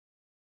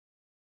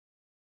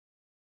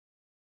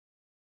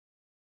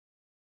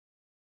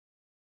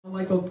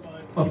like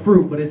a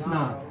fruit, but it's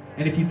not.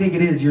 And if you think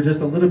it is, you're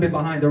just a little bit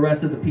behind the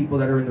rest of the people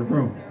that are in the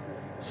room.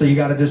 So you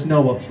gotta just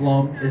know a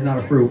flum is not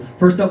a fruit.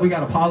 First up, we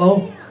got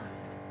Apollo.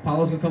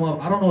 Apollo's gonna come up.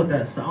 I don't know what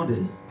that sound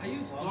is. I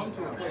use Flum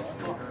to replace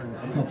smoke.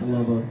 A couple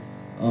of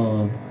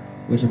them,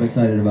 which I'm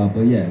excited about.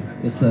 But yeah,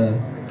 let's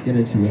get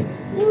into it.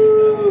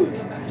 Woo!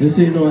 Just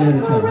so you know ahead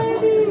of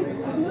time.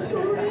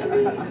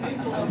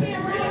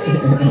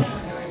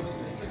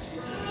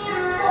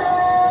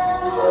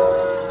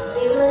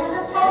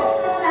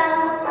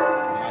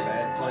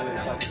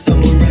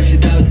 Someone rushed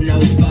 1,000, I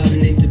was 5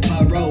 and into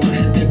pyro. I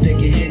had that big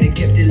hand and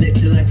kept it lit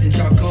till I sent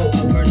charcoal.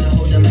 I burned the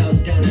whole damn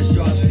house down in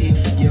Stropsy.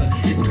 Yeah,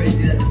 it's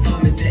crazy that the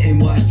farmers didn't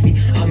watch me.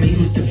 I mean,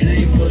 who's to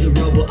blame for the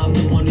rubble? I'm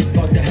the one who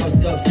sparked the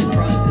house up.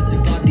 Surprised I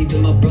survived,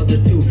 even my brother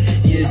too.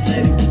 Years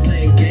later, we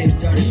playing games,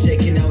 started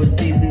shaking. I was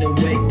seasoned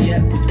awake,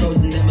 yep, was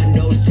frozen and my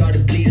nose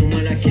started bleeding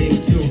when I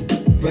came to.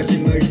 Rush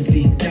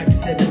emergency, doctor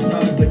said I'm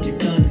sorry, but your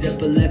son's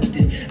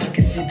epileptic. I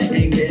could see the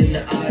anger in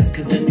the eyes,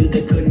 cause I knew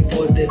they couldn't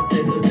afford this.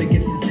 Said, look, the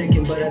gifts is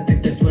taken, but I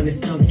think that's when it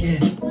sunk in.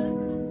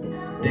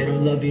 They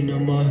don't love you no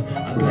more.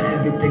 I put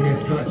everything I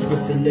touch,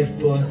 what's to live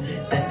for?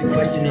 That's the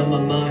question on my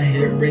mind,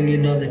 hear it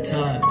ringing all the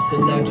time. So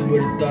loud you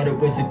would've thought it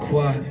was a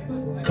choir.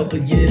 Couple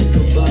years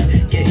go by,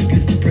 getting good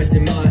suppressed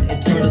in my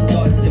internal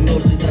thoughts,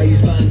 emotions. I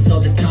use violence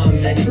all the time.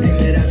 Anything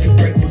that I could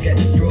break will get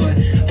destroyed.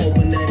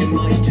 Hoping that it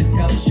might just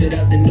help shut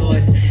out the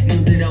noise.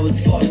 Knew that I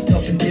was fucked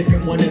up and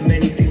different. One of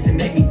many things that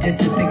make me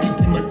distant. Thinking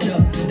to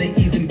myself, do they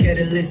even get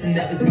a listen?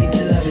 That was me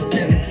till I was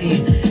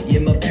 17.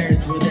 Yeah, my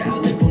parents were the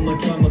outlet for my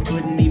trauma.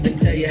 Couldn't even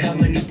tell you how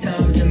many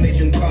times I made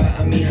them cry.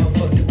 I mean, how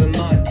fucked up am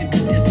I to be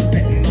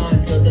disrespecting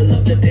mine? So the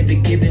love that they've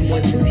been given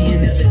wasn't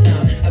seeing at the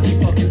time. I be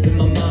fucked up in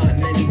my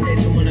mind. Many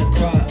days when I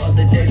cry,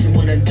 other days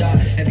when I die.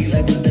 Have you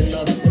ever been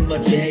loved so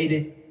much you hate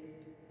it?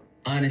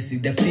 Honestly,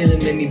 that feeling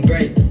made me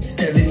break.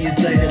 7 years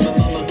later, my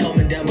mama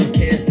coming down with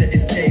cancer.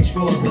 It's stage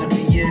 4, about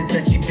 2 years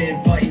that she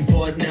been fighting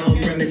for it. Now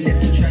I'm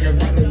reminiscing, trying to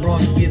right my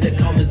wrongs. Feel the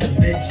karma's a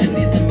bitch, and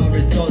these are my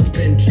results.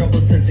 Been in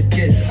trouble since a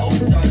kid.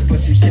 Always sorry for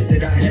some shit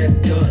that I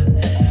have done.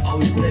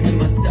 Always blaming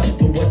myself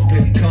for what's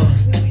become.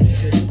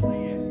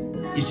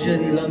 You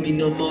shouldn't love me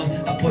no more.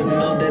 I poison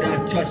all that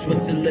I touch,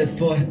 what's to live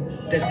for?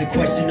 That's the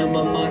question on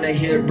my mind, I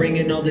hear it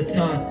ringing all the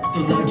time.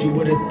 So loud you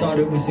would've thought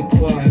it was a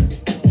choir.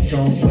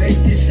 Don't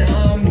waste your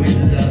time with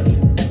love,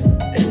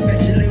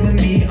 especially with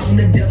me. I'm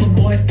the devil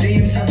boy,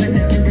 seems I'm in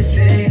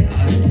everything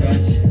I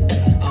touch.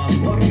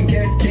 I'm walking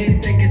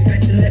kerosene, think it's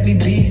best to let me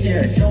be.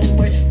 Yeah, don't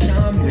waste your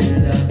time with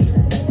love,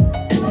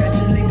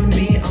 especially with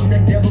me. I'm the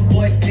devil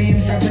boy,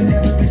 seems I'm in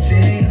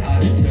everything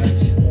I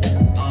touch.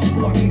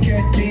 I'm walking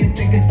kerosene,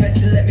 think it's best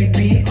to let me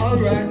be.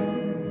 Alright.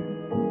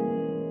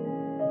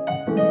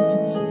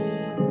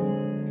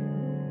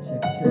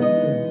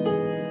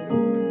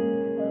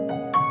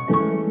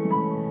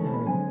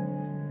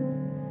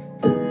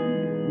 A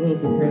little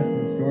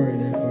depressing story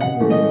there, but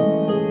anyway.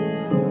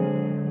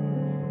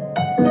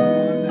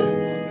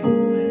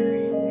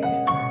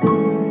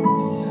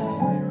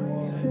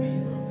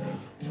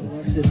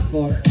 This shit's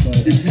fucked, but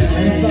it's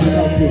not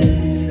about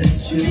you.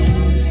 Says true.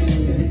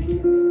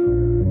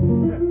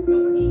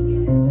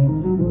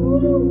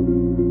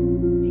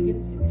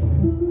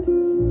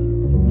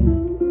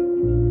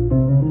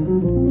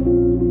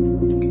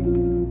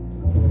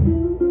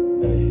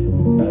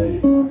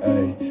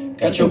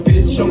 Got your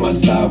bitch on my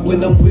side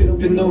when I'm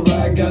whipping the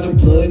ride. Got a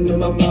blood in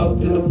my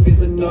mouth and I'm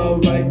feeling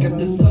alright. Got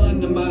the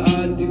sun in my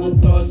eyes, evil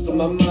thoughts on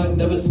my mind.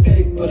 Never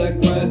escape, but I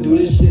grind, do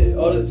this shit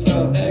all the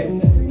time. Hey,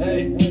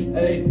 hey,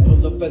 hey.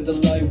 Pull up at the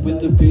light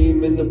with the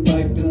beam in the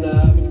pipe, and the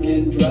ops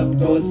getting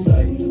dropped on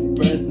sight.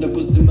 Brass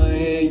knuckles in my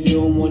hand, you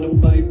don't wanna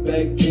fight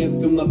back.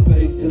 Can't feel my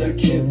face and I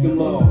can't feel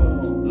my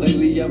arm.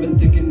 Lately I've been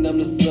thinking I'm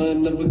the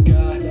son of a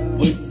guy.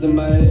 Voices in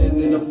my head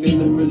and I'm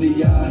feeling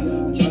really high.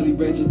 Charlie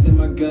Ranger's in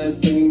my gun,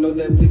 so you know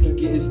that blicky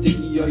getting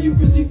sticky. Are you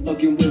really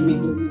fucking with me?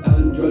 Out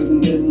on drugs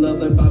and in love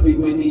like Bobby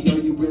Whitney. Are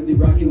you really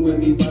rocking with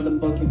me? Why the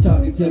fuck you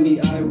talking to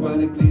me?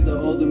 Ironically, the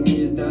older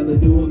me is now the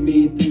newer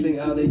me. Things ain't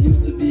how they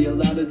used to be. A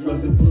lot of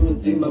drugs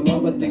influencing my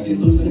mama thinks she's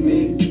losing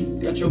me.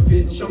 Got your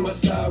bitch on my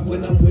side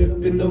when I'm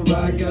whipping the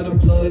ride. Got a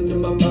blunt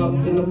in my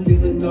mouth and I'm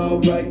feeling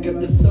alright. Got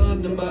the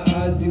sun in my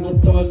eyes, evil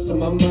thoughts on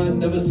my mind.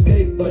 Never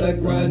escape, but I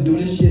grind, do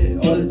this shit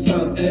all the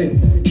time. Hey,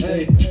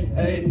 hey,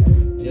 hey.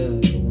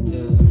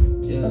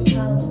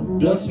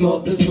 Blow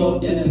smoke,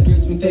 taste the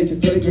grits, me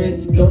favorite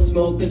fragrance. Don't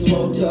smoke and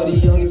smoke, tell the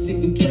youngest if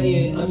we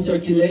playing. I'm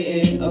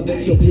circulating, I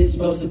bet your bitch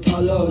smells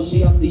Apollo.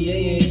 She off the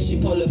A and she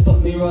pull it,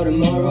 fuck me raw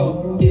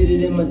tomorrow. Did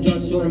it in my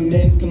drunk, sort of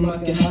make him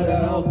like a hide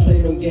out. I don't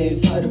play no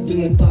games, hide up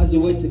in the closet,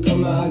 wait to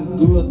come out. I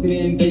grew up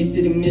in Bay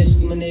City,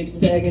 Michigan, my name's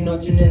sagging,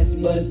 not too nasty,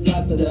 but it's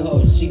life for the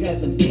hoe. She got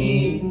the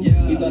beam,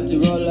 we about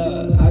to roll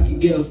up. I could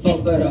give a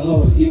fuck about a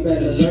hoe, you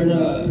better learn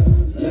her,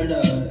 learn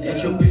her.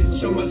 Got your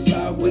bitch on my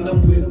side when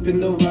I'm whipping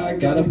the ride.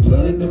 Got a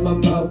blood in my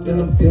mouth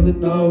and I'm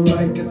feeling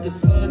alright. Got the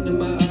sun in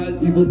my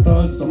eyes, evil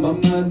thoughts on my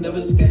mind. Never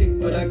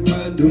escape, but I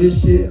grind, do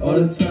this shit all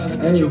the time.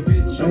 Got your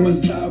bitch on my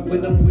side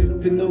when I'm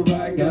whipping the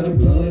ride. Got a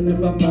blood in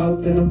my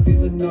mouth and I'm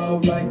feeling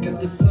alright. Got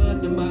the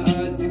sun in my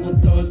eyes, evil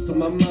thoughts on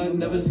my mind.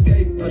 Never escape.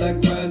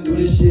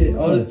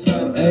 the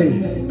time.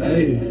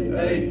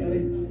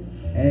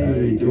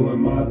 Hey, doing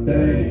my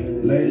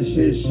thing, letting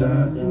shit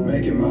shine,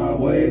 making my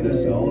way,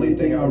 that's the only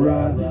thing I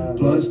ride.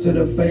 Plus to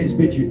the face,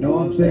 bitch, you know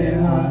I'm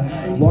saying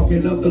hi.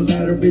 Walking up the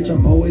ladder, bitch,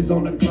 I'm always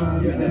on the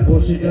climb. And that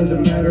bullshit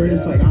doesn't matter,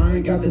 it's like I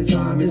ain't got the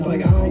time. It's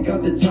like I ain't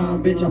got the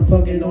time, bitch, I'm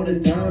fucking on this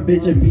dime,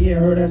 bitch. And me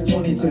and her, that's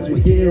 20 cents,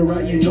 we get it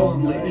right, you know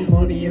I'm lit.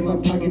 Money in my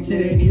pockets,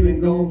 it ain't even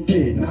gon'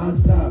 fit.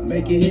 Non-stop,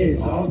 making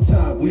hits, off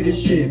top, we the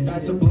shit.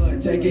 Pass the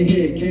blunt, take a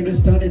hit, came to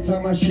stun and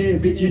talk my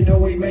shit, bitch, you know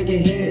we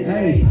making hits.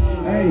 Hey,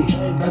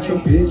 got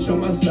your bitch on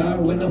my side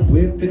when I'm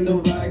whipping the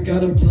ride.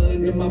 Got a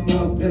blunt in my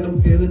mouth and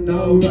I'm feeling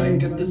alright.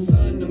 Got the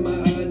sun in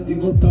my eyes,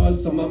 evil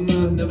thoughts on my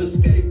mind. Never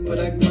escape, but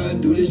I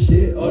grind, do this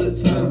shit all the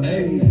time.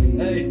 Hey.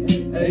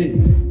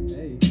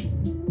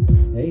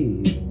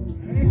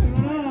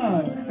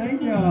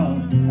 Thank y'all.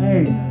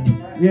 Hey,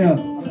 yeah.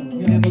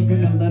 Never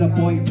gonna let a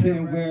boy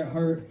stand where it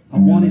hurt. I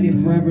wanted it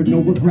forever,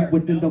 no regret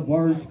within the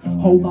words.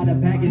 Whole lot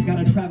of baggage,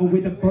 gotta travel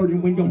with a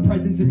burden. When your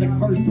presence is a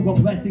curse to a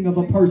blessing of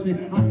a person.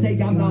 I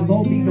say I'm not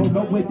lonely, don't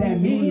know what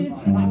that means.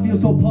 I feel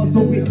so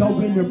puzzled with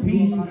no inner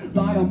peace.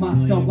 Lie to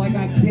myself like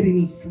I get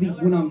any sleep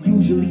when I'm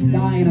usually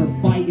dying or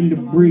fighting to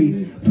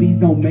breathe. Please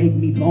don't make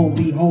me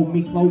lonely, hold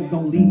me close,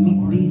 don't leave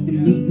me. Please to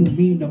me, you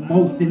mean the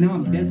most. And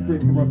I'm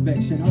desperate for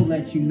affection, I'll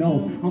let you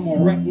know. I'm a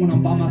wreck when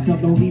I'm by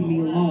myself, don't leave me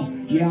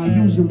alone. Yeah, I'm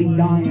usually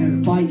dying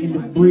and fighting to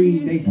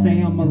breathe. They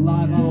say I'm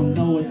alive, I don't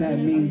know what that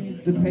means.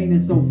 The pain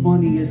is so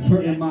funny, it's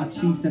hurting my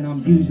cheeks. And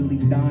I'm usually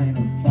dying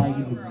and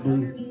fighting to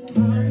breathe.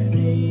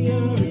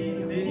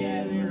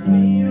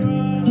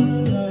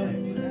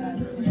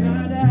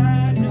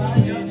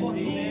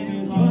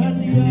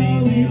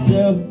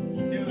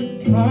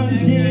 Hard to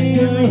see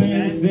your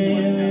inner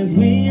feelings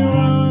when you're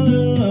all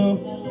alone.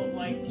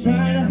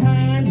 Try to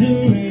hide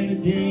your inner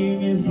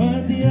demons,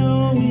 but they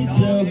always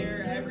show.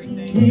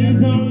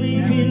 Please don't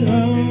leave me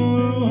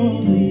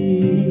lonely.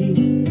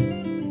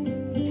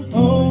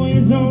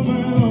 Always on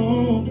my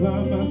own,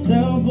 by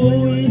myself,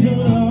 always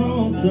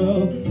alone.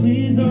 So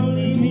please don't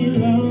leave me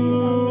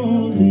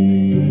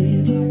lonely.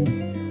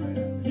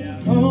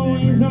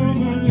 Always on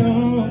my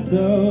own,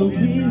 so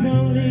please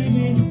don't leave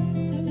me.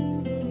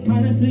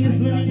 Honestly, this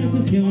loneliness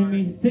is killing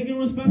me. Taking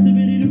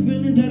responsibility to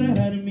feelings that I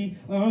had in me.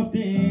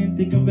 Often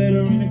think I'm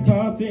better in a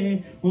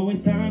coffin. Won't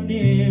waste time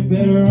there,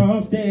 better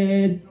off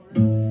dead.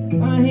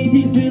 I hate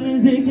these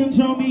feelings, they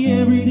control me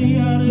every day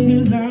out of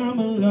cause I'm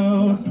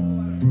alone.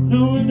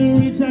 No one to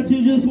reach out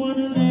to, just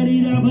wanna let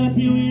it out, but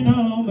doing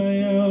all on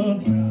my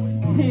own.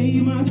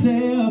 Hate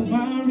myself,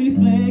 my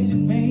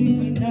reflection makes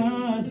me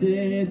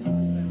nauseous.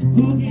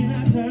 Who can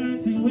I turn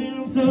to when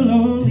I'm so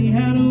lonely?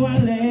 How do I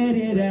let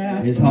it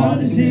out? It's hard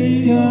to share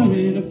your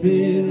inner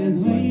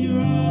feelings when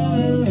you're all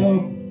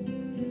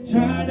alone.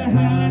 Try to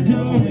hide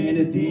your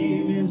inner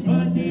demons,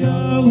 but they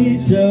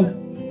always show.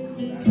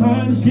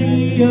 Hard to share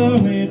your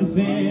inner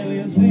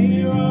feelings when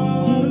you're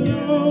all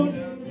alone.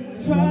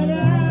 Try to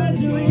hide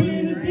your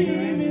inner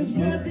demons,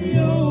 but they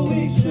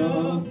always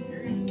show.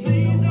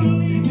 Please don't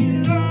leave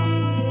me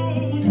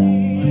lonely.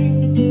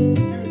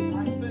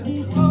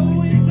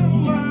 Always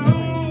on my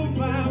own,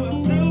 by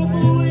myself,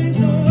 always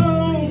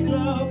alone.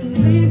 So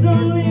please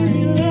don't leave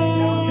me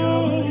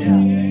lonely.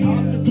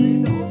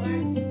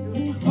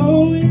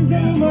 Always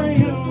on my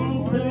own,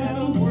 so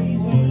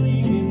please don't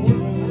leave me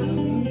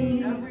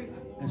lonely.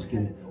 That's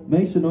good.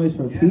 Make some noise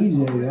for PJ,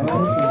 y'all. That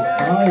shit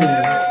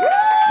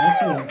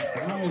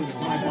is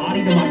fire. My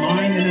body to my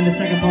mind, and then the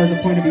second part of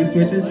the point of view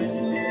switches.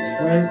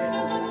 Right?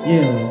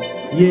 Yeah.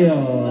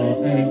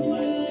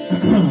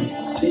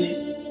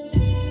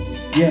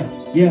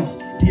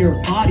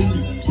 Dear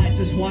body, I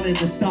just wanted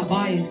to stop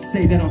by and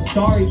say that I'm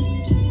sorry.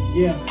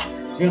 Yeah.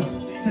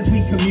 Since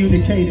we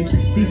communicated,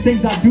 these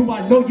things I do,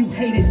 I know you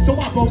hate it. So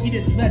I wrote you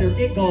this letter.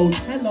 It goes,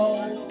 hello,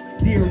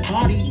 dear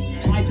body.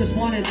 I just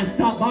wanted to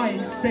stop by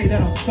and say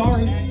that I'm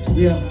sorry.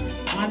 Yeah.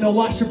 I know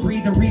I should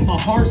breathe and read my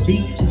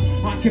heartbeat.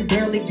 I can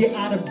barely get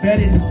out of bed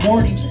in the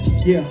morning.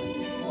 Yeah.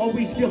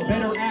 Always feel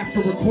better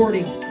after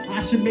recording.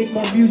 I should make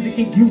more music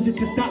and use it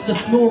to stop the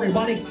snoring.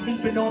 While they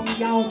sleeping on me, I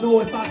don't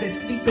know if I've been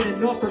sleeping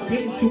enough or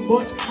getting too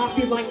much. I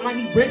feel like I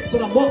need rest,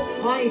 but I'm up.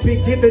 I ain't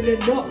been given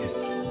enough.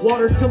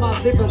 Water to my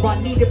liver,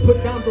 I need to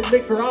put down the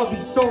liquor. I'll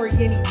be sorry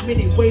any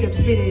minute. Wait a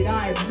minute,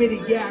 I admit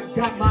it, yeah, I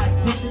got my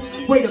addictions.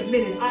 Wait a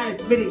minute, I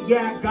admit it,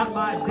 yeah, I got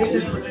my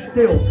addictions. But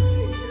still,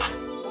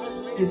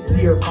 it's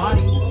dear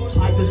body.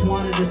 I just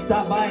wanted to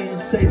stop by and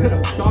say that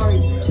I'm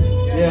sorry.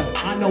 Yeah,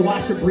 I know I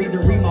should breathe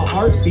and read my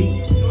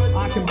heartbeat.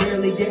 I can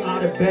barely get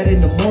out of bed in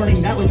the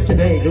morning. That was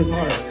today, it was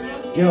hard.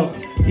 Yo,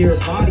 dear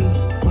body,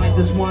 I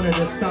just wanted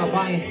to stop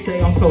by and say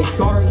I'm so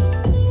sorry.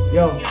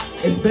 Yo,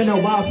 it's been a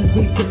while since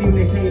we've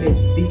communicated.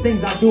 These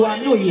things I do, I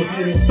know you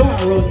hate it, so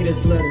I wrote you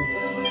this letter.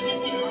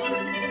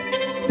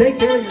 Take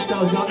care of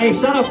yourselves, y'all. Hey,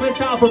 shout out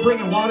Flum2 for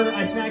bringing water.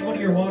 I snagged one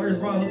of your waters,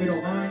 bro. I hope you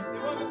don't mind.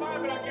 It wasn't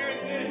mine, but I carried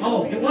it in.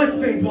 Oh, it was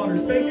Spade's water.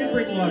 Spade did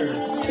bring water.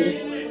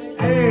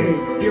 Hey,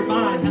 your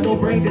mind, hello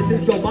brain, this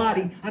is your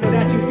body. I know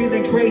that you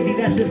feeling crazy,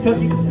 that's just cause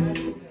you...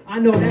 I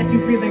know that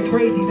you feeling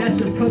crazy, that's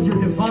just cause you're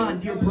divine.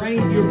 Dear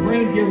brain,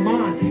 dear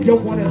mind, you're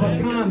one of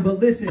a kind. But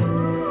listen,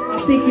 I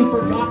think you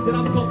forgot that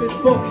I'm tough as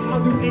fuck.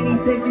 I'll do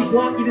anything you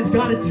want, you just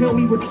gotta tell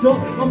me what's up.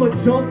 I'ma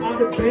jump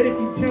out of bed if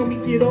you tell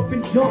me get up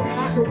and jump.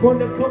 I can run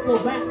a couple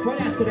laps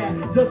right after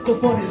that, just for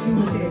fun as you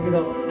can't get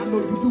up. I know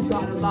you do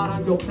got a lot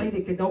on your plate,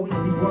 it can always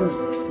be worse.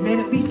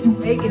 Man, at least you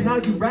ate and now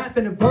you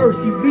rapping a verse.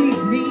 You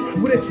leave me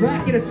with a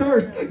track and a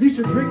thirst. You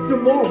should drink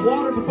some more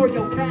water before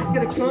your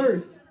casket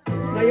occurs.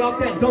 Lay off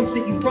that dumb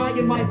shit, you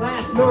frying my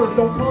last nerve.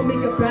 Don't call me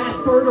a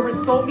bastard or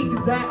insult me,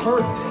 cause that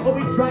hurts.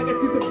 Always drag us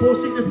through the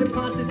bullshit, your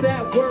subconscious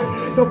at work.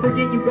 Don't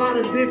forget you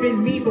gotta live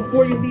in me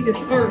before you leave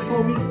this earth,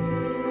 homie.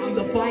 I'm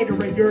the fighter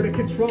and you're the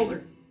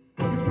controller.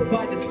 You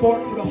provide the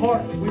spark for the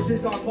heart, which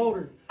is our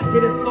motor.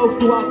 Get us close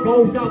to our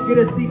goals, I'll get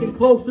us even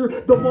closer.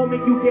 The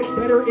moment you get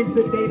better is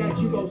the day that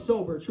you go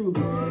sober,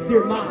 truly.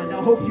 Dear mind,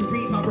 I hope you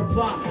read my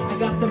reply. I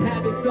got some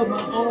habits of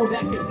my own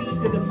that could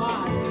lead to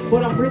demise.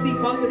 But I'm really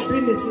about the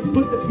business, let's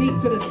put the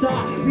beef to the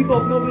side. We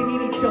both know we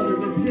need each other,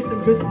 let's get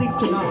some good sleep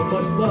tonight.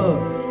 Much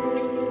love,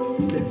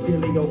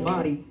 sincerely your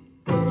body.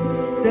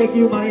 Thank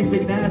you, my name's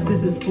McNass,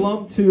 this is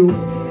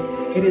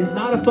Flum2. It is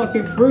not a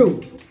fucking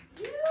fruit.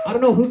 I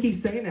don't know who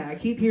keeps saying that. I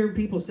keep hearing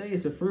people say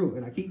it's a fruit,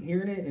 and I keep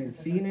hearing it and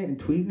seeing it and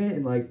tweeting it,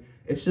 and like,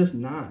 it's just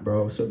not,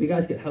 bro. So if you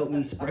guys could help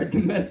me spread the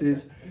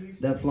message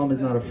that Flum is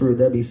not a fruit,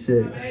 that'd be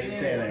sick.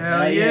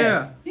 Hell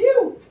yeah.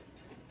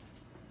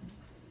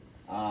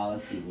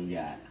 Let's see what we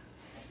got.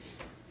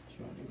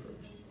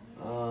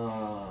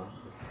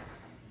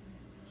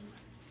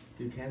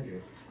 Do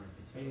Kendrick.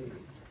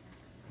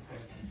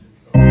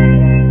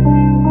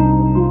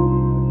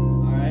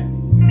 Alright.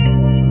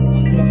 I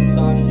was doing some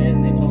soft shit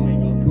and they told me to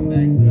go come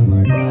back to the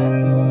hard side,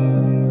 so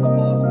I'll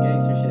pull out some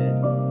gangster shit.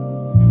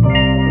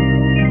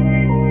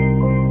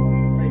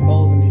 It's pretty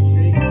cold in these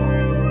streets,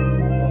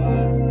 so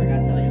I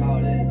gotta tell you how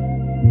it is.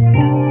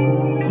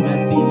 I'm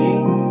STG,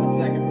 it's my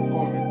second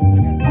performance,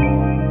 like I told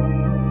you.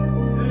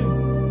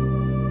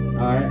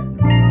 Alright.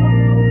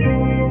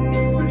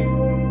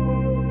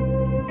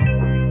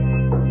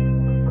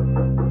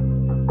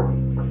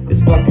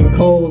 It's fucking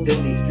cold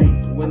in these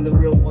streets when the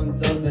real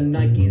ones are the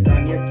Nikes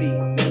on your feet.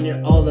 When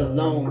you're all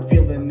alone,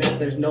 feeling that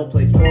there's no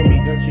place for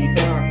me. The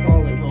streets are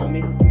calling,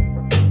 homie.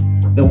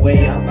 The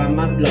way up,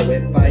 I'ma blow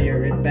it,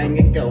 fire it, bang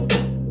it, go.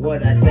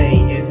 What I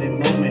say isn't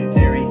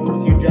momentary.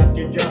 Oops, you dropped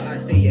your jaw, I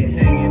see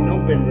it hanging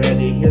open,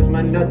 ready. Here's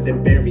my nuts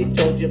and berries,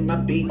 told you my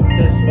beats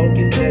are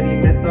smoking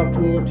steady. Menthol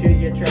cool till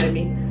you try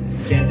me.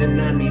 Chanting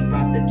on me,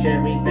 pop the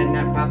cherry, then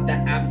I pop the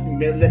ops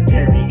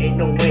military. Ain't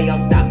no way I'll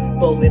stop,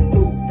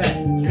 bulletproof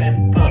vest, strap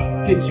up.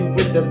 Hit you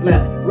with the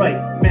left, right,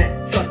 Mac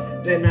truck.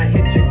 Then I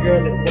hit your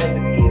girl, it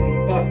wasn't easy,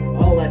 fuck.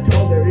 All I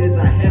told her is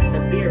I have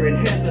some beer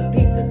and have a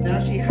pizza. Now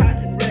she hot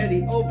and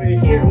ready over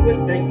here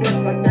with that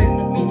gun, like nice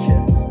to meet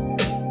ya.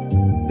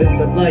 This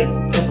a life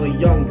of a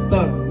young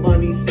thug,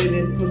 money,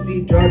 sinning,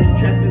 pussy, drugs,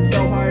 trapping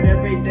so hard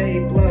every day,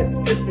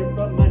 blood dripping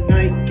from my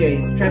night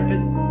gaze,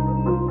 trapping.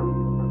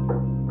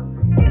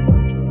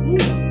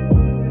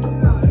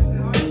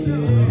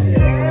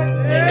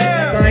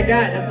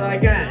 That's all I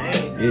got. Hey.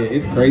 Yeah,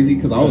 it's crazy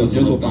because I was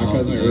just with my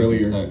cousin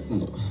earlier.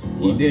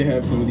 He did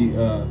have some of the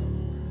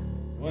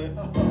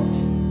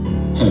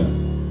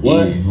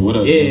what? Yeah, what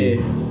up?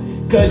 Yeah.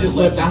 Cuz just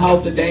left the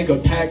house a dank, a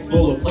pack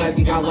full of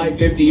plastic. Got like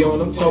 50 on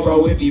them. So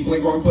bro, if he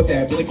blink wrong, put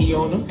that blinky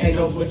on them. Ain't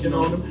no switching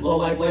on them. Low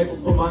life labels,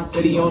 put my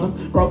city on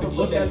them. Bro can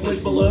flip that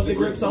switch below the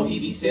grip, so he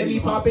be semi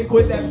popping.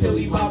 Quit that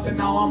Philly popping,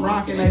 now I'm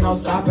rocking, ain't no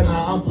stopping.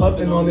 Now I'm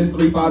puffing on this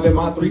 3.5 in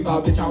my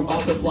 3.5, bitch, I'm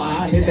about to fly.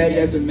 I hit that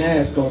gas and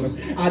mask on him.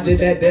 I did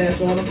that dash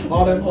on him.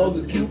 All them hoes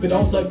is cute, but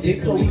don't suck dick,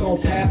 so we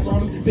gon' pass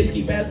on them. Bitch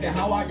keep asking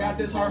how I got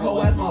this hard hoe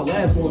as my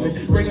last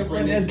woman. Bring a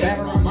friend that's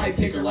better, I might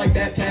pick her like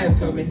that pass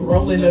coming.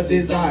 Rolling up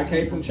this eye,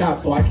 came from Chop,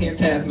 so I can't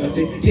pass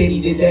nothing. Then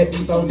he did that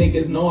beat, so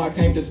niggas know I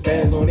came to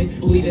spaz on it.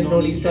 Bleeding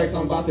on these tracks,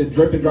 I'm about to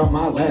drip and drop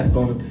my last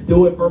on them.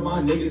 Do it for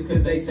my niggas,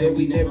 cause they said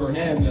we never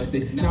have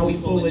nothing. Now we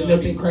pulling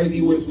up in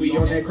crazy whips, we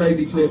on that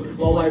crazy tip.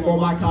 Low life on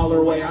my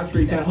collar way, I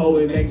treat that hoe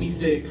and make me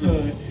sick.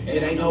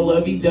 It ain't no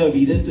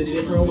lovey-dovey, this a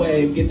different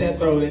wave. Get that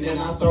throat and then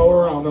I throw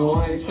her on, no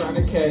I ain't trying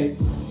to cave.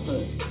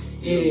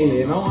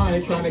 Yeah, no, I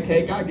ain't trying to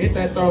cake. I get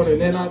that throat and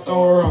then I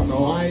throw her on.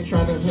 No, I ain't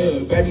trying to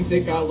hug. Baby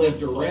sick, I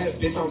left her rap.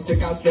 Bitch, I'm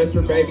sick, I stressed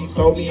her, baby.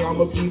 Told me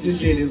I'm a piece of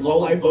shit. It's low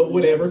life, but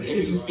whatever. If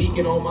you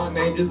speaking on my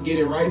name, just get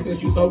it right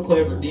since you so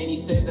clever. Then he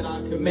said that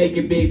I could make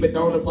it big, but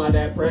don't apply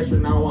that pressure.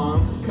 Now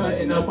I'm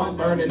cutting up, I'm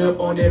burning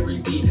up on every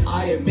beat.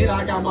 I admit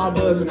I got my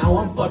buzz and now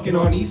I'm fucking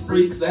on these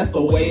freaks. That's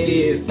the way it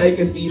is. Take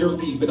a seat or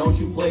leave, but don't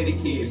you play the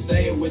kid.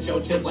 Say it with your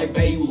chest like,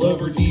 babe, you love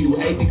her, do you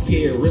hate the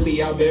kid?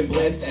 Really, I've been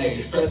blessed, ayy.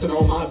 Stressing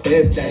on my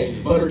best day.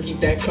 Butter keep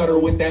that cutter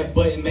with that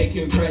button, make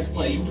him press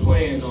play. You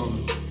playing on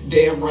me.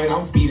 Damn right,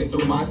 I'm speeding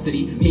through my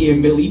city. Me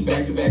and Millie,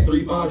 back-to-back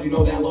 3.5s, you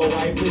know that low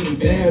life bleeding.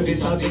 Damn,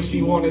 bitch, I think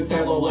she wanna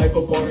tag low life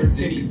up on her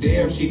titty.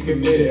 Damn, she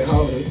committed,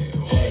 hold it.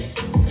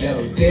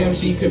 Yo, damn,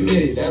 she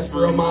committed, that's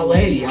for my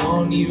lady. I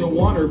don't even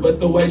want her, but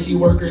the way she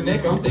work her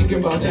neck, I'm thinking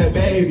about that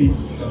baby.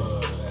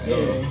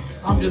 Yeah.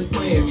 I'm just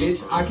playing,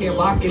 bitch. I can't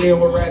lock it in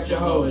with ratchet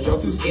hoes. Y'all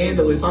too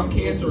scandalous, I'm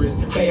cancerous.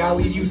 Hey, I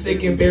leave you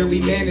sick and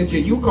barely manage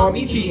it. You call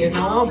me cheating,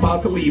 now I'm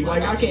about to leave.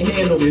 Like, I can't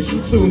handle this,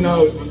 you too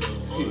nosy.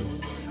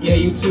 Yeah,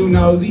 you too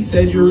nosy.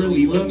 Said you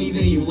really love me,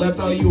 then you left.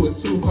 All you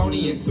was too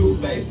phony and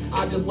two-faced.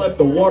 I just left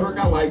the water,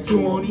 got like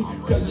 2 on him.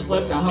 Cause just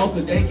left the house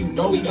a dank, you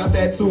know he got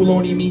that tool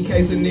on him. In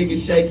case a nigga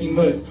shake him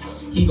up,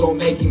 he gon'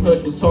 make him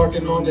hush. Was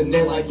talking on the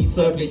net like he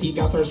tough, and he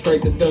got turned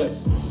straight to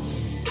dust.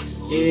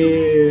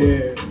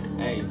 Yeah.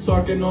 Hey,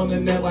 talking on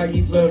the net like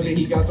he tough, and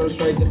he got turned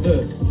straight to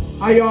dust.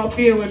 How y'all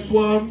feeling,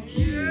 Flum?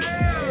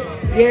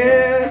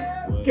 Yeah.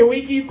 Can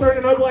we keep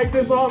turning up like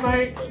this all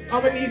night?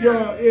 I'ma need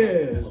y'all,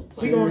 yeah.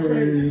 We going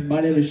crazy.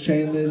 My name is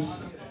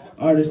Chainless,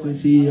 artist and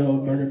CEO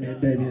of Murder Man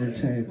Baby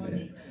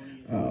Entertainment.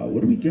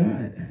 What do we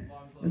got?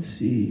 Let's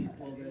see.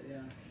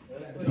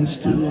 Let's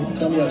do it.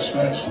 Come here,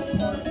 Smash.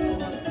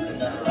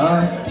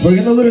 We're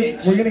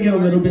gonna get a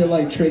little bit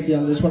like tricky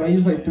on this one. I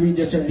use like 3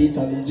 different beats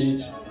on this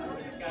bitch.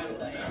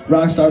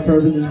 Rockstar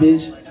Perp in this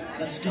bitch.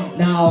 Let's go.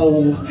 Now,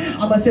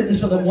 I'ma say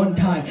this for the one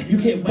time. You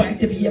get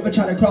whacked if you ever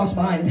try to cross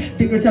mine.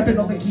 Finger tapping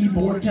on the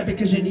keyboard, tap it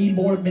cause you need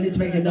more minutes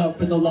making up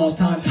for the lost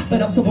time.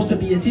 But I'm supposed to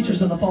be a teacher,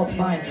 so the fault's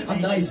mine. I'm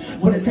nice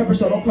with a temper,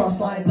 so don't cross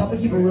lines. I'ma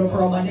keep it real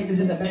for all my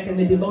niggas in the back and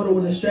they be loaded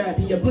with a strap.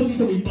 He a pussy,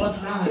 so he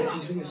bust 9.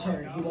 These fingers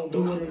hurt, he won't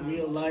do it in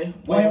real life.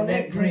 Why on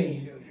that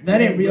green? That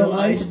ain't real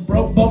ice.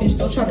 Broke bummy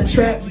still trying to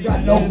trap, you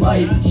got no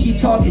life. He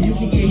talking, you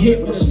can get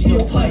hit with a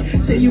steel pipe.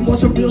 Say you want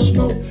some real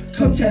smoke?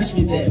 Come test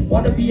me then.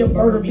 Wanna be a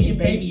murder me,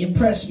 baby,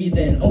 impress me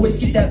then. Always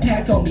get that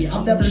pack on me,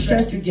 I'm never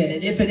stressed again.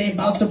 And if it ain't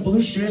about some blue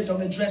shit,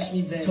 don't address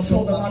me then.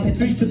 Told them I'm in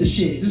 3 for the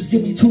shit, just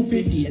give me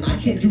 250. And I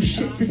can't do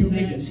shit for you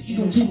niggas,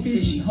 eating too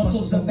fishy.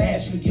 Hustle's a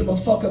match, can give a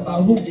fuck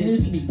about who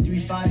dissed me.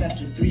 3-5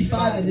 after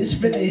 3-5 and it's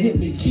finna hit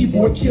me.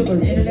 Keyboard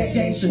killer, internet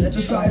gangster that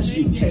describes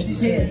you. Catch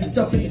these hands, it's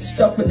up and it's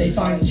stuck when they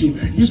find you.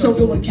 You so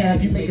good with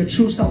cap, you make a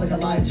true sound like a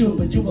lie too.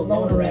 But you a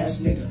loner ass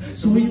nigga,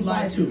 so who you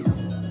lie to?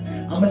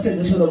 I'ma say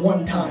this for the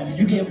one time.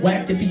 You get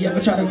whacked if you ever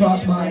try to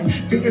cross mine.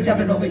 Finger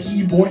tapping on the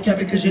keyboard, cap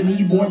it cause you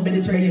need more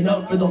minutes making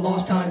up for the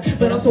lost time.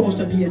 But I'm supposed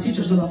to be a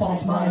teacher, so the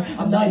fault's mine.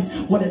 I'm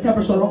nice with a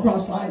temper, so don't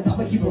cross lines.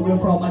 I'ma keep it real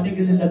for all my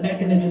niggas in the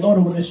back and then be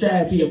loaded with a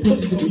strap. He a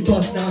pussy, so we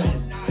plus 9.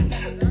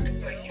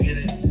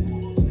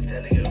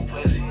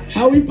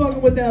 How we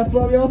fucking with that,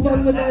 Flum? Y'all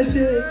fucking with that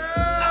shit?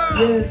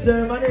 Yes,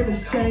 sir. My name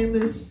is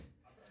Chainless.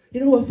 You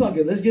know what? Fuck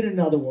it. Let's get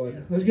another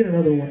one. Let's get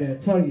another one in.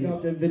 Fuck it.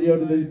 Dropped a video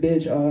to this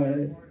bitch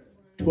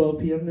 12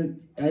 p.m.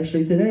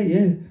 Actually today,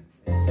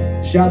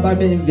 yeah. Shot by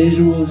main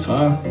visuals.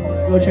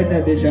 Go check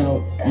that bitch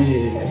out.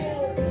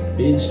 Yeah,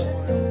 bitch.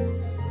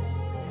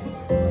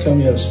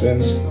 Come here,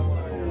 Spence.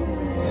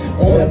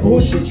 All that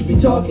bullshit you be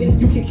talking,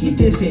 you can keep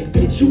this in,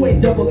 bitch. You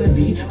ain't double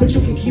MB, but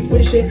you can keep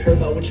wishing. Heard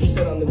about what you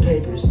said on the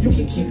papers. You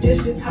can keep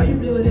distance. How you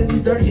reeling in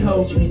these dirty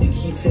hoes? You need to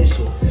keep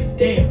fishing.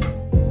 Damn.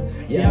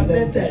 Yeah, I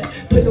meant that.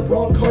 Play the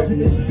wrong cards in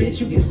this bitch,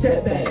 you get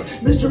set back.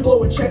 Mr.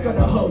 Blow a check on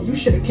a hoe, you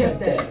should've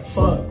kept that.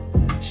 Fuck.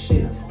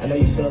 Shit, I know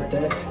you felt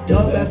that.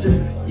 Dub after,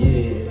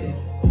 yeah.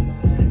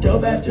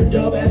 Dub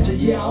after,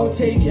 yeah, I'll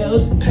take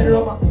L's. Pet it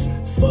on my,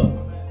 fuck.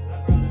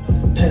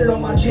 Pet it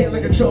on my chain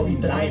like a trophy,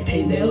 but I ain't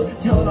paid L's.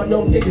 Telling on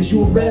no niggas you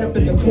were red up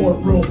in the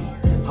courtroom.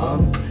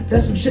 Huh?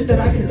 That's some shit that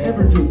I could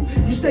never do.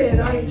 You saying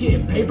I ain't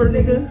getting paper,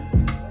 nigga?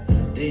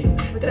 Damn,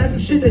 that's some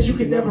shit that you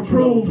can never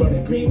prove.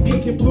 Running green,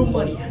 pink, and blue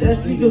money,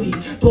 that's legally.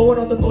 Blowing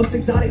on the most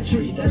exotic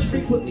tree, that's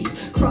frequently.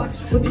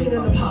 Crocs with being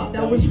in the pop,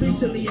 that was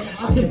recently.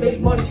 I can make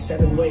money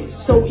 7 ways,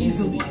 so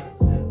easily.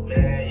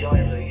 Man, y'all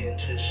ain't really getting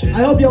to shit.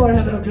 I hope y'all are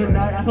having a good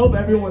night. I hope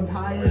everyone's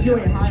high. And if you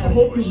ain't high, I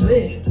hope you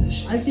lit.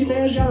 I see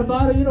man's got a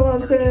bottle, you know what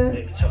I'm saying?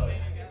 Baby talk,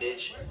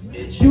 bitch.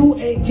 You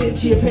ain't getting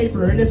to your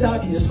paper, and it's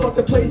obvious. Fuck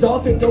the plays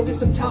off and go get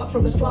some top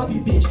from a sloppy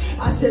bitch.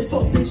 I said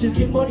fuck bitches,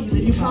 get money,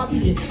 then you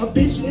copy it. A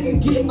bitch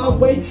nigga get in my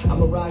way,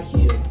 I'ma rock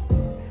here.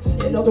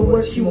 In other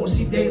words, you won't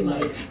see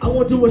daylight. I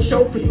won't do a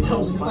show for you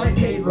hoes if I ain't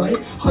paid right.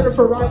 100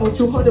 for rival,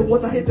 200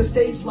 once I hit the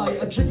stage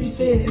light. A drippy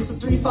fin and some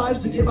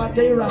 3-5s to get my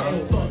day right.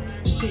 Fuck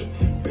shit,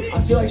 bitch.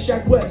 I feel like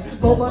Shaq West.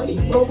 More money,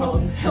 more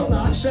problems. Hell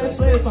nah, I stress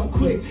less. I'm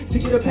quick to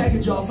get a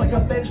package off like I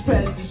bench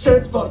press.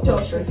 Shirts fucked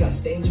up, shirts got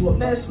stains, you a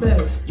mess.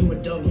 You a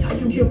dummy, how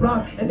you get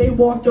robbed? And they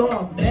walked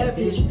off. Bad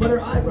bitch, but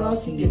her eyebrows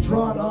can get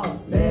drawn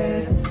off.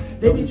 Man,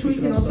 they be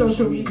tweaking on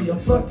social media.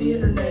 Fuck the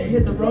internet,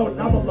 hit the road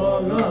and I'ma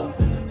log up.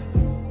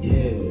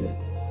 Yeah.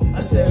 I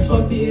said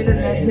fuck the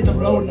internet, hit the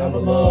road and I'ma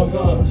log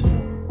off.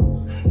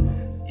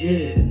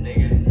 Yeah,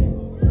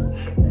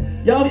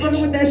 nigga. Y'all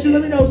fucking with that shit,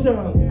 let me know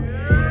some.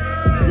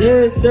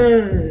 Yes,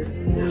 sir.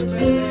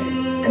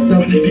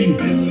 Stuff the beat.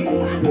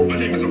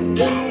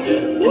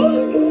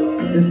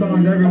 This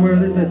song's everywhere.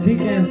 This is a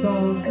T-Can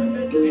song.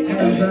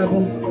 And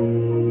Babel.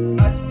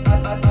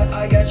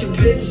 I got your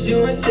bitch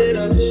doing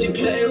sit-ups. She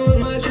playing with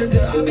my trigger.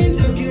 I been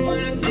talking when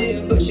I see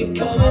her, but she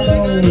coming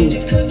like I need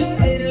you, cause I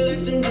ate her like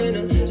some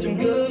dinner. Some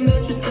good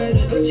mashed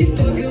potatoes, but she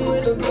fucking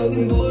with a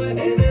broken boy.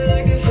 Ate it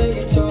like a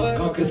favorite toy.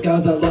 Conquer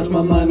skies, I lost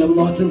my mind. I'm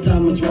lost in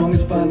time. What's wrong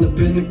is fine. The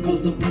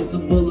pinnacle's the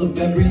principle of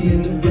every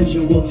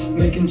individual.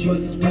 Making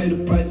choices, pay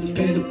the prices,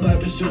 pay the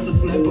piper, shoot the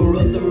sniper,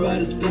 up the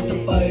rider, spit the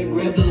fire.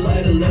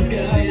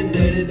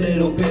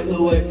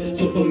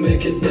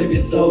 make it save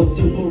your soul.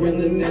 Super in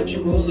the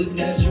natural is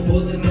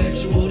natural and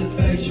actual is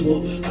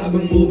factual. I've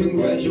been moving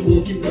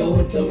gradual, keep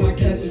going till my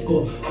cash is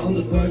full. On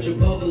the verge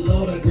of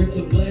overload, I grip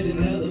the blade and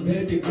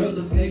elevate. Your girl's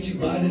a snake, she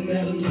biting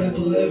at them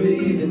sample every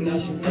evening. Now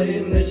she's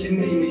saying that she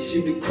need me,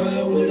 she be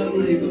crying when I'm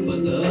leaving.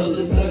 But the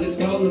other side is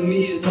calling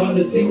me, it's hard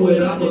to see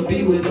what I'ma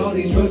be with all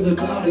these drugs are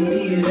clouding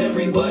me. And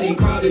everybody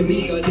crowded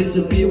me, I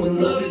disappear when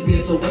love is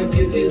near. So wipe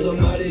your tears, I'm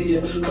out of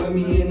here. Find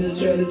me in the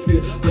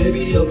stratosphere,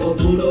 baby up on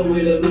Pluto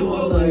with a new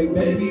hoe. Like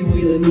baby,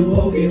 we the new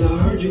Hogan.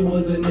 I heard you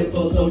was an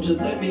info, so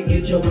just let me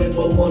get your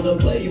info. Wanna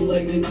play you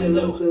like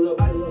Nintendo.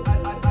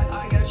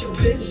 I got your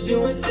bitch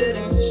doing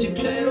sit-ups, she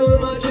playing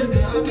with my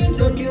trigger. I've been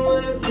talking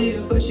when I see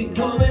her, but she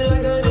call me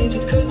like I need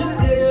you. Cause I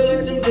ate her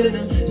like some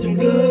dinner, some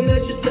good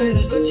mashed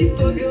potatoes. But she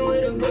fucking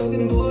with a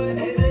broken boy,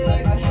 ain't it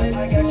like I fight?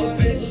 I got your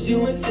bitch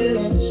doing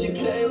sit-ups, she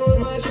playing with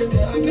my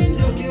trigger. I've been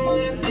talking when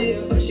I see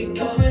her, but she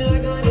call me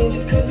like I need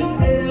you. Cause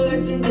I ate her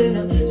like some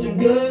dinner, some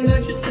good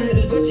mashed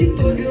potatoes. But she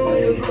fucking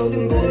with a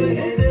broken boy,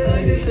 ain't it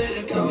like a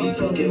favorite car? We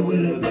fucking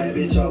with a bad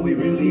bitch, all we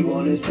really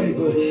want is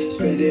paper.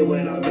 Spend it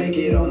when I make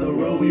it on the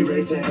road, we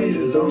racing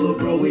haters. On the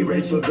bro, we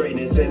race for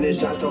greatness, and the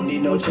shots don't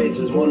need no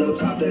chasers. One up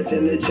top that's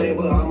in the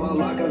chamber, I'm on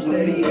lock, I'm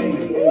steady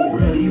aiming.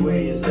 Ready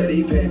weighing,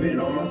 steady paving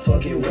on my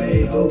fucking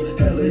way, ho.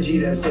 Hella G,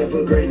 that stand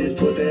for greatness,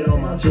 put that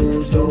on my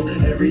tombstone.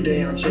 Every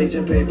day I'm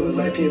chasing paper,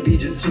 life can be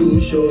just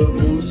too short.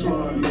 Move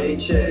smart, made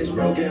checks,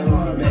 broken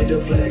heart, made the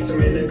flex. I'm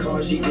in the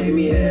car, she gave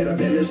me head, I've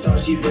been the star,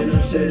 she been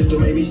obsessed.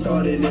 Don't make me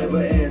start, it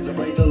never ends. I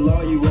break the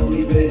law, you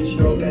only bitch.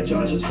 Broke that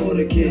charges for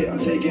the kid, I'm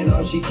taking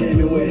off, she came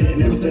in with.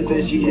 And ever since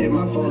then she hit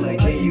my phone like,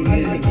 can you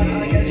hit again?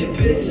 I got your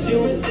bitch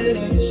doing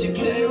sit-ups, she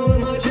playing with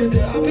my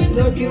trigger. I've been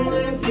talking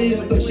when I see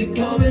her, but she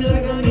call me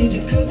like I need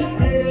you. Cause I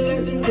ate her like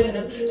some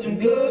dinner, some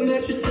good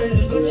mashed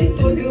potatoes. But she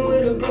fucking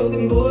with a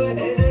broken boy, ain't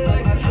it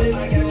like I feel?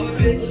 I got your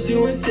bitch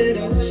doing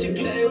sit-ups, she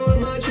playing with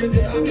my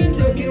trigger. I've been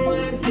talking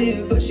when I see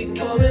her, but she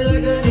call me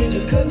like I need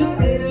you. Cause I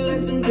ate her like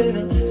some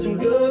dinner, some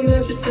good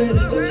mashed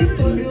potatoes. But she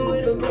fucking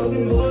with a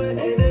broken boy,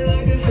 ain't it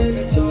like a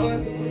favorite toy?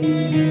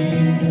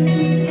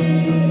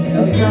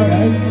 Hell yeah,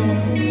 guys.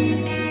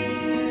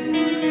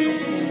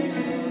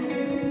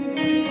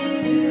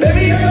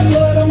 Baby, I got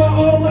blood on my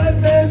all white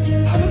vest.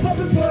 I've been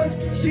popping perks,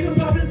 she been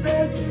popping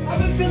zest. I've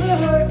been feeling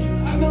hurt,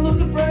 I've been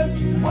losing friends.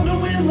 Wonder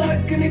when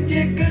life's gonna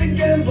get good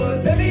again.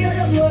 But baby, I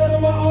got blood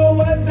on my all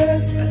white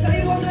vest. I tell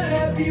you I'm not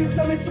happy, you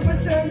tell me to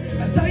pretend.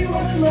 I tell you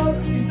I'm in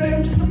love, you say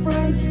I'm just a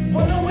friend.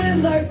 Wonder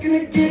when life's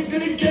gonna get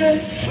good again.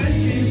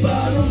 Whiskey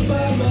bottles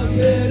by my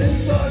bed and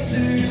thought to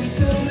you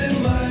still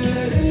in my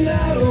head. And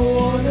I don't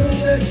wanna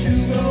let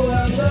you go,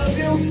 I love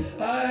you,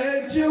 I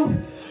hate you.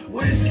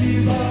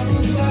 Whiskey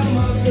bottles by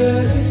my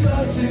bed and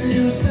thoughts of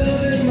you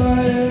still in my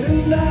head.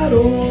 And I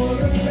don't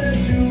wanna let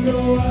you go,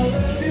 I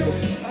love you,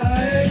 I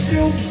hate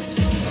you.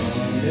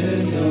 On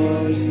and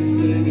on, she's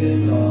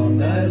singing all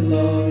night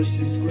long.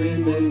 She's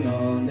screaming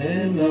on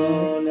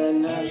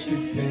and how she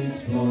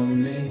feels for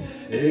me.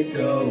 It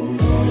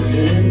goes on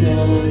and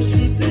on,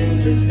 she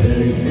sings her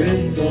favorite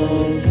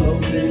songs,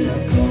 hoping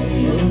I come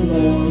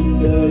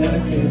along, but I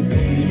can't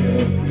be a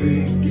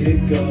freak.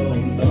 It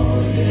goes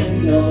on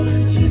and on,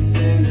 she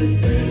sings her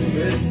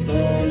favorite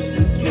song,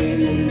 she's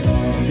screaming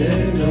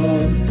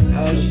on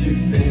how she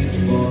feels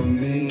for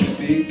me.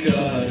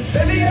 Because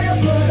baby, I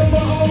got blood on my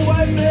all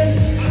white vest.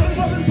 I've been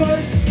popping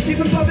perks, she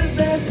been popping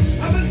zest.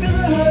 I've been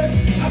feeling hurt,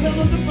 I've been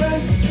losing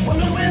friends.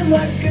 Wonder when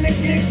life's gonna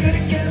get good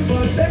again.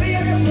 But baby,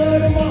 I got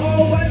blood on my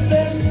all white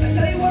vest. I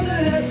tell you I'm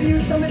not happy, you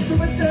tell me to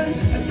pretend.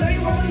 I tell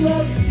you I'm in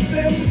love, you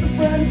say I'm just a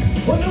friend.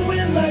 Wonder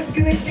when life's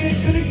gonna get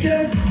good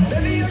again.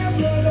 Baby, I got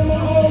blood on my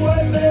all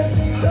white vest.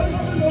 I've been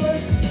popping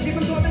perks, she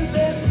been popping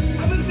zest.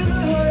 I've been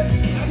feeling hurt,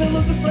 I've been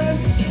losing friends.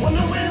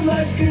 Wonder when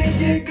life's gonna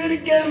get good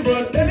again.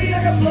 But baby,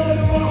 I got blood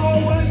on my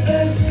all white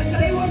vest. I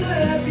tell you I'm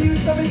not happy, you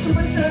tell me to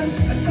pretend.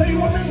 I tell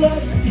you I'm in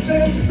love, you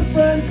say I'm just a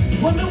friend.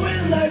 Wonder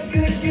when life's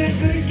gonna get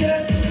good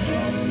again.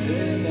 On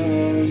and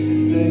on,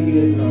 she's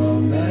singing all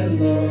night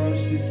long.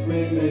 She's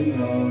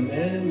screaming on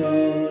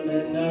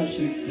and how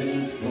she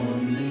feels for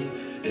me.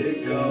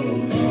 It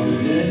goes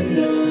on and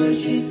on,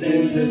 she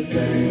sings her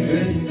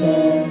favorite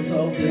songs,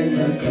 hoping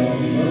I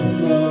come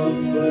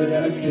along, but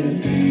I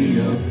can't be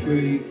a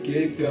freak.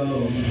 It goes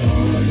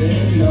on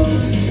and on,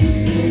 she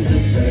sings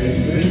her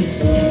favorite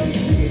songs,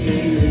 she's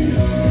screaming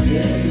on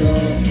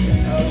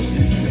how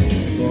she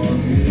feels for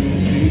me.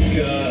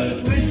 Because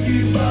whiskey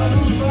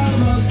bottles by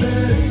my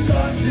bed,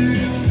 thoughts of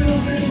you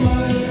still in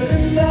my head.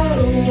 And I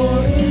don't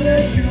wanna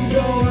let you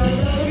go, I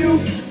love you,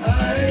 I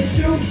hate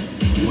you.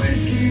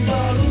 Whiskey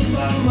bottles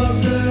by my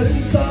bed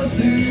and thoughts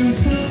of you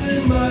still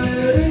in my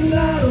head. And I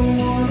don't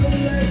wanna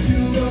let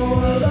you go,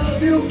 I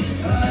love you,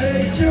 I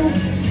hate you.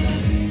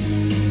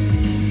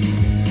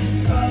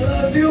 I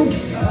love you,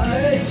 I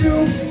hate you.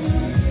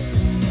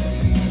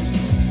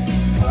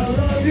 I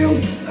love you,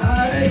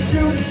 I hate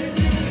you.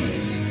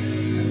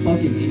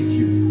 Fucking hate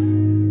you.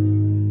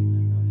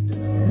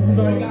 This is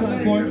our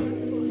platform,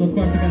 so of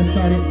course I gotta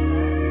start it.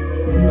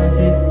 This is my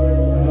shit.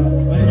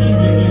 My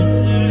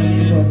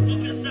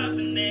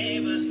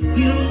name is DJ.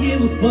 You don't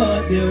give a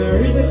fuck,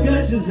 there is a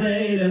repercussions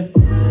later.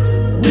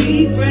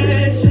 We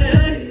fresh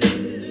out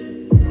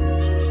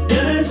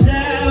the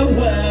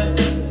shower.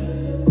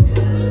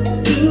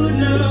 You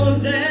know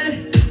that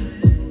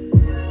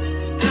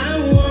I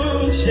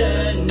want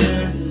you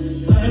now.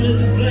 Under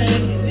the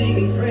blanket,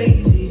 taking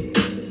crazy.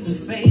 The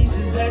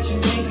faces that you're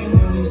making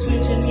when we're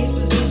switching these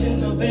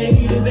positions. Oh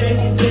baby, the bed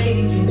can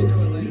take it.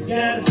 You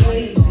gotta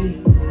face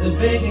it. The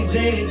bed can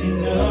take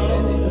it.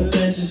 No,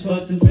 let's just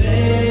fuck the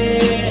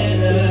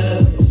bed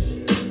up.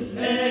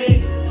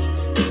 Hey,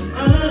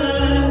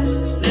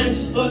 let's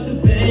just fuck the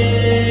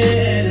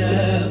bed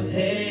up.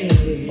 Hey,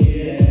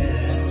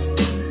 yeah.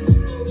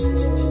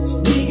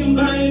 We can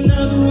buy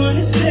another one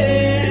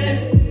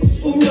instead.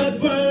 Or what,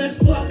 bro? Let's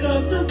fuck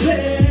up the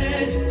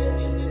bed.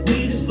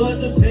 We just fuck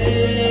the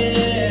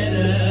bed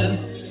up.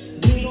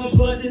 We gon'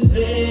 fuck this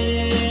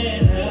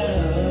bed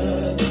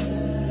up.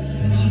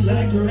 She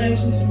like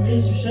directions to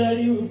me, so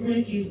shawty real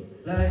freaky.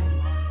 Like,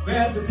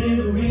 grab the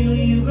pillow,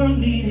 really, you gon'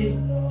 need it.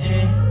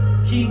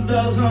 And keep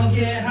those on,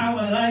 yeah, how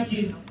I like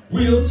it.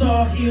 Real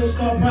tall heels,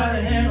 call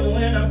private handle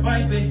when I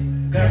pipe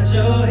it. Got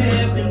your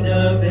head pinned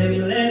up, baby,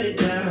 let it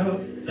down.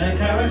 Like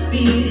how I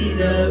speed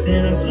it up,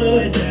 then I slow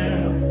it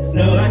down.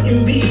 No, I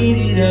can beat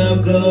it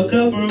up, go a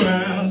couple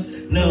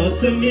rounds. No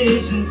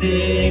submissions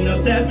here, ain't no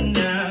tapping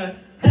out.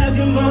 Have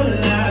your motor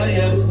loud,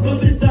 yeah,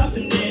 whoop it off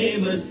the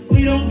neighbors.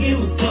 We don't give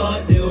a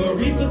fuck, there were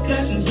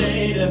repercussions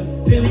later.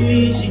 Feeling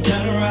me, she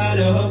gotta ride,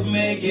 I hope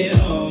make it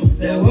home.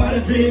 That water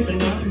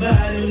dripping off your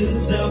body, losing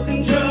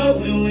self-control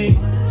when we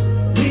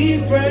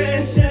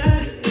fresh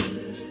out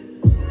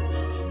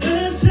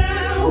the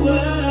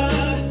shower.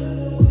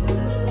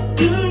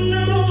 You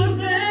know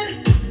that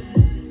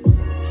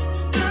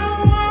I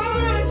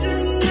want you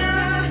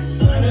now.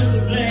 Under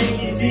the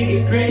blanket, take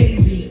it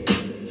crazy.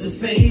 The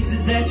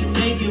faces that you're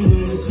making when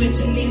we're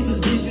switching these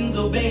positions.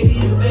 Oh baby,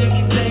 the back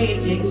can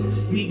take it.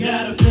 We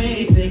gotta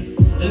face it.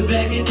 The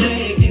back can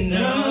take it.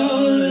 No,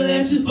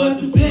 let's just fuck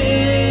the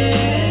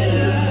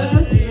bed up.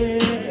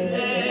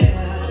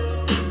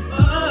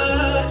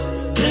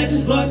 Let's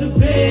just fuck the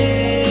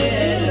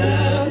bed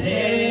up.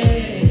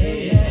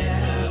 Hey, yeah.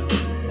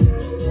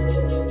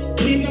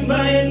 We can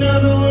buy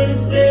another one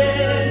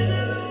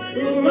instead.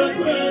 We'll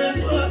run, let's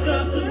fuck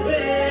up the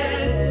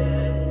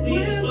bed. We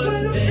just fuck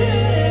the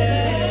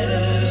bed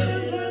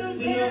up.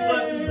 We gon'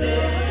 fuck this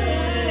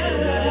bed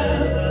up.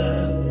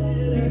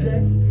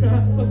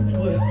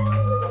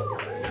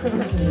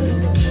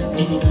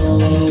 And you know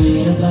what we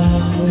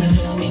about,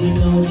 and you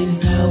know just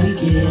how we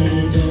get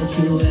it. Don't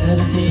you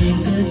ever think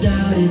to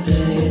doubt it,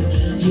 babe.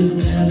 You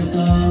never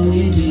thought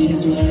we'd be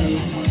this way.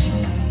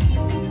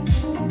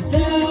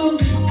 Tell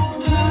me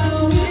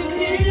how we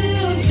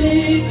feel,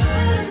 babe. I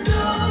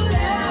know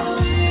that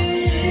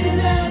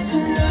we're out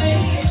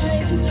tonight,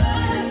 and I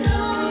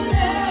know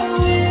that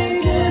we're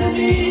gonna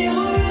be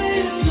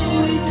alright. Slow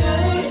it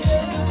down.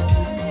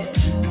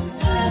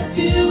 I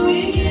feel we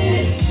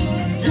get it.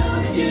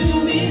 Talk to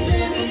me,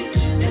 Jimmy.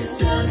 It's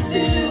us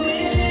two.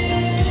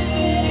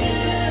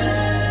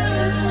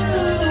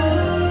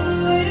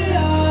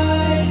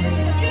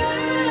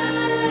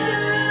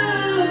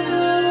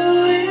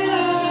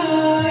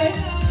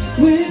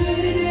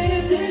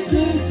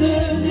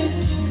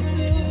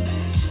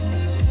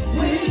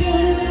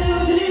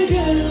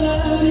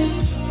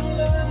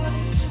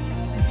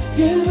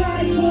 Your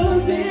body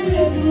moves and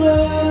it's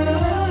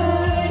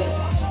right.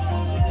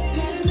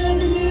 There's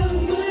nothing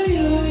else but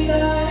you and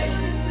I.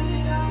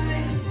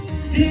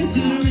 This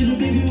is the reason,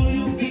 baby, move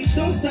your feet.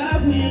 Don't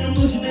stop when I'm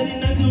motion that is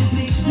not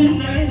complete. The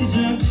night is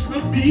young,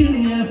 I'm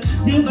feeling ya.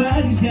 Your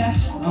body's got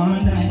all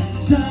night.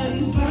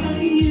 Shawty's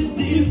body is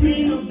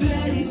different. Her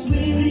body's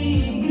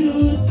swimming.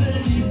 Used to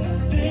this,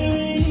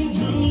 staring and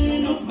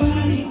drooling. Her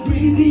body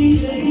crazy,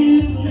 yeah,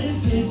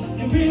 hypnotist.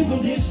 And ripple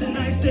dips and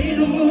I say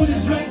the mood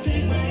is right.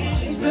 Take my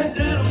hand, it's pressed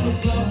out on the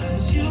floor.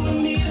 It's you and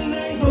me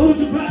tonight. Hold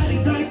your body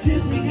tight,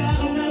 since we got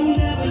on. I will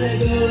never let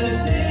go. Let's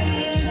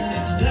dance,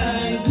 let's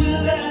fly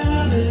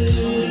without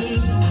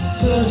us.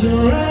 Close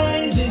your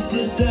eyes, it's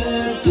just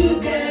us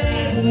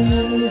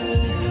together.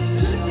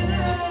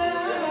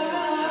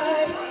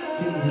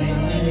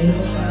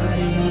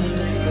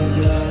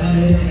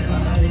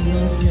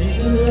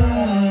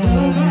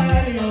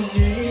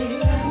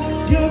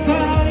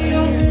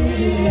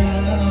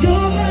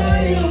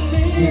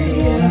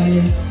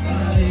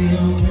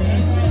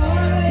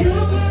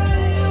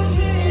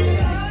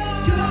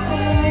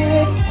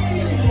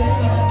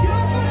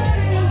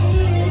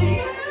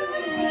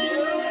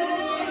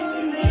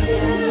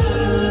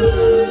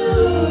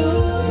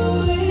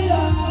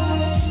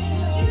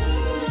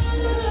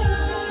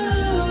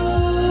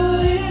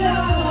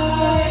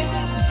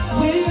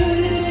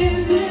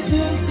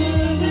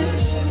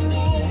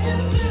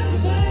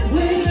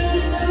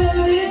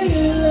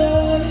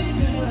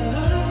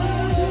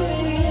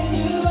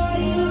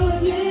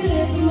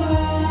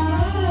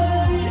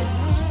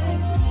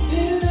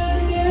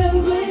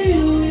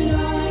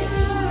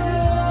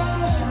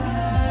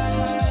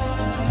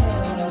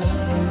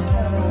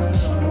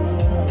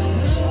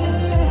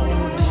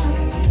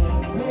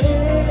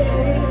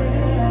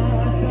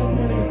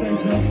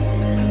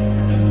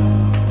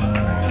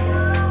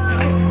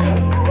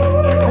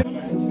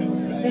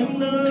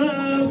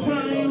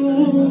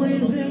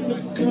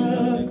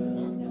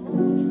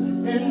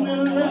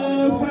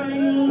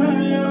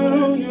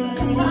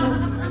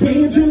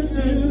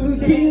 you,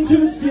 can't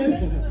trust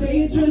you,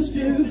 can't trust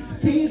you,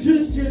 can't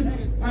trust you.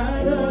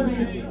 I love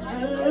you,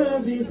 I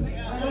love you,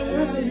 I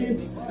love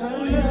you, I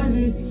love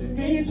you,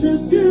 can't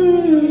trust you.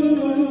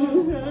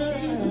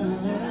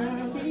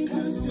 Can't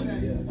trust you,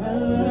 I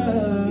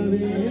love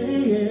you,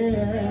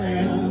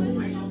 yeah.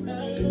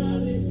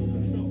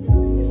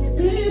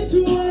 This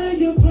why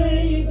you're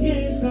playing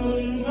games,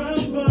 calling my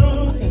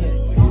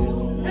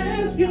phone,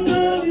 asking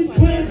all these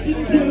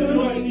questions you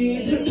don't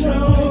need to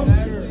know.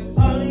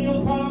 All of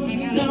your problems,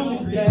 you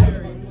know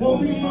that.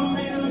 Won't be my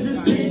man, I'm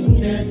just sitting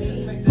there.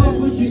 Fuck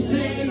what you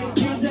saying, the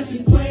games that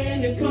you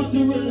playing. It comes to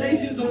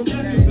relations, I'm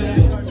stepping back.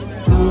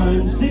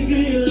 I'm sick of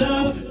your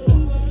love,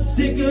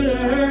 sick of the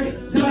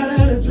hurt, tired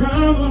of the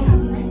drama.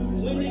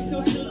 When it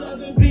comes to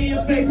loving,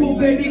 being faithful,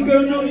 baby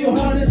girl, know your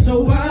heart is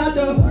so wide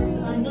up.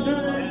 I'm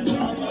not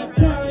wasting my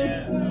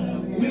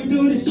time. We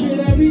do this shit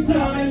every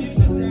time.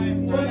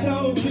 What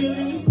how I'm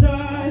feeling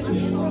inside. I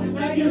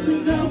guess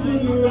I'm down for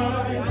the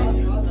ride.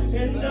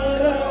 And I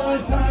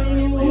love how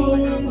you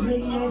always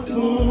in my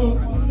phone.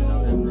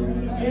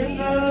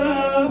 And I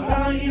love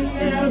how you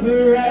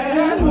never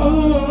at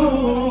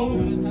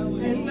home.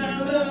 And I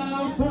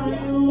love how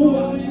you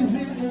always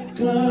in the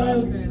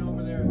club.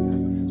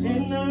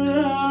 And I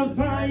love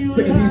how you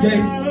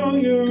lie on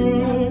your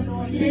own.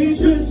 Can't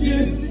trust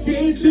you,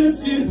 can't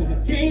trust you,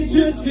 can't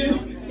trust you,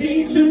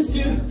 can't trust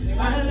you.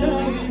 I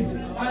love you,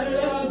 I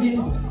love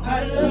you,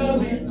 I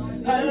love you,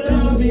 I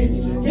love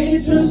you.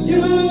 Can't trust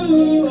you,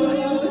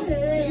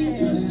 can't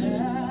trust you,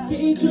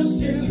 can't trust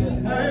you.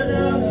 I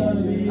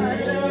love you,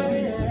 I love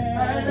you,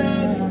 I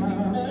love you,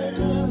 I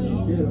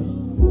love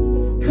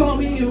you. Call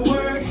me at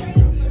work.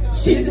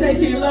 She say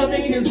she love me,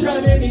 it's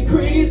driving me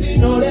crazy.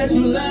 Know that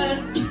you lie,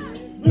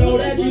 know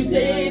that you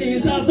stay in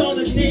his house on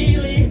the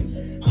daily.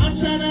 I'm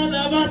tryna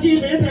love how she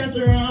been passed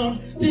around.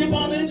 Dip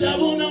on the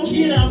double, no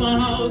get out my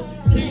house.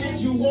 Say that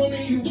you want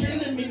me, you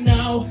feeling me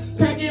now.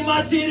 Cracking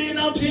my shit and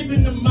I'm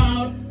dipping them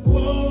out.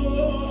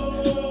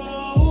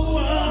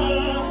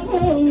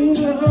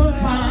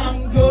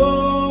 I'm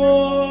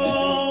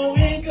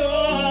going,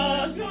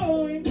 cause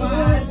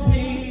watch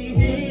me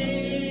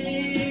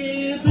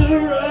hit the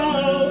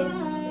road.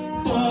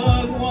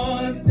 But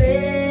once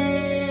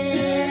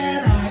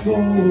then I go.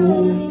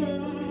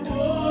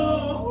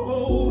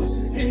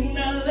 And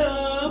I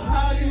love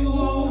how you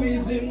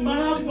always in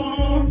my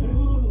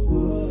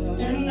phone.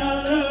 And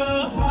I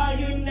love how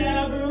you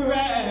never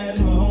at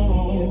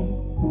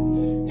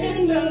home.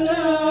 And I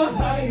love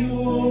how you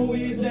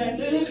always at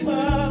the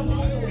club.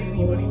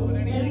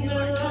 And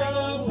I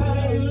love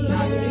how you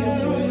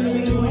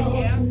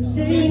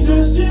can't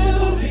trust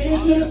you,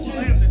 can't trust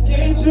you,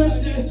 can't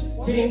trust you,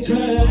 can't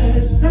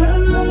trust. I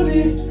love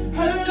you,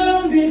 I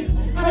love you,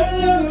 I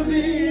love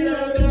you, I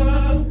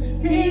love.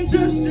 Can't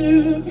trust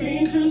you,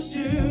 can't trust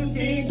you,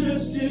 can't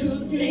trust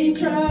you, can't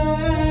trust. I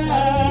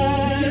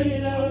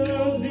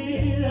love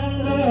it, I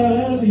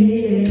love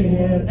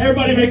it.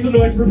 Everybody make some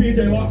noise for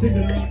PJ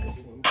Washington.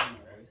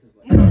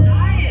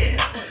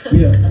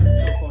 Yeah.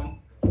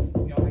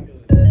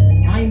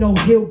 I ain't no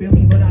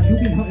hillbilly, but I do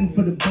be hunting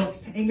for the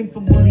bucks. Aiming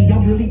for money,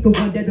 I'm really the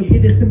one that'll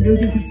get us a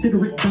million,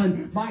 consider it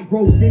done. My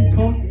gross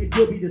income, it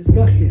will be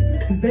disgusting,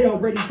 cause they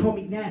already call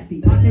me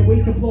nasty. I can't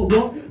wait to blow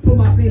up, put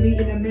my family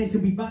in a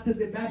mansion. We bout to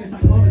live lavish, I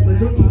promise. Let's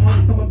just be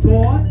honest, I'm a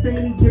god, say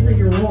any different,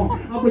 you're wrong.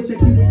 I would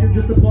check you when you're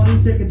just a bunny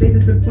check, and they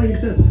just been playing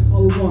chess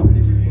all along.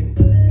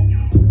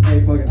 Hey,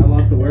 fuck it, I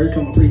lost the words,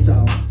 so I'm a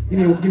freestyle. Give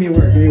me a word, give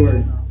me a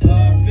word.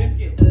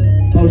 Biscuit.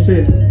 Oh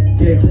shit.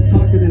 Yeah,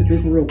 talk to this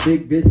bitch with real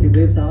big biscuit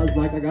lips. I was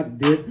like, I got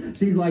the dip.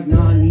 She's like,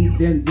 nah, I need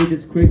them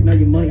digits quick. Now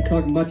your money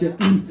talking about your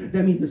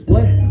that means it's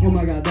what? Oh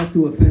my god, that's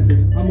too offensive.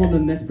 I'm on the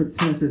mess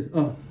pretenses.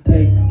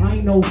 Hey, I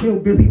ain't no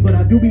hillbilly, but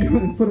I do be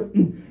hunting for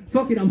the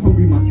fuck it, I'm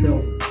hungry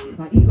myself.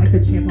 I eat like a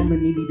champ, I'ma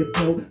need me to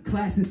build.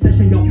 Class in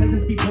session, y'all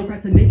peasants be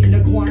procrastinating,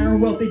 acquiring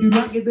wealth. They do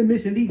not get the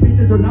mission. These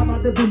bitches are not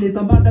about the business.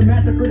 I'm about to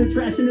massacre the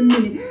trash in a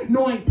minute.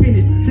 No, I ain't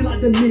finished till I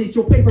diminish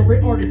your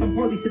favorite artist. I'm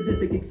partly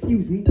sadistic,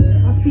 excuse me.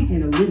 I speak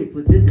analytics,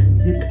 logistics,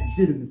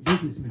 legitimate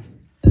businessman.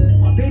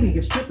 My baby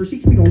a stripper,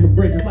 she sweet on the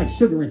bread just like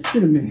sugar and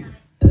cinnamon.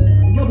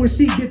 I love when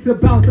she gets to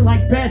bouncing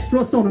like bad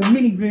struts on a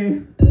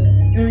minivan.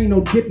 There ain't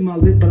no dip in my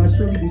lip, but I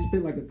surely do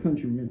spit like a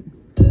countryman.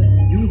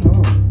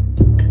 Yeehaw.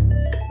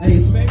 Hey,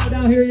 Spade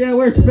down here, yeah?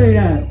 Where's Spade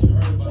at?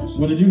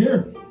 What did you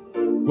hear?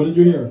 What did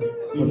you hear?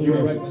 What did you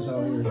hear? Reckless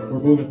out here. We're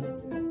moving.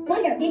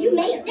 Wonder, did you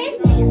make this?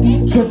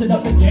 Twisted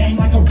up the game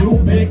like a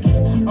Rubik.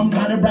 I'm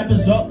lining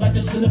rappers up like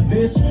a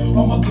syllabus.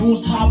 All my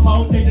goons hop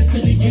out, they the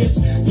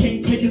silliest.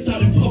 Can't take us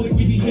out in public,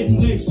 we be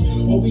hitting licks.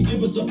 All we did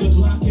was up the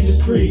Glock in the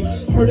street.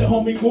 Heard a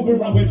homie move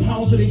around with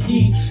pounds of the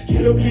heat.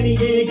 Hit a penny,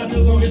 yeah, got the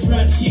longest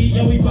rap sheet.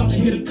 Yeah, we about to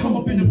hit a come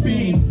up in the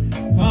beam.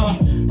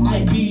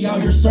 I be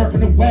out here surfing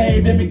the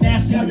wave. And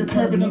McNasty out here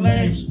curving the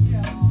lanes.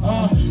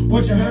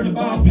 What you heard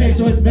about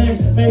peso is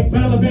base. Make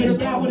elevators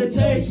got what it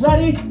takes.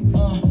 Ready?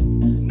 Nah.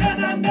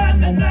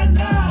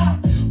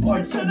 Or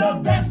to the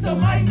best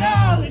of my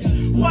knowledge,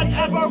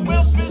 whatever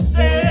Will Smith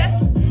said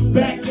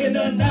back in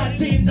the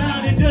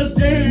 1990s, just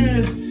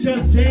dance.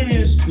 just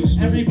dance.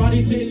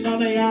 Everybody's sitting on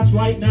their ass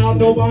right now,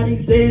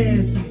 nobody's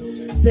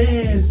dancing.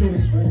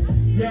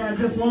 Yeah,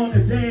 just want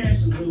to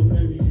dance.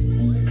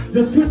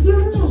 Just twist it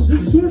around,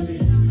 just twist.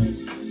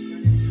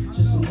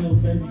 Just a little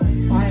baby.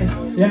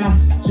 Yeah,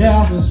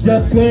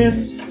 just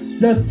twist.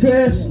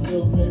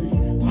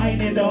 I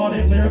ain't into all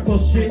that lyrical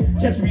shit.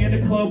 Catch me in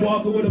the club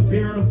walking with a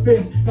beer and a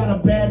fifth. Got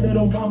a bad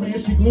little mama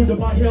and she glued to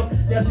my hip.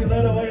 Yeah, she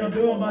led the way I'm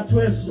doing my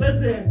twist.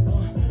 Listen,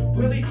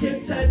 Willie Kid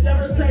said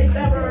never say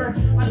never.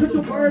 I took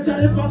the words out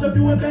his mouth, I'm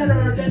doing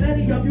better than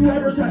any of you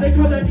ever tried to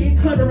come at me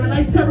clever. And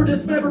I sever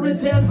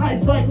dismemberment and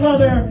heights like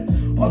leather.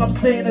 All I'm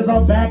saying is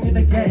I'm back in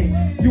the game.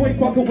 You ain't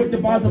fucking with the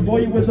bars,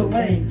 boy, you was a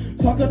lame.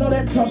 Talking all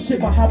that tough shit,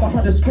 but how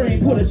behind the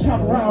screen? Put a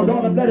chop around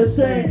on him, let it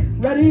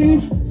sing.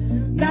 Ready?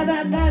 Na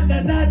na na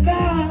na na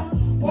na.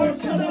 Or to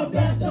the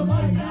best of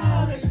my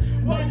knowledge,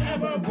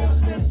 whatever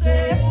Bushman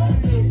said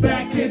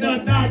back in the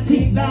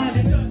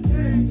 1990s.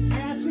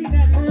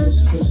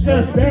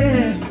 Just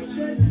dance,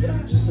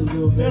 just a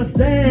little baby. Just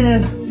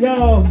dance,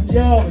 yo,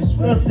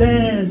 just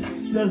dance,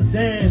 just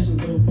dance. Just a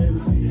little baby.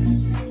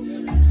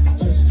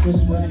 Just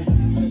twist with it.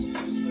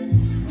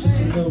 Just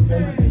a little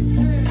baby.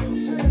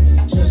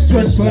 Just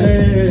Twist with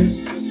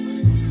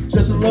it.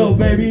 Just a little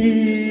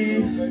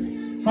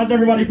baby. How's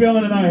everybody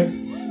feeling tonight?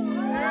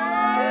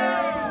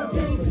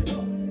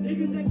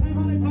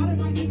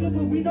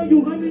 But we know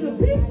you running the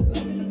beat.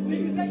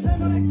 Niggas that claim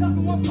how they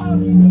talking what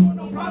problems, still want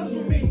no problems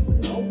with me.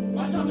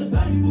 My time is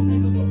valuable,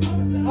 nigga, but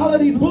promise that all of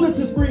these bullets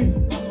is free.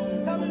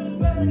 Tell me who's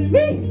better than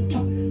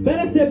me.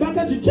 Better step back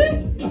out your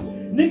chest.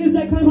 Niggas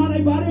that claim how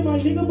they body my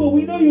nigga, but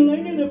we know you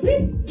ain't in the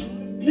beat.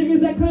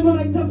 Niggas that claim how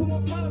they talking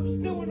what problems,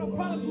 still want no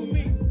problems with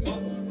me.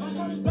 My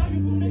time is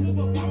valuable, nigga,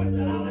 but promise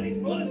that all of these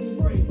bullets is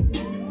free.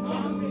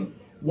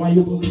 Why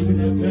you believe in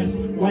that mess?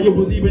 Why you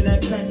believe in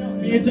that tech?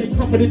 Me and Jay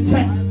come with a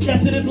tech.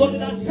 Yes, it is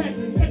loaded on check.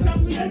 Catch us,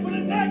 we aim for the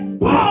neck.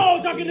 Bow!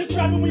 Talking this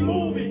trap and we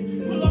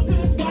moving. Pull up to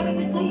the spot and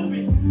we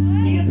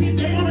grooving. Me and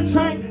PJ on the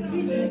track.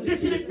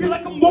 This shit, it feel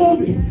like a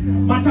movie.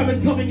 My time is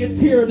coming, it's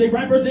here. They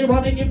rappers, they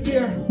running in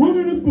fear.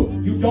 Running in foot.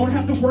 You don't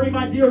have to worry,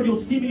 my dear. You'll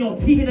see me on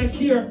TV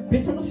next year.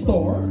 Bitch, I'm a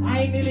star.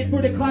 I ain't in it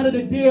for the clout of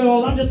the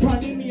deal. I'm just trying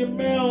to need me a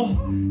meal.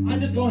 I'm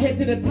just gonna head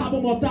to the top.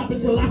 I'm gonna stop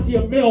until I see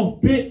a mill,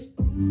 bitch.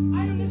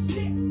 I am the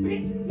shit,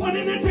 bitch. One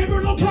in the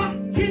chamber, no clock,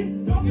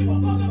 kid. Don't give a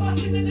fuck about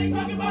shit that they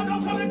talking about.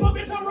 Don't come and put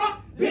bitch on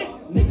rock, bitch.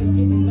 Niggas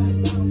getting like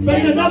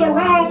spade another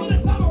round.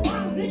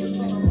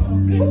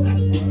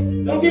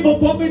 Don't give a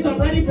fuck, bitch. I'm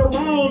ready for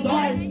rounds.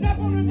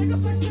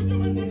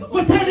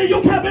 What's happening?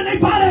 You capping they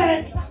body?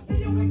 I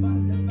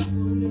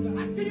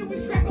see you, we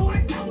scrapping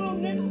like some little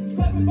niggas.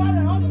 Clapping by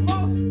the other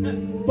most.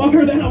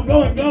 Fucker, then I'm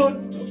going ghost.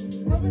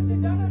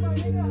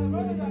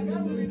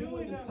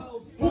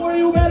 Who are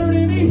you better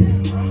than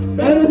me?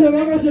 Better than I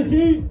got your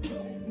teeth.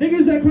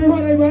 Niggas that claim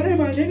how they body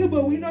my nigga,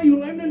 but we know you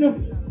lame enough.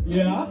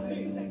 Yeah.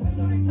 Niggas that claim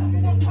how they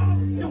talking no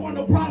problems, still want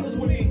no problems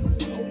with me.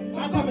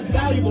 My time is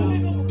valuable.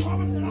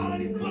 Promise that all of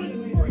these bullets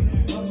is free.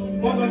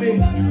 Fuck with me.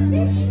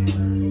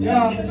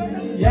 Yeah.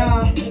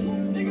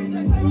 Niggas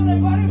that claim how they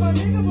body my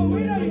nigga, but we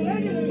know you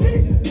lame enough.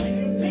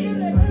 Niggas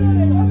that claim how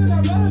they talking no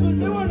problems, but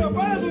still want no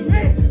problems with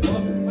me.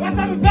 My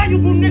time is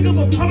valuable, nigga,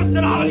 but promise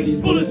that all of these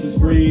bullets is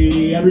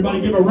free.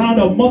 Everybody give a round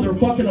of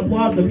motherfucking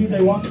applause to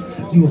PJ Walker.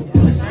 You a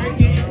pussy.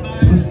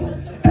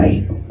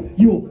 Hey,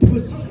 you a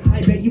pussy.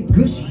 I bet you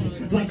gushy.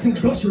 Like some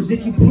gushers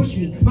if you push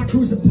me. My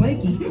crew's a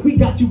blankie. We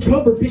got you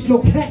covered, bitch, no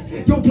cat.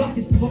 Your block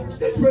is toast.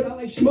 Spread out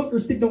like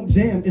schmuckers, stick don't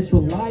jam. It's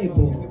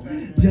reliable.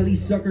 Jelly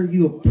sucker,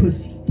 you a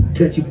pussy.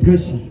 Bet you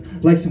gushy.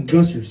 Like some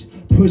gushers.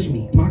 Push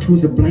me. My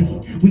crew's a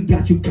blankie. We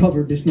got you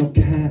covered, there's no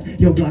cat.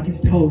 Your block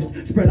is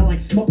toast. Spread out like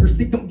smokers,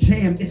 stick don't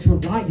jam. It's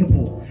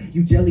reliable.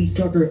 You jelly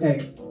sucker, hey.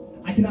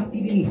 I cannot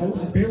feed any hoes,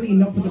 it's barely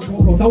enough for the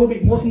promos. I will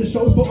make more from the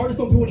shows, but artists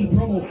don't do any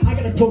promo. I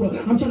got a quota,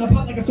 I'm trying to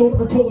pop like a soda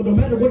or cola. No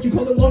matter what you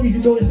call it, long as you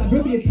know it's not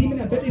really a team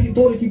and I bet if you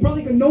bonus. You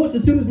probably can know us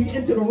as soon as we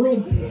enter the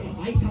room.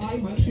 I tie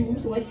my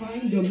shoes like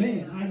I'm the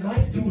man. I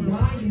like to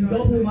ride and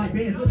double my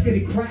bands. Let's get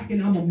it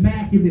cracking, I'm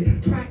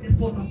immaculate. Practice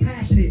plus I'm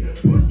passionate.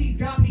 Pussy's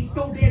got me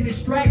so damn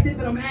distracted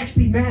that I'm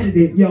actually mad at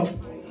it. Yo,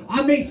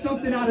 I made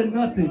something out of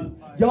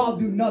nothing. Y'all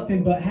do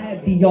nothing but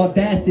had the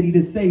audacity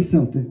to say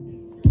something.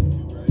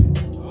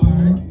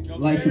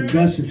 Like some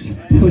gushers,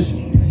 push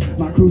me.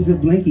 My crew's a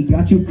blankie,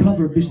 got you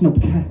covered, bitch, no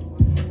cap.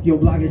 Your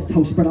block is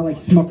toast, spread out like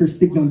smuckers,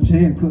 stick don't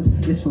jam, cause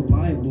it's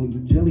reliable, you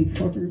jelly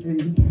fucker,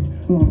 baby.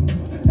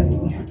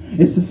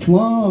 Hey, it's a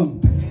Flum.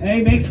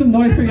 Hey, make some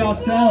noise for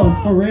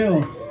yourselves, for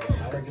real.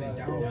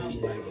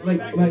 Like,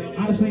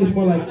 honestly, it's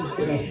more like,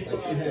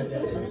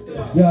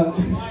 Yeah.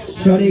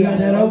 Shorty got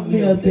that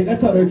oatmeal thick. I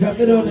told her drop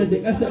it on the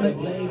dick. I said, like,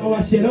 oh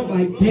my shit. I'm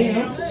like,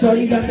 damn.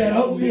 Shorty got that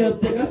oatmeal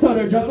thick. I told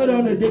her drop it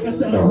on the dick. I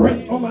said,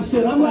 right on my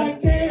shit. I'm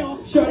like,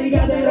 damn. Shorty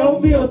got that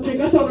oatmeal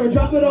thick. I told her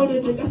drop it on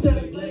the dick. I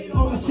said,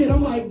 oh my shit.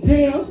 I'm like,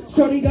 damn.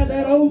 Shorty got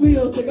that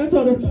oatmeal thick. I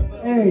told her,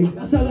 hey.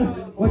 I said,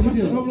 what you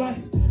do? I'm like,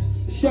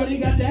 Shorty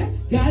got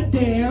that,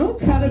 goddamn.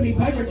 Calling me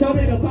Piper, told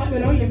her to pop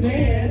it on your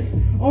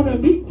mans. On the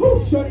beat,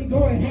 whoo, Shorty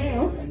going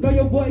ham. Know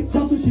your boy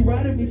toss when she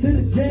riding me to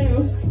the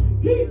jail.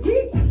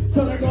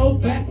 Tell her go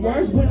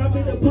backwards. When I'm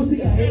in the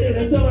pussy, I hate it.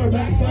 I tell her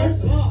back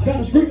first.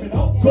 Gotta screaming,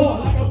 oh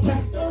God, like a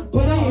pastor.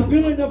 But I ain't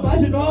feeling the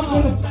vibe, you know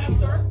I'm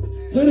gonna.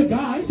 To the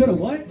guy, to the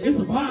what? It's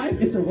a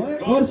vibe. It's a what?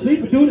 Go to sleep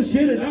and do the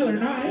shit another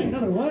night.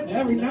 Another what?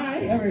 Every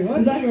night. Every what?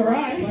 It's like a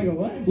ride. Like a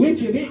what? With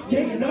your bitch,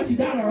 yeah, you know she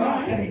down a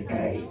ride. Hey,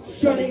 hey.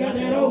 Shorty got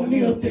that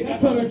oatmeal thick. I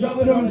told her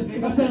drop it on the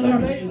thick. I sent her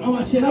ring on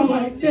my shit. I'm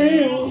like,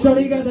 damn.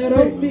 Shorty got that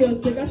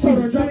oatmeal thick. I told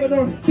her drop it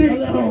on the thick. I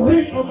let her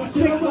ring on my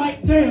shit. I'm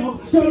like,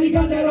 damn. Shorty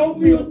got that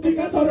oatmeal thick.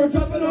 I told her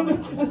drop it on me.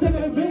 I sent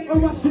her ring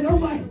on my shit. I'm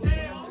like,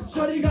 damn.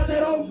 Shorty got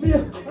that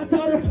oatmeal. I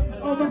told her,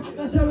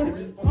 I said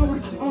her,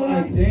 I'm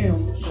like,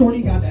 damn.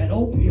 Shorty got that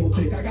oatmeal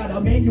thick. I got a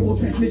manual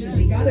transmission.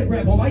 She got to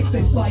grab on my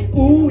stick like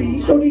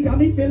ooey. Shorty got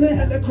me feeling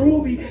hella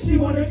groovy. She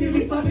wanna give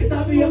me sloppy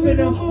toppy up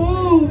in a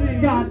movie.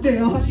 God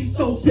damn, how she's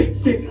so sick.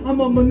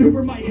 I'ma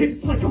maneuver my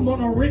hips like I'm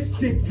on a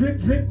ripstick. Drip,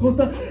 drip goes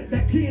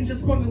that pee and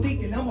just sprung a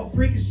leak. And I'm a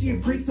freak and she a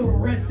freak, so the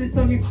rest is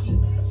tongue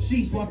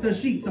sheets. Wash the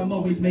sheets. I'm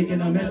always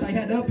making a mess. I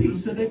had a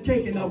piece of the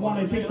cake and I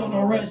wanna taste on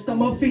the rest.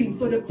 I'm a fiend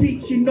for the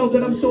peach. You know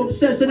that I'm so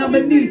obsessed and I'm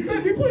in need.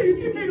 Baby, please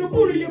give me the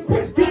booty your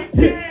breast. God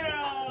damn.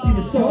 She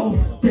was so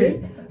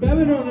thick.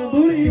 Grabbing on the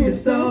booty, you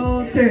was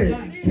so thick.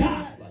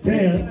 God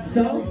damn,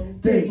 so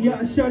thick.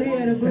 Yo, shorty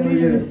had a booty,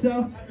 you was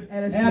so.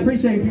 And I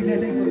appreciate you, PJ.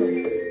 Thanks for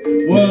coming.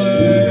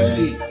 What?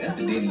 Shit, that's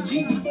the Danny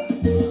G.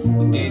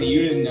 Danny,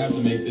 you didn't have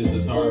to make this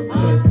as hard,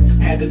 bro.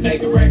 Had to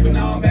take a break, but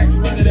now I'm back to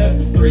run it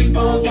up. 3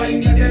 phones, why you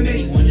need that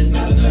many? One just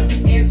not enough.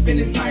 And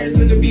spinning tires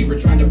in the Beaver,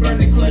 trying to burn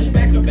the clutch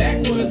back to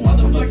backwoods. Why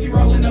the fuck you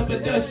rolling up a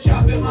dust?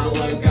 Chop in my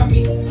lungs, got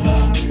me,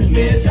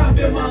 man, chop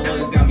in my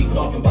lungs, got me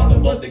coughing, about to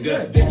bust a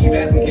gut. Bitch, keep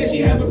asking, can she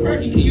have a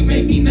perky? Can you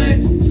make me nut?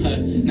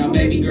 Now,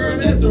 baby girl,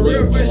 that's the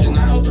real question.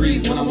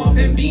 903s, when I'm off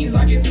them beans,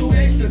 I get 2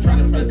 extra. Trying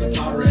to press the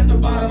powder at the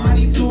bottom, I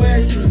need 2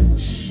 extra.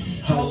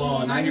 Hold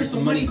on, I hear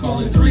some money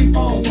calling, 3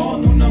 phones, all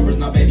new numbers.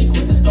 Now baby,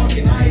 quit the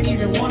stalking, I ain't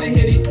even wanna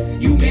hit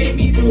it. You made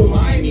me do,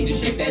 I ain't need to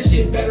shake that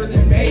shit better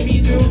than baby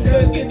do.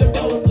 Cause get the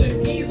bow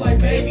split keys like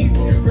baby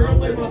food. Your girl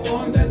plays my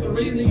songs, that's the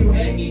reason you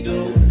hate me,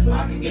 dude.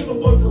 I can give a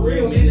fuck for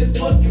real, man, it's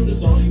fuck you. The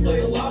song she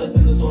played a lot, this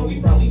is a song we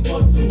probably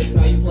fucked to.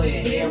 Now you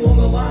playing ham on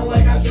the line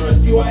like I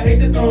trust you. I hate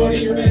to throw it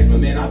in your face, but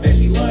man, I bet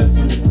she loves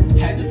to.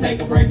 Had to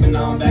take a break, but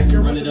now I'm back to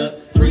run it up.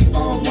 3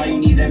 phones, why you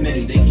need that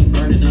many? They keep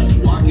burning up.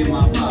 Locking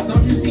my pop,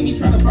 don't you see me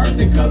trying to burn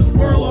the cup?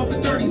 Squirrel off the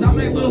 30s, I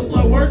make little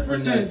slow work for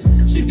nuts.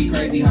 She'd be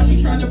crazy how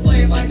she trying to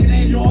play it like an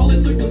angel. All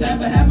it took was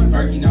half a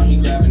perky, now she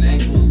grabbing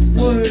ankles.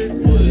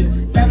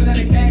 Wood, fatter than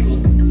a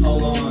cankle.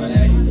 Hold on,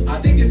 hey.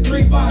 I think it's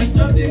 3-5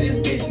 stuffed in this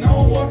bitch. No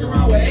one walking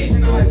around with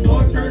Asian eyes.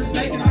 Dog turned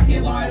snake and I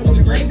can't lie, it was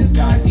a great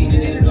disguise. Seen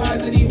it in his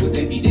eyes that he was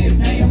if he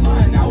didn't pay him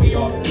mine. Now we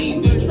off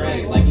team, good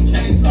trade, like he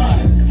changed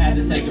size. Had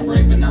to take a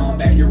break, but now I'm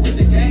back here with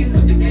the games.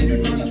 With the game, you're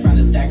money trying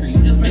to stack her,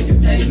 you just make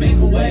it pay. Make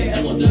a way,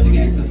 LOW the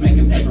gang since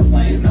making paper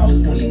planes. Now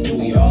it's 22,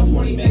 we all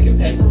 20 making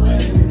paper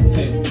rain.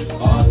 Hey,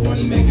 all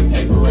 20 making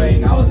paper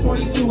rain. Now it's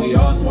 22, we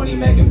all 20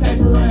 making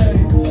paper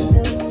rain.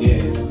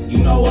 Yeah, you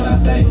know what I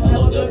say,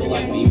 LOW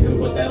life, and you can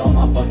put that on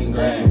my fucking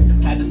grave.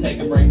 Had to take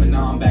a break, but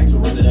now I'm back to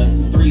run it up.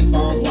 3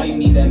 phones, why you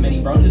need that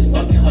many, bro? Just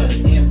fucking hush.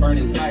 And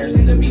burning tires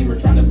in the Beamer,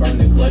 trying to burn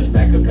the clutch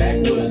back to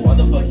backwoods. Why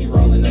the fuck you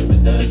rolling up a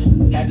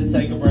Dutch? Had to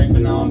take a break,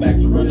 but now I'm back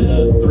to run it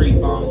up.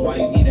 3 phones, why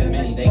you need that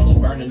many? They keep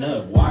burning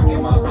up.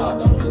 Walking my pop,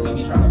 don't you see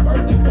me trying to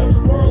burn the cup?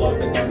 Squirrel off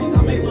the 30s,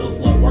 I make little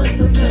slut work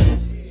for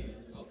nuts.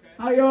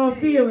 How y'all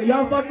feeling?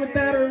 Y'all fuck with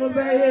that or was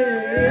that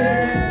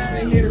I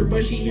didn't hit her,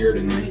 but she here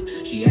tonight.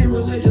 She ain't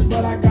religious,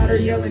 but I got her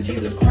yelling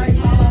Jesus Christ.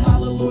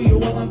 Hallelujah,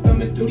 while I'm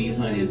thumbing through these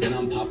hundreds. And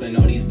I'm popping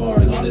all these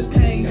bars, all this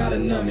pain gotta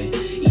numb it.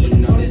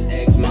 Eating all this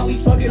X, Molly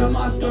fucking up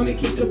my stomach.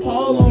 Keep the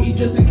pole on me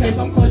just in case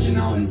I'm clutching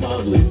out in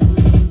public.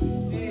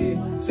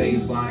 Say you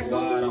slide,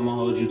 I'ma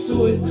hold you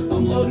to it.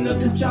 I'm loading up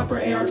this chopper,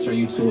 AR turn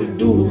you to a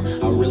doodle.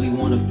 I really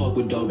wanna fuck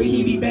with dog, but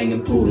he be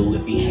banging poodle.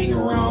 If he hang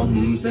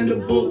around, send a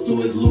bolt to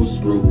his loose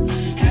screw.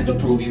 Had to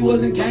prove he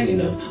wasn't gang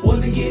enough,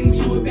 wasn't getting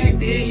to it back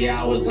then. Yeah,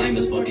 I was lame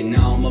as fucking,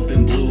 now I'm up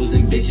in blues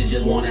and bitches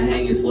just wanna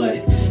hang and slay.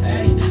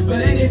 Hey,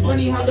 but ain't it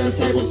funny how them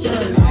tables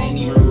turn? I ain't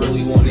even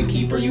really wanna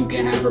keep her, you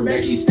can have her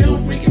back. She's still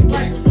freaking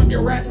blacks, fucking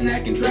rats and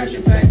acting trash.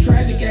 In fact,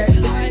 tragic act.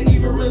 I ain't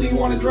even really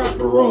wanna drop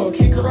her off,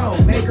 kick her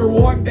out, make her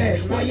walk back.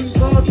 Why you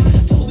salty?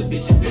 Told the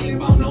bitch if it ain't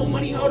about no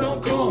money, ho,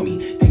 don't call me.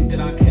 Think that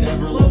I could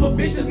ever love a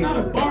bitch that's not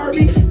a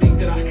Barbie? Think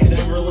that I could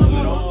ever love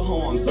it all,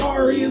 ho, I'm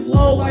sorry. It's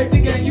low life to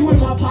get you in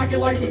my pocket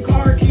like some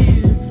car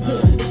keys.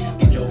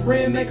 Get your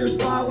friend, make her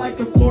slide like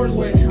the floor's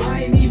wet.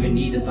 I ain't even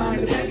need to sign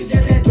the package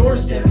at that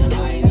doorstep.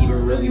 I ain't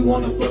even really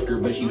wanna fuck her,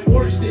 but she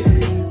forced it.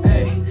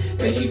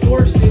 Hey, she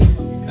forced it.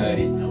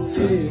 Hey,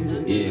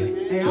 yeah.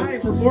 Hey, I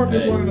ain't performed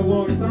this one in a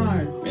long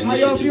time. How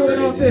y'all feeling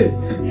off this?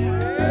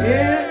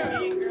 Yeah?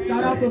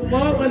 Shout out to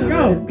Flum, let's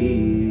go.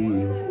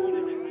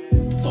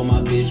 Told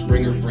my bitch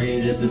bring her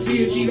friend just to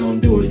see if she gon'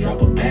 do it.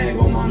 Drop a bag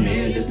on my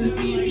man just to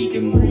see if he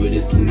can move it.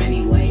 It's too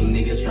many lame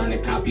niggas trying to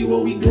copy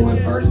what we doing.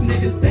 First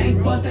niggas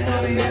bank bustin',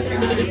 how they asking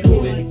how to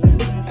do it.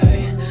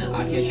 Hey,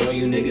 I can show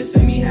you niggas,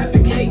 send me half a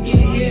cake, get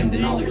hammed,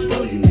 then I'll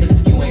expose you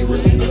niggas. You ain't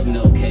really up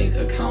no cake,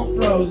 account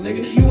account froze.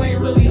 Nigga, you ain't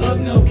really up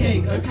no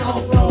cake,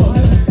 account froze.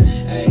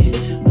 Hey,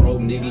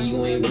 broke nigga,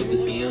 you ain't with the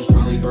scams.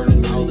 Probably burn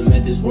 1,000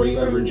 methods before you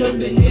ever jump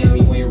to him.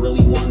 You ain't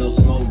really want no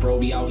smoke, bro.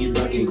 Be out here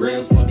ducking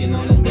grams, fucking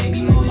on his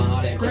baby mama.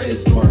 How that credit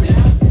score, man?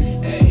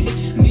 Hey,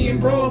 me and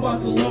bro about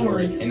to lower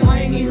it, and I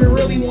ain't even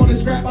really want to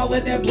scrap. I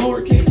let that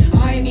blower kick.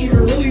 I ain't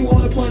even really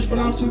want to punch, but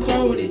I'm too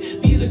cold with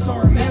it. Visa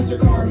card,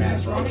 MasterCard,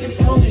 master, I'm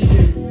controlling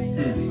shit.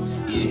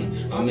 Yeah,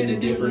 I'm in a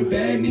different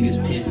bag.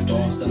 Niggas pissed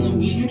off selling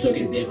weed. You took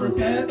a different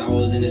path. I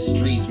was in the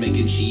streets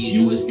making cheese.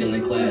 You was still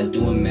in class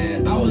doing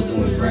math. I was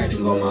doing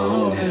fractions on my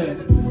own half.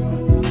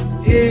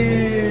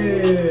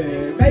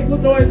 Yeah, make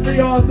some noise for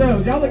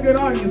yourselves. Y'all a good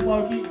audience,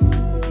 low-key.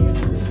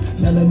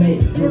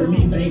 Melanated, you're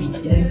me, baby,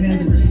 yeah, it's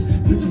hazardous.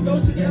 We two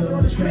girls together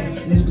on the track,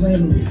 and it's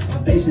glamorous.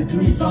 I'm facing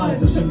 3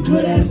 5s of some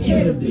good-ass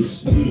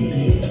cannabis.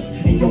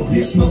 Yeah, and your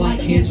bitch smell like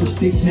cancer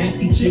sticks,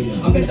 nasty chick.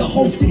 I bet the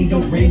whole city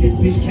don't brand this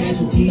bitch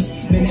casualties.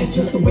 Man, that's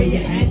just the way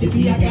it had to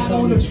be. I got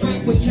on the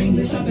track with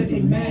chainless, I bet they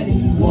mad at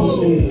you.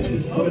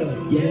 Whoa, hold up,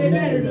 yeah, they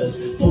mad at us.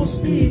 Full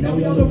speed, now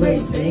we on the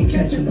race, they ain't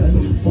catching us.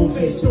 Full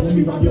face, so when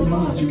we rob your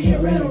minds, you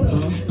can't rattle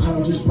us. I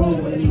don't just roll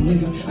with any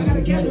nigga, I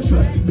gotta gather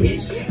trust.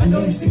 Bitch, I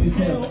know you sick as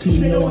hell, cause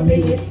you know I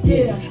made it.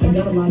 Yeah, I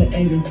got a lot of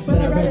anger, but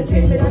I rather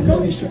tame it. I know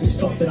they shook as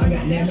fuck that I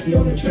got nasty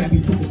on the track. We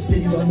put the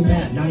city on the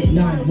map,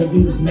 99 when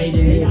we was made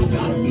it. I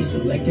gotta be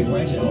selective,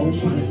 ratchet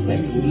hoes trying to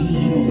sex me.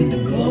 Even with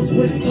the gloves,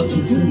 wouldn't touch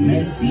you too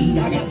messy.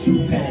 I got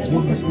 2 pads,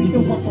 1 for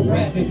sleeping, 1 for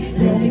rapping.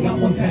 We only got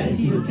 1 pad to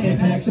see the 10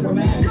 packs of our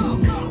max.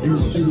 In the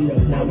studio,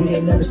 now we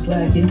ain't never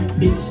slacking.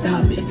 Bitch,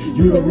 stop it.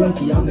 You're a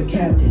rookie, I'm the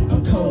captain.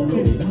 I'm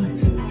color-coded.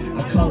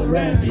 I call it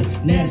rapping,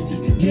 nasty.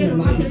 Get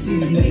him, I can see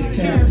these niggas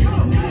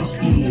capping.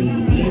 Nasty,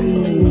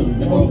 ew,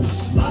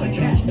 gross. Lot of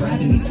cats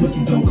rapping, these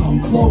pussies don't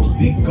come close.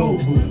 Big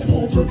ghost,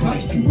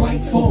 poltergeist, you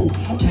right foe.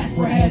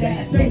 Casper head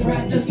ass, no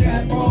rap, just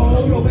cat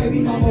ball. Your baby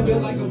mama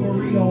built like a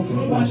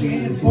burrito. Watch your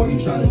hand before you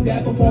try to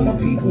dap up on my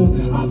people.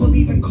 I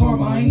believe in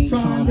karma, I ain't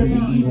trying to be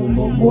evil.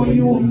 But boy,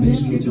 you a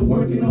bitch, get to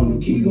working on them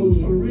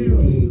Kegels for real.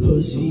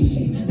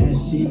 Pussy,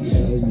 nasty ass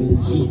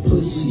bitch,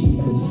 pussy,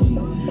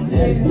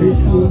 ass bitch,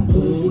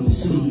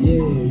 pussy,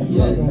 yeah,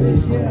 yeah,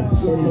 bitch, yeah.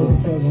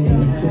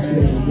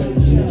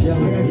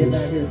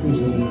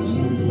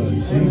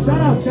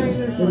 Shout out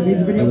Chainless for the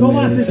music video. Go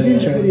watch this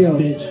music video.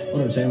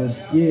 What up, Chainless?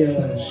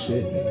 Yeah.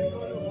 Shit,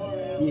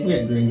 man. We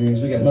got green greens.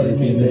 We got JP,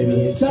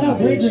 baby. Shout out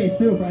Green Greens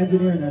too for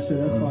engineering that shit.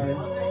 That's fire.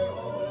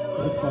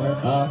 That's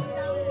fire.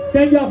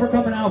 Thank y'all for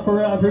coming out for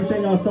real. I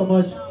appreciate y'all so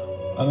much.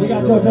 We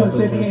got JoJo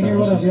Sydney in here.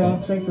 What up, y'all?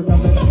 Thanks for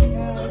coming.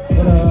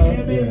 What up?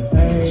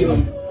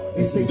 Hey.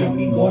 It's a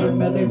yummy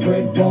watermelon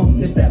red rum.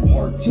 This that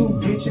part 2,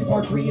 bitch, and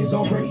part 3 is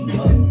already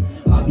done.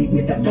 I'll be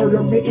with that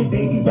murder written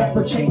baby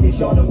rapper Chainless.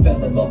 Y'all done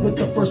fell in love with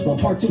the first one,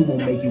 part 2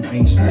 won't make you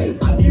anxious.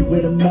 I be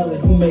with a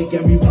melon who make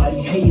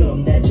everybody hate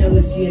him. That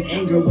jealousy and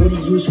anger, what he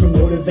use for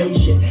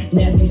motivation.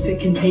 Nasty, sick,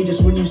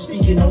 contagious when you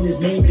speaking on his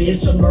name, bitch.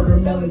 It's the murder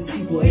melon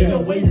sequel, ain't no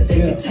way that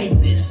they can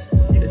take this.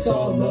 It's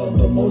all love,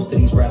 but most of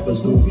these rappers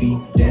goofy.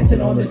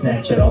 Dancing on the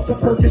Snapchat off the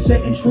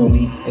Percocet and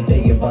truly. If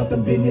they about the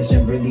business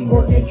and really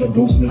work,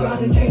 introduce me. I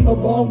done came a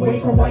long way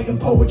from writing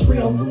poetry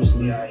on loose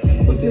leaf.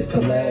 With this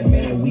collab,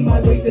 man, we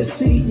might wake the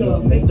city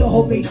up. Make the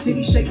whole big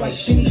city shake like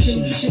shimmy,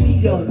 shimmy,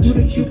 shimmy up. Do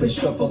the Cupid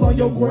shuffle on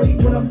your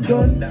grave when I'm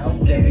done.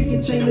 Then me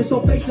and Chainless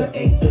will face an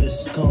 8 to the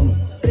scum.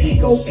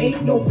 Ego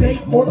ain't no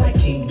bait, more like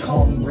King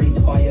Kong. Breathe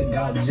fire,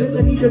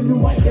 Godzilla, need a new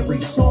mic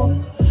every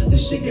song.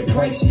 This shit get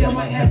pricey, I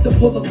might have to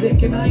pull a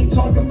lick. And I ain't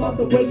talking about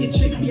the way your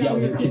chick be out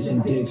here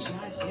kissing dicks.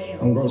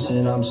 I'm gross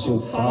and I'm so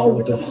foul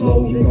with the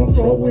flow. You gon'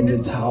 throw in the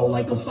towel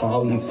like a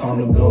foul, you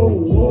found a goal.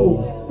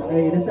 Whoa.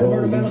 Hey, this that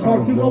murder melon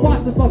part 2. Go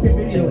watch the fucking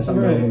video. Chainless, I'm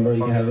ready, bro.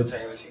 You can have it.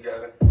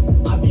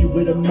 I be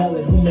with a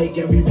melon who make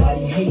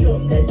everybody hate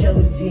him. That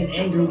jealousy and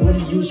anger, what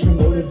he use for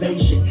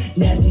motivation.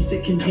 Nasty,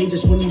 sick,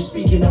 contagious when you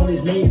speaking on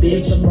his name, bitch.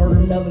 It's the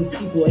murder melon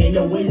sequel, ain't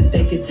no way that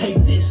they could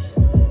take this.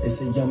 It's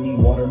a yummy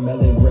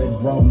watermelon red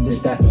rum. This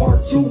that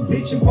part 2,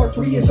 bitch, and part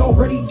 3 is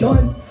already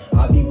done.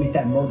 I be with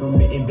that murder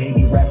mitten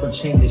baby rapper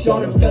Chainless. Y'all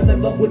done fell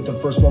in love with the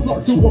first one,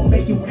 part 2 won't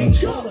make you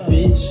anxious,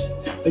 bitch.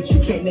 But you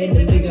can't name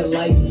a nigga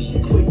like me.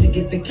 Quick to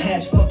get the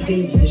cash, fuck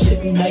daily, the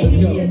shit be nice.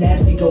 Me and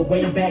Nasty go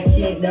way back,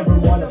 he ain't never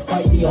wanna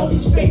fight me. All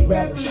these fake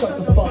rappers, shut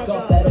the fuck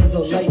up, that'll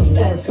delay me.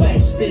 Matter of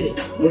fact, spit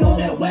it, with all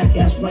that whack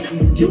ass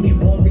writing. Give me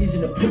one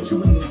reason to put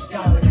you in the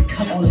sky like a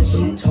kite. All that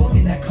shit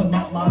talking that come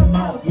out my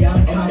mouth, yeah,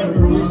 I'm kind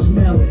of real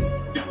smelling.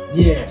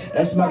 Yeah,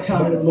 that's my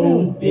kind of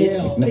move, bitch.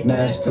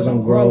 Nice, cause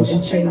I'm gross.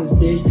 And Chainless,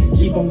 bitch,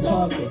 keep on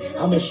talking.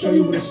 I'ma show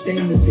you what a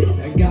stainless is.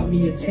 I got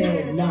me a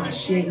 10, nah,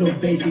 she ain't no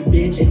basic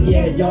bitch. And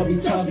yeah, y'all be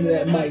talking to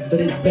that mic, but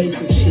it's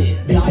basic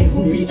shit. Guy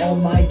who be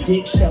on my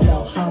dick shell,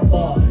 I'll hop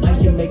off. I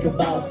can make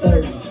about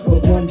 30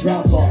 with 1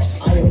 drop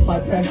off. I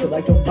apply pressure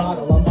like a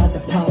bottle, I'm about to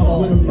pop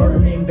off. With a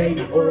murdering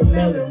baby or a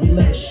melon, we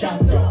let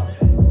shots off.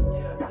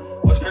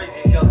 What's crazy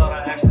is y'all thought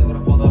I actually would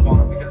have pulled up on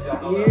him because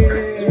y'all know that I'm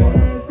crazy as fuck.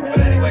 But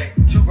anyway,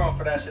 too grown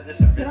for that shit. This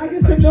is business. Can I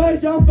get some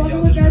noise? Y'all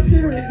fucking with that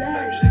shit or is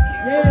that?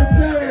 Yes,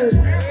 sir.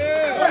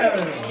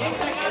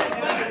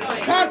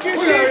 Talk your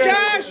shit,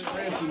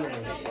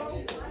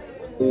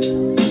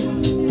 Josh!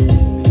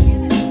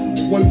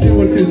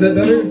 Is that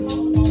better?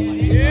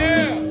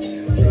 Yeah.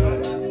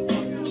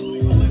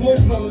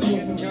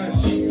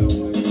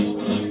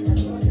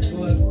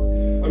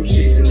 I'm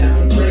chasing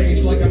down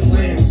brains like I'm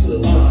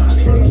Lancelot,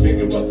 trying to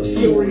figure out the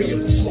story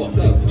of this fucked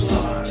up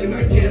plot. And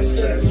I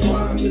guess that's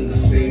why I'm in the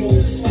same old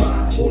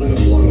spot, holding a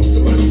blunt up to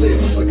my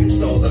lips like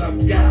it's all that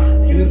I've got.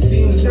 And it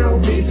seems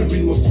nowadays I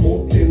breathe more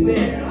smoke than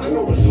air. I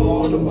know it's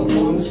hard on my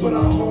lungs, but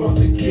I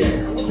hardly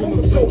care. I'm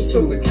comatose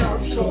on the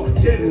couch, caught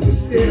dead in the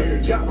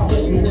stare. Got my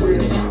homie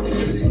worried about me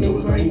because he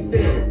knows I ain't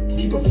there.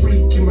 Keep a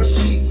freak in my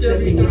sheets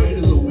every night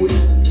of the week,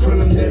 trying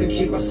to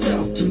medicate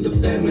myself through the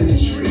feminine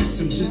shrieks.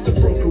 I'm just a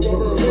broken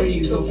rubber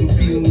raised off from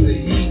feeling the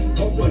heat.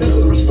 But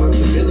another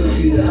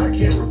responsibility that I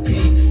can't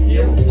repeat.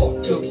 Yeah, I'm a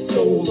fucked up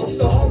soul,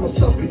 lost all my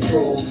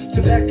self-control.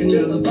 To back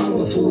another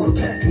bottle before I'm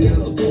packing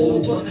another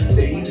bowl. But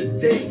day to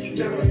day,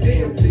 not a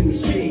damn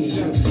thing's changed.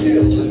 I'm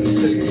still living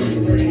sick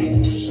in the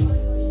range.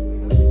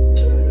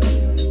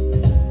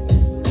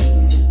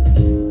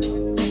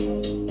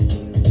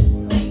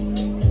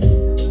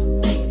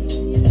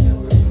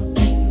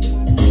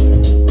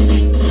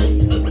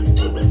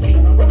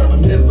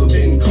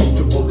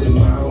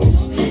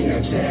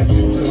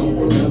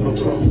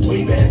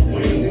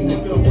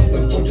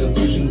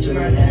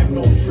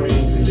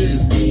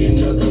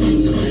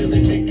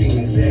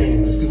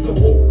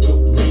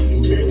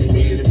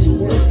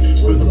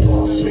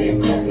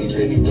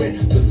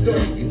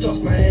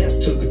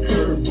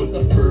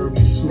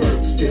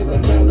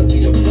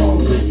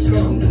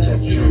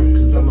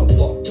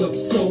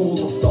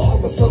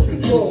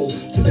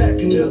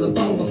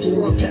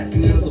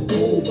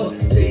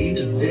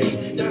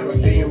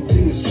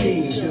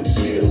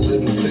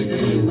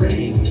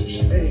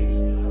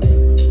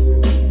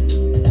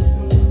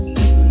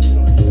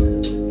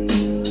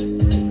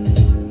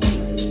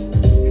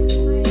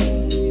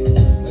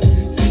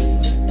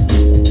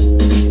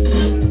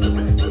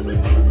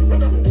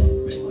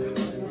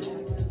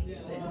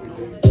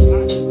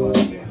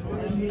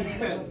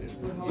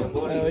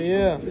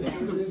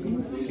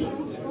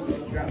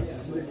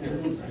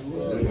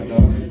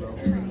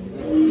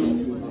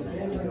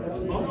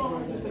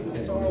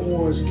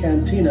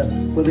 Cantina,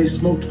 where they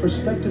smoked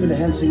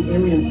perspective-enhancing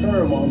alien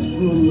pheromones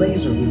through a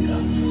laser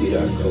hookup.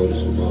 Cold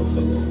as a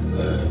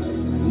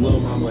motherfucker. Little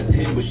mama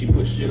 10, but she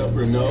put shit up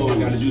her nose.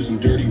 Gotta do some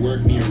dirty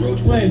work, me and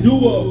Roach playing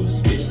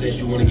duos. Bitch said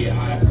she wanna get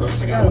high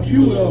perks, I got a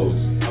few of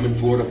those. I'm in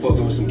Florida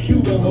fucking with some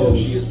Cuban hoes.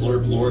 She a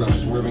slurp lord, I'm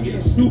swerving,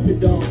 getting stupid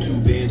dumb. 2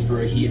 bands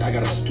for a heat, I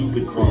got a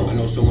stupid chrome. I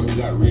know someone who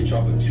got rich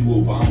off of 2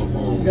 Obama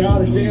phones. Got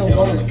out of jail,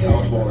 down on the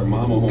couch while her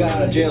mama home. Got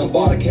out of jail and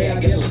bought a K, I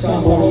guess it was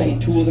so many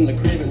tools in the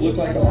crib, it looked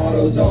like an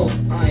auto zone.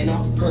 I ain't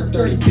off a perk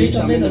 30,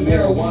 bitch, I'm in the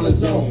marijuana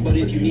zone. But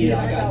if you need it,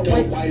 I got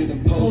dope whiter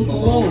than Post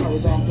Malone. I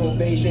was on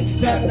probation,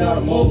 trapping out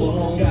a mobile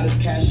home. Got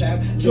his cash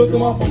app, took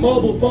him off a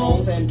mobile phone.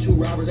 Send 2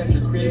 robbers at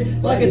your crib,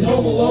 like it's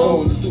Home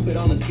Alone. Stupid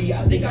on this beat,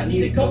 I think I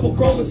need a couple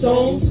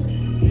chromosomes.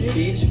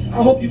 Bitch,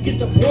 I hope you get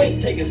the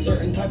point. Take a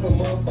certain type of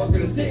motherfucker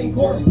to sit in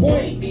court and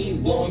point. Beans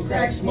blowing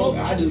crack smoke,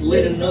 I just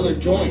lit another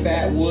joint.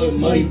 Backwood,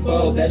 muddy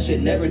foe, that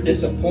shit never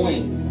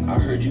disappoint. I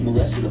heard you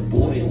molested a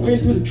boy and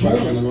went through the joint.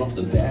 Running off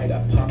the bag,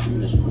 I popped him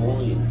in his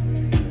groin.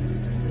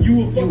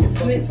 You a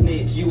fucking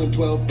snitch, you and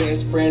 12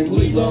 best friends,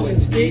 Lilo and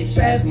Stitch.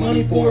 Fast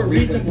money for a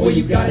reason, boy,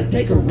 you gotta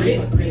take a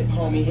risk. Grip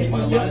homie hit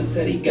my line and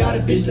said he got a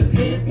bitch to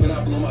pin. When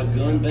I blow my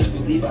gun, best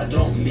believe I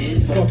don't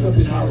miss. Fucked up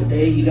this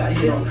holiday, he got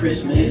hit on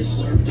Christmas.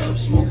 Slurped up,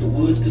 smoking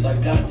woods cause I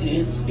got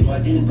tents. If I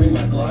didn't bring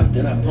my Glock,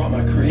 then I brought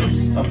my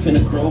Chris. I'm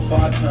finna grow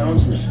 5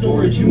 pounds in a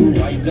storage unit.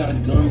 Why you got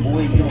a gun,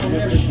 boy, you don't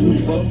never shoot.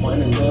 Fuck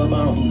finding love,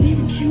 I don't believe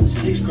in cute.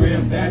 6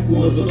 gram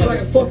backwood, look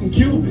like a fucking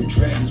Cuban.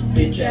 Drag his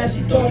bitch ass,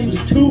 he thought he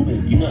was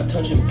tubing. You not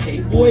touching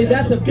cake, boy,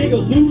 that's a big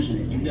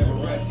illusion. You never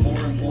ride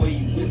foreign, boy,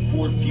 you whip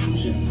Ford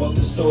Fusion. Fuck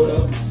the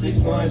soda up in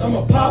 6 lines, I'm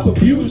a pop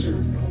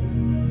abuser.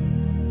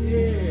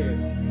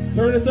 Yeah.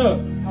 Turn this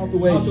up. Out the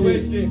way, Out the way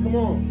shit, come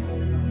on.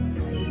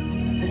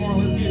 Come on,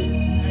 let's get it.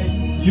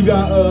 Hey, you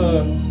got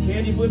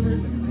candy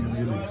flippers?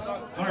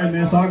 Alright,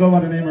 man, so I go by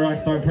the name of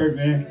Rockstar Perk,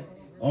 man.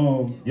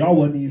 Y'all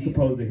wasn't even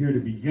supposed to hear the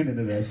beginning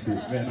of that shit,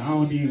 man. I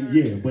don't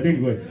even, but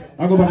anyway,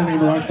 I go by the name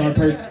of Rockstar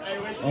Perk.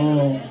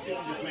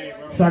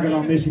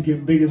 Saginaw,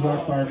 Michigan, biggest rock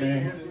star,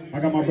 man. I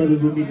got my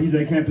brothers with me,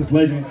 DJ Campus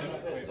Legend.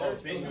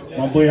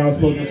 My boy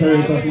Outspoken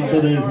Terrorist, that's my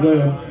brother as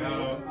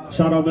well.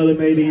 Shout out Melon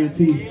Made ENT.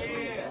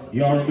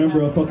 Y'all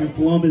remember a fucking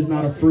Flum is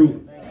not a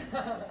fruit.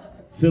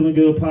 Feeling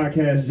Good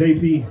Podcast,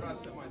 JP.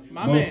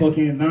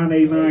 Motherfucking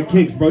 989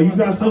 Kicks, bro. You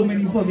got so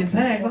many fucking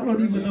tags, I don't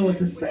even know what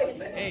to say,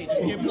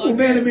 man. You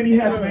man in many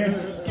hats, man.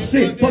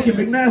 Shit, fucking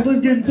McNass,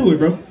 let's get into it,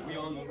 bro.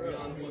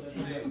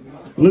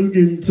 Let's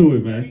get into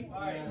it, man.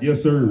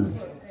 Yes, sir.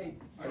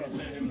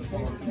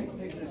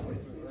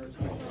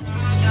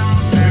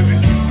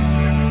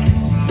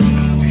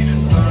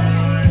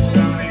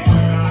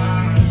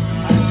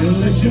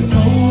 Let you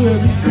know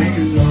everything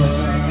is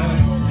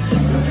alright.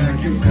 Don't make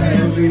you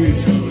happy.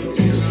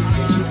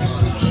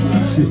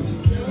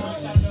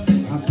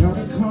 I got a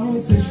call,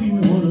 said she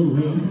wanna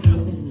run.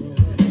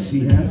 She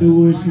had to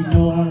wish she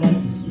know I like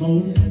to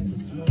smoke.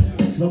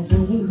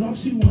 Something was off,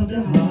 she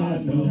wondered how I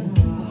know.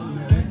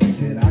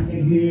 Shit, I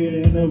can hear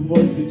it in her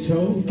voice that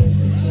chokes.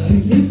 She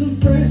needs some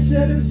fresh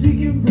air that she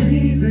can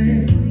breathe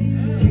in.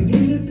 She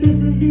needs a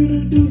different view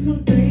to do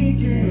some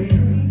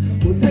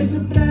thinking. We'll take the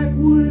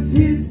backwoods,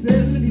 hit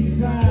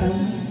 75.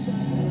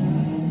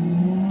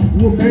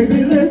 Well,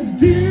 baby, let's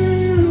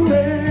do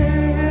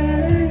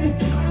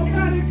it. I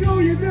gotta go,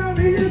 you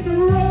gotta hit the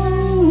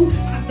road.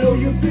 I know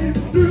you've been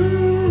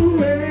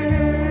through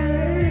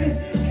it,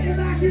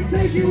 and I can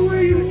take you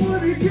where you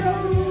wanna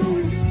go.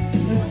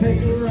 To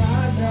take a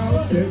ride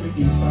down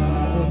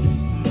 75.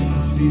 I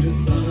see the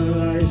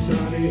sunlight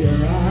shining in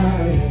your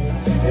eyes,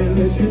 and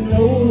let you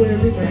know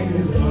everything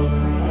is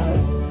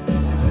alright.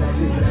 Pack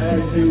your bag,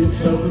 leave your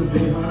troubles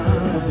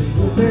behind.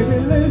 Well, baby,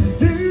 let's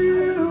do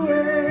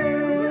it.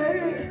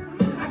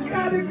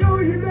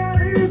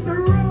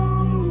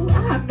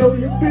 Know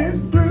you've been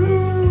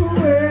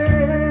through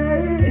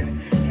it,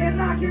 and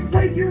I can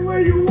take you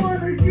where you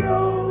wanna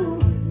go.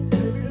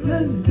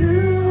 Let's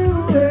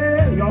do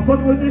it. Y'all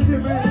fucking with this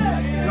shit,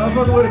 man? Y'all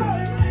fucking with it?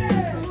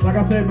 Like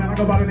I said, man, I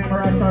go by the name of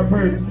Rockstar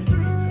Purge.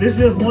 This is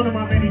just one of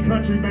my many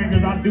country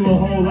bangers. I do a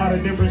whole lot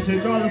of different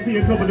shit. Y'all will see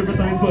a couple different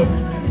things, but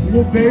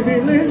well, baby,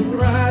 let's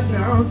ride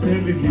down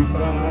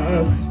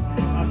 75.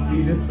 I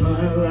see the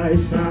sunlight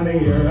shining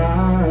in your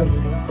eyes,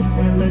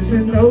 and let you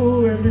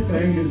know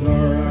everything is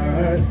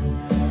alright.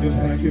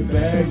 Pack your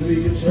bags,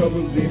 leave your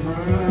troubles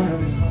behind.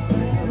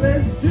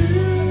 Let's do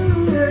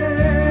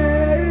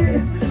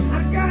it.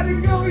 I gotta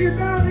go, you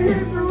gotta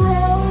hit the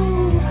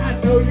road. I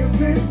know you've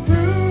been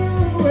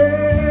through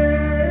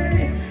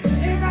it,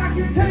 and I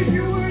can take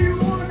you where you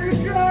wanna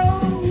go.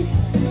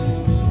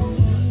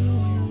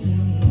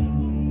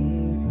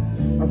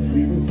 I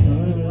see the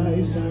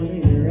sunlight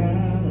shining in your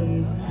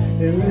eyes,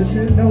 and let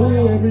you know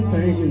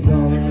everything is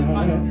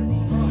alright.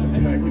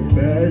 Pack your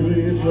bags,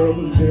 leave your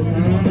troubles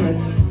behind.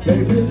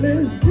 Baby,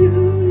 let's do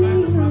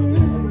it.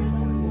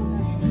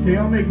 Can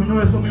y'all make some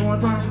noise for me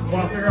one time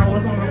while I figure out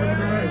what's on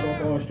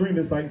the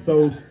streaming site?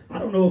 So I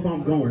don't know if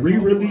I'm gonna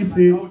re-release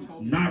it,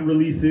 not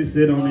release it,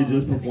 sit on it,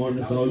 just perform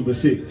the songs. But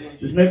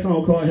shit, this next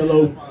song called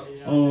Hello.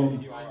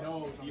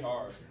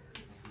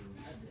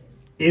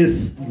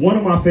 It's one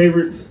of my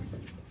favorites.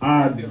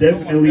 I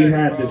definitely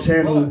had the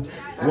channel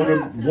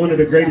one of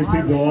the greatest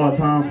people of all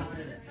time.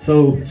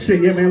 So shit,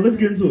 yeah, man, let's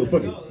get into it.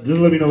 Fuck it. Just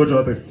let me know what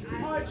y'all think.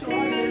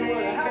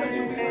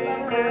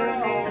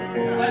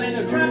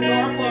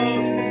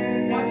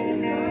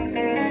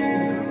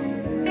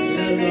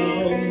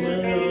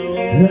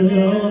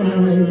 Hello,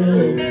 hello.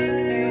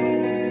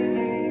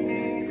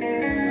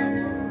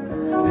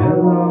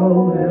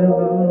 Hello,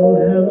 hello,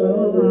 hello,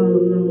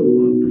 hello.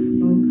 Off the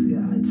smoke, see I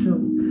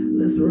choke.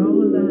 Let's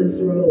roll, let's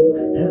roll.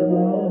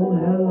 Hello,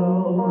 hello,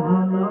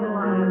 hello,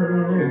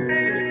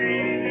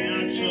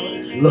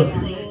 hello. Look,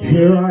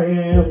 here I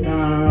am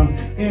now,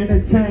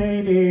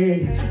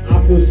 entertaining. I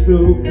feel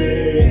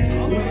stupid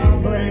when my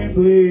brain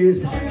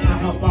bleeds. I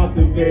hop out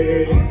the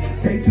bed,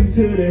 take two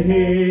to the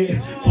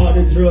head. All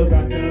the drugs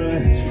I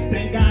done,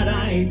 thank God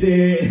I ain't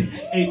dead.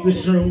 Ate the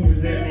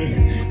shrooms in me.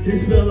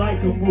 This feel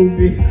like a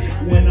movie.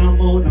 When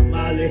I'm on the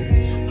molly,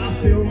 I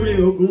feel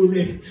real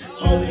groovy.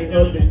 All the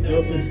other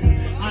numbers,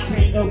 I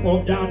can't up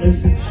on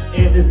downers,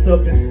 and it's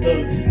up and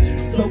stuck.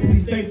 So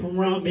please stay from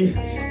around me.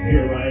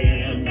 Here I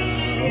am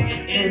now,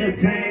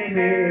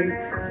 entertaining.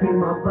 See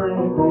my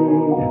brain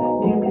bleed.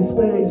 Give me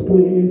space,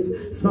 please.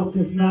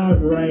 Something's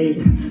not right.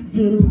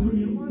 Feel the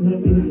breeze, let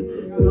me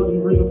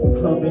ring up and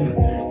coming.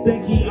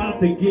 Think he out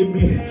to get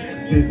me.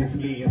 Visits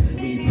me in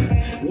sleep.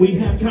 We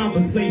have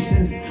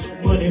conversations,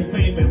 money,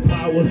 fame, and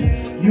power.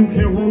 You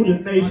can rule the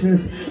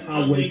nations.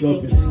 I wake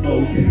up and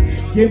smoke.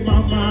 Get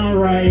my mind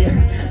right.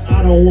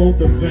 I don't want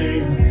the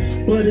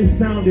fame, but it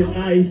sounded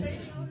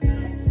nice.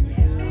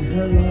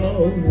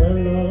 Hello,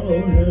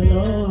 hello,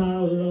 hello,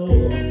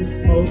 hello. The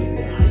smoke,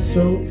 I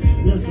choke.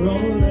 Let's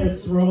roll,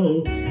 let's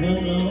roll.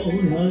 Hello,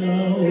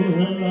 hello,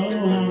 hello,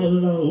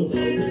 hello.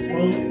 The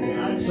smoke,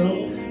 I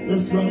choke.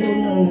 Let's roll, let's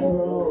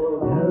roll.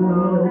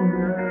 Hello,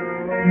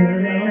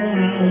 hello,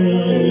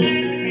 hello.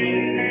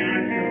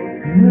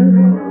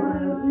 Hello,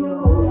 let's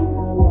roll.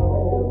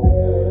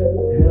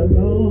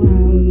 Hello,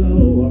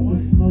 hello. Off the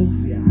smoke,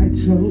 see I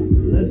choke.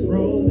 Let's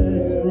roll,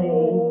 let's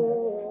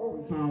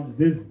roll. Sometimes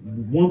this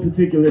one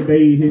particular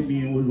day hit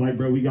me and was like,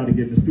 bro, we got to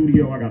get in the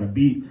studio. I got a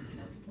beat.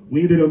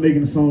 We ended up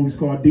making a song. It's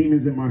called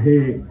Demons in My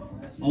Head.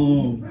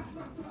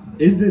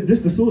 Is this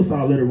the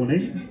suicide letter one,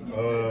 ain't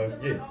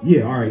it?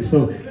 Yeah, all right.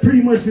 So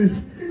pretty much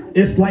it's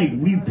like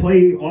we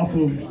play off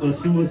of a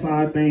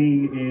suicide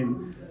thing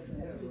and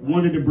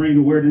wanted to bring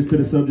awareness to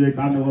the subject.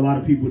 I know a lot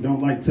of people don't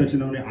like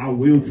touching on it. I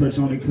will touch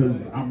on it because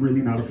I'm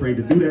really not afraid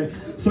to do that.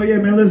 So yeah,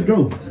 man, let's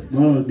go.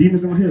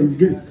 Demons in My Head, let's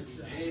get it.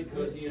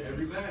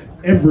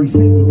 Every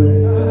single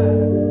bag.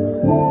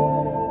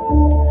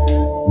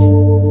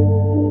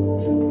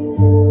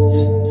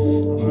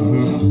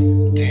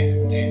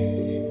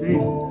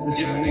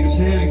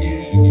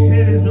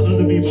 Ted is the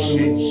other me, by the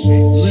way.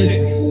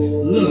 Listen,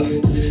 look,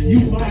 you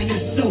by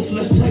yourself,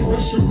 let's play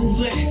Russian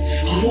roulette.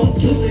 One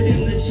bullet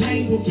in the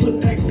chamber,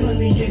 put that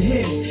gun in your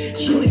head.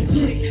 Click,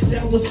 click,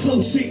 that was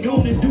close shit,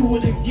 gonna do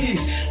it again.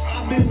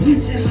 I've been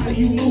preaching how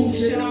you move,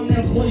 shit, I'm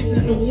that voice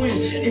in the wind.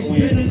 It's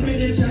been a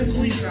minute since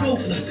we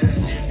spoke,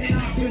 and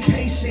I've been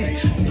patient.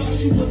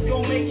 Thought you was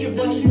gonna make it,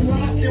 but you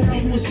rocked and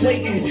we was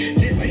waiting.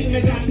 This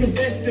demon got the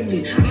best of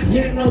me, I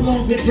can no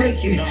longer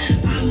take it.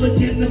 I look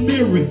in the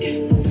mirror,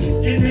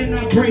 and then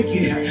I break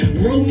it.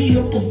 Roll me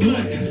up a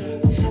blunt,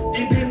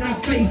 and then I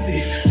face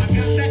it. I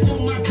got back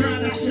on my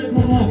grind, I shook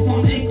them off,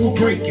 I'm ankle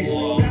breaking.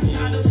 Got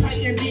tired of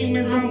fighting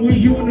demons, I'm with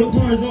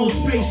unicorns on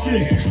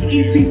spaceships.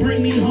 E.T.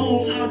 bring me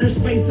home, outer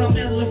space, I'm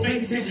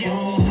elevating.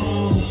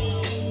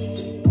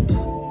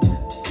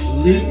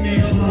 Leave me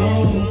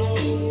alone.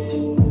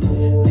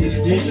 These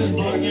demons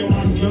blocking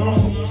my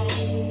zone.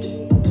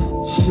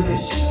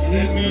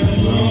 Leave me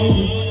alone.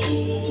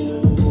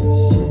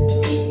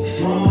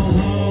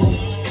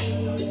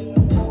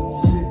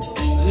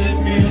 Leave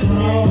me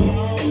alone.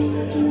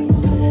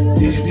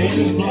 These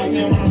demons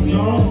blocking my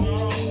zone.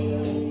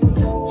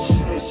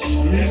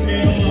 Leave me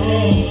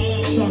alone.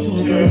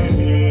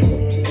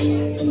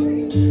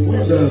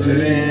 When does it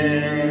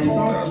end?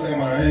 Thoughts in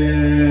my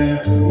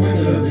head. When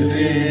does it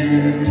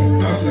end?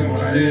 Thoughts in my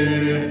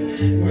head.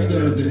 When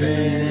does it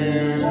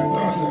end?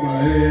 Thoughts in my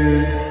head.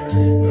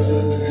 Does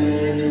it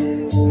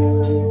end?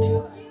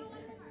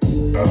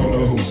 I don't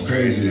know who's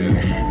crazier,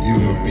 you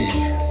or me.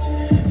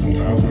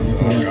 Sometimes I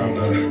feel like I'm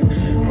the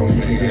only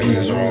nigga in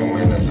this room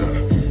when it's a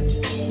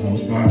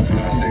 5, 6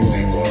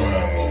 people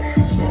around me.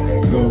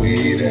 Smoking good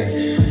weed and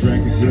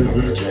drinking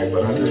silver drink,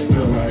 but I just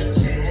feel like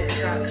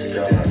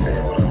y'all not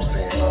saying what I'm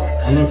saying.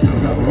 I love to talk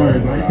the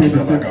words. I keep the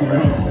sex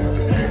around.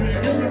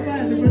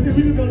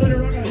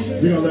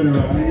 We gonna let it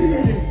rock.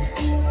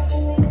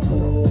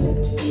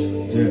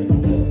 Yeah.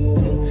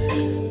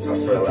 I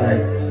feel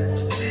like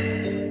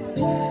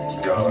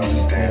y'all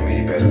understand me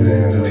better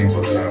than the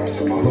people that I'm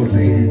supposed to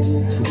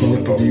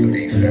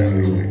be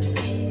family with.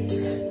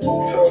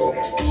 So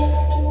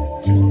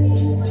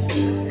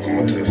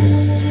I'ma just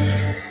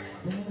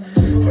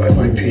fight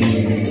with these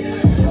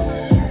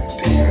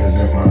demons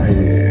in my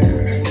head.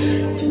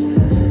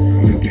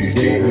 With these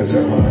demons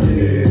in my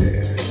head.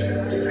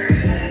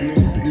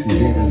 These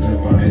demons in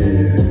my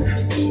head.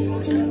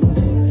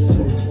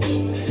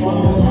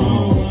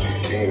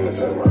 These demons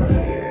in my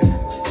head.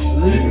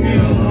 Leave me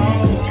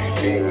alone.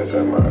 These demons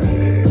in my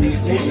head. These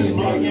demons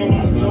blocking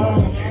my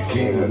zone. These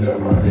demons in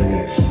my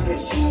head.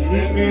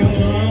 Leave me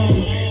alone.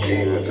 These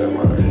demons in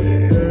my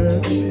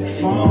head. These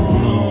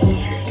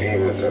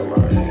demons in my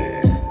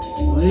head.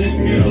 Leave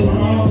me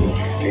alone.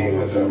 These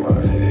demons in my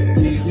head.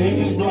 These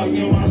demons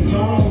blocking my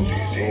zone.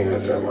 These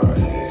demons in my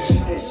head.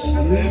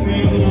 Leave me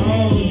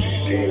alone.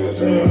 These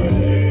demons in my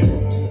head.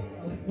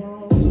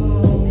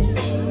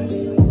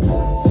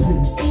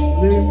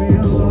 Leave me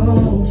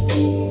alone.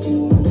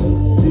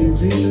 These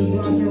demons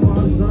blocking my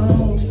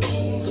zone.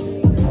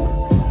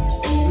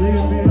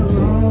 Leave me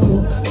alone.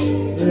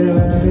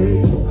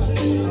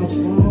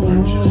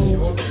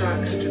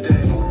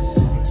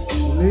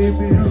 Leave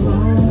me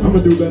alone. I'm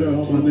gonna do better on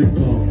my next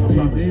song. I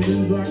promise.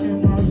 Demons blocking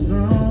my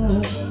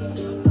zone.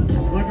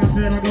 Like I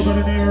said, I go by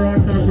the name of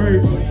Rockstar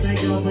Great. Thank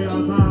y'all for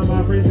y'all time. I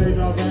appreciate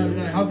y'all for having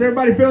me. How's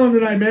everybody feeling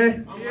tonight,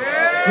 man?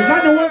 Yeah! Because I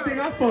know one thing,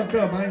 I fucked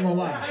up, I ain't gonna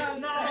lie.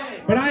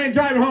 But I ain't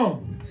driving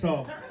home,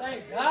 so.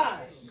 Thank God.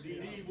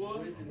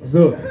 Let's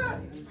do it.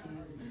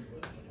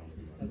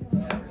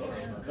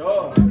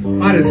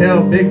 Hot as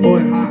hell, big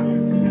boy hot.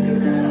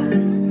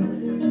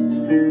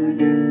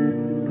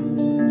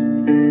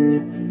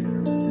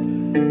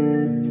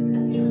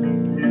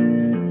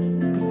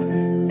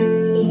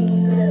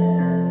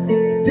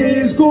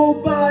 Days go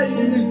by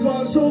and it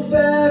goes so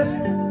fast.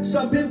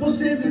 Some people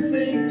seem to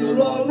think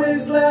they'll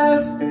always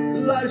last.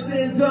 Life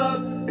stands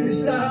up, it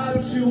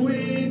stops you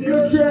in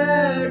your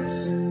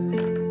tracks.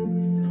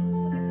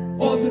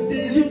 All the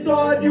days you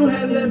thought you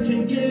had left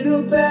can't get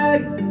them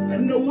back. I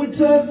know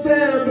it's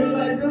unfair, but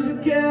life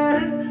doesn't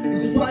care.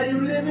 It's why you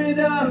live it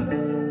up,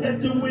 let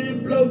the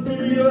wind blow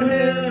through your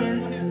hair.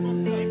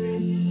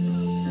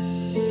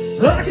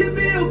 I can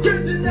be your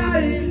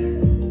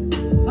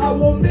kryptonite, I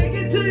won't make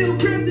it to your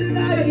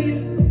kryptonite.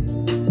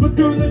 But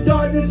through the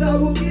darkness I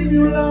will give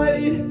you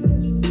light.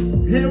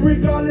 And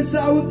regardless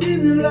I will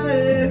give you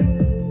light.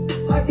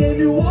 I gave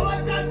you all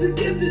I got to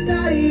give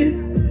tonight.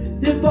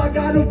 If I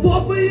gotta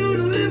fall for you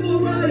to live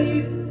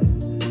alright.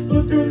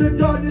 But through the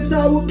darkness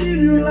I will give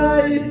you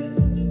light.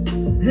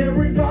 And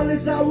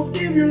regardless I will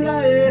give you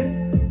light.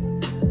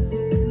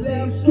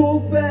 Left so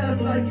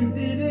fast like you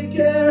didn't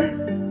care.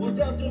 Walked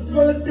out the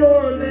front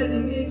door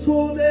letting it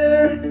cold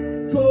air.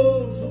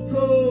 Cold, so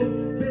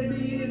cold,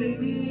 baby it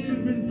ain't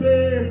even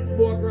fair.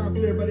 Walk around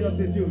because everybody else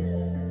did too.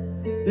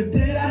 The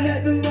day I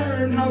had to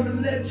learn how to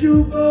let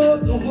you go.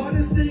 The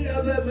hardest thing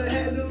I've ever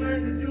had to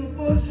learn to do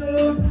for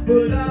sure.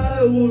 But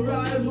I will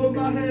rise with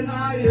my head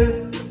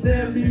higher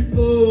than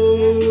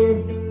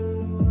before.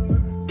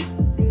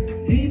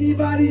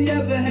 Anybody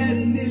ever had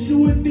an issue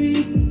with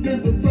me?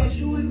 Never fuss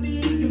you with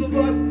me. Give a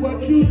fuck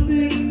what you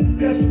think.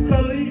 Guess what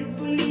color you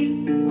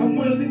bleed. I'm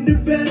willing to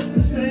bet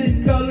the same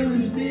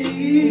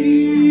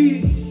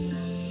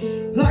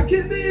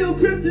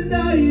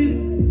tonight.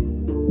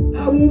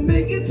 I won't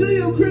make it to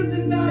your crib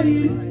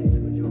tonight,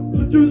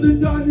 but through the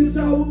darkness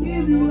I will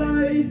give you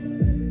light.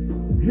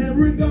 And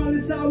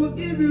regardless I will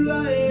give you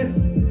life.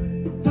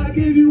 I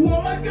give you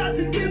all I got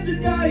to give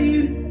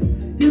tonight.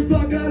 If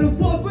I gotta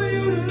fall for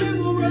you to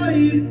live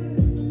alright,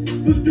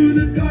 but through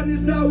the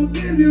darkness I will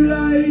give you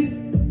light.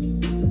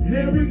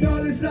 And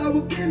regardless I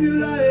will give you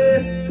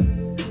life.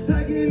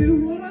 I give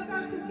you all I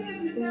got to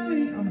give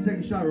tonight. I'm gonna take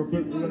a shot real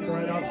quick. We'll let the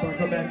right out so I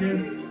come back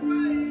in.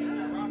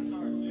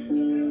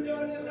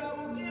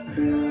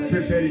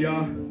 Appreciate it,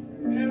 y'all.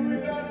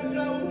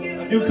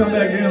 You come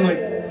back in like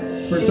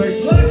for a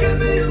second. Look at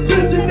me,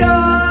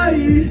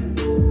 kryptonite.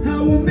 I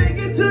will make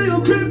it to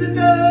your crib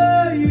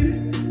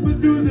tonight,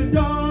 but through the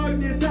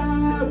darkness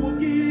I will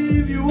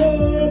give you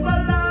all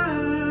my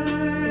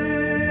life.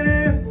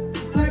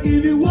 I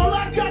give you all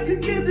I got to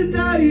give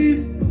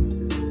tonight.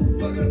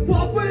 I gotta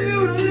walk for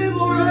you to live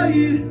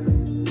alright,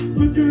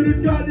 but through the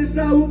darkness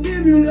I will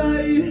give you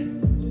light.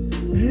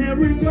 And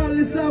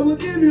regardless I will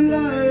give you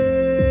light.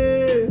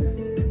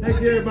 Thank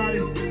you, everybody.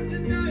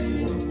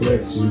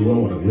 Flex you, I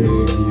wanna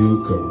lick you,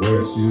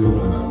 caress you,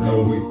 and I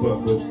know we fuck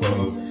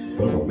before.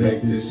 But I'ma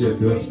make this shit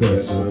feel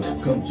special.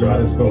 Come dry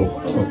this boat,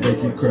 I'ma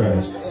make you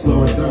crash.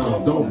 Slow it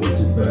down, don't move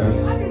too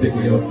fast. Dick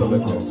in your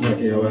stomach, I'm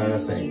smacking your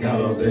ass. Ain't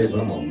got all day, but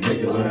I'ma make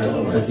it last.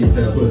 I'ma get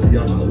that pussy,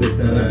 I'ma lick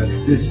that ass.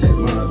 This shit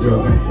my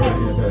drug, I'm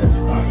breaking it back.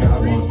 I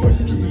got one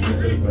question, can you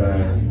answer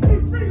fast?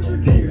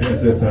 Can you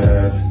answer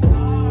fast?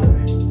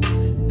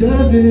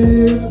 Does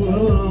it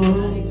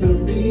belong to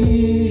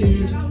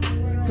me?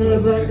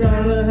 Cause I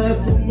gotta have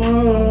some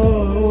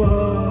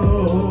more.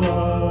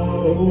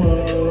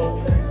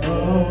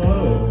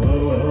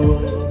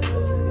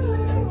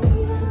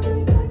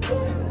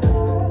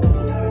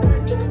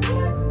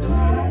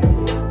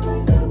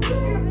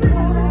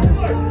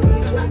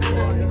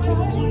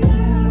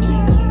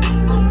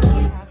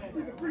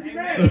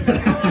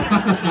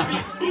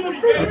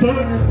 I told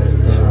you.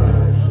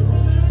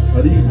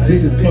 Are these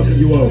bitches fucking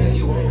you over?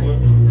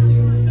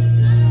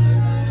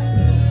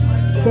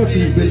 Fuck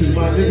these bitches,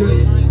 my nigga.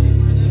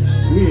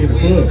 We in the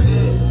club.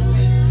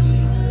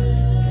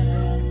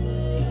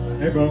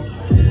 Hey, bro.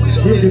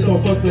 We'll get so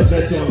fucked up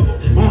that your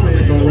mama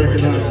ain't gonna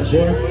recognize you,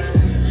 boy.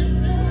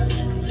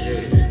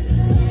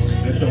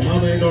 That your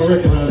mama ain't gonna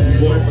recognize you,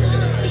 boy.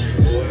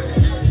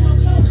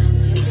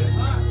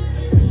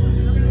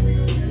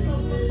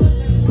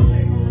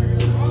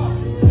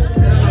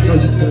 I know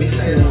you gonna be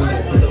saying I'm so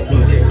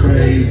motherfucking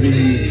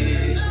crazy,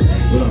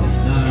 but I'm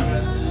not.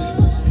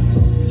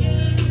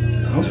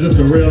 I'm just a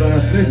real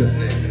ass nigga.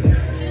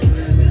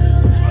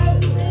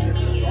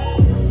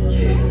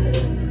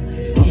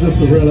 I'm just a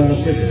real ass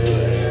nigga.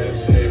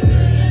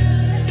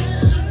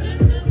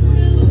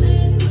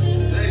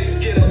 Ladies,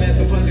 get that man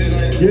some pussy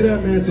tonight. Get that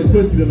man some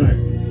pussy tonight.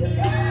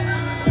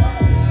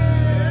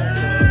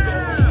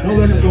 Don't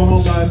let him go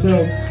home by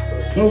himself.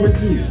 Go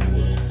with you.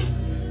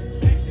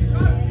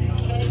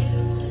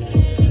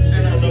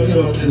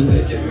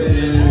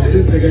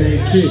 This nigga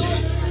ain't shit.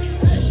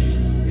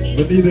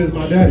 But neither is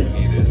my daddy.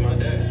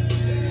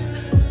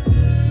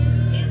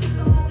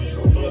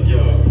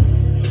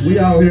 We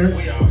out here.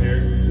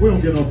 We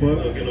don't get no fuck.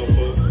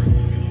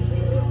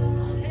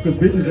 Cause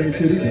bitches ain't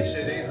shit either.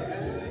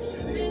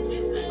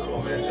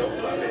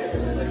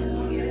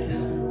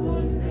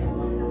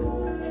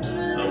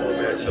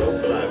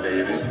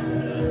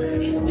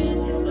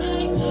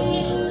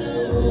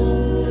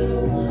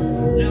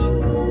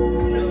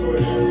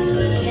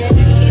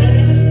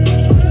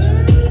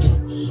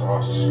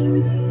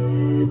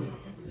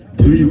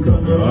 Do you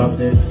come here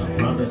often? I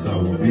promise I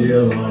won't be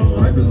alone.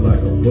 Life is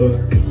like a book.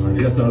 I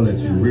guess I'll let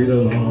you read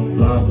along.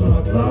 Blah,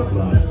 blah, blah,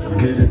 blah. You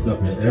hear this up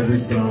in every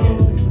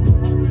song.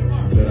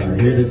 Said I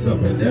hear this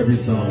up in every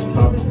song.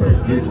 Pop it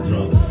first, get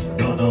drunk.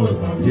 Don't know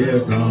if I'm here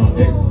or gone.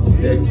 Ecstasy,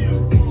 ecstasy.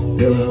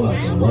 Feeling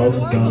like a rolling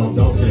stone.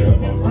 Don't care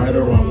if I'm right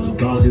or wrong.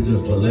 As long as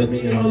just let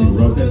me know you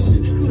wrote that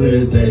shit clear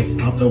as day.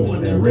 I'm the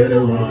one that read it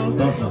wrong.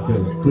 Thoughts not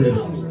feeling clear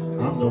to me.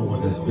 I'm the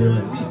one that's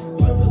feeling me.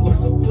 Life is like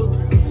a book.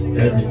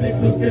 Everything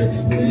feels sketchy,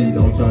 please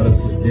don't try to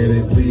forget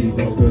it, please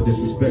don't feel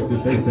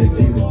disrespected. They say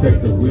Jesus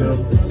takes the wheel,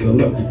 good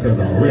luck because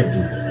I'm wrecked.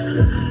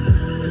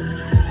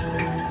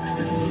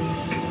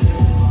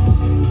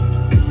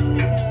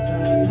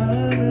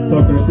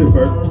 Talk that shit,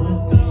 Bert.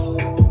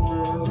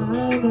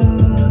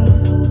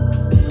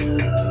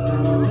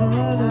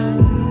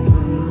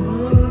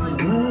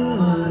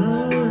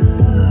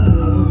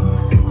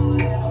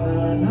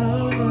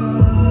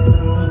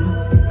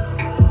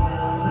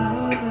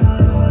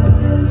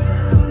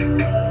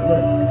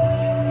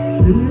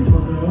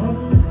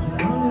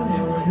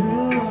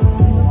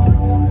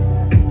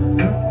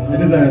 And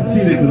his ass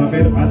cheated because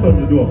I told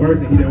him to do a verse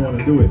and he didn't want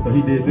to do it, so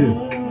he did this.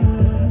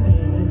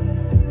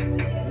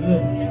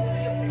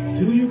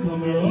 Do you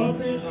come here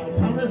often? I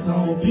promise I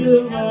won't be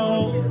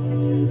alone.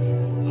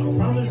 I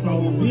promise I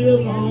won't be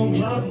alone.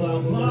 Blah, blah,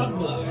 blah,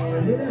 blah.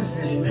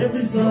 In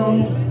every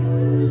song,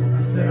 I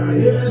said I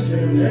hear that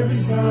shit in every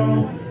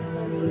song.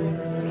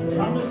 I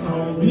promise I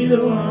won't be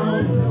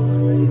alone.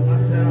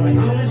 I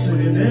hear that shit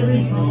in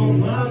every song,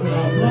 blah,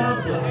 blah,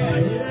 blah, blah.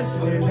 I hear that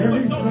shit in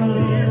every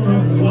song.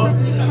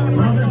 I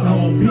promise I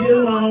won't be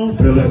alone.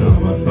 Filling all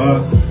my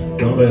thoughts,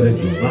 don't let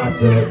it get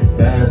locked up.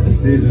 Bad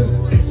decisions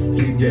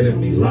keep getting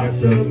me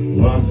locked up.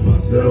 Lost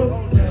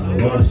myself, and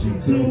I lost you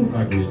too.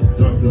 I get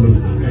drunk to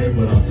lose the pain,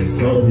 but I feel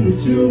sober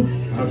with you.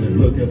 I've been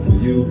looking for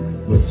you,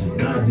 but you're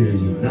not here,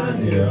 you're not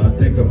near. I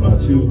think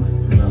about you,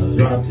 and I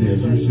drop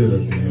tears. You should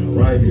have been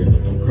right here.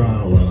 I'm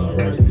crying while I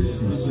write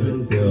this. You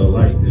shouldn't feel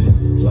like this.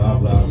 Blah,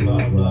 blah,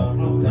 blah, blah.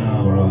 I'm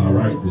down while I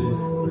write this.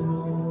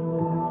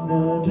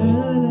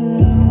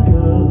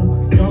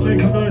 Don't make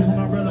some noise for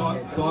my brother.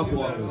 Sauce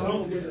walkers.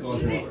 Oh,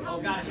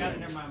 got it,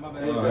 never mind, my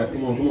bad. Alright,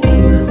 come on.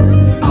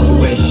 I will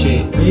wear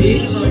shit,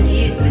 bitch.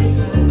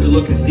 Good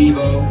looking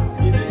Steve-O.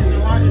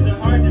 Is it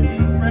hard to be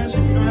fresh if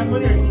you don't have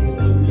money or you can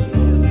still be?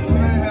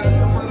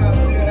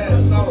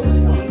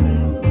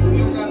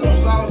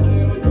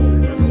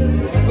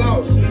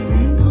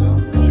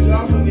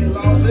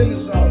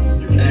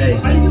 Hey,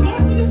 how you get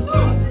lost in the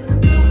sauce?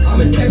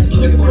 I'm in Texas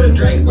looking for the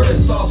drink where the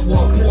sauce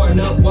walk, pouring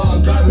up while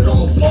I'm driving on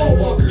a soul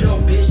walker. Yo,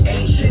 bitch,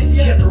 ain't shit.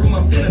 Get the room,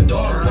 I'm finna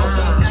dog. Don't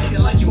stop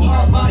acting like you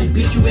hard body,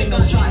 bitch. You ain't no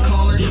shot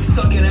caller. Dick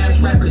sucking ass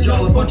rappers,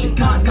 y'all a bunch of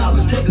cock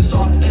gobblers. Take the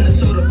soft and the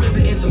soda, whip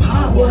it in some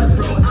hot water,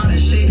 bro. Out of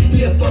shit,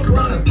 yeah, fuck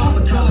around and pop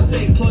a Tyler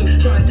fake plug.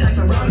 Try to tax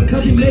around him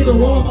cause he made the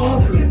wrong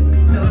offer.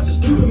 Now I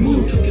just threw the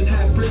move, took his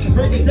half brick and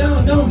break it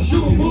down. Now I'm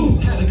shooting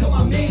moves. Had to cut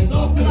my mans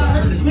off cause I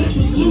heard his lips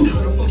was loose.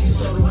 How the fuck you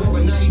start a war,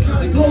 but now you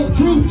try to call the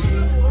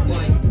troops.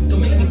 Like,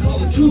 don't make me call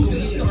the truth cause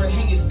he started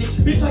hanging sticks.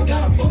 Bitch, I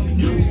got a fucking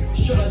noose.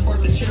 Should I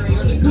spark the cherry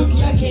or the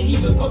cookie? I can't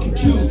even fucking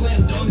choose.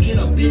 Slam dunk in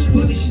a bitch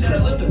pussy, she said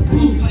I left the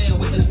proof. Playing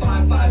with this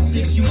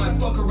 5.56, you might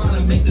fuck around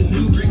and make the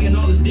new. Drinking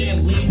all this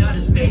damn lean, I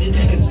just paid to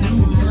take a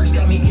snooze. Perks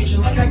got me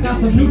itching like I got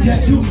some new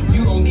tattoos.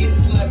 You gon' get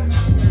slept.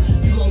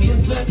 You gon' get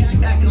slept if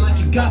you acting like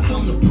you got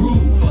something to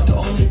prove. Fuck the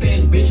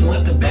OnlyFans bitch and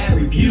left a bad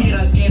review. And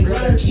I scammed her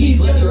out her cheese,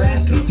 left her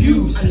ass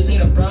confused. I just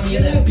ate a brownie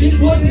and that bitch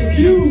was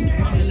confused.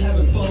 I'm just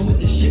having fun with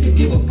this shit, could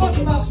give a fuck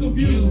about some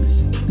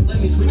views. Let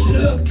me switch it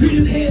up, treat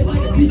his head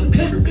like a piece of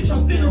paper, bitch,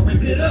 I'm finna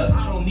rip it up.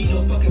 I don't need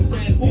no fucking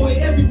friends, boy,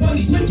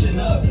 everybody's switching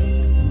up.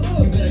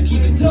 You better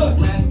keep it tough.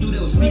 Last dude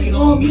that was speaking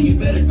on me, you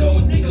better go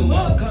and dig him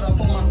up. Cut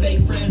off all my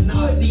fake friends,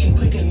 now I see him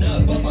clicking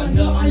up. Bust my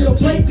nut on your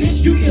plate,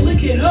 bitch, you can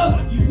lick it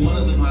up. You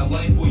wanna live my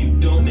life, boy, you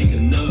don't make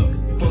enough.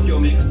 Fuck your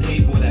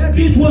mixtape, boy, that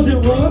bitch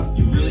wasn't rough.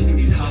 You really think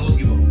these hollows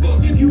give a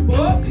fuck if you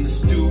buff? In the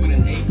stew with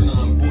an apron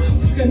on, boy, I'm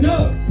fucking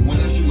up. When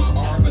I shoot my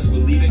R, best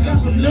believe it got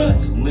some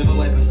nuts. Live a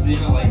life of sin,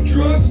 I like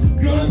drugs,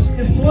 guns,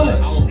 and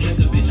sluts. I won't kiss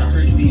a bitch, I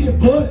heard you eat a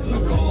butt.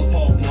 I call him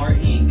Paul Blart,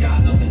 he ain't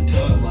got nothing to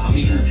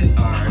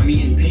I'm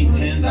eating pink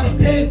Tens out of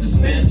Pez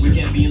dispense. We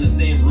can't be in the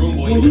same room,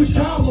 boy, you a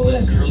child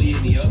molester. Girl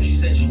hit me up, she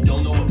said she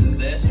don't know what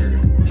possessed her.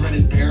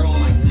 Threaded barrel on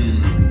my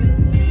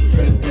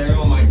threaded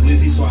barrel on my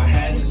glizzy, so I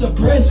had to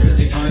suppress her.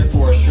 600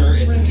 for a shirt,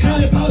 it's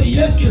entirely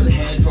polyester.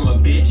 Head from a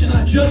bitch, and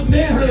I just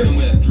met her. Even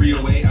with a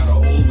 308 out of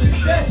old man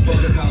chest.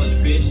 Fuck a college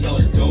bitch, sell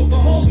her dope the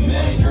whole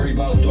semester. Worry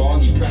about a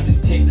dog, you practice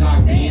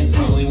TikTok dance.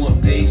 I only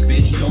want face,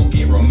 bitch, don't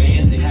get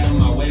romantic. Having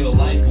my way with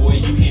life, boy,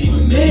 you can't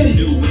even manage.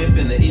 New whip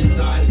in the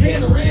inside,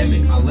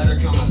 panoramic. I let her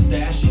count my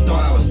stash, she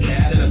thought I was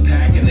cat. Set a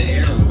pack in the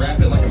air and wrap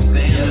it like I'm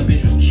Sam. Yeah, the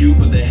bitch was cute,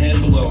 but the head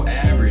below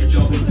average.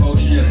 Jumping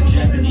potion at a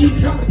Japanese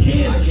drop a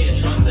can. I can't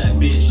trust that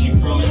bitch, she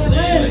from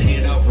Atlanta. A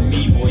hand out for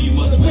me, boy, you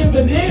must win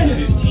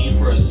bananas. 15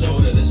 for a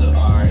soda, this a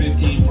R.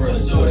 15 for a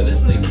soda,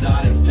 this an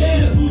exotic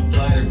fan. Food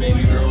platter,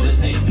 baby girl,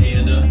 this ain't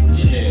Panda.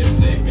 Yeah,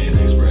 this ain't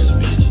Panda Express,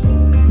 bitch.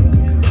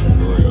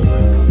 For real.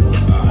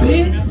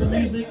 Bitch,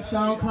 music,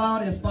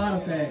 SoundCloud, and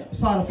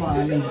Spotify,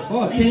 I mean.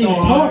 Fuck, can't even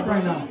talk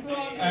right now.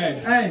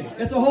 Hey,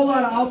 it's a whole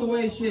lot of out the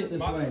way shit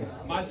this way.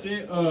 My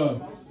shit,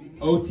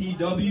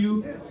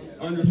 OTW_A-Rod.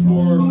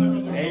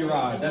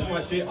 That's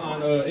my shit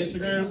on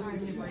Instagram.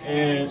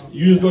 And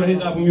you just go to his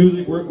Apple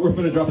Music. We're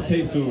finna drop a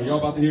tape soon. Y'all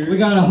about to hear it? We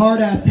got a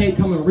hard ass tape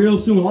coming real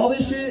soon. All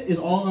this shit is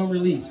all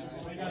unreleased.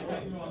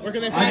 Where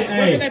can they find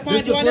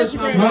you on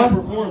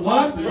Instagram?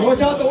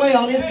 Watch out the way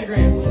on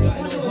Instagram.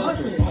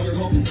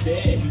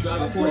 Dead. You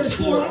drive a Ford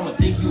Explorer, I'ma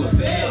think you a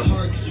fad.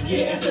 Hard cause you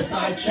get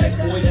SSI checks,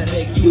 boy, that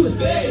make you as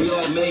bad. We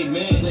all made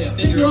men, lay a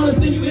finger on us,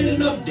 then you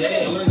ended up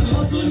dead. I learned to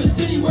hustle in the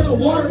city where the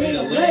water made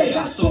a leg.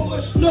 Got so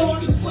much snow,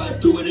 you can slide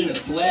through it in a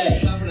sled.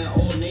 Shot from that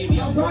old Navy,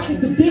 I'm rocking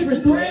some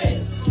different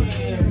threads.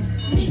 Damn,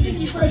 me think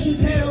he fresh as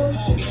hell.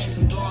 Whole gang,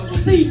 some dogs will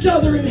see each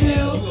other in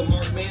hell. You a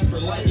marked man for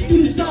life if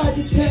you decide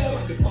to tell.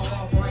 I could fall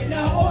off right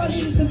now, all I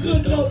need is some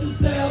good dope to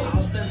sell.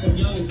 I'll send some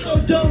young and so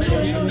dumb, they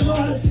don't even know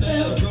how to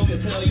spell. Broke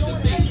as hell, he's a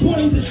big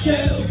 20's a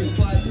shell. You can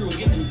slide through and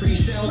get some free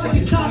shells like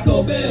it's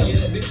Taco Bell. Yeah,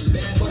 that bitch is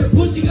bad, but her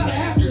pussy got an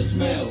after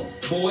smell.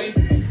 Boy,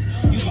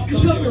 you can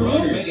cook your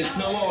runner. Make it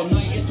snow all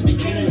night, it's the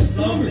beginning of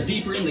summer. The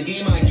deeper in the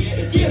game I get,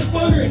 it's getting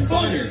funner and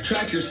funner.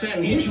 Track your scent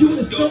and hit you with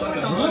a scope like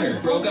a hunter.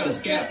 Bro got a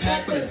scat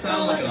pack, but it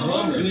sound like a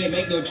Hummer. You ain't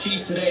make no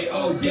cheese today,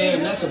 oh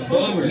damn, that's a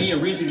bummer. Me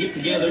and Reason get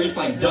together, it's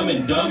like Dumb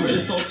and Dumber.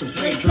 Just sold some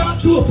straight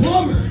drops to a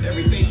plumber.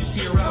 Every face you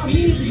see around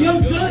me is a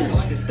young gunner. I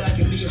like to stack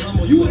and be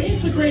humble, you an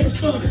Instagram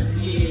stunner.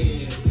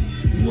 Yeah.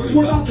 Worry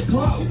about the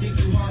clout. You think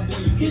you hard, boy,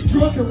 you Get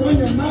drunk and run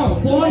your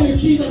mouth. Boy, your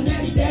cheese on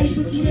daddy, daddy,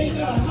 but you ain't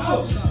got a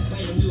house.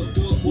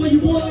 Boy, you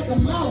more like a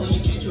mouse.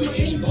 You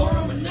ain't bar,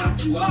 I'ma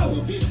knock you out.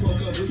 You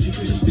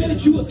said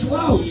that you a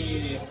slouch.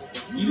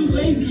 You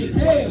lazy as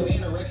hell.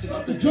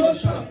 Off the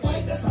drugs trying to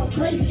fight, that's how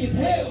crazy as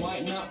hell.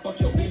 Might not fuck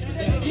your bitch, but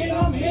then again,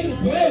 I'm mad as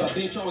well. My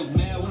bitch always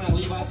mad when I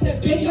leave, I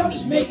said, baby, I'm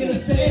just making a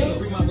sale.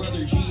 Free my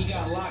brother G, he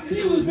got locked.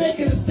 He was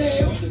making a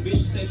sale. The bitch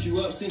set you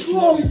up, since you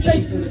always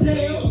chasing the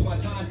tail. Took my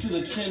time to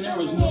the chin, there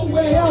was no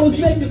way I was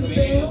making the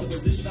bail. The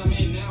position I'm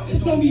in now,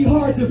 it's gonna be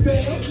hard to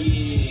fail.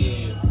 Yeah.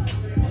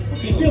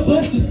 Feel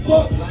blessed as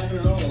fuck.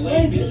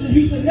 Lame bitches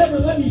used to never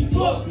let me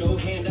fuck. No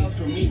handouts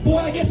from me. Boy,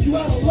 I guess you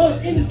out of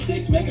luck. In the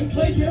sticks, making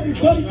plays where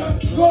everybody's on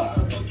the truck.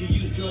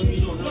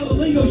 All the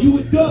lingo you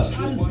would duck.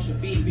 I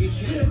just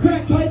hit a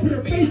crack pipe and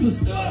her face was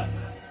stuck.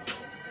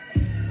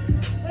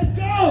 Let's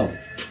go!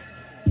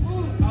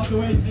 Out the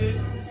way, shit.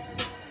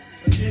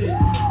 Let's get it.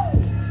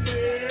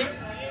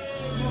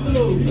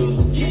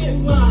 Get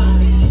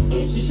mine.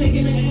 She's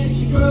shaking her ass,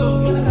 she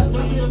grows.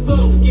 Watching the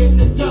vote, getting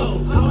the dough.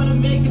 I wanna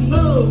make a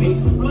movie.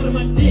 Running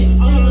my dick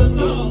all the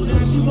throat.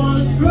 Now she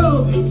wanna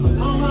screw me.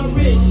 All my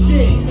rich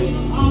shit.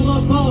 All my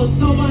balls,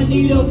 so I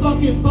need a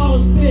fucking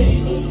boss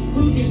bitch.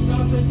 Who can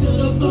talk her to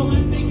the phone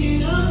and pick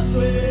it up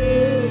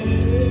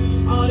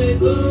with? All they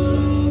do,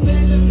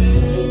 baby.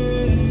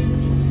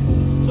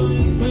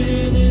 Twins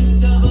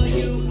and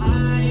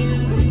W-I-N.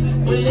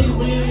 Where they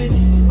win.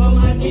 For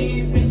my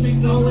team, bitch, we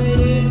going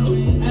in.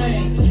 Hey,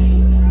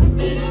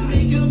 better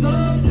make a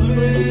move.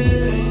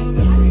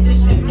 This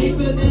shit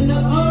deeper than the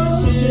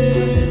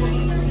ocean.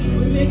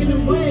 We're making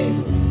them waves,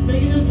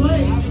 making them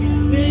plays.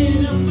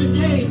 Been up for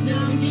days,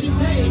 now I'm getting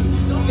paid.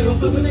 Don't give a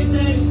fuck what they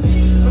say.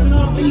 Running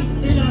off beat,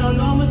 then I don't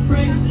know much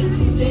break.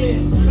 Yeah,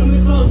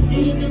 coming close,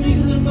 getting them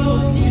niggas in the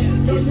boats. Yeah,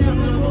 Georgetown,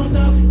 now I won't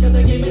stop. Got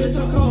that game in the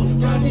chokehold.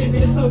 Goddamn,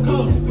 it's so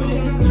cold. Put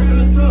it down, grab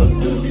his throats.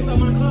 Do the on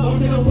my clothes. Don't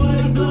take a water,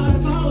 you know I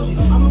told you.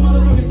 I'm a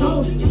motherfucking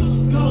soldier.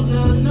 Cold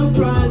now, no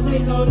prize,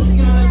 ain't no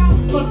disguise.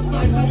 Fuck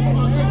slice, I just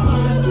want that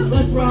fine.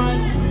 Let's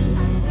ride.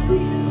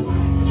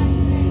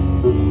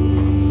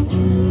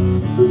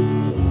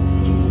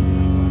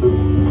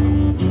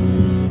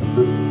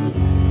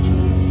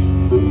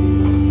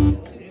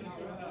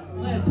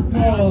 Let's go.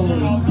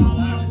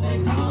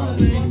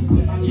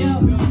 Yeah,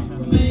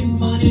 make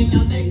money,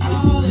 now they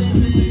calling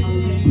me.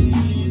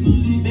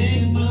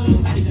 Big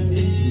boom,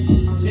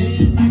 Jay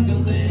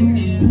Franklin,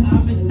 yeah,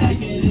 I've been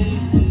stacking it.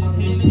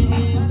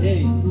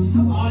 Hey,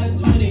 all the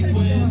 20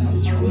 twins.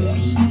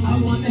 I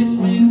want that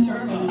twin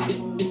turbo.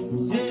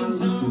 Zoom,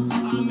 zoom,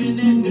 I'm in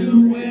that new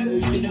whip,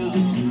 you know.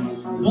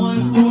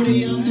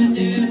 140 on the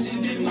dash, she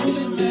been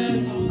moving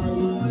fast.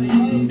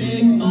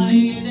 Big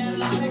money in that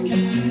lot of cash.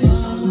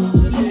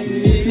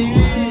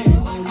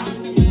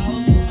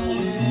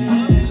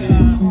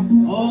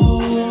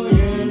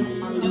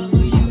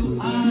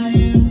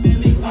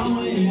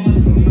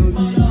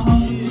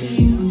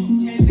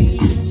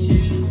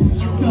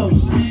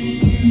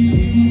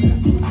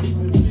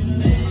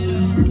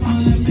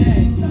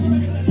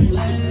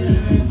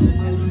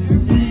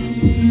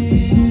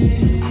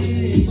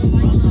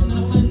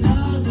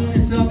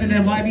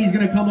 YB's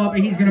gonna come up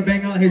and he's gonna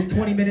bang out his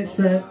 20-minute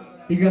set.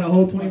 He's got a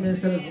whole 20-minute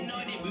set of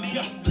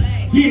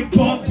Get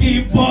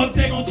bucked,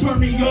 they gon' turn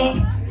me up.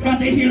 Got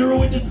the heater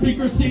with the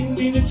speaker singing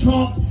in the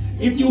trunk.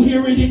 If you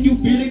hear it and you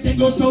feel it, they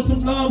gon' show some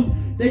love.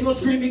 They gon'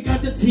 scream and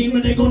got the team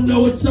and they gon'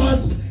 know it's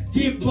us.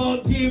 Get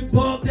bucked, they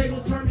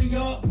gon' turn me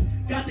up.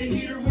 Got the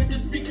heater with the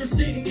speaker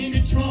singing in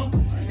the trunk.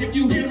 If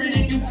you hear it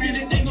and you feel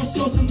it, they gon'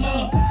 show some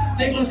love.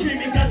 They gon' scream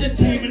and got the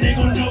team and they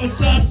gon' know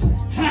it's us.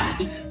 Ha!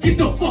 Get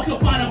the fuck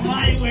up out of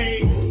my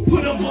way.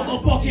 Put a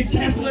motherfucking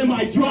Tesla in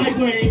my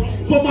driveway.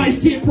 Put my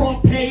shit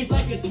front page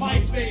like it's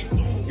MySpace.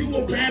 You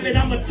a rabbit,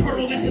 I'm a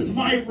turtle, this is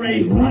my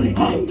race. Running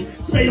up.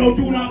 Spado,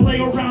 do not play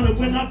around. And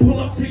when I pull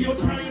up to your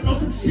town, you know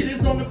some shit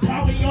is on the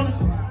power on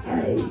the...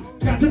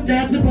 Got some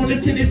gas up on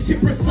this and this shit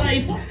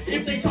precise.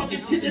 If they talking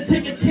shit, then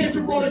take a chance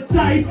and roll the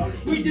dice.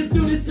 We just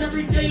do this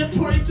every day and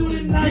party through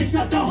the night.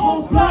 Shut the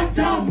whole block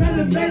down,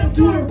 man, I'm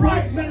doing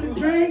right, man,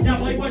 rain. Now,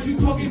 like, what you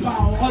talking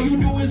about? All you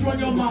do is run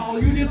your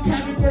mouth. You just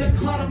capping for the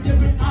clout, I'm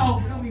giving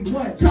out.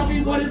 Tell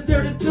me what is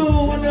there to do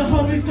when the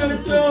homies gonna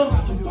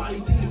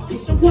do.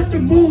 So what's the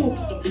move?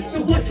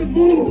 So what's the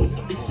move?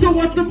 So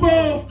what's the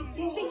move?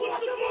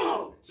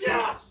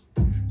 Yeah.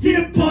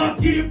 Get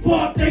bucked,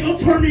 they gon'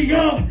 turn me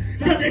up.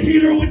 Got the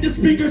heater with the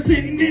speaker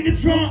sitting in the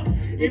trunk.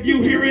 If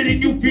you hear it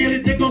and you feel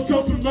it, they gon'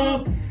 show some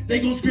love. They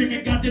gon' scream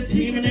and got the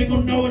team and they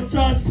gon' know it's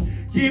us.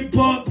 Get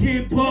bucked,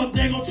 they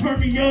gon' turn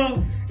me up.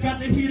 Got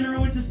the heater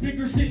with the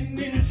speaker sitting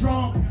in the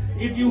trunk.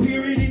 If you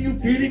hear it and you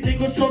feel it, they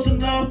gon' show some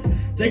love.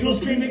 They gon'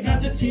 scream and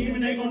got the team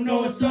and they gon'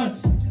 know it's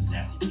us.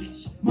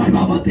 My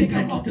mama think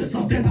I'm up to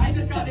something. I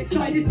just got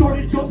excited,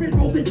 started jumping,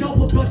 rolling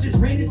double dutches.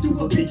 Ran into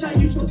a bitch I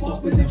used to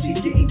fuck with. If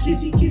she's getting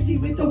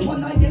kissy with the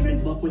one I am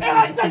in love with. And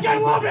I think I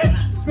love it!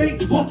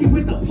 Spank's fucking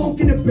with the punk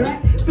in the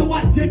back. So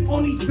I dip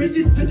on these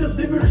bitches to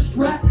deliver the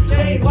strap.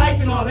 They ain't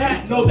liking all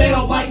that. No, they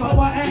don't like how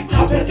I act.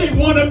 I bet they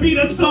wanna beat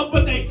us up,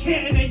 but they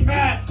can't and they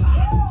mad.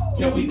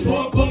 Yeah, we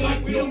talk, but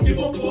like we don't give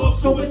a fuck.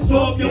 So so what's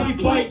up? Yo, we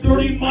fight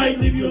dirty, might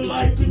leave your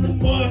life in the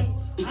mud.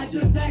 I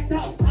just act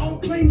out, I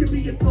don't claim to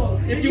be a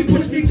thug. If you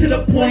push me to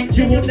the point,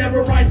 you will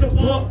never rise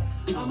above.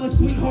 I'm a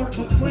sweetheart,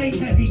 but claim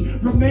heavy,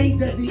 remain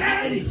deadly.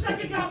 Daddy,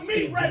 second got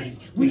me ready.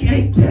 We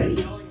ain't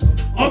petty.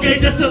 Okay,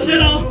 just a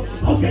little.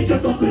 Okay,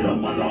 just a little,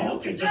 mother.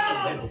 Okay, just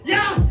a little.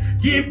 Yeah.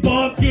 Get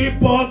bugged,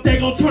 they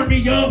gon' turn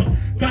me up.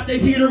 Got the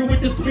heater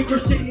with the speaker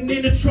sitting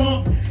in the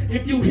trunk.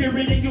 If you hear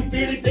it and you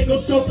feel it, they gon'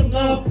 show some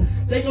love.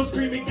 They gon'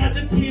 scream and got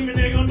the team and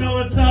they gon' know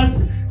it's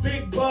us.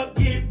 Big buck,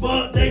 get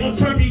bugged, they gon'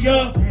 turn me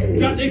up.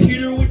 Got the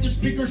heater with the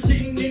speaker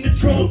sitting in the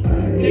trunk.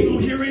 They gon'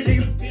 hear it and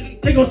you feel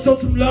it, they gon' show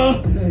some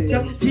love.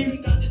 Got the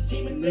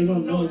team and they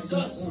gon' know it's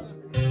us.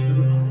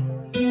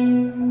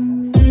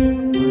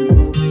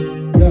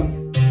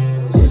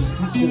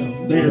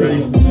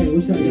 Hey,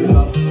 what's up,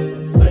 y'all?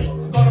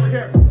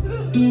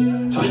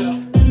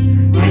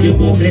 I am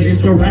more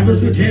minutes for rappers'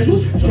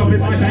 credentials. Jump in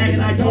my bag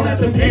and I don't have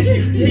to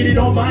mention. Get it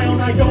on my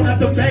own, I don't have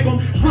to beg them.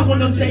 I'm on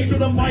the stage with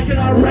the mic and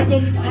I wreck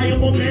them. I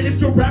am more minutes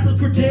to rappers'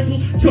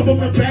 credentials. Jump in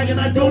my bag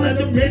and I don't have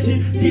to mention.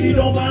 Get it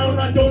on my own,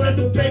 I don't have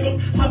to beg them.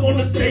 I'm on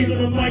the stage with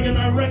the mic and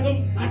I wreck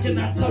them. I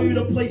cannot tell you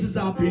the places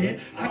I've been.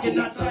 I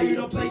cannot tell you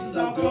the places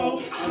I'll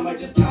go. I might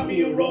just count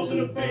me a rolls in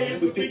the bed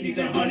with 50s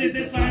and 100s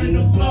inside in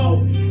the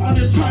flow. I'm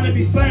just trying to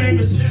be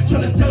famous,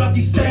 trying to sell out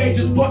these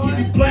stages. What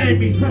can you blame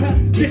me?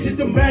 This is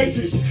the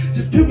Matrix.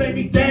 This pill made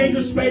me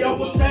dangerous, straight up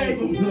will save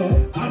them.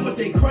 I'm what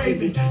they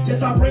craving.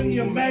 Yes, I bring the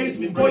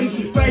amazement. Boy, you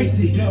should face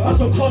it. I'm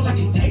so close I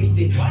can taste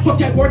it. Fuck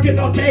that working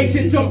all days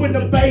and jump in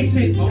the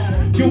basics.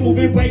 You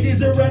moving weight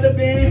is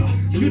irrelevant.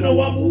 You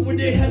know I move with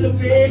the hell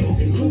of it.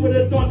 And who would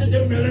have thought that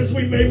the millions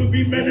we made would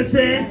be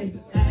menacing?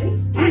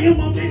 I am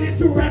on minutes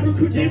to rapper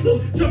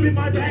credentials. Jump in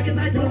my bag and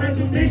I don't have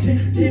to mention.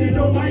 Did it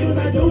on my own,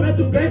 I don't have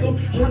to beg them.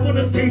 I'm on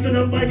the stage and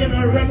the mic and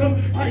I wreck them.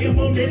 I am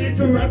on minutes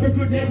to rapper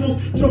credentials.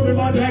 Jump in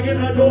my bag and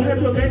I don't have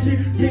to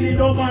mention. Did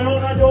it on my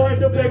own, I don't have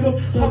to beg them.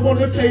 I'm on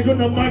the stage with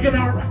the mic and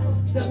I wreck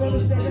them. Step on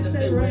the stage and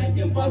stay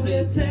ranking, boss they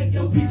attack,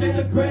 yo, PJ's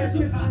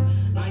aggressive.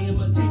 I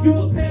am a king, you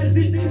a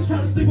peasant. Niggas try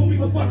to sleep on me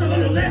before I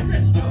learn a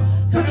lesson.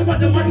 Talk about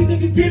the money,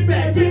 nigga, get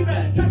back, get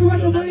back. Talk about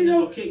the money,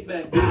 no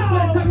kickback.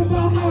 Talk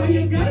about how I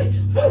ain't got it.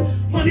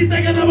 Money's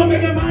taking up, I'm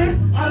making money.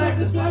 I like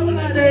to slide when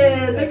I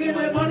dare. Taking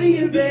my money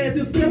in advance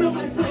and spend on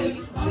my friends.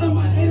 All of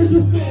my haters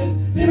are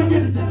fans. They don't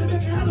get to tell me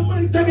making how the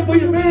money's stacking for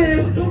your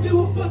man. Don't give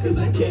a fuck cause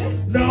I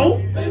can't. No.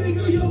 Baby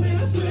girl, you're man,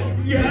 I swear.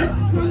 Yes.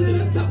 Come to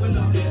the top with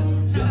no hands.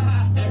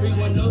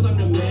 Everyone knows I'm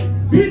the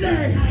man. PJ,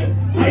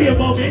 I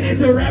am on minutes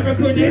to rapper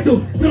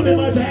credentials. Jump in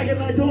my bag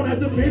and I don't have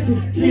to mention.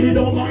 Get it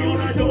on my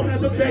own, I don't have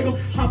to beg them.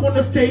 Hop on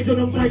the stage on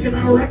the mic and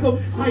I wreck them.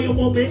 I am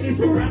on minutes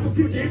to rapper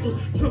credentials.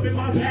 Jump in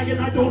my bag and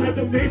I don't have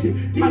to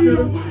mention. Get it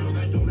on my own,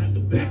 I don't have to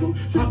beg them.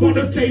 Hop on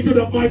the stage on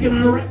the mic and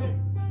I wreck them.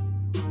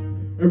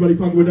 Everybody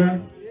fuck with that?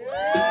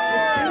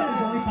 This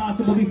is only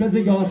possible because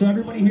of y'all, so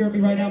everybody hearing me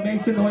right now, make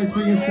some noise for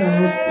yourselves.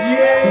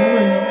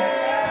 Yeah!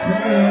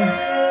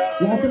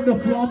 Welcome to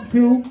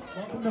Flum2.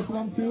 Welcome to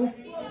Flum2.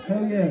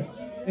 Hell yeah.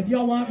 If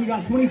y'all want, we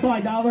got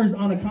 $25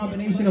 on a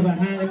combination of a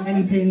hat and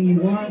any painting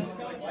you want.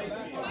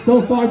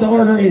 So far, the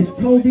order is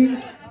Toby,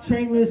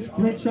 Chainless,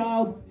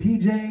 Flintchild,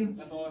 PJ,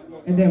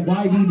 and then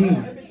YVD.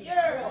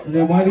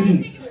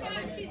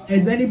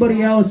 Is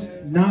anybody else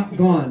not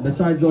gone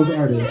besides those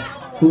artists?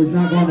 Who is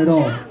not gone at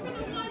all?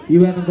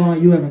 You haven't gone,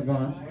 you haven't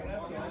gone.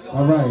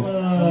 All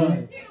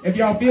right. If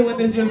y'all feeling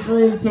this, just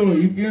groove to it.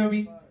 You feel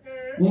me?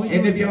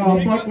 And if y'all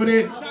fuck with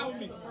it,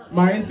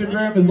 my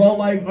Instagram is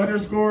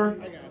lowlife_Toby.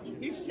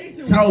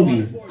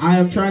 I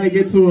am trying to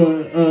get to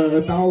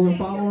 1,000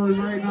 followers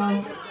right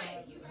now.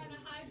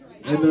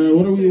 And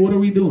what are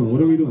we doing?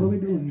 What are we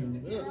doing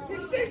here?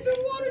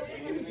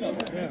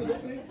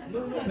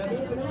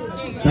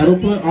 Pedal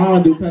push?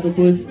 I'll do pedal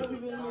push.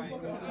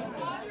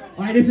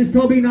 All right, this is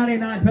Toby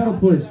 99 pedal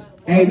push.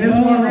 Hey, this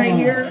one right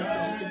here.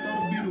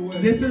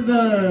 This is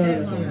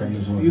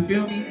you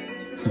feel me?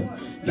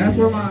 That's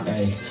where my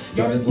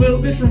yo, this little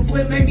bitch from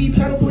Flip made me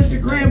pedal push the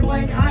Grand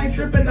Blank. I ain't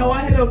tripping though.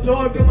 I hit up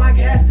door, fill my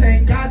gas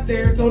tank. Got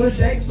there, told her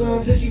shake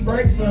some till she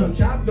break some.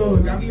 Chop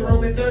dog, got me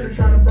rolling thunder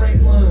trying to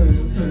break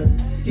lungs.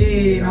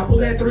 Yeah, I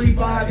pulled that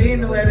 3-5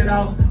 in to let it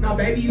out. Now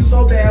baby, you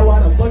so bad,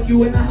 why the fuck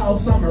you in the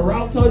house? I'm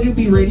around, told you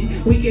be ready.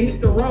 We can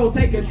hit the road,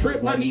 take a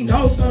trip, let me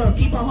know some.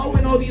 Keep on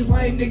hoeing all these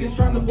lame niggas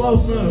trying to blow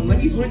some. Let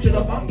me switch it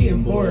up, I'm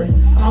getting bored.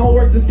 I don't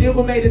work to steal,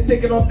 but made a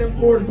ticket off them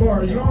forged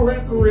bars. You don't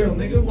rap for real,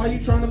 nigga, why you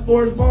trying to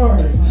forge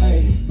bars?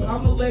 Hey, but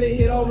I'ma let it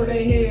hit over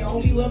their head.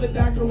 Only love a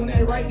doctor when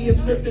they write me a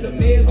script of the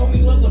meds.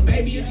 Only love a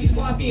baby if she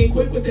sloppy and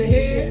quick with the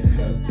head.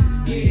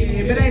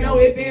 Yeah, but ain't no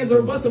ifs, ands,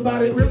 or buts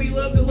about it. Really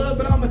love to love,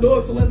 but I'm a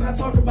dog, so let's not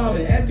talk about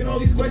it. Asking all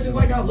these questions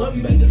like I love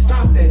you, need to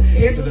stop that.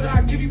 Answer that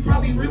I give you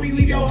probably really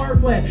leave your heart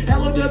flat.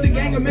 Hello, dub the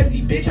gang of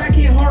messy, bitch, I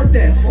can't heart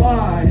that.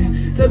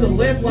 Slide to the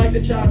left like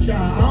the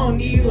cha-cha. I don't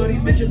need all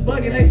these bitches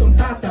bugging, they some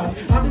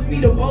tatas. I just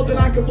need a bolt that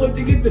I can flip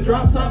to get the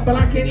drop top, but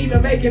I can't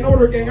even make an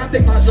order, gang. I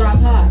think my drop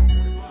hot.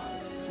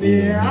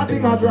 Yeah, I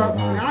think I'll drop.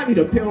 I need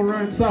a pill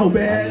run so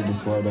bad. I need to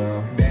slow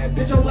down. Bad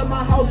bitch, don't let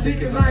my house sick,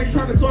 cause I ain't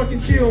trying to talk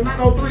and chill.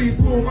 903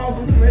 flew off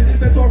of let's just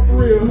say talk for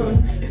real.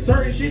 And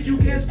certain shit you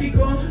can't speak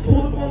on.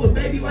 Pull up on the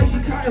baby like she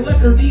caught and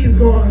left her knees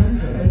gone.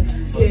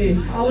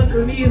 Yeah, I left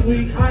her knees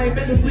weak. I ain't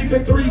been to sleep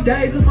in 3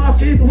 days. It's my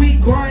 5th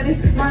week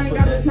grinding. I ain't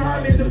got the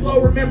time in the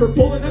flow. Remember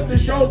pulling up the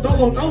shows,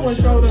 no one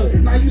showed up.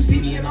 Now you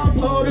see me and I'm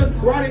pulled up,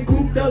 riding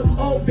cooped up.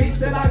 Oh, bitch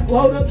said I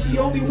glowed up. She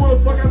only wanna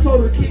fuck. I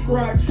told her kick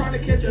rocks. Trying to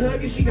catch a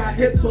hug and she got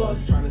hip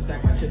tossed. Trying to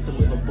stack my chips to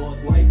live a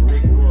boss life,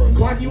 Rick Ross.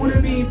 Glock you what I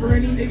mean for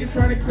any nigga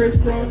trying to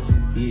crisscross.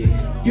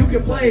 Yeah, you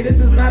can play. This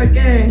is not a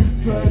game.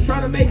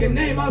 Trying to make a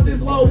name out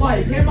this low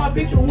life. Hit my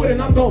bitch with wood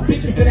and I'm gon'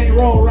 bitch if it ain't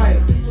roll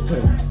right.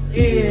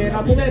 Yeah,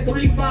 I pull that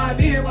 3-5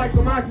 in like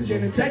some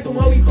oxygen and text them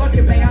while we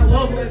fucking bang. I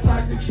love that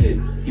toxic shit.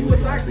 You a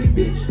toxic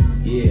bitch.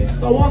 Yeah.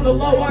 So on the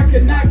low, I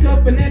could knock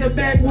up banana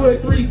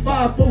backwood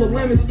 3-5 full of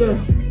lemon stuff.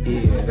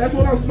 Yeah. That's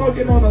what I'm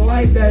smoking on a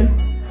light day.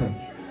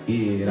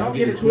 Yeah. Don't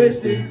get it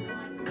twisted.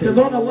 Cause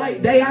on a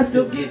light day, I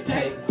still get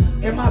paid.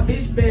 And my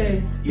bitch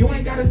bad. You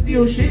ain't gotta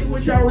steal shit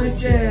with your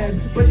rich ass.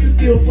 But you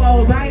steal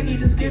flaws, I ain't need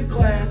to skip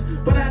class.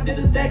 But I did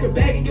a stack of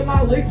bag and get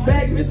my licks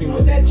back. Miss me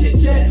with that chit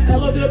chat. I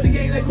looked up the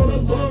gang that called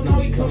us bums. Now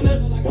we coming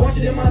up. Watch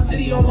it in my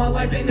city. All my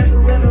life ain't never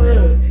run her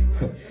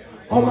up.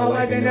 All my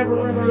life ain't never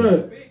run her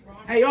up.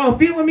 Hey, y'all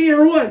feeling me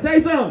or what? Say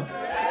something.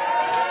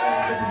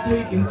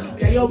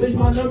 Okay, yo, bitch,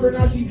 my number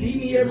now, she beat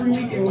me every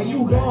weekend. When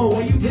you gone,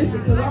 when you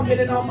distant, cause I'm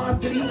hitting on my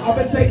city. I've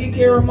been taking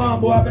care of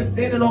mom, boy. I've been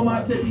standing on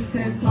my titties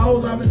 10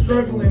 toes. I've been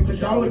struggling, but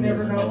y'all would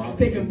never know.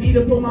 Pick a beat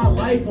to put my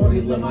life on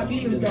it, let my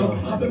demons go.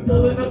 I've been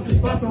pulling up to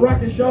spots and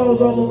rocking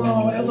shows all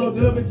alone.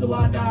 LOW until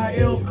I die,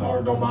 L's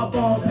carved on my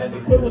balls. Had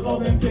to quit with all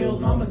them pills.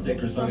 Mama sick,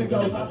 her son it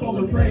goes. I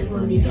told her pray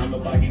for me. Damn,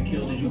 if I get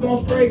killed, is you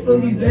gon' spray for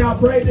me? Say I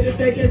pray that if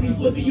they catch me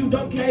slipping, you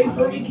dump K's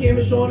for me. Cam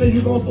and Sean, is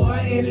you gon'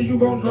 slide in, is you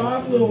gon'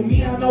 drive? Little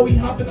me, I know he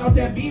hopping out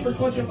that beaver,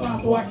 clutching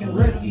fly so I can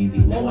rest easy.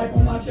 Low life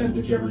on my chest,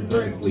 bitch, every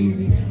breath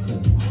sleazy.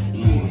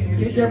 Yeah,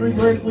 bitch, every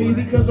breath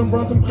sleazy, cause I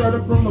brought some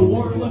credit from the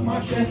water, left my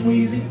chest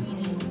wheezy.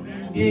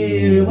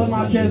 Yeah, left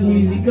my chest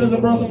wheezy, cause I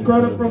brought some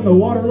credit from the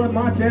water, left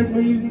my chest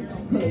wheezy.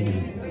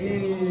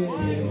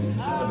 Yeah,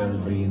 shout out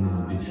everybody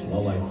in this bitch.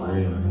 Low life for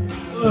real.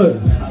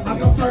 I'm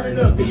gonna turn it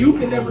up, but you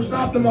can never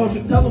stop the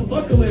motion. Tell them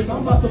fuck a list,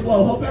 I'm about to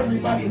blow. Hope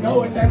everybody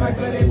know it. They might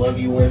say they love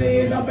you when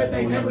they end. I bet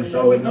they never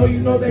show it. No,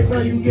 you know they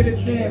pray you get a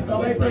chance.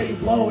 No, they pray you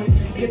blow it.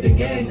 Get the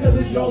game, cause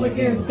it's y'all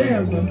against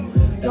them.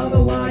 Down the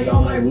line,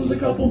 y'all might lose a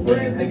couple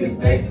friends. Niggas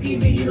stay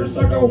scheming, heater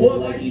stuck on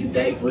wood like he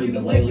stay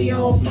freezing. Lately I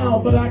don't smile,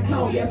 but I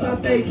count. Yes, I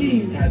stay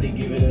cheese. Had to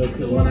give it up,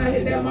 cause when I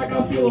hit that mic,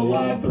 I feel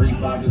alive.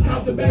 3-5, just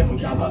cop the bag from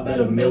Chop. I bet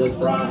a mill is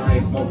fried. I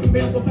ain't smoking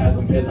band, so pass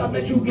some piss. I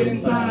bet you get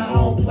inside. I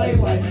don't play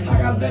like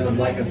I got venom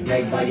like a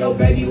snake. By your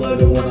baby,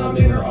 love it when I'm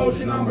in her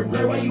ocean. I'm a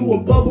gray. Why you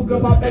a bubble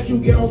gum? I bet you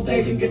get on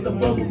stage and get the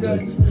bubble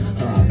guts.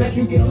 I bet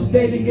you get on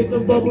stage and get the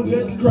bubble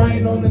guts.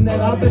 Crying on the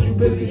net. I bet you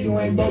pissed cause you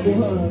ain't bubble,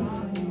 huh?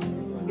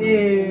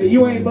 Yeah,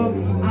 you ain't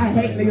bubble. I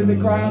hate niggas that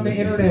cry on the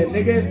internet.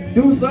 Nigga,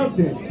 do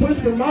something. Push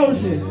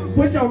promotion.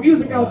 Put your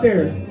music out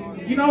there.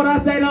 You know what I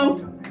say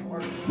though?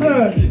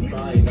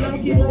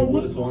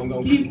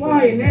 Keep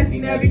quiet. Nancy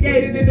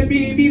navigated in the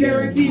B&B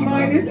there in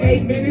T-minus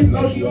 8 minutes.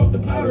 No, she off the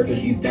powder cause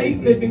she stays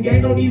sniffing.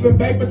 Gang don't even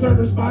bake but turn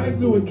her spot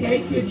into a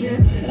cake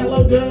kitchen.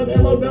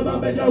 L-O-Dub, I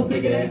bet y'all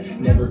sick of that.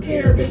 Never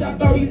care, bitch, I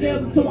throw these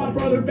nails until my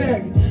brother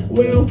back.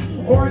 Well,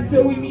 or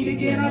until we meet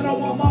again. I know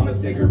my mama's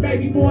sick, her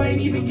baby boy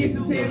ain't even get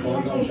to 10, so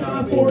I'm gonna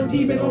shine for it.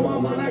 Even on my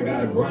mind, I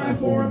gotta grind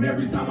for him.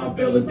 Every time I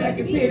fail to stack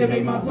a 10 to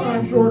make my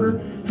time shorter.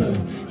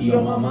 He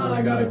on my mind,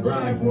 I gotta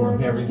grind for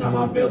him. Every time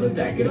I fail to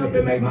stack it up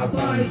and make my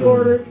time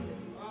shorter.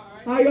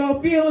 How y'all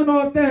feeling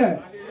off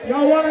that?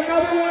 Y'all want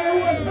another one or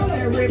what? Not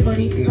that red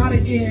money, not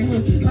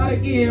again, not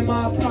again.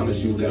 Ma, I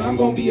promise you that I'm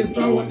gonna be a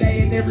star one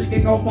day and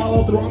everything gon'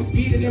 follow through. I'm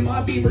speeding in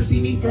my Beamer,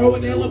 see me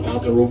throwing L up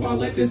out the roof. I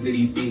let the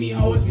city see me.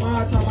 Oh, it's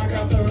my time, I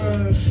got the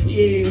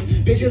yeah,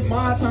 bitch, it's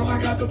my time,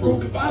 I got the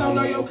proof. If I don't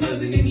know your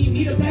cousin and he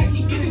need a back,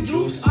 he getting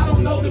juice. I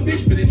don't know the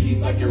bitch, but if she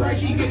suck it right,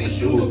 she getting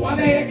shoes. Why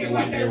they acting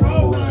like they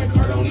roll run?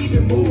 Car don't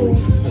even move.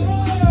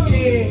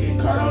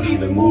 Yeah, car don't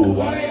even move.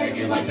 Why they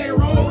acting like they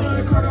roll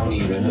run? Car don't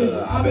even.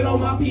 I've been on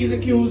my P's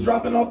and Q's,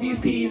 dropping off these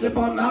P's. If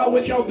I'm not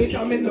with your bitch,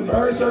 I'm in the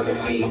bird circle.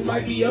 I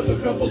might be up a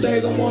couple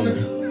days, I'm on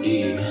a.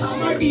 Yeah, I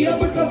might be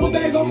up a couple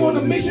days, I'm on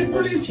a mission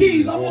for this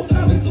cheese. I won't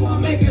stop until I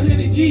make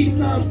 100 G's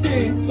times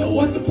 10. So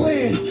what's the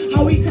plan?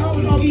 How we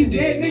counting all these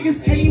dead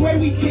niggas any way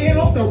we can?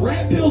 Off the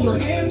rat pills or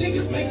ham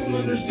niggas, make them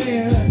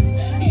understand.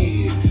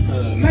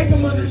 Yeah, make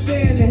them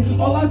understand.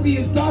 And all I see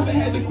is profit,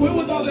 had to quit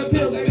with all the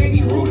pills. They make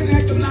me rude and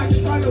act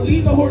obnoxious, trying to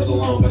leave the whores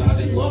alone. But I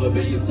just love a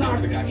bitch that's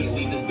toxic, I can't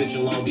leave this bitch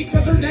alone.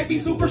 Because her neck be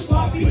super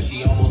sloppy, but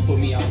she almost put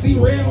me out. See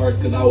red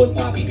horse cause I was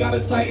sloppy,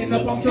 gotta tighten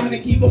up. I'm trying to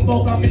keep them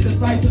both, I'm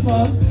indecisive,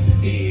 huh?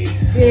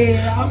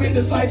 Yeah, I'm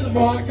indecisive,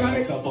 bro. I got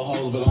a couple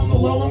hoes, but on the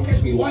below, don't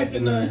catch me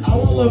wifing none. I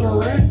won't love a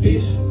rat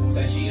bitch.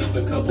 Said she up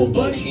a couple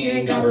bucks, she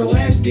ain't got her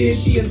last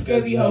dish. She a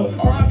scuzzy hoe.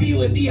 R.I.P.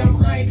 Lil D, I'm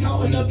crying,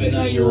 counting up in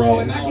a euro.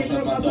 And I don't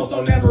trust myself,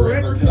 so never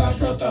ever could I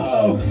trust a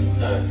hoe.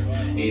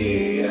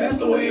 Yeah, that's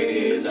the way it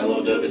is.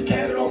 LOW is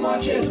tatted on my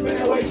chest, been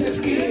that way since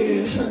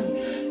kids. Yeah,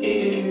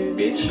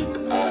 bitch.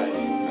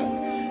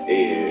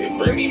 Yeah,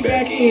 bring me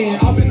back in.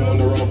 I've been on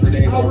the road for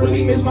days. I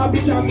really miss my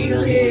bitch. I mean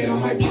her head. I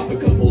might pop a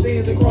couple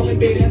Zans and crawl in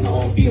bed. That's how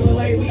I'm feeling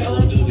lately.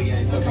 LOW,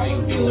 fuck how you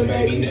feeling,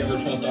 baby? Never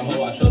trust a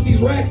hoe. I trust these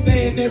racks.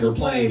 They ain't never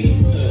play me.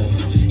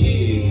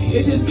 Yeah,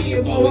 it's just me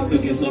and Bo. I'm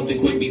cooking something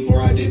quick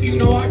before I dip. You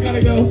know I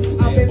gotta go.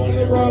 I've been on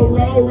the road,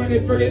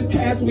 running for this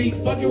past week.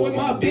 Fucking with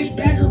my bitch.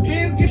 Back her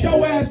pins. Get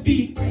your ass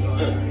beat.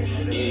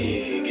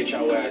 Yeah, get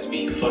your ass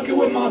beat. Fucking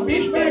with my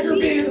bitch. Back her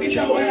pins. Get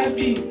your ass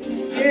beat.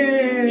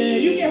 Yeah,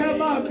 you can have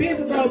my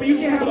bitch, bro, but you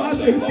can't have my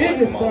big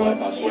bitches, bro.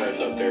 I swear it's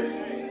up there.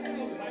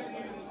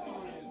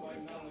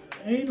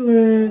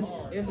 English.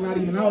 It's not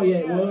even out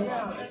yet, bro.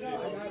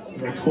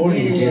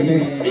 Recording,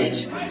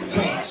 bitch.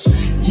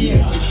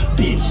 Yeah,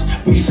 bitch,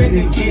 we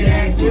finna get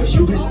active.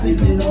 You been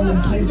sleeping on the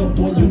place, but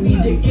boy, you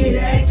need to get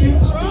active.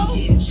 I've been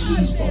getting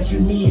cheese, fuck you,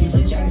 me and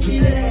bitch, I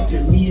get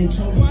active. Me and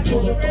Toby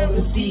pull up on the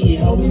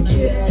scene, how we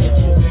get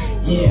active.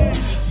 Yeah,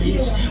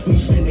 bitch, we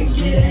finna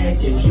get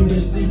active. You been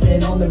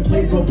sleeping on the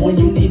place, but boy,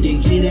 you need to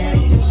get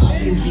active.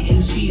 I've been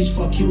getting cheese,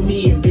 fuck you,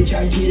 me and bitch,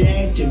 I get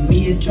active.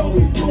 Me and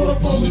Toby pull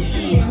up on the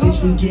scene,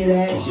 bitch, we get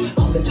active.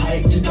 I'm the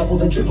type to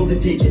double and triple the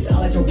digits. I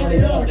like to run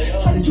it up.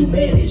 How did you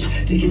manage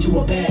to get you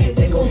a bag?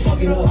 Then go fuck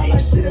it up. I'm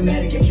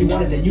cinematic. If you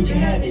want it, then you can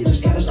have it.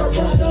 Just gotta start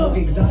running up.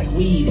 Exotic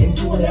weed and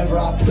do whatever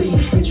I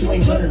please. Bitch, you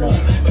ain't good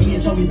enough. Me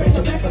and Toby back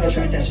to back on the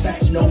track. That's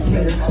facts, no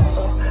printer.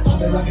 I've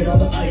been rocking all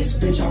the ice.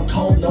 Bitch, I'm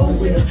cold, no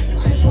winter.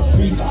 I smoke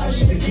 3 5s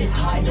just to get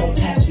high. Don't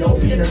pass no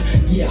dinner.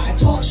 Yeah, I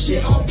talk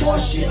shit. I'm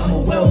boss shit. I'm a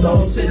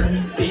well-known sinner.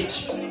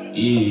 Bitch.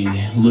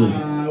 Yeah, look,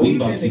 we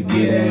about to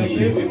get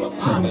active.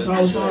 I'm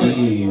so sorry.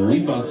 Yeah,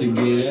 we about to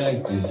get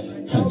active.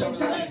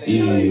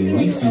 Yeah,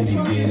 we finna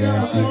get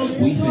active.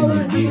 We finna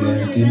get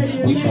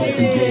active. We about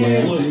to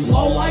get active.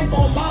 Low life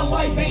on my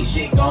life, ain't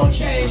shit gon'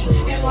 change.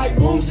 And like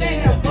Boom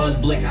saying, have buzz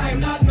blick, I am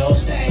not no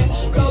stain.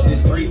 Bitch,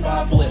 this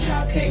 3-5 full of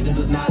chop cake, this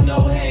is not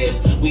no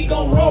haze. We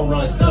gon' roll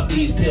run, stuff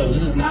these pills,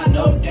 this is not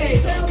no day.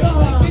 Got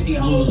like 50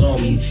 blues on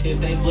me, if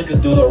they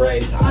flickers do the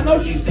race. I know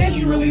she said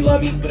she really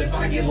love me, but if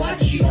I get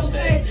locked, she gon'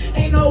 stay.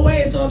 Ain't no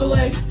way it's on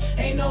delay,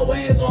 ain't no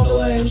way it's on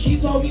delay. She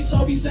told me,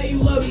 Toby, say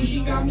you love me,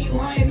 she got me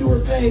lying to her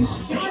face.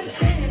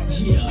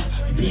 Yeah,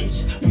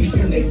 bitch, we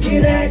finna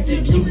get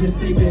active. You been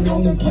sleeping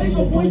on the place,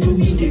 but boy, you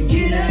need to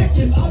get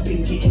active. I've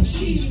been getting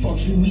cheese, fuck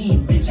you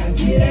mean, bitch, I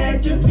get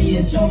active. Me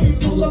and Toby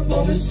pull up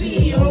on the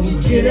scene, how we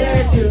get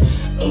active.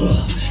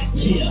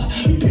 Yeah,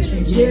 bitch,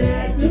 we get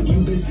active.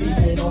 You been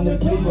sleeping on the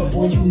place, but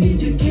boy, you need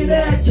to get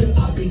active.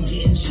 I've been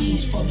getting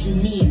cheese, fuck you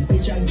mean,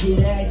 bitch, I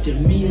get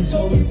active. Me and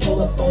Toby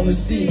pull up on the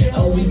scene,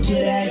 how we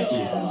get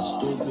active.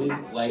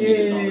 Like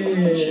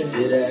niggas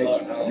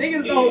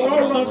don't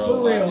road run for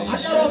real. I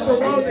got off the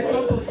road to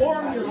come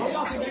perform here. I'm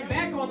about to get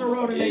back on the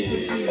road and make some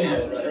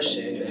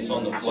cheese. It's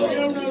on the floor.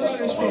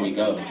 That's where we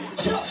go.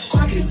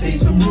 I can say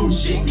some rude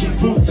shit,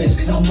 get ruthless,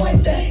 cause I'm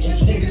like that.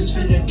 If niggas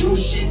finna do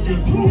shit,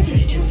 then prove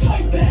it and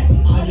fight back.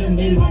 I done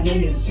made my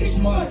name in 6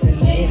 months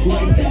and they ain't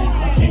like that.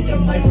 I'll take the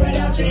mic right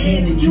out your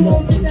hand and you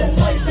won't get the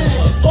mics.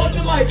 Fuck the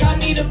mic, I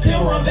need a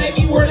pill run,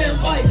 baby, where them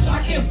fights? I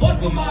can't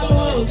fuck with my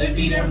hoes, it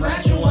be them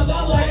ratchet ones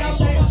I like. I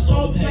sold my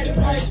soul, pay the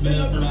price, been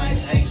up for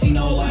nights, ain't see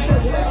no light.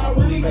 I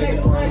really paid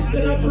the price,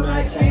 been up for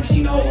nights, ain't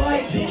see no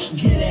light. Bitch,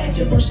 get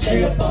active or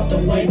stay up out the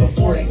way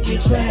before it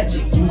get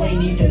tragic. You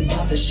ain't even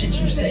about the shit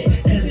you say,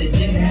 cause it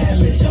didn't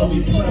happen till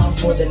we put on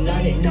for the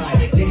night at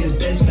night. Niggas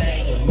best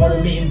bags and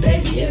murder me and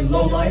baby in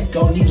low life,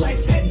 gon' need like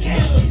 10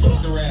 cats.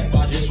 Fuck the rap,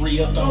 I just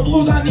re-upped on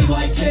blues, I need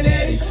like 10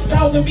 addicts.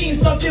 1,000 beans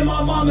stuffed in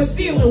my mama's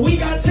ceiling, we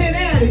got 10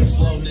 addicts.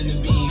 Floating in the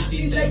beam,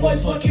 see that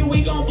boys fucking,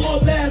 we gon' blow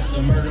past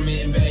the murder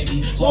me and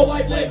baby. Low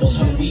life labels,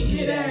 how we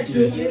get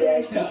active.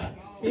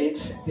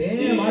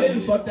 Damn, I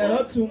didn't fuck that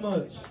up too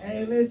much.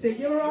 Hey, listen,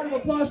 give a round of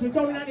applause for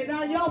Toby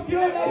 99. Y'all feel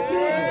that shit?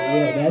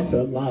 Yeah, that's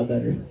a lot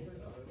better.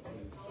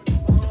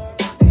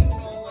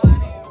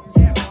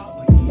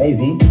 Hey,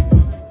 V.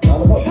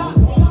 Round of applause.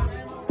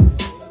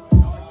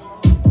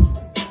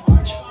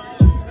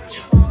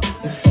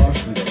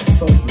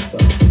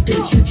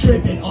 Bitch, you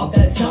tripping off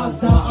that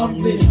Zaza, I'm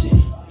lifted.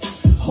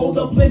 Hold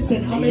up,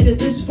 listen, I made it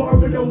this far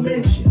with no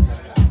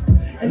mentions.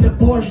 And the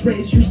bar's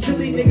raised, you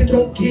silly niggas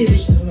don't get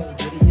it.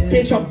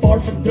 Bitch, I'm far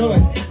from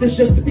done, that's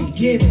just the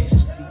beginning.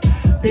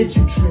 Bitch,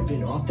 you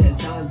tripping off that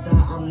Zaza,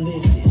 I'm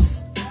lifted.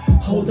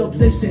 Hold up,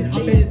 listen, I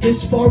made it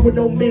this far with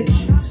no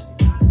mentions.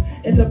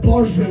 And the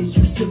bar's raised,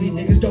 you silly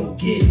niggas don't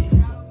get it.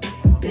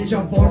 Bitch,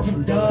 I'm far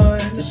from done,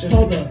 that's just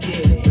the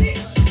beginning.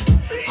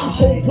 I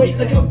hold weight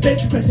like I'm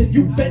bench pressing.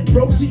 You bent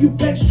broke, so you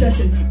bench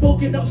stressing.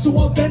 Bulking up, so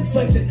I'm bent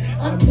flexing.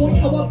 I point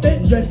how I'm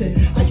bent dressing.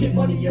 I get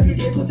money every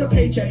day plus a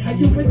paycheck. How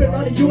you whipping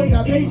money, you ain't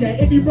got paid yet.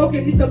 If you broke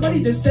and need some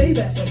money, just say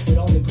that. Flex it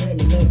on the gram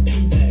and let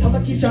payback. I'ma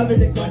keep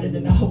driving and grinding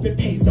and I hope it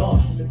pays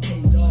off.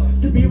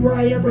 to be where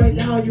I am right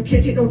now. You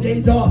can't take no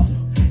days off,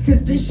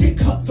 cause this shit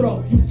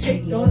cutthroat. You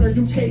take none or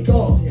you take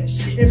all.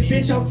 And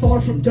bitch, I'm far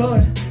from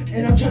done,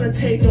 and I'm trying to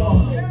take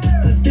off.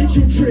 Let's get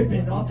you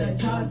tripping off that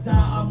Zaza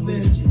I'm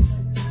lifting.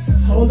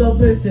 Hold up,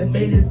 listen,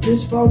 made it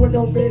this far with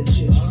no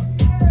mentions.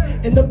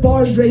 And the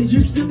bars raised,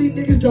 you silly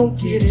niggas don't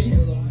get it.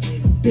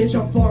 Bitch,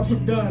 I'm far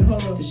from done,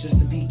 hold up. It's just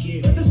the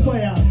beginning. Let this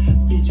play out.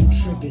 Bitch, you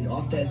tripping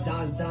off that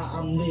Zaza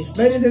I'm lifting.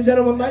 Ladies and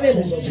gentlemen, my name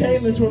is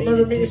Chainless with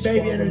Murder Me and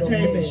Baby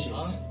Entertainment.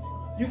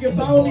 You can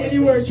follow me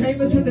anywhere,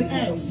 Chainless with an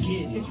X.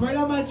 It's right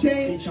on my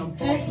chain, X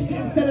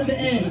instead of the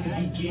N.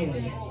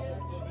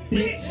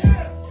 Bitch.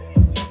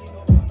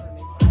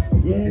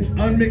 It's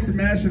unmixed and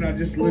mastered. I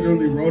just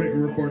literally wrote it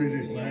and recorded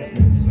it last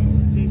week, so.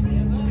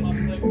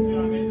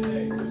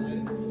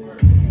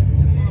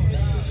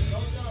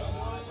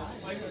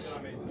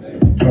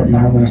 Dark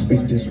night when I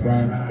speak this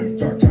rhyme.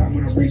 Dark time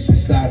when I reach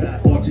inside.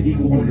 Alter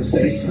ego wanted to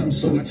say something,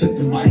 so he took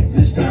the mic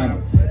this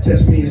time.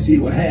 Test me and see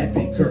what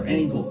happened. Kurt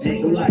angle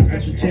like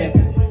got you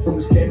tapping. From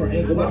this camera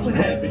angle, watch what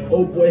happened.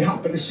 Old boy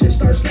hopping, the shit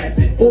starts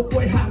snapping. Old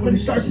boy hot when it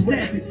starts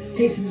snapping.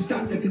 Can't seem to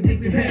stop the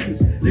addictive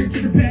habits. Lyric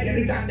to the bag, and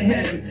they got the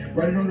habit.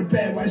 Riding on the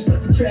bag while I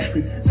stuck in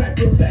traffic. Type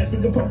real fast,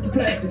 finger pump the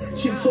plastic.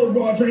 Shit so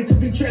raw, Drake could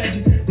be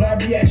tragic.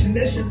 Blind reaction,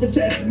 that shit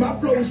fantastic. My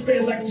flow is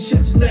span like the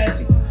shit's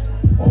elastic.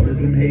 All of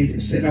them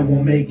haters said I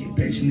won't make it.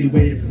 Patiently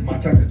waited for my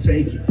time to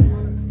take it.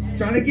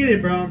 Trying to get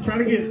it, bro. I'm trying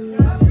to get it.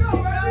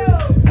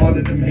 All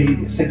of them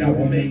haters said I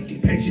won't make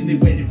it. Patiently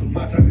waited for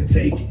my time to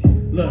take it.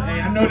 Look, hey,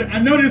 I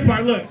know this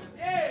part. Look.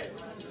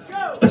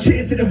 A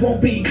chance that it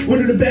won't be. One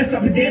of the best,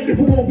 I'll be damned if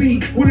it won't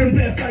be. One of the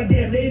best, like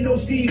damn, they ain't no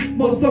Steve.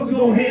 Motherfucker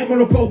go ham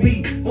on a cold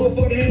beat.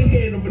 Motherfucker ain't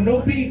scared over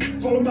no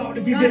beat. Call him out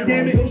if you dare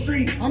on no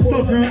street. I'm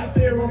so drunk. Not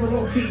fair on the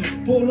low key.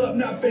 Pull up,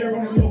 not fair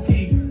on the low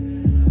key.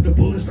 The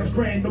bullets start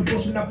spraying, no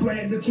bullshit not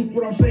playing. The truth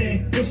what I'm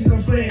saying, pussies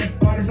I'm slaying,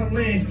 bodies I'm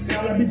laying.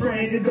 God I be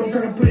praying, they don't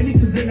try to play me,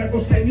 cause they not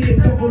gon' slay me.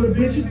 A couple of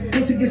bitches,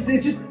 pussy get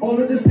stitches.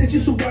 All of the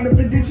snitches who wind up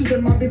in ditches.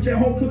 And my bitch at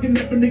home cooking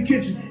up in the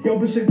kitchen. Yo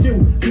bitch at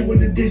you, doing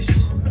the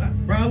dishes.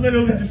 Bro, I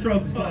literally just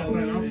wrote this last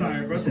night. I'm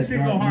sorry, bro. This shit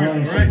go hard,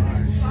 though, right?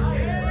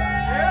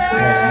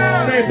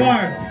 Straight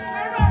bars.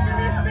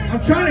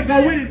 I'm trying to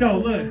go with it though.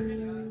 Look.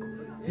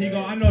 Here you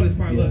go. I know this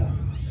part. Look.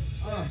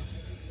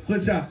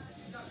 Flip chop.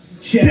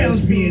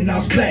 Challenge me and I'll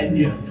flatten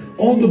you.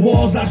 On the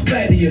walls I'll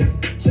splatter you.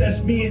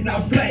 Test me and I'll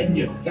flatten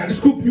you. Gotta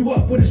scoop you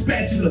up with a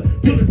spatula.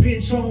 Pull a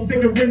bitch home,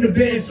 finger in the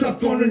bed,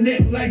 suck on her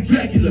neck like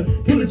Dracula.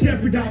 Pull a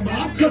Jeffrey Dahmer,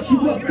 I'll cut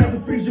you up, grab the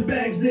freezer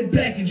bags, then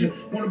package you.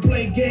 Wanna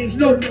play games,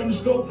 no on the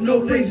scope, no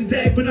laser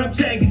tag, but I'm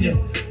tagging you.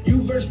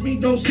 You versus me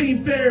don't seem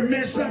fair,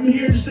 man, something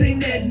here just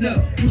ain't adding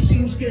up. You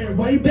seem scared,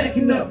 why you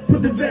backing up?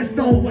 Put the vest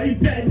on, why you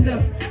padding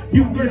up?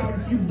 You verse out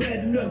if you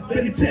bad enough,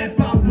 better tap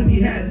out when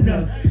he had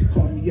enough.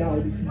 Call me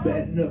out if you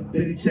bad enough,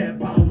 better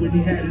tap out when he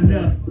had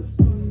enough.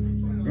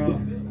 Bro,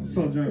 I'm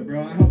so drunk,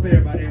 bro. I hope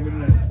everybody ain't with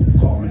that.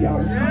 Call me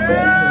out if you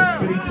bad enough,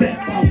 but he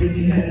tap out when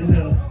he had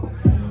enough.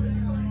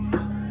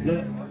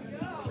 Look.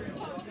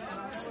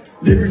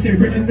 Lyrics ain't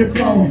written and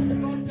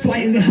flowing,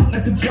 flying it hot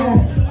like a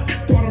drone.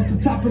 Thought off the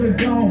top of the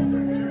dome,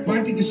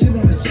 might think of shit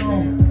on its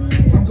own.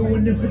 I'm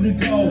going in for the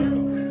goal,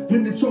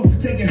 win the trophy,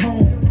 take it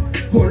home.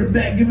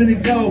 Quarterback giving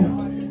it go,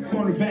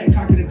 cornerback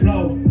cocking it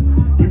blow.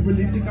 You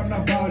really think I'm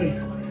not about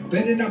it?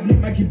 Better not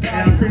blink like your body.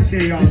 I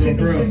appreciate y'all, this ain't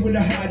bro. no thing with a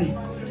hottie.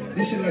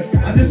 This shit like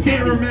Scott. I just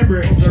can't remember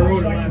it. I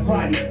wrote it last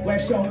night.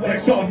 Wax on,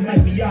 wax off like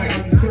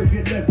Miyagi. Clerk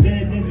get left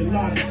dead in the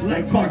lobby.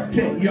 Like Clark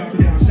Kent, y'all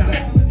cannot stop.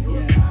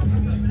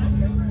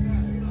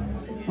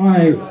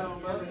 Alright.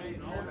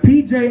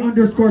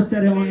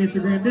 PJ_said it on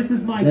Instagram. This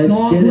is my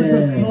dog who's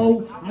a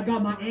flow. I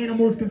got my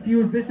animals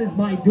confused. This is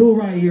my dude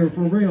right here,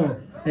 for real.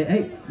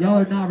 Hey, y'all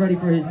are not ready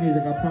for his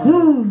music, I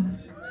promise.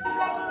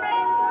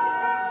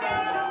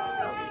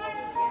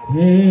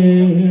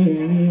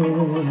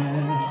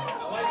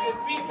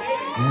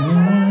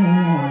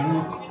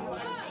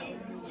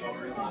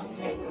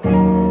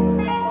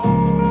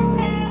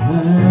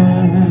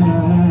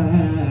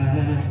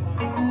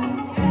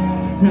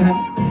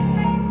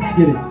 Let's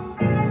get it.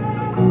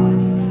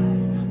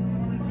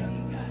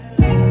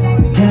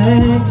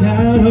 Back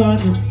out on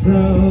the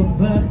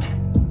sofa,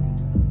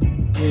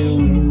 and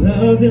we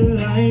loved it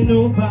like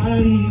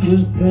nobody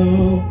was so.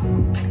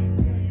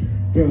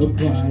 Girl,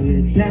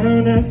 quiet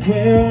down, I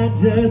swear I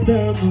just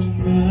heard my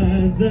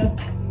mother.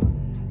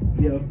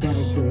 Your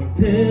fucking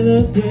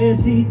pillow swear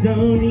she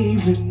don't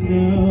even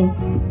know.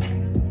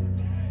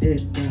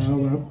 And now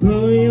I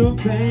pull your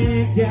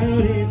back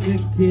out in the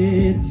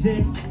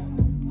kitchen.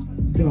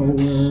 Don't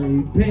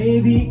worry,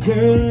 baby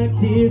girl, I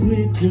kid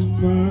with your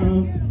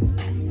moms.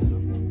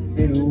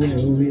 And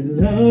when we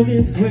love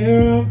and swear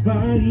our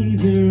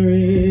bodies in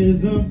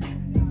rhythm.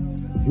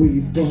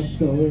 We fuck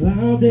so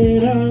loud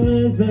that all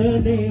of the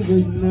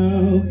neighbors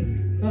know.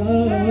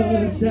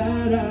 Oh,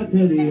 shout out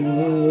to the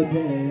old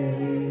days.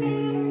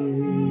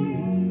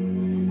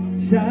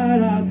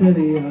 Shout out to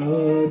the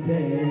old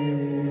days.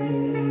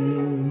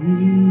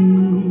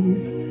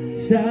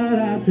 Shout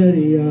out to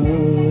the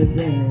old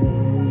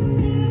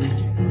days.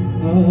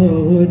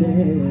 Old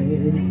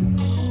days.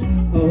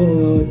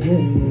 Old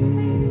days.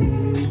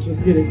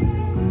 get it.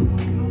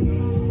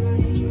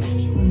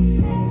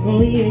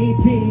 Only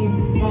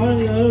 18, all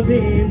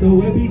loving. The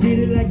way we did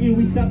it like it,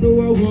 we stopped the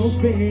world won't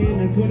spin.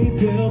 Like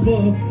 2012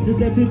 or just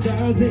that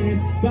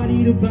 2000s.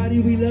 Body to body,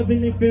 we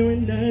loving and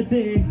fearing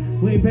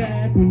nothing. Way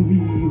back when we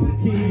were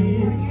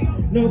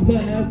kids. No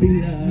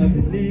puppy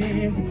loving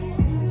it.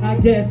 I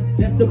guess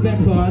that's the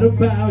best part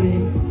about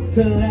it.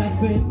 To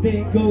laugh and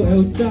think, go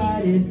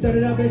outside it.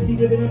 Started out messy,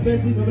 living up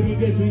best, nobody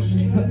gets me.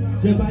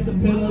 Just bite the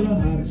pillow, how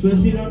to swear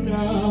she don't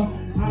know.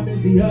 I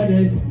miss the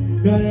others,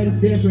 know that it's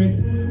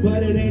different.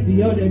 But it ain't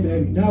the other,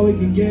 baby, now we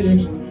can get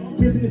it.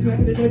 Kissing and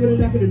smacking the neighbor,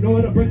 the knock of the door,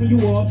 and I'm breaking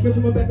you off.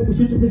 Stretching my back up, we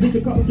switching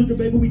position, Kama Sutra,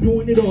 baby, we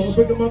doing it all.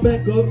 Breaking my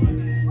back up,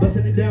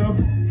 busting it down.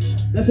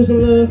 Let's show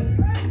some love,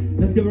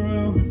 let's give a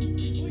round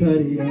to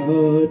the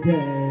old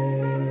days.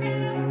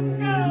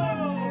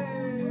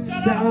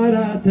 Shout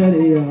out to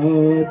the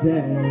old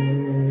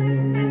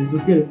days.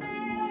 Let's get it.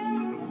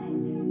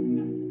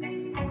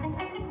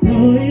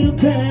 Rolling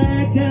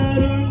back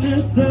out on the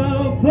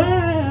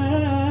sofa.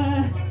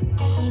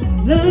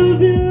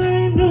 Loving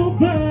like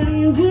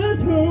nobody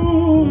was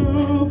home.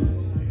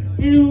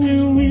 And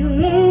when we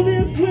love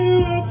and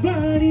swear our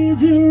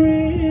bodies are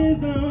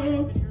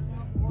rhythm.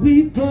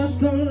 We fuss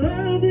so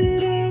loud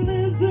that all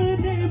of the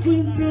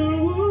neighbors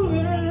know.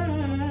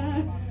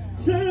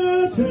 Shout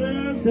out, shout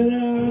out, shout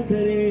out to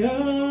the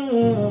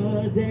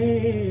old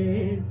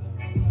days.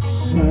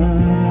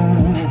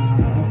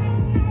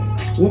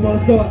 One more,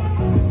 let's go.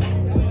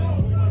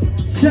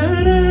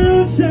 Shout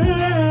out,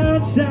 shout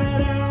out,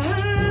 shout out.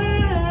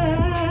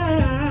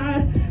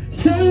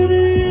 Shout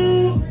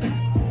out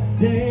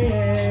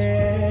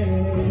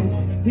days.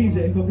 DJ,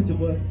 fuck with your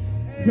boy.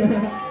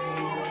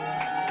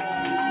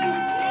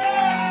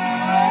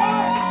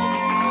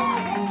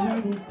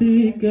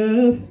 Think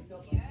of.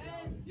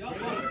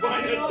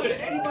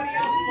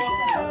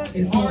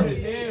 It's hard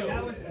as hell.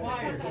 That was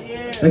fire.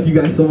 Yeah. Thank you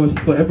guys so much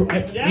for you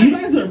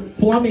guys are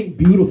flumming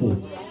beautiful.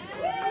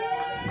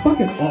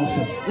 Fucking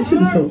awesome. This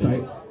shit is so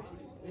tight.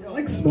 I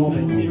like small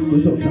menus. They're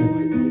so tight.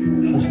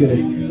 Let's get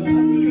it.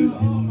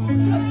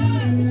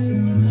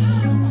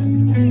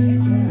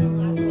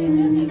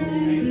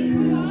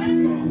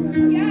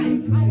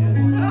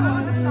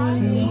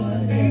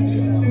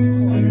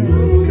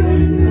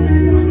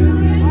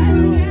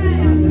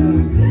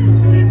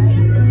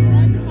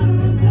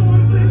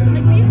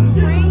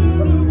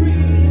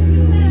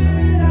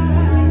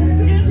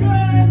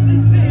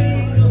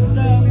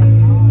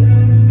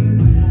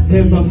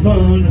 Hit my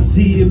phone, I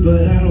see it,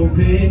 but I don't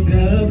pick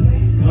up.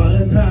 All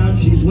the time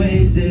she's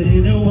wasted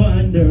and I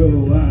wonder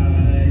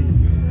why.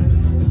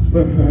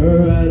 For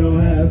her, I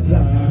don't have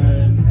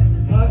time.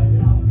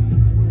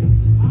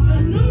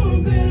 I know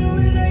I'm better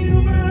without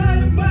you, my heart,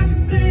 if I can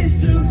say it's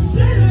true.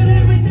 Shattered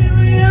everything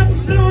we have,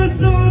 so it's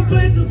so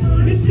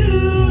replaceable. It's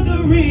you,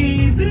 the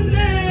reason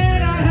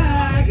that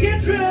I can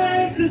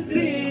trust a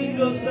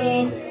single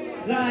soul.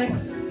 Like,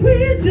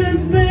 we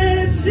just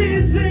met, she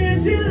said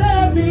she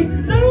loved me.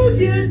 No,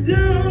 you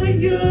don't,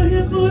 you're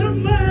here for the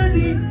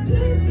money.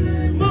 Just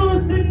like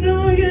most, I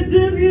know you're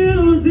just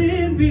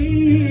using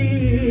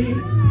me.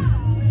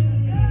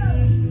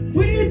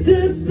 We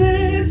just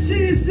met,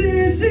 she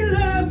said she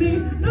loved me.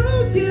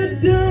 No, you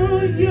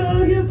don't,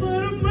 you're here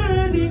for the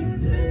money.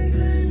 Just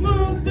like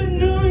most, I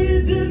know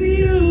you're just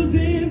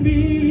using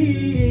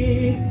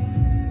me.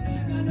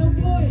 I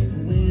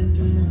went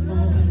through my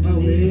phone, I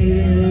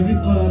waited every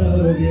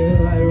photo of you.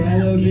 I'd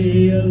rather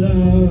be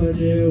alone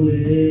than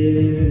with.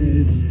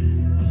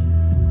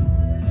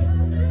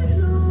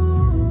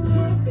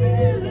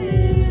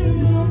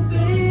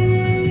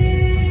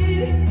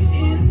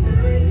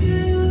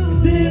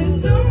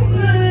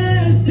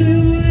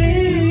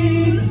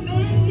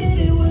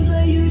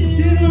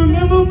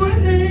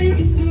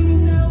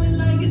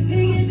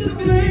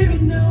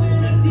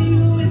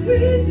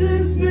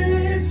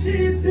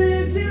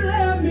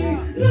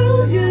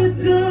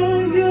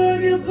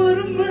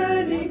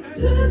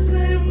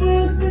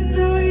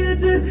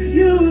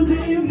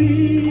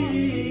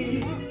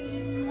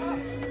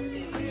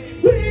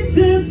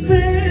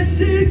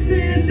 She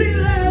said she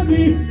loved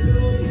me.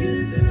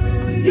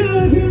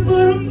 You're here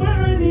for the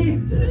money.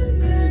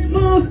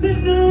 Most I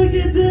know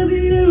you're just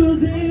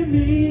using me.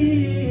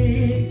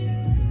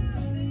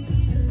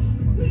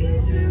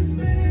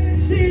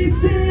 She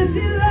said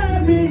she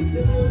loved me.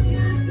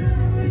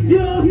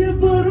 You're here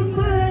for the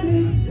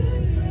money.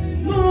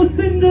 Most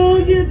I know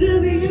you're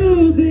just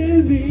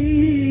using me.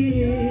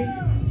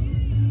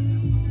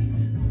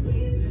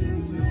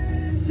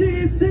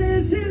 She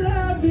said she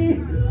loved me.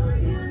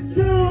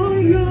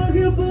 You're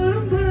here for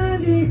the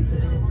money.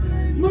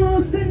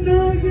 Most I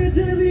know you're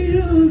just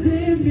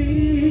using me.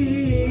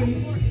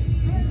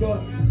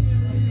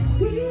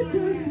 We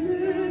just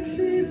met,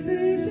 she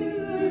said she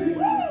loved me.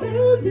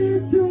 Now you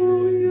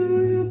don't,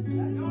 you're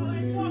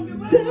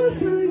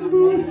just like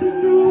most I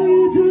know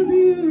you're just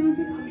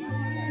using me.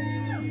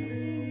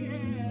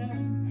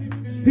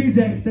 PJ,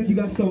 thank you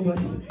guys so much.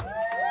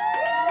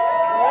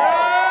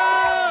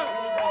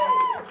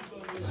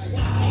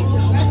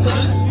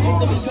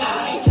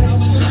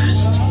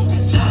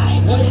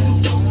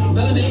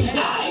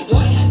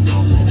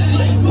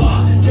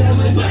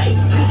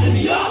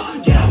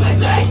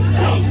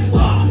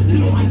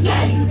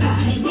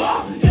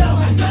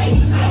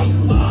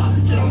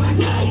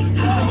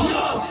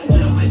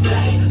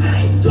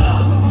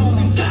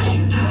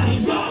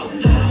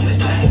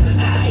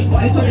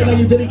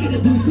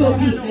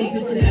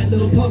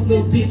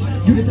 little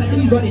bitch. You the type to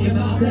be running your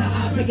mouth, but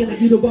I'm taking like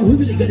you the one who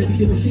really gonna be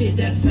doing shit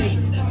that's fake.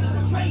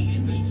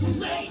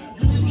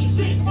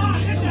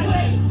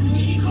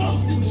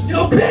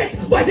 Yo, bitch,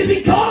 why you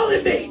be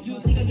calling me? You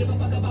think I give a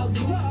fuck about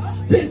you?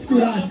 Bitch,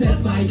 screw us,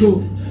 that's my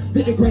roof.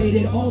 Been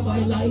degraded all my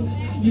life.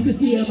 You can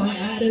see in my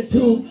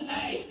attitude.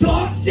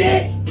 Talk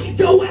shit, get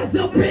your ass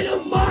up in a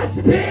mosh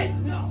pit.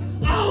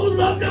 I don't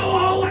love no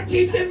hoe, I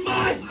keep them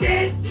my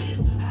shit.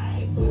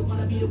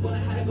 Wanna be the one I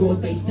had to go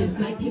and face this.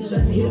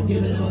 1911, hit him,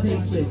 give it my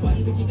facelift. Why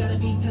you bitch, you gotta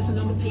be testing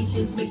on my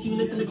patience. Makes you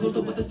listen to close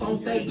to what the song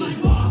say. Get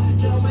on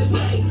my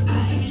way,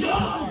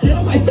 get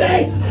on my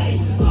face.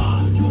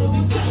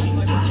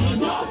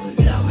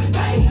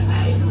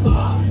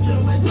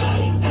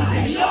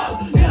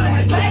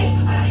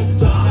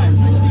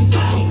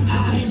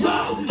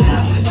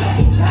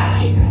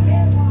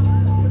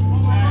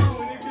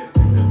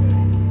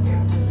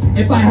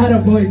 If I had a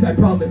voice, I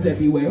promise that'd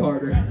be way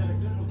harder.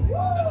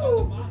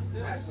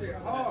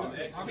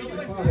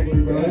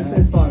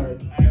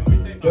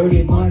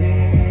 Dirty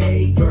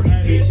money, dirty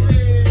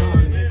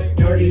bitches.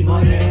 Dirty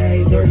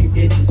money, dirty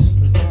bitches.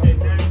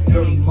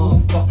 Dirty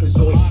motherfuckers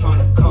always trying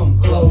to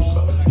come close.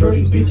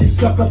 Dirty bitches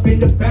suck up in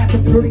the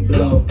bathroom, dirty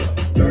blow.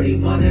 Dirty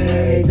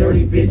money,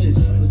 dirty bitches.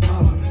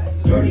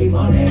 Dirty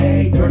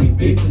money, dirty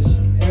bitches.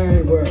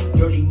 Everywhere.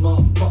 Dirty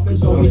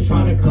motherfuckers always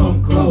trying to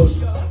come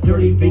close.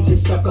 Dirty bitches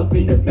suck up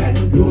in the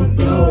bathroom, doing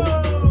blow.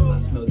 I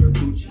smell their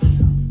Gucci.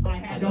 I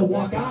had to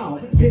walk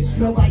out. Bitch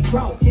smell like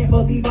trout. Can't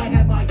believe I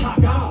had my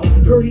cock out.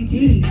 Dirty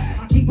D's.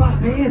 I keep my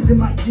hands in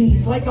my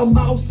jeans like a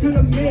mouse to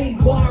the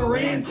maze while I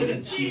ran to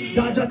the cheese.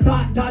 Dodge a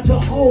thought, dodge a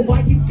hole.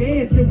 Why you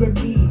dancing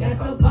with me? That's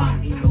a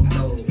lot.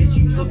 Bitch,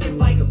 you looking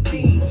like a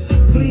fiend.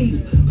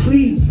 Please,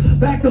 please,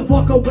 back the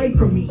fuck away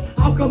from me.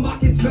 How come I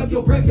can smell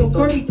your breath? You're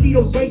 30 feet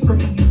away from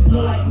me. You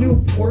smell like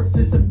Newports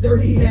and some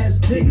dirty ass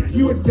dick.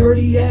 You a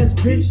dirty ass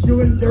bitch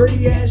doing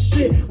dirty ass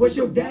shit. What's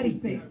your daddy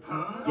think?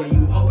 Yeah,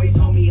 you always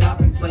hold me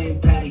up and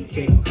playing patty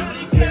cake.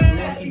 Yeah, I'm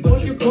nasty,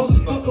 but you're close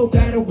as fuck. Go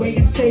that away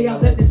and stay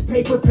out. Let this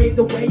paper pave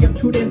the way. I'm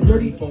too damn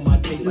dirty for my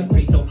taste like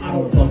peso. I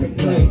don't fucking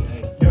play.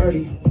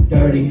 Dirty,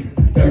 dirty,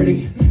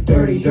 dirty,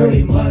 dirty,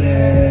 dirty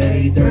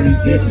money, dirty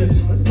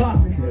bitches. What's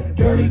poppin'?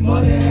 Dirty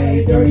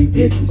money, dirty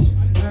bitches.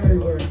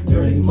 Everywhere.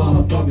 Dirty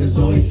motherfuckers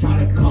always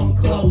trying to come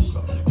close.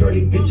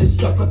 Dirty bitches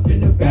stuck up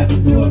in the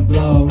bathroom doing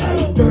blow.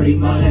 Dirty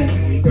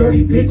money,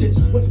 dirty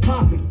bitches. What's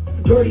poppin'?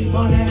 Dirty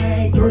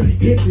money, dirty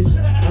bitches.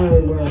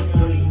 Everywhere.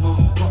 Dirty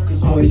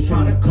motherfuckers always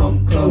trying to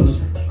come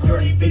close.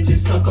 Dirty bitches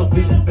stuck up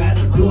in the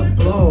bathroom doing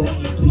blow.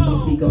 Please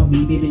don't speak on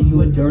me, baby,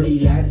 you a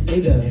dirty ass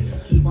nigga.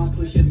 Keep on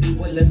pushing me,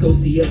 boy, let's go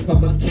see if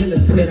I'm a killer.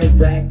 Spin a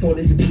rack on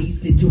this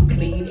piece, it too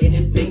clean and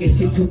it big and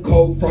shit too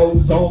cold.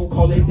 Froze on,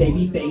 call it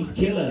baby face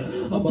killer.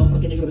 I'm a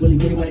motherfucking nigga, really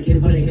wanna get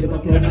it when I hit him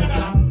up, can I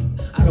stop?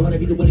 I don't wanna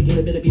be the one to get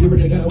it, then be the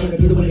nigga. I wanna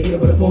be the one to hit it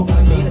with a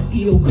 4-5 man of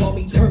steel. Call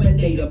me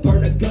Terminator,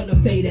 burn a gun, a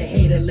fade, a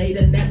hater,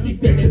 later, nasty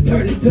finna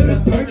turn it to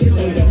the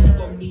percolator.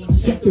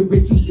 Check the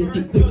wrist, you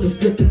listen, quick, no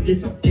stripping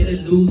this, I'm gonna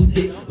lose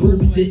it.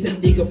 Who's this? A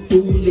nigga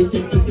foolish,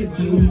 and thinking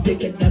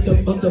music, another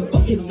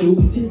motherfucking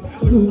loses.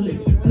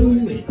 Clueless,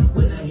 fluid,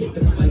 when I hit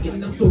the mic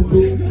and I'm so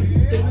ruthless.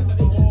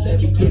 Let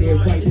me get it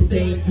right, this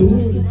ain't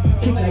useless.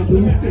 Think like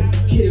lupus,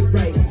 get it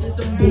right, this is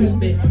a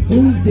movement.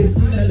 Who's this?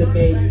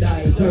 Melody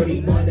night,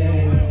 dirty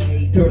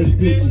money, dirty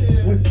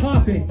bitches. What's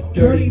poppin'?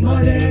 Dirty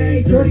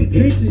money, dirty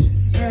bitches.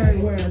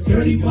 Everywhere,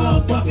 dirty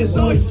motherfuckers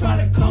always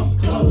trying to come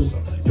close.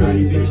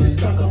 Dirty bitches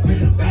stuck up in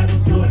the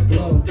bathroom doing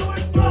blow.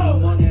 Dirty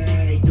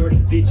money, dirty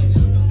bitches.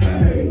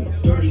 Hey,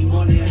 dirty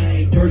money,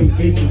 dirty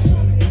bitches.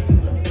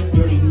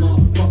 Dirty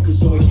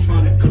motherfuckers always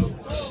trying to come.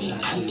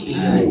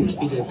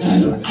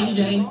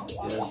 DJ,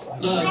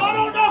 look. I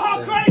don't know how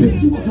crazy.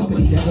 You want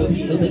company that will be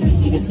killing me.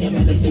 Niggas stand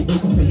right like they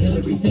broke up for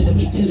Hillary. Selling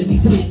me, killing me,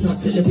 switching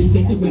artillery.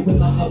 Make the way with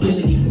my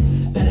ability.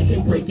 That I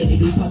can break any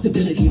new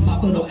possibility. My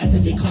photo as a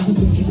day causing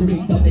with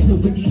misery. Though they so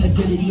with the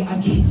agility. I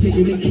get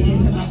jittery. Niggas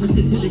in my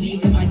versatility.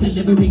 And my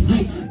delivery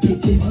great.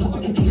 Pissed in,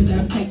 motherfucking thinking that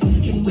I'm safe.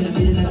 Hitting with a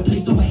minute that I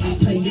placed on my aim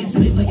play. Get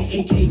split like an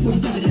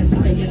AK-47 that's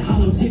spraying.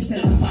 Hollow tips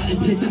at the bottom.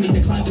 Bliss, I make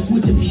the climb to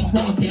switch and be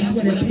crossed.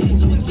 That's where the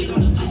pencil was spit on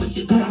the top of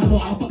shit that I know.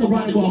 I'll fuck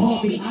around and go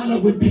hard me. I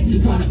love when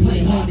bitches trying to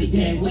play hard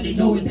again. When they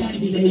know it, that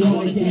means they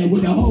hard again.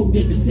 When the whole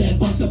nigga said,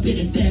 bust up in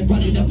the set,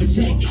 running up a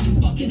check. Get you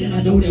fucking and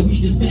I know that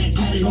we just bad.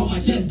 Tatted on my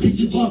chest,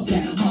 bitches love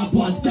that. My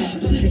boss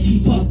fat, better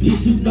keep up,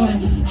 bitch, you know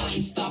that. I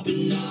ain't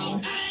stopping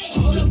now.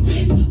 Hold up,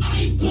 bitch, I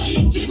ain't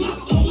playing, get my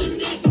soul in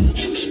this.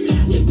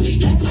 M&S, please,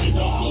 that place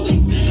are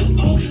always fast,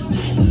 always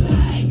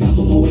set. Got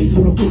my ways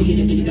for a 40 in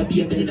a minute, I'll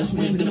be a minute, I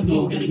swear I'm gonna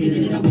blow. Gotta get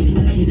it, and I wait it,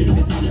 and I hit it, I'm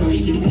inside the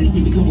rain. Niggas gonna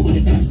see me coming with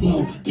a fast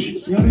flow,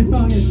 bitch. Yo, this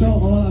song is so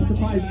old, I'm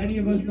surprised any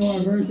of us know our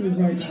verses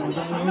right now.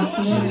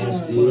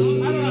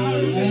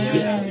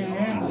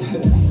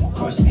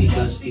 Crusty,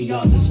 dusty,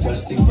 I'm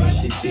disgusting,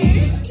 brush your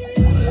teeth.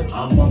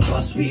 I'm a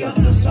bust, we up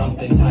to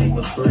something type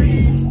of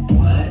free.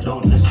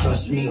 Don't discuss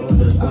trust me or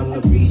there's gonna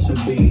be some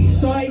beef.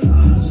 Psych,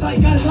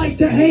 I like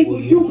to hate,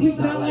 you please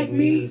not like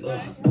me.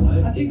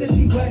 I think that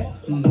she wet.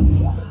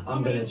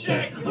 I'm gonna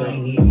check, you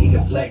ain't need me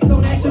to flex.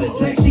 Don't ask her to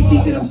text, she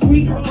think that I'm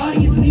sweet, her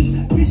body is neat.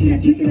 Bitchy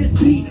and kicking his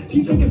beat,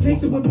 keep drinking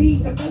pizza with me.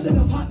 The best of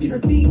the popular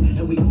theme,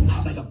 and we gon'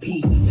 pop like a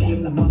piece. Pay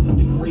him the month of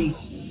the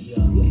grease.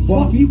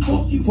 Fuck you,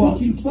 fuck you,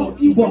 fuck you,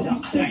 fuck you, fuck you,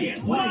 say it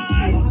twice.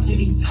 I'm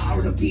getting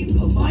tired of being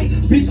polite.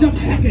 Bitch, I'm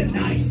heckin'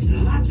 nice.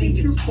 I think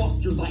it's fucked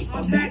your life.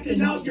 I'm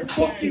acting out, you're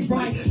fucking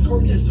right.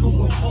 Turn this to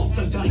a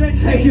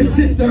poltergeist. Take your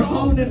sister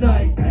home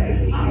tonight.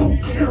 I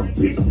don't care,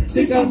 bitch.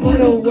 Think I'm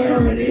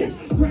unaware of this.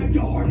 Grab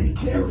your heart and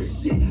carry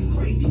shit.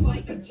 Crazy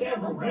like a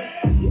terrorist.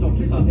 Don't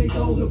piss off his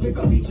soul, he'll pick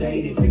up each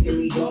day. They picking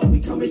me up, we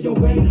coming your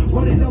way.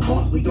 Running them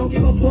up, we don't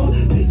give a fuck.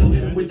 Please don't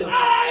hit him with the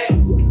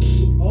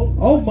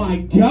Oh my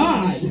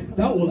God,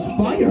 that was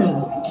fire.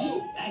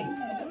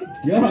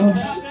 Yeah.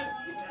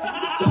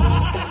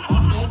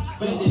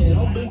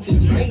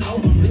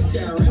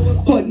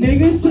 But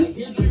niggas,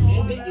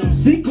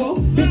 Zico,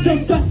 bitch, I'm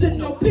sussing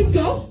no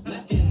pico.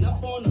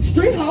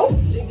 Street hoe,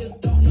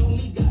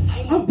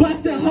 I'm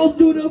blasting hoes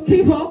through the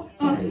peephole.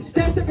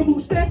 Stash, take a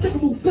move,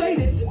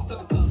 faded.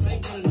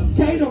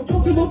 Tato,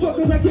 don't give a fuck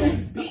cause I can.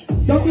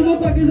 Don't give a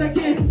fuck cause I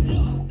can.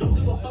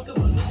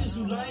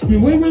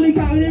 You ain't really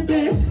counting in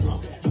best.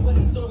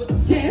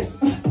 Yes,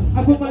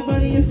 I put my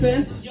money in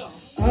fence.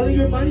 All of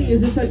your money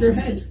is inside your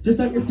head, just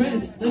like your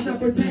friends. Let's not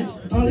pretend.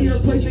 All of your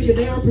plays, nigga,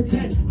 they are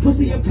pretend.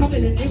 Pussy, I'm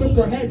coming and aiming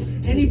for heads.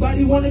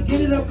 Anybody wanna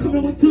get it up,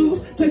 coming with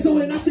tools. Play so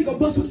when I stick a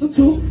bus with the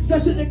tool.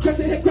 Special and crack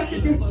the head, crack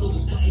it.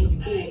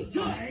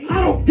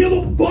 I don't give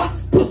a fuck,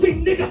 pussy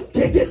nigga,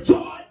 can't get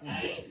caught.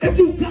 If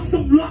you got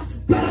some luck,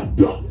 better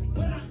duck.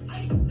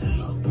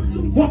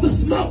 Want the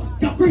smoke,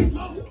 got free.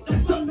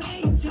 That's the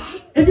main job.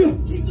 If you,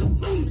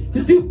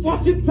 cause you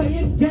watch it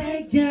playing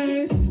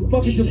games.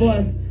 Fuck it, your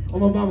boy. Oh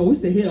my mama, we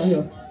stay here out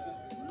here.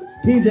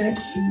 PJ.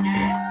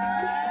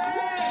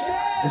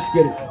 Let's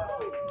get it.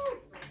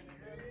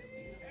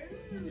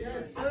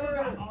 Yes,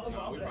 sir.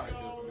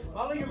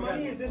 All of your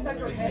money is inside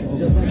your head.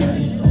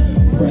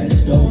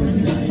 Pressed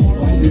overnight,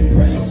 why you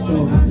pressed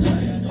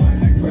overnight?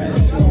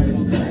 Pressed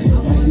overnight,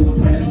 why you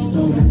pressed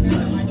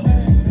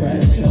overnight?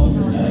 Pressed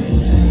overnight,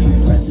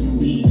 pressing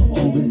me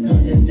over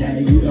something that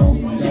you don't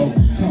know.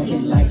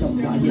 Talking like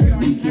I'm on your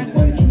speaker,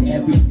 fucking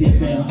every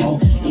different hoe.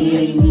 It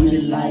ain't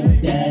even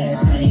like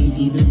that, I ain't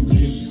even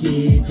this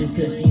shit. Just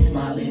cause she's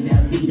smiling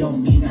at me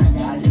don't mean I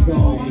gotta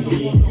go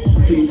ahead.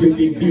 Pretty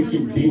freaking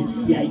picture, bitch,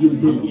 yeah, you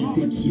look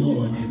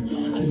insecure.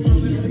 I see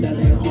you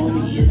smelling on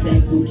me, it's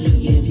that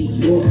Gucci and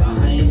Dior. I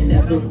ain't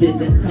never been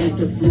the type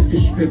to flip the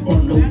script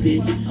on no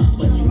bitch.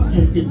 But you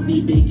tested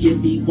me,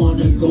 making me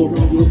wanna go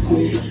wrong real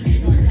quick.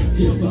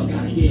 Get the fuck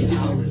out of here,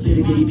 out.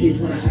 Little bitty bitch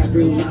when I act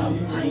real loud.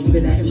 I ain't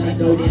even acting like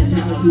no damn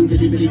child. You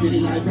really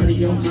like running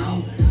your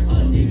mouth.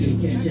 Nigga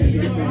can't check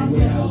it from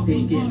without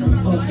thinking I'm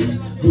fucking.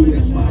 Who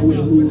is my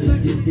will? Who is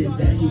this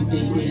that she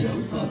thinking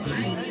I'm fucking?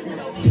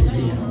 Bitch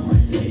on my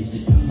face,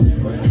 you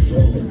press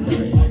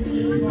overnight.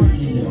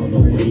 Gucci on the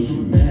way, you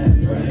mad,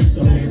 press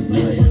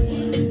overnight.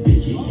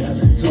 Bitch,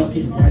 yelling,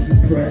 talking while you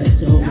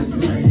press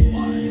overnight.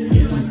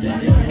 Get this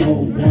that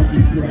hoe, walk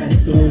you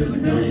press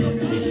overnight.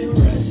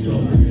 Press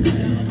overnight,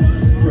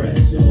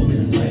 press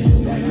overnight.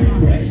 Why you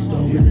press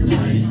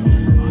overnight?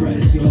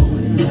 Press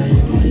overnight,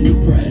 why you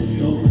press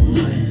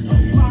overnight?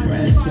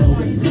 Press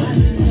overnight,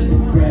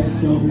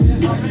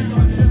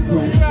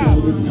 press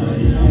overnight.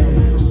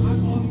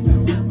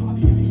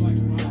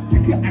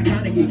 I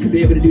kinda could be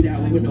able to do that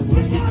one with no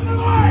voice.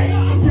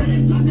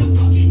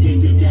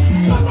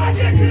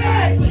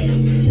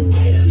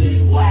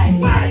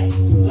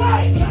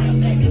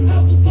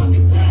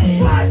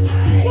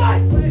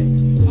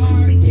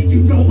 You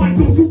know I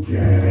don't do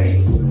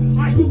games.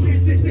 I do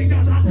business, ain't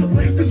got lots of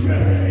place to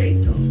pay.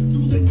 Do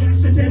the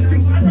dash and then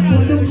think I'm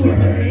on the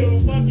way.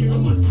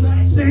 I'ma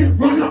smash it,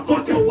 run the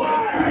fucking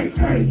way.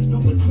 Hey,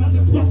 I'ma smash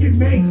the fucking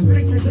main.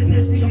 Make the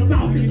nasty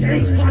about the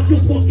cage. Watch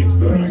your fucking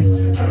face.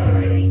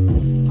 Hey,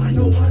 I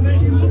know I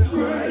make you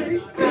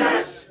afraid.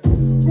 Bitch,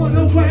 run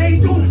away,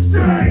 don't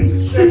say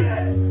shit.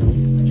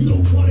 You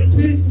don't want it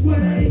this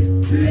way.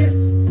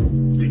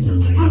 Bitch,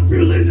 I'm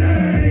feeling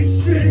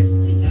anxious.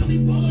 She tell me,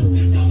 bullet,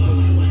 bitch, I'm on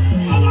my way.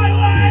 On my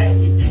way.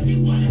 She said she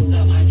wanted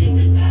somebody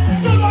today.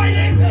 Somebody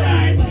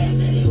today.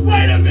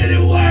 Wait a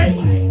minute, wait.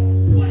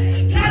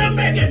 Gotta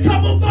make a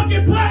couple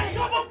fucking plays.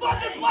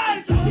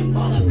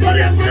 Put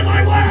it in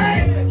my way.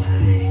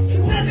 She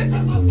said it's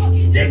on my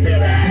fucking dick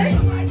today.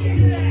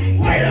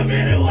 Wait a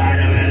minute, wait.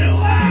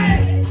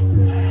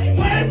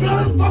 Wait,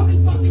 brother,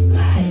 fucking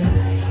play.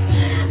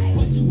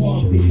 What you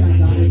want, bitch, I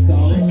gotta go.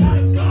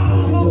 I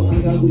don't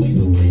think I got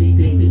too many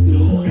things to do.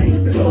 You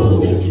know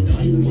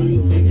you want to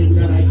take this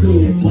that I do.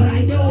 What I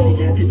know,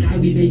 that's it, now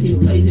we making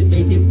plays and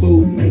making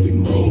moves.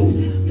 Making all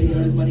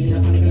this money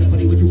and I'm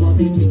funny, what you want,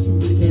 bitch, you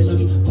really can't love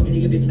me. Fucking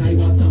nigga, bitch, now you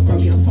want something from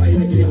me. I'm sorry to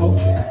make you a hoe.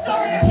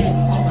 Get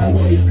on my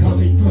way,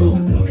 coming through.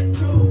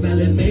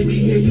 Melon, maybe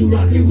hear you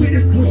rockin' with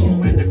the crew.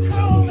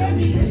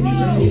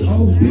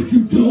 Oh, bitch, you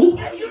do?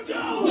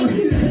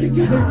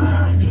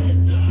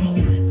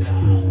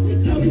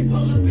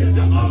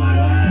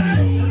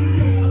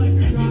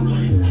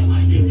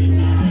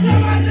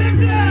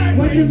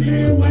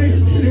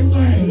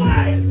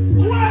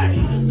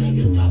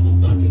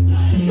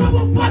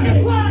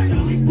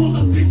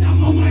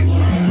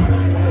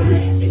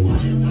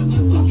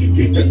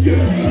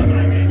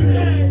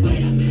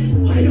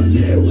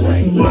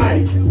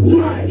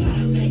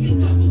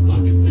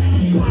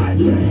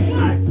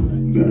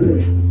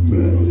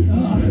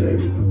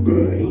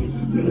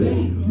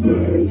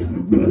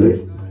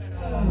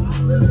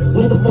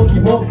 What the fuck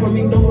you want from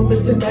me? No, I'm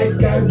Mr. Nice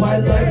Guy. Why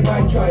lie?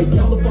 Why try?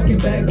 I'm the fucking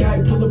bad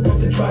guy. Pull up off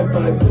the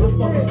drive-by. Pull a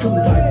fucking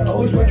suit tight.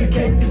 Always rock a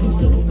cake cause I'm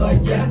super fly.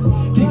 Yeah.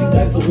 Niggas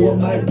like to war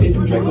my bitch.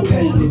 I'm Draco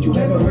passionate. You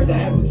haven't heard the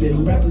half of it.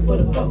 I'm rapping for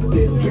the fuck of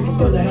it. I'm drinking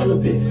for the hell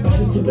of it. My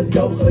shit's super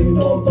dope, so you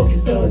know I'm fucking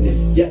selling it.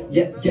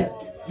 Yeah.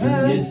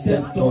 Get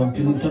stepped on,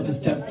 feeling tough as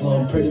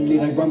Teflon. Pray to me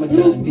like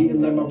Ramadan,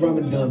 eating like my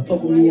Ramadan.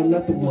 Fuck with me, I'm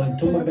not the one.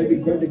 Told my baby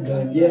grab the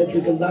gun. Yeah,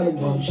 drink a lot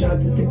of rum. Shot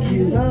to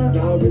tequila.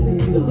 Now I really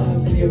need a lime.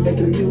 See her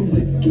making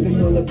music. We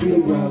been on the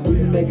beat ground. We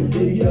been making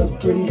videos.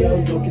 Pretty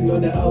girls smoking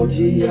on the OG.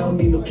 I don't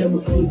need no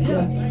chemicals,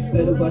 yeah.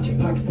 Better watch your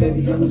pockets,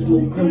 baby. I'm a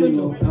smooth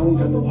criminal. I don't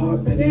got no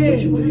heart, baby. But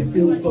you in your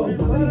feelings for.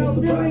 My money is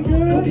a ride.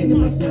 Cocaine in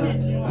my snap.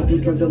 I do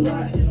drugs a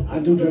lot. I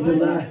do drugs a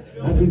lot.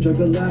 I do drugs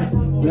a lot.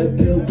 Red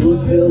pill,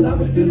 blue pill. I've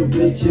been feeling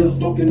real chill.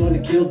 Smoking on the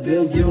Kill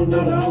Bill, you don't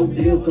know the whole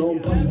deal. Throwing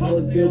punches till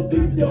it feel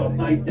big dog,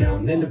 bite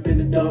down. End up in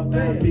the dog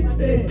pound, big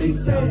bag, big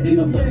sound. Need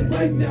my money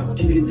right now.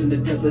 Chickens in the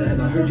Tesla,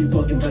 and I heard you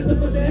fucking messed up,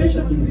 but the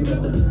headshot think we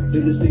messed up.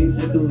 Did the scene,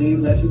 sip the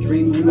lean, life's a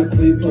dream. You my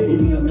queen, fuck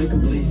with me, I'll make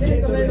them bleed.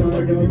 Can't delay the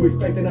work if you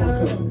expect an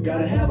outcome.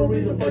 Gotta have a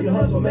reason for your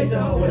hustle, makes it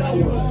hard without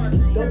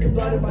one. Don't get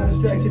blinded by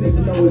distraction if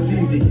you know it's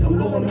easy. I'm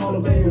going all the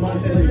way with my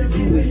head in the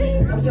G-List.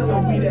 I'm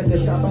selling weed at the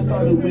shop, I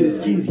started with a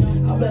skeezy.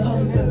 I've been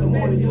hustling since the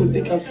morning, you would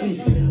think I'm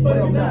sleepy. But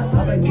I'm not,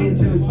 I've been getting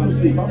to the smooth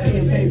sleep. I'm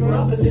getting paper,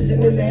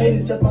 opposition in the hate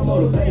is just my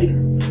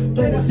motivator.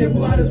 Plain and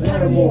simple, I just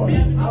want more.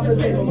 I've been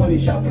saving money,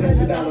 shopping at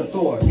the dollar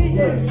store.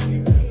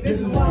 Look, this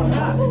is why I'm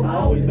hot. I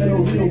always been a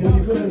real when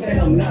you couldn't say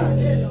I'm not.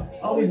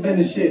 Always been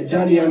the shit,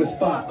 Johnny on the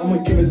spot. I'ma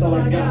give us all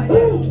I got,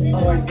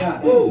 all I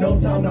got. No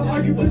time to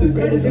argue, but this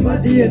greatness in my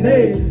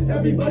DNA.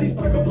 Everybody's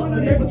spark a blunt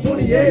on April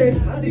 28.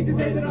 I think the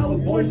day that I was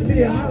born should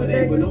be a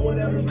holiday, but no one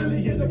ever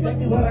really hears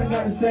exactly what I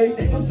gotta say.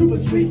 I'm super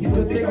sweet, you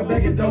would think I'm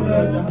baking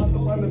donuts. I hopped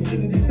up on the beat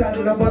and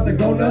decided I'm about to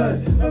go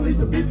nuts. Unleash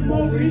the beast from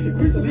over east, the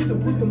creep, the least, the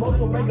proof, the most,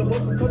 the rank, the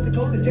most from coast to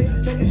coast, the chase,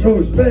 check and show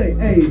respect.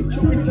 Hey,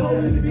 truth be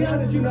told, and to be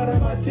honest, you're not on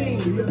my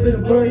team. You're a bit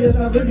of blurry, yes,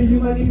 I'm living, you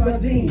might need my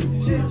zine.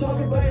 Shit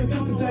talking, but you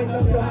two can tighten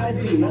up your hygiene.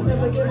 I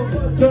never give a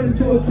fuck, turn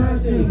into a crime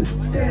scene.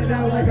 Stand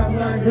out like I'm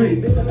Ryan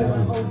Green. Bitch, I do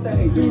my own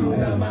thing, do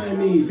not mind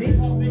me,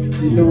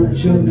 bitch. You know I'm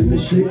chillin' in the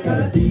shit, got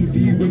a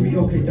DV with me.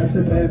 Okay, that's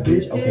a bad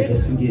bitch. Okay,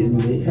 guess we getting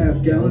lit.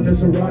 Half gallon,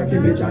 that's a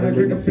rocket, bitch. I done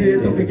drink a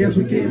fifth. Okay, guess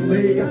we getting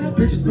lit. Got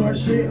these bitches snort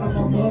shit on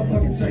my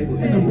motherfucking table.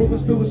 And the room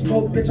is filled with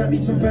smoke, bitch. I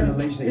need some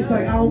ventilation. It's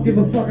like I don't give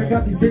a fuck. I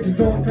got these bitches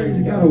going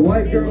crazy. Got a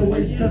white girl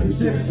wasted cause we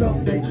sipping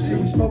something dangerous. Yeah,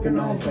 we smoking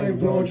all flame,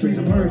 blowing trees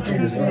and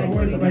hurricanes. Some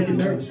words I make you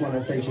nervous when I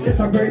say shit. It's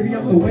how gravy,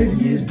 I'm the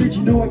waviest bitch.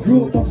 You know I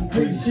grew up on some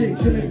crazy shit.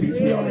 Killing beats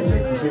me on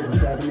adjacent table,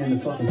 stabbing in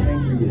the fucking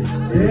pancreas.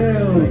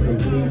 Damn, make them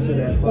bleed to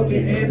that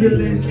fucking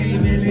ambulance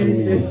came in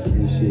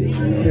and shit.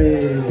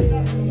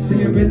 Hey,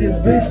 see up in this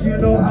bitch, you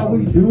know how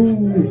we do.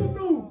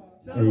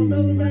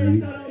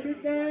 Hey.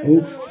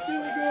 Oh.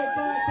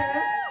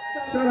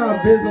 Shout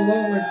out Biz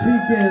along with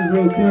Pecans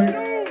real quick.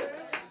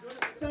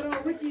 Shout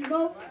out Ricky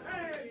Mo.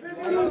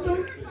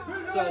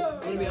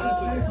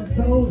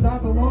 Souls, I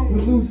belong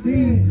with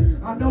Lucy.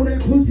 I know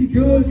that pussy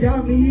good,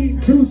 got me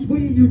eating too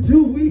sweet. You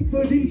too weak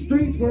for these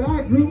streets where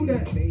I grew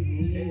that.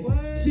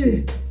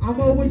 Shit,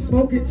 I'm always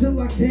smoking till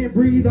I can't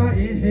breathe. I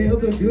inhale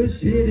the good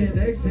shit and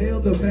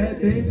exhale the bad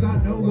things. I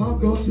know I'm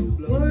going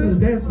to, cause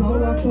that's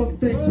all I fucking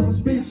think. So I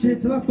spit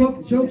shit till I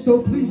fucking choke,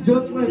 so please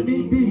just let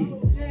me be.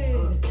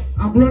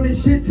 I'm running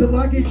shit till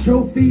I get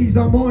trophies.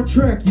 I'm on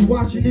track, you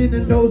watching in the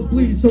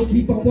nosebleed. So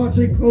keep on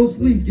watching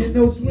closely, get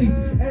no sleep.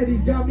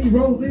 Eddie's got me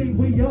rolling,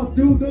 we up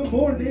through the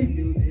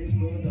morning.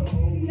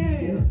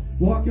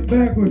 Walking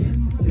backwards,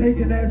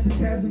 taking acid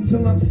tabs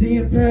until I'm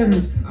seeing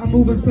patterns. I'm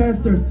moving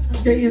faster,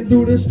 skating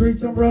through the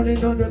streets, I'm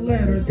running under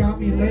ladders. Got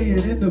me laying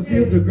in the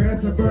fields of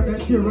grass, I burned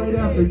that shit right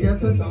after. Guess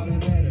that's all that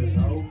matters,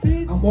 ho.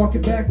 I'm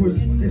walking backwards,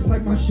 it's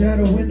like my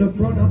shadow in the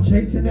front I'm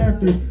chasing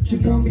after. She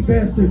call me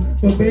bastard,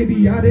 but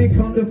baby I didn't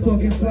come to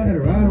fucking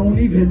flatter. I don't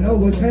even know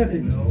what's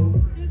happening, ho.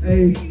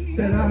 Hey,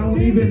 said I don't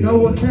even know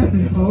what's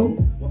happening,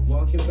 ho.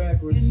 Walking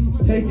backwards,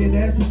 taking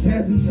acid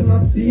tabs until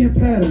I'm seeing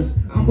patterns.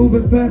 I'm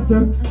moving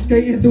faster,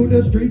 skating through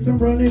the streets, I'm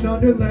running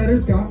under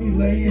ladders. Got me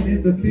laying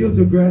in the fields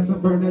of grass, I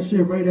burned that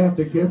shit right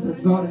after. Guess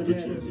that's all that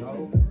matters,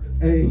 ho.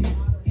 Hey,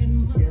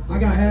 I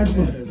got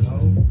asthma,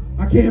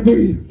 I can't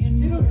breathe. Let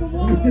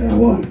me see that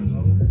water.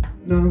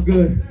 No, I'm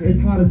good. It's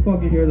hot as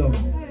fucking here though.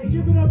 Hey,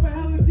 give it up for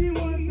Helen G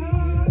one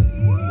time.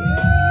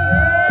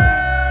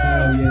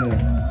 Hell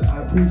yeah. I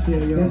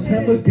appreciate it. That's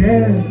hella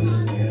gas.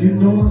 You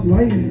know I'm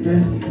lighting,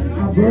 man.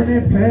 I burn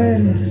that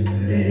past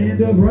and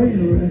end up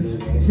writing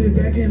rest. Sit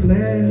back and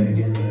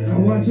laugh. I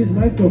watch his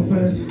life go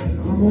fast.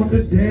 I'm I'm on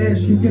the dash,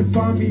 you can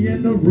find me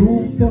in the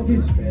room,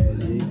 fucking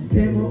spazzing.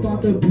 Came up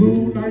out the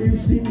blue, now you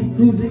see me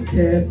cruising,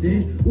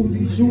 captain.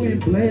 Uzi shooting,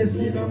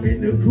 blasting, I'm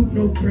in the coupe,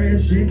 no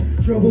crashing.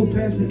 Trouble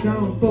passing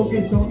down,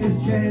 focus on this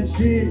cash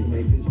shit.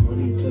 Make this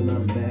money till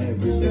I'm mad,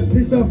 bitch. That's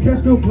pissed off,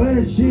 catch no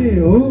blast shit,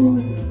 ooh.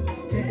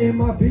 And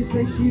my bitch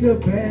say she the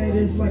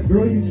baddest. Like,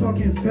 girl, you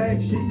talking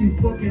fact shit. You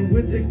fucking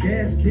with the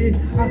gas kid.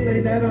 I say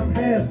that I'm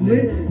half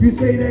lit. You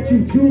say that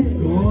you too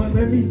gone.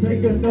 Let me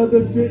take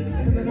another sip,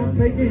 and then I'm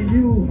taking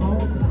you home.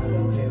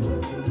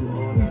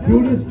 We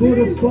do this for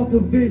the fuck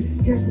of it.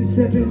 Catch me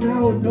stepping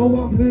out. No,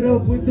 I'm lit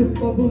up with the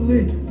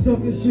bubbly.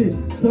 Sucker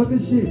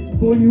shit.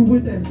 Boy, you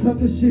with that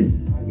sucker shit.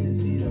 I can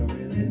see the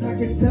real, and I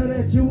can tell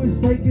that you was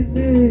faking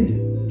it.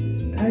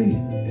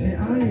 Hey. And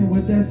I ain't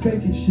with that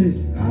faking shit.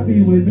 I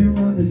be whipping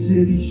around the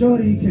city.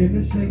 Shorty came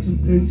to take some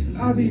pics.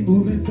 I be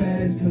moving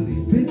fast, cause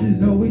these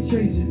bitches always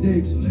chasing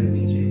dicks. Let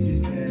me chase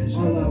his cash.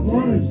 All I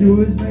wanna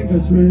do is make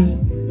us rich.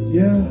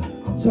 Yeah,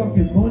 I'm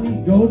talking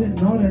money, gold, and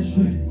all that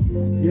shit.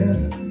 Yeah,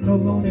 no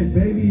loaning,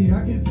 baby,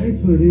 I can pay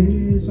for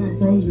this.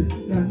 I'm frozen,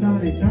 got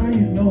 99,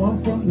 you know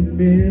I'm from the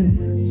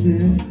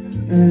mid-10.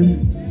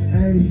 And,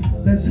 hey,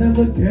 that's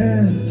hella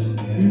gas.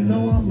 You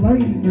know I'm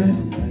lighting,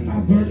 man. I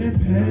burn and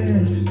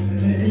pass.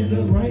 In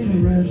the right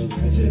arrest,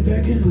 sit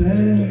back and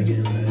laugh.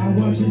 I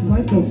watch his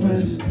life go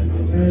fast.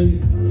 Hey,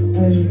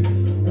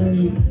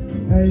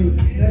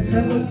 that's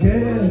hella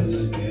gas.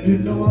 You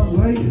know I'm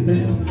lighting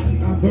now.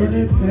 I burn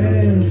and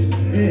pass.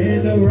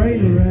 In the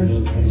right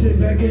arrest, sit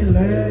back and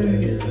laugh.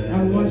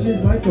 I watch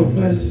his life go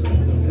fast.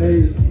 Hey.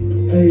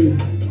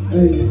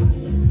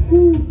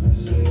 Woo.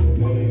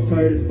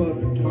 Tired as fuck.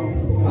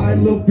 Alright,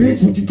 little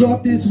bitch, what you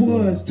thought this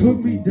was?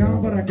 Took me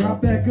down, but I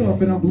got back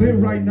up. And I'm lit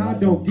right now,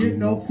 don't give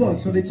no fuck.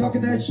 So they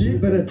talking that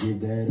shit, better give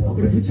that up.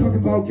 But if we talking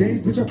about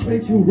games, bitch, I play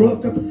too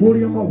rough. Got the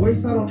 40 on my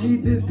waist, I don't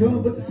need this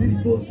gun. But the city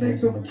full of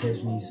snakes, I'ma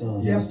catch me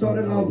some. Yeah, I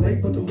started out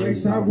late, but the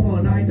race I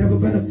won. I ain't never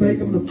been a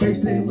fake, I'm the face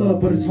they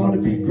love. But it's hard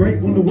to be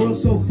great when the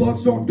world's so fucked,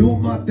 so I'm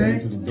doing my thing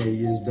till the day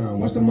is done.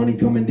 Watch the money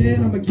coming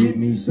in, I'ma get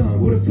me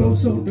some. With a flow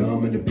so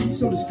dumb and the beat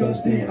so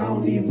disgusting. I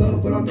don't need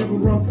love, but I'll never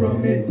run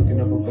from it.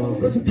 Looking up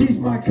above, rest in peace,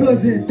 my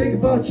cousin. Think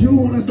about you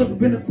when I step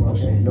up in the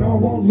function. No, I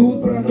won't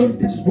lose, but I know the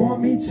bitches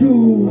want me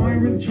too. I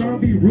ain't really trying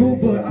to be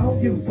rude, but I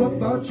don't give a fuck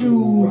about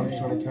you. I'm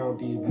just trying to count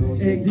these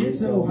bills. And get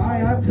so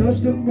high, I touch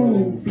the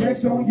moon.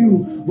 Flex on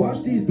you.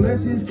 Watch these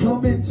blessings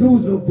come in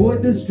twos.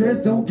 Avoid the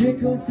stress, don't get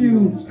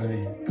confused.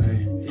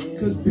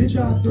 Cause bitch,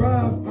 I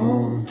thrive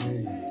on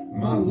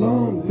my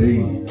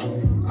lonely.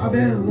 I've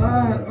been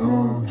lied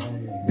on.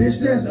 Bitch,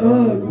 that's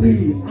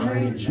ugly. I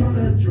ain't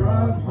tryna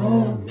drive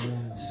home.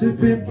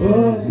 Sipping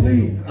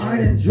bubbly,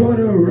 I enjoy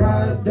the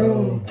ride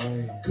though,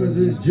 cause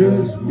it's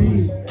just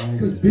me.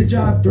 Cause bitch,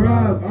 I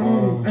thrive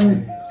on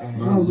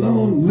my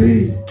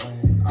lonely.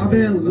 I've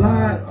been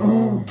lied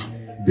on,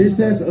 bitch,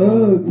 that's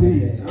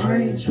ugly.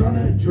 I ain't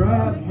tryna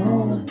drive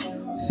home.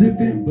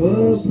 Sipping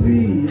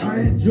bubbly,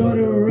 I enjoy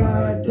the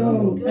ride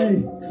though,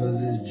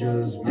 cause it's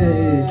just me.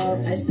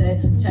 I say,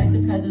 check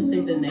the presence,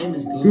 think the name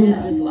is Goose.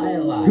 I just lie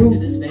a lot, to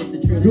just face the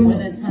truth. When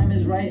the time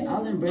is right,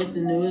 I'll embrace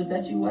the news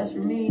that you was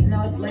for me,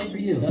 now it's late for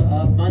you. The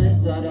up on the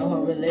side of the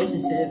whole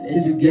relationship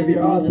is you give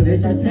your all till they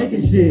start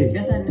taking shit.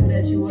 Guess I knew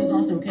that you was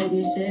on some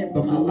crazy shit,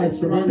 but my life's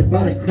surrounded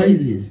by the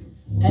craziest.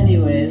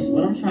 Anyways,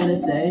 what I'm trying to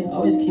say,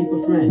 always keep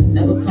a friend.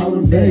 Never call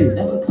him babe,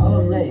 never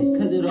call him late,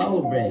 cause it all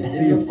will break.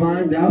 And you'll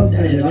find out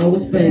that it all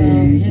was fake.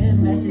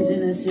 Hidden message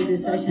in the secret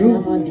section,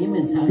 I'm on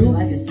demon time.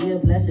 I can see a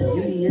blessing,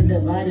 beauty is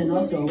divine and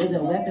also is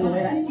a weapon.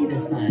 Wait, I see the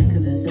sign,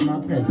 cause it's in my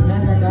presence.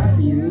 I got that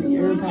for you,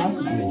 you're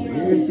impossible,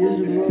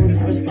 irrefusable,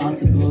 not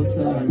responsible.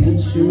 Till I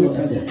meet you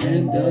at the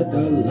end of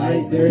the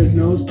light. There's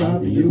no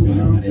stopping you when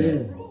I'm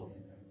there.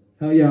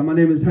 Hell yeah, my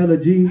name is Hella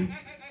G.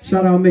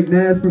 Shout out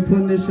McNass for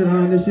putting this shit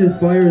on. This shit's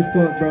fire as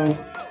fuck, bro.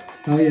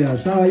 Hell yeah.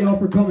 Shout out y'all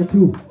for coming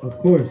too, of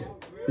course.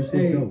 This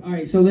shit's dope. All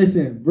right, so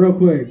listen, real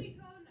quick.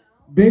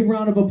 Big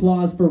round of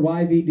applause for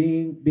YV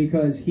Dean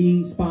because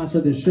he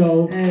sponsored the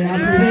show. Hey, I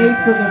paid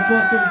for the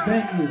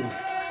fucking venue.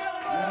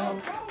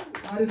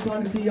 I just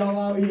want to see y'all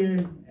out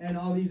here and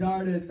all these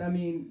artists. I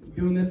mean,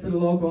 doing this for the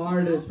local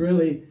artists,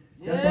 really.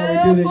 That's why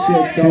we do this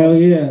shit. So.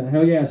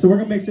 Hell yeah. So we're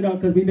going to mix it up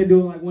because we've been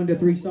doing like 1 to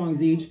 3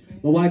 songs each.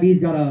 But YV's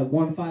got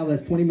one file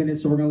that's 20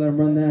 minutes, so we're going to let him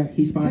run that.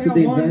 He sponsored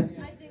the event.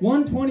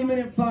 One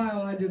 20-minute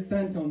file I just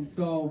sent him,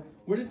 so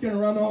we're just going to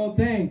run the whole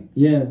thing.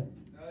 Yeah.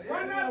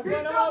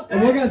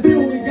 And we're going to see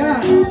what we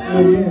got.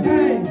 Oh, yeah.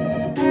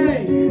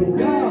 Hey,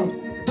 go.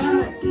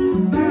 Bounce,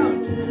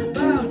 bounce,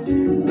 bounce, bounce,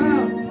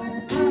 bounce,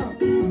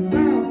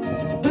 bounce,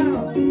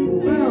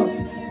 bounce,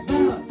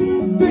 bounce.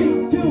 3,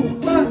 2,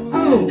 1,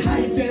 oh. How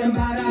you feeling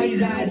about all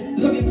these eyes?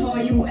 Looking for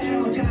you at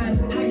all times.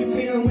 How you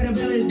feeling when the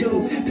bills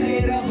due? Pay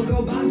it up or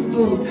go buy some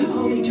food.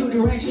 Only 2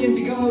 directions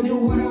to go. Do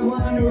what I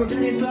want or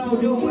revenge it slow.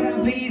 Do what I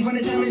please when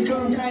the time is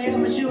come. Tie up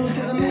my shoes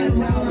cause I'm out of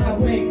town. I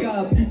wake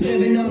up,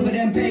 living over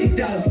them pay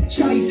stubs.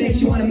 Shawty say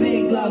she wanna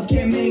make love.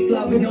 Can't make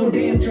love with no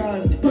damn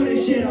trust. Put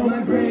this shit on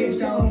my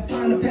gravestone.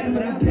 Find a path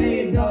but I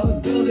paid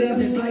those. Build it up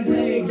just like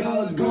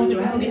Legos. Going through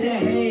hell, get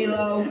that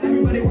halo.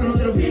 Everybody want a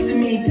little piece of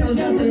me. Tell us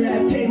nothing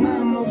left.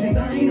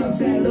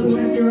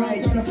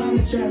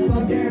 stress.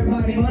 Fuck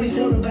everybody, money's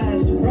still the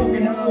best.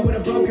 Broken heart with a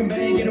broken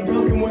bank in a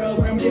broken world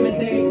where I'm giving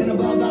thanks. And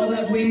above all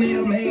else, we made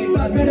them hate.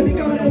 Fuck better be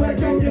coming when I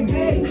crack them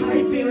gates. How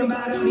you feeling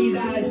about all these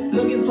eyes?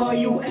 Looking for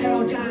you at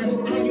all times.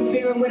 How you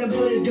feeling when the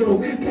bullets do?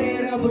 Pay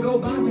it up or go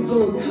buy some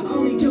food.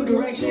 Only two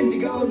directions to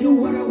go. Do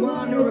what I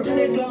want, no regret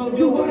is low.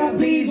 Do what I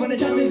please when the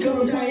time is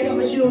come. Tied up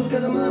my shoes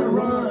cause I'm on a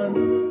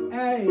run.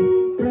 Hey,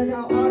 bring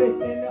out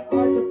artists in the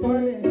art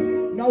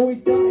department. No, we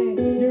starting.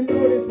 You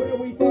know this where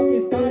we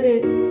fucking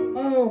started.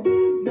 Oh,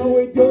 no,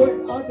 we do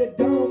it off the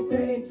dome.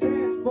 Setting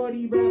traps for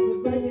these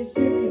rappers like this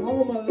shit be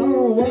home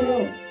alone.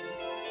 Whoa.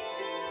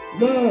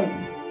 Look,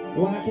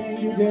 why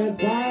can't you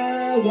just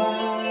why?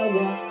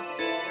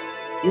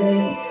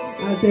 Yeah,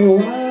 I say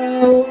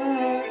why?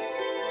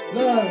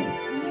 Look,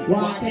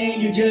 why can't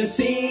you just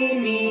see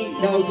me?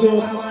 No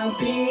clue how I'm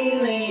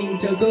feeling.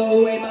 Took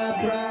away my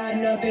pride,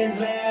 nothing's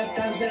left,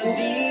 I'm still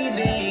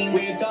seething.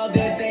 With all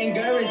this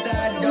anger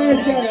inside, don't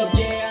act up,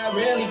 yeah, I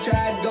really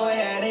tried. Go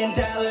ahead and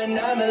tell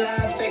another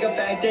lie. Figure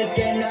fact it's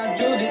getting hard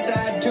to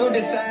decide.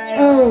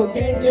 Oh,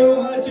 getting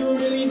too hard to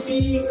really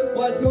see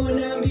what's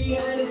going on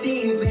behind the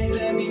scenes. Please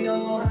let me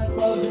know how I'm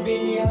supposed to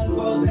be, how I'm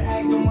supposed to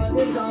act and what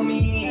this on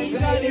me.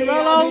 Lately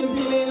I've been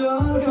feeling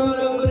low, caught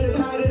up with the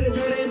tide of the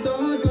dread and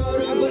thought.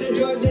 Caught up with the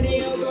drugs and the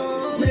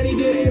alcohol. Many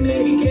didn't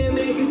make it, can't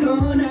make it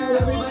call now.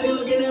 Everybody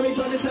looking at me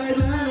from the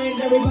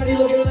sidelines. Everybody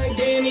looking like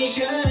damn he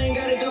shine.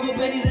 Got a couple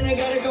pennies and I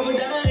got a couple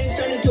dimes.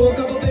 Turned into a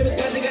couple papers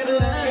cause I got a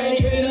line.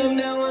 Give it up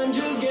now, I'm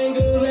just getting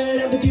good. Let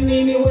empathy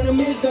leave me when I'm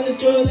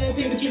misunderstood. Let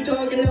people keep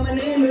talking out my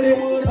name, but they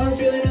would. I'm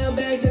feeling out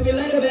back, tell me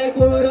let it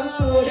backward.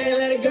 Oh, can't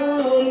let it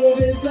go,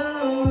 moving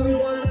slow.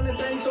 Everyone on the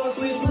same source,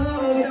 switch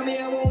modes. Tell me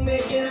I won't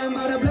make it, I'm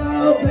about to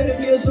blow. But it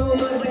feels so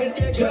much like a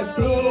sketch. Just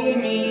see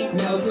me,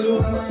 no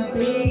clue how I'm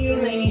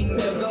feeling.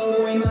 Took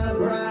away my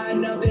pride,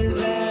 nothing's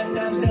left,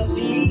 I'm still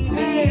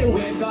seething.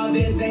 With all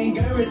this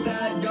anger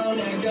inside, don't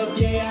act up,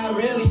 yeah, I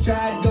really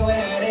tried. Go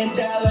ahead and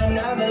tell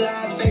another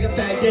lie. Figure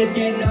fact it's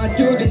getting hard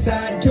to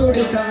decide,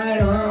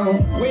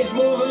 which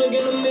move I'm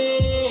gonna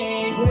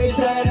make, which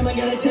side am I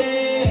gonna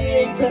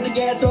take? Press the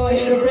gas or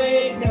hit the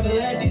brakes, never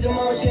let these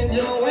emotions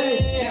in my way.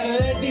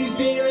 Never let these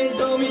feelings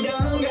hold me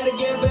down, gotta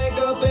get back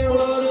up and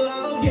roll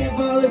along. Can't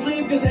fall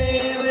asleep cause they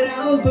have it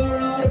out for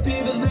all the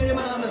people's made their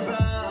mamas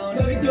proud.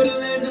 Looking through the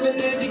lens of an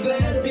empty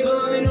glass, people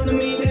only know to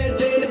me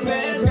that's in the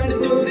past. Trying to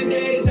do the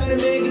days, trying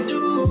to make it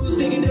through,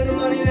 sticking to the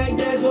money like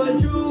that's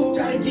what's true.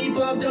 Trying to keep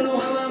up, don't know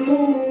how I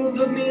move.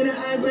 Look me in the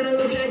eyes when I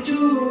look at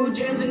you.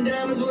 Gems and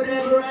diamonds,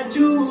 whatever I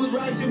choose.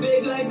 Ride too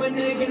big like my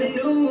neck in the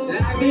news.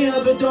 Lock me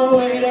up and throw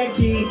away that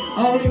key.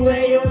 Only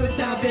way you ever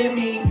stopping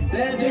me.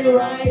 Left and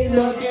right,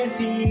 look and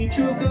see.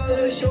 True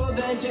colors show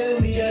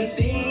eventually. Just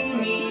see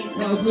me.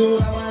 No clue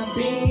how I'm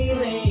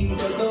feeling.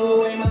 Took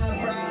away my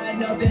pride,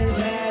 nothing's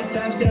left,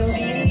 I'm still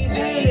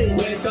seething.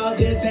 With all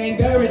this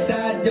anger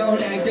inside,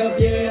 don't act up,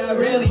 yeah, I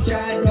really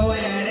tried. Go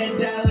ahead and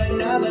tell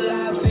another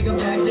lie. Figure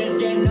fact it's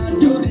getting on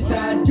to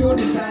decide,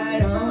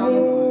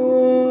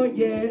 Oh,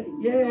 yeah,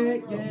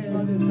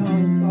 on this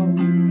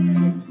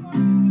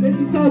song, this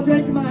is called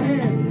Drink in My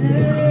Hand.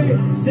 Hey,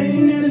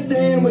 sitting in the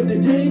sand with a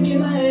drink in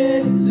my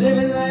hand,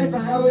 living life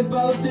how it's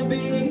supposed to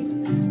be.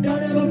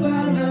 Don't ever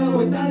bother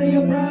with all of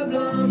your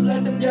problems,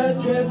 let them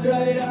just drift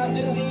right out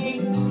to sea.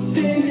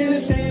 Sitting in the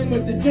sand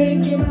with a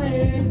drink in my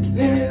hand,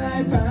 living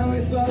life how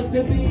it's supposed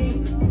to be.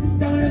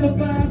 Don't ever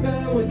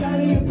bother with all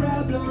of your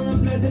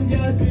problems, let them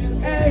just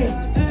drift right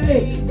out to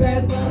sea.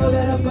 That bottle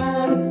that I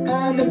found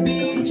on the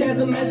beach has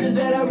a message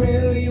that I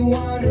really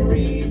want to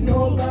read.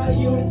 Know about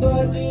you,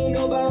 but do you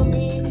know about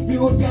me?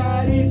 You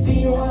got it,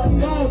 see what I'm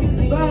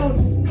talking about.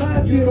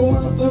 But you the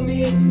one for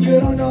me, you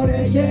don't know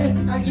that yet.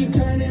 I keep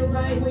turning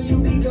right when you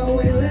be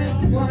going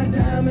left. One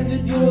diamond, the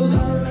jewels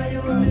all right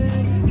on me.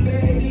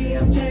 Baby,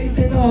 I'm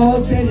chasing the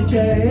whole treasure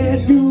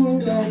chest. You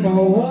don't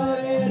know what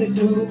to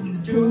do.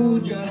 To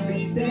just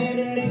be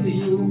standing next to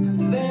you.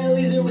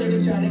 Valleys and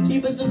rivers trying to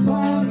keep us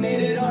apart.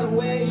 Made it all the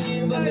way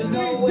here, but there's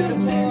nowhere to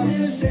fall.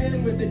 In the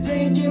sand with a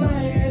drink in my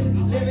hand,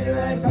 living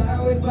life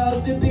how it's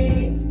supposed to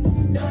be.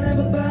 Don't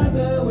ever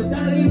bother with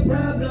all of your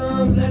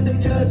problems, let them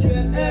just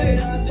drift right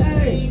out to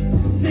sea.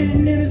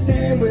 Sitting in the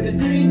sand with a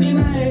drink in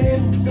my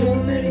hand, so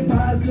many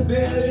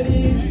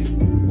possibilities.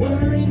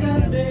 Worry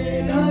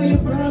nothing, all your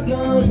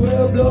problems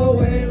will blow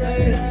away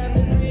right on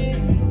the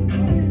breeze.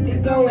 It's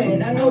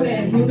blowing, I know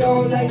that you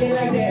don't like it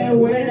like that.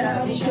 When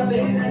I be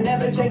shopping, I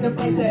never check the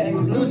price tags.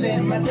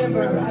 Losing my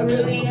temper, I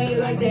really ain't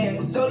like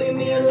that. So leave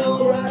me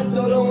alone, ride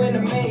solo in the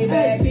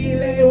Maybach. See,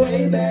 lay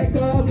way back,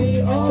 I'll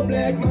be all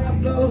black. My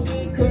flow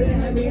sick,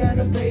 couldn't hide behind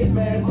the face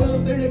mask.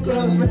 Up in the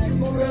club, smack,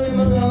 more girl in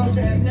my long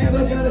strap.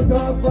 Never got a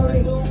call for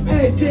it.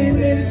 Hey, sitting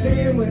in the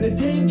sand with a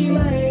drink in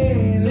my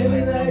hand,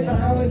 living life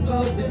how it's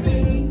supposed to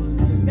be.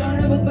 Don't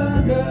ever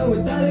bother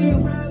with all of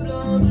your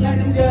problems, let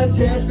them just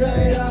drift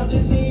right off to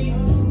sea.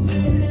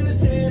 Sitting in the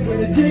sand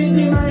with a drink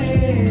in my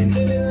hand,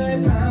 living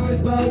life how it's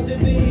supposed to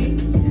be.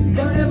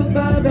 Don't ever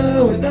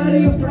bother with all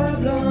of your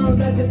problems,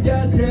 let them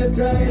just drift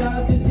right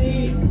off to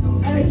sea.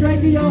 Hey,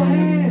 drink in your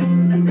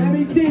hand, let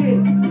me see it.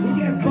 We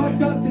get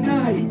fucked up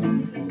tonight.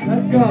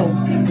 Let's go.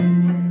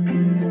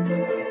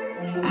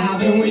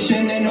 been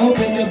wishing and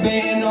hoping,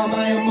 debating all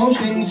my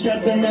emotions,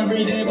 stressing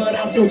every day, but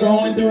I'm still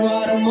going through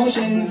all the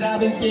motions. I've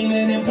been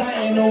scheming and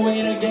plotting a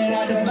way to get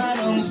out the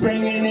bottom,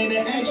 springing into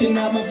action.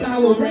 I'm a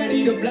flower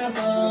ready to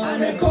blossom.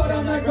 I'm a coat,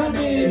 I'm not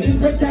grubbing. These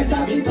bricks stacks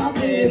I be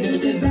popping. This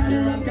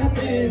designer I'm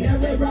cupping.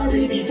 That red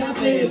Rari be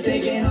topless,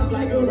 taking off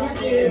like a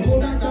rocket.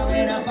 Move back all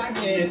in our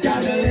pockets.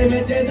 Sky's the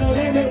limit, there's no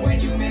limit when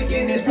you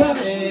making this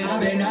profit.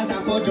 I've been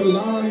outside for too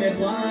long, that's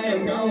why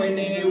I'm going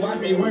in. Watch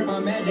me work my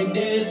magic,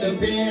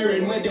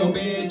 disappearing with your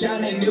bitch.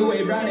 On a new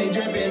wave, running,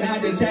 dripping. I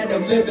just had to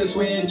flip the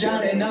switch.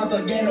 On and off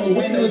again, no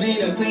windows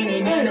need a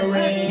cleaning and a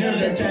rain.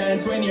 There's a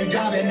chance when you're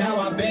driving. How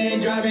I've been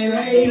driving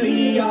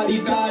lately. All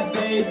these thoughts,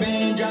 they've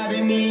been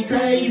driving me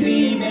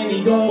crazy. Made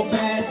me go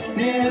fast,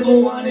 never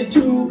wanted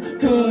to.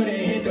 Couldn't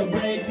hit the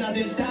brakes,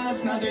 nothing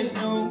stops, nothing's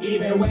new.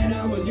 Even when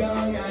I was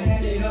young, I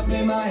had it up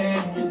in my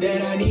head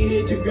that I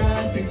needed to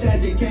grind.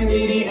 Success, it can't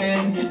be the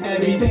end.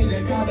 Everything's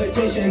a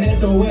competition,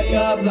 it's a way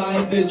of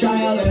life. It's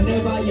trial and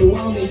error, you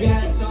only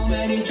got so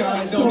many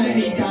tries, so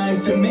many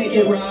times to make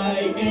it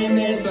right in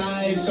this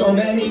life. So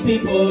many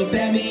people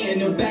stab me in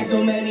the back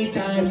so many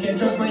times. Can't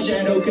trust my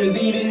shadow, cause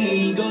even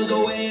he goes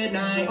away at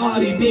night. All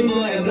these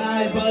people have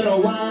lives, but I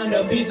want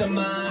a peace of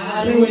mind.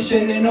 I've been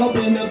wishing and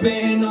hoping,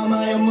 debating all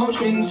my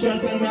emotions,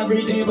 stressing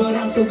every day, but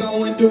I'm still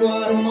going through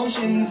all the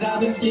motions. I've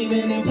been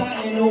scheming and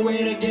plotting a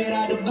way to get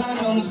out the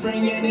bottom,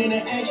 springing into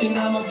action.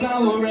 I'm a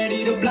flower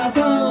ready to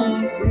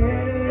blossom. Yeah.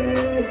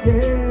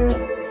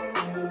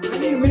 I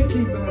need to mix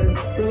these better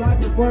for live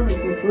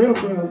performances, for real,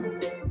 for real.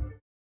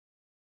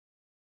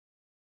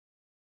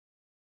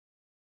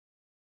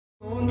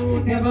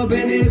 Never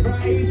been it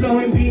right,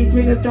 flowing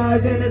between the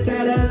stars and the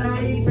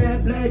satellites.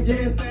 Red black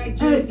jet back,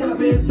 just up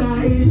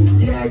inside.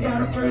 Yeah, I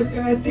got a first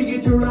class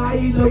ticket to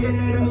ride, looking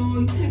at the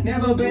moon.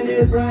 Never been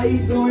it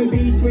right, flowing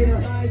between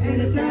the stars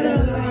and the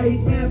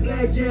satellites. Red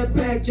black jet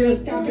back,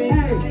 just up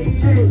inside.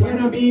 Hey, when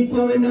I be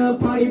pulling up,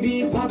 party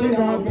be popping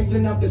off,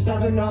 mixing up the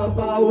 7-Up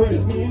bar with a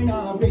smearing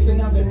off,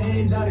 mixing up the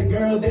names of the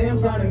girls in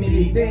front of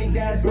me. Think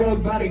that's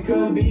broke, but it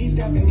could be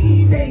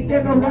Stephanie. Think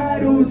there's no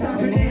ride who's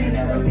hopping in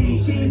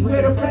heavily. She's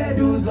with a friend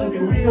who's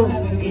looking real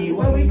heavenly.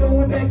 When we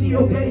going back to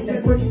your place,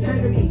 that's what you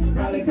said to me.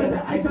 Probably cause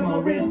the ice on my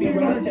wrist be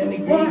rolling 10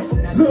 degrees.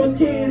 Little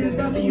kid, there's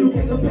nothing you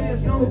can compare.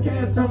 Snow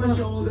caps on my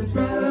shoulders,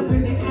 spread up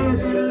in the air.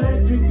 That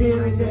electric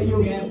feeling that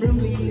you get from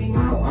bleeding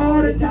out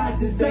all the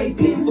toxins. Fake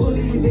people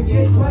leave and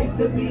get twice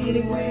the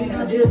beating when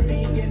I'm just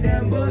speaking.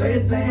 Them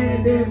bullets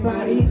landing,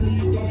 bodies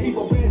leaking.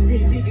 People been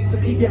speaking, so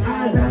keep your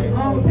eyes on your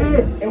own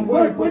head and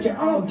work with your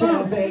own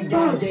tail. Thank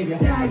God gave you.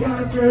 Yeah, I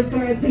got a first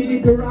class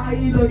ticket to ride,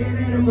 looking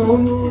at the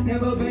moon.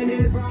 Never been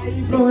it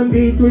right, flowing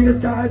between the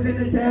stars and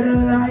the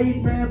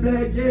satellites. Red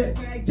black jet,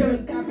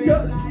 just stop it.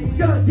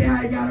 Yeah,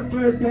 I got a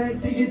first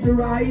class ticket to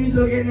ride,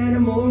 looking at the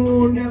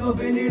moon. Never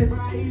been it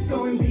right,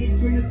 flowing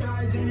between the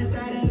stars and the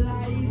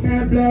satellites.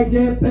 Red black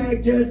jet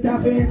pack, just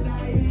stop inside.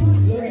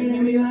 Looking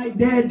at me like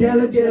that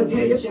delegate of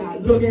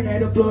headshot. Looking at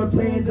the floor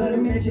plans of the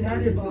mansion.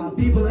 I just bought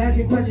people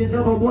asking questions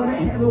about what I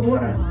have and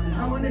what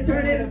I wanna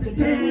turn it up to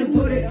 10,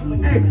 put it,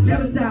 hey,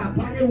 never stop,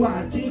 pocket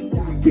watch,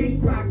 tick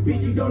rocks,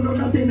 bitch, you don't know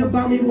nothing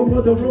about me. What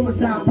will the rumors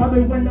stop?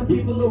 Probably when the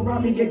people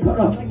around me get cut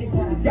off.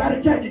 Got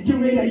attracted to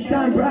me, they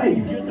shine bright.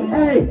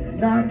 Hey,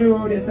 not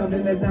new, there's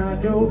something that's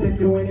not new. Been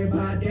doing it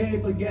by day,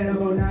 forget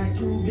about night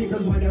too.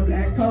 Because when the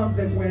black comes,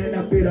 that's when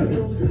I feel the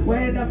blues.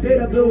 When I feel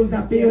the blues,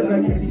 I feel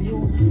like kissing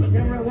you. But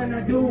never when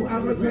I do,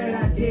 I regret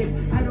I did.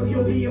 I know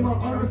you'll be in my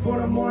arms for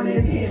the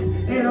morning hits.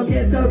 And I'll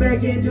get so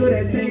back into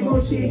that same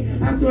old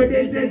shit. I swear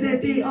this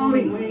isn't the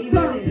only way.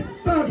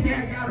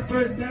 Yeah, I got a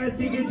first class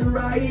ticket to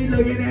ride,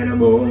 looking at the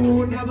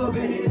moon. Never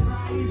been it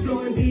right,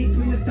 flowing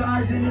between the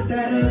stars and the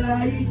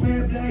satellites.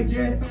 Red black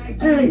jet,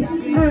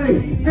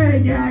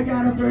 hey, yeah, I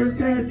got a first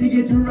class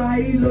ticket to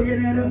ride,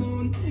 looking at the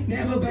moon.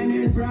 Never been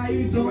it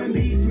bright, flowing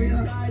between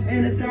the stars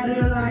and the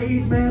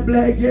satellites. Red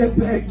black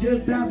jet,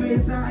 just stop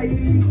inside,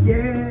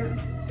 yeah.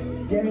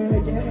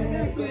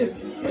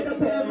 Necklace, hit the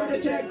pen on the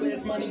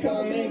checklist, money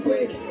coming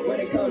quick. When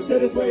it comes to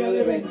this way of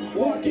living,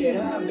 walking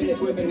hot bitch,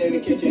 whipping in the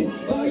kitchen.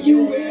 But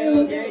you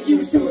will get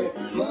used to it.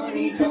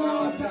 Money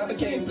talks, I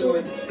became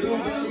fluent.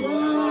 Bluebirds,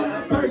 what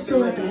I'm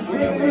pursuing.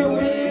 Win,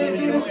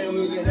 in a way I'm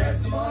losing.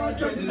 There's some hard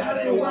choices I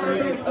didn't want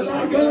to make. A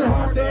lot of good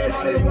hearts said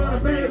I didn't want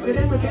to break, but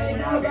it's okay,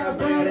 now I got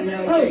bread and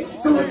now hey,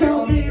 someone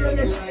told me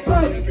looking like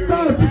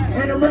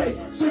and a rate,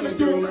 swimming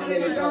through mine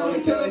in his own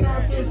until the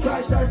night gets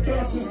bright, starts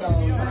casting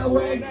stones.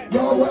 Highway,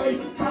 your way,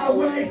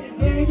 highway,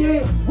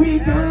 yeah, we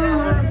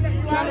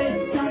done.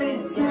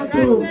 Slide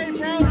through.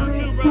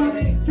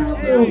 Count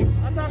through.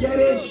 Yeah,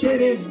 this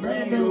shit is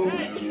brand new.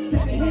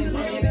 Sending hits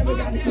where you never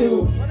got the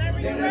clue.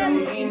 That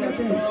don't mean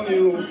nothing from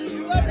you.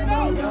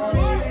 I'm gone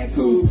in that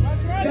cool.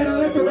 Better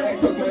let the rack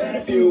cook more than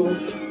a few.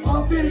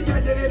 All fitted,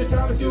 got that at a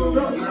time or two.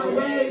 My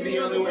way's the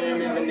only way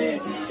I'm having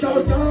it.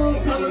 So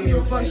don't come with me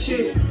with funny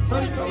shit.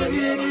 Money coming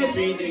in is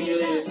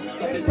ridiculous.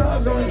 Like the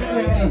dogs on the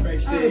belly, break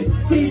shit.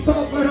 Keep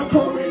up, but I'm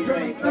pouring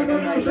drink. Like a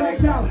night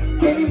blacked out.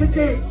 Can't even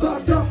think.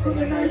 Fucked up from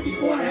the night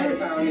before I had it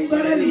found me.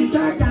 But at least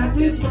I got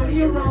this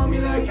money around me.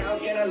 Like how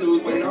can I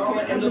lose when all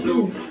my ends are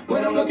blue.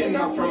 When I'm looking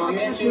out from my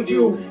mansion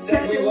view,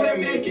 said we wouldn't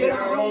make it,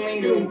 I only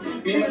knew.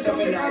 Me, myself,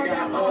 and I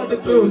got all the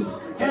clues.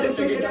 Had to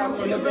figure it out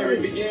from the very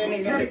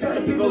beginning. Had to cut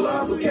the people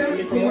off who kept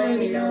me from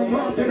winning. Now I'm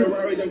all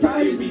temporary, them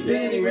tires be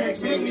spinning.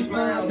 Racks make me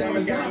smile,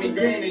 diamonds got me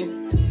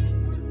grinning.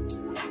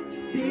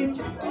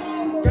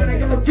 Gotta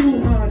go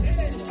too hard.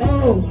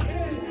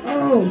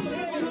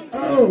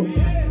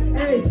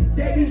 Hey,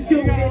 they be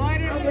shooting,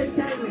 I'm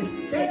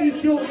retaining. They be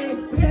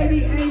shooting, but they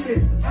be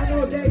aiming. I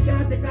know they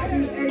got the guy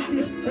be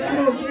anxious, but I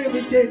don't give a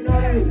shit, no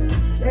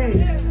hey,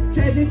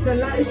 changing the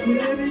life we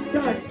live in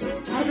touch.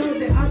 I know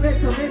that I've been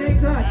coming in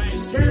clutch.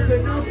 There's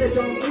been nothing,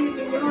 don't leave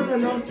me all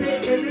alone.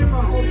 Sitting in my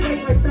own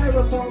place like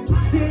styrofoam.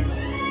 Bitch,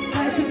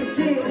 back in the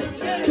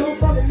shit. Don't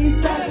fuck with me,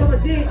 stop on a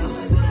dick.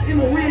 In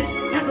my wind,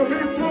 like a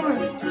rap horn.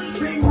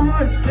 Bring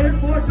horns, there's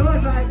 4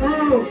 doors like,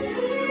 oh.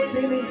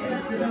 See me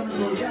after I'm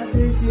gonna go got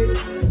this shit.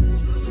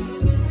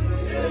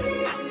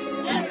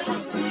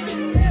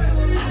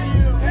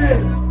 Hey,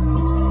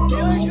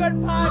 really good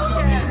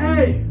podcast.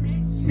 Hey,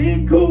 me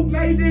and Coop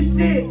made this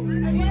shit.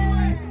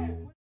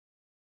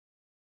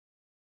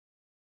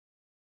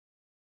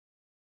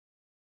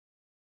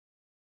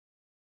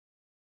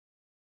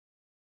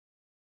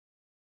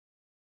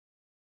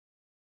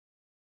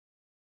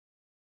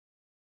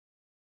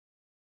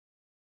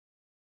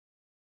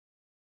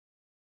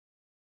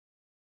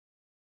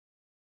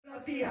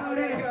 See how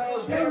that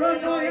goes.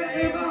 Paranoia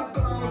in my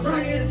bones.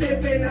 Running,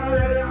 sipping all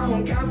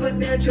alone.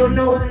 Confidential,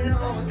 no one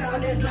knows how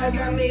this life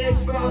got me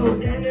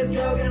exposed. And this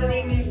girl gonna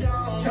leave me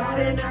stoned. Try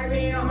to knock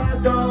me on my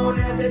throne.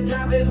 At the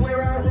top is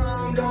where I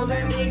roam. Don't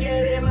let me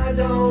get in my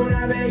zone.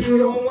 I bet you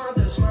don't want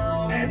the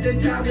smoke. At the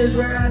top is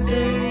where I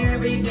stay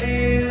every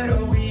day of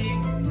the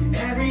week.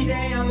 Every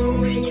day I'm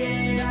moving,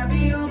 yeah. I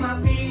be on my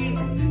feet.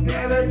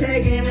 Never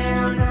taking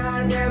down,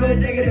 I never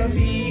take a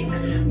defeat.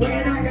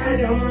 When I got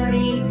the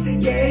money,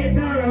 yeah, it's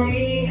all on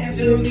me.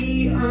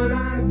 Absolutely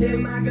unlocked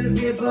in my guns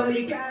get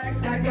fully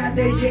cocked. I got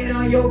that shit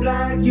on your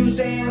block. You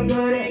say I'm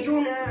good and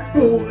you not.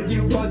 Would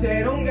you put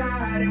that on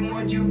God? And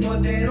would you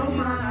put that on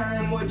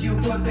mine? Would you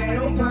put that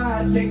on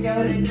God? Check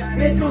out the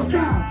diamond, don't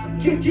stop.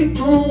 Kick,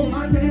 boom.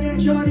 I'm taking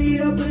that shorty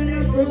up in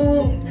that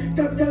room.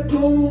 Duck that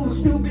cool.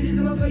 2 bitches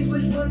in my face,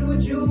 which one do I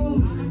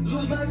choose?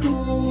 Lose my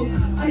cool.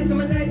 Ice on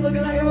my neck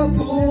looking like a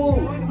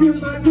pool.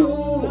 Lose my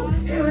cool.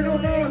 Hair no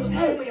nails.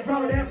 Hey,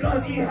 from that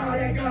floor, see how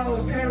that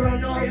goes.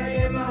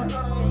 Paranoia in my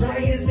bones. I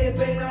ain't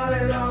sipping all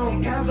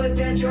alone.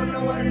 Confidential,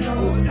 no one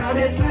knows how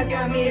this life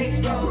got me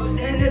exposed.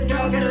 And this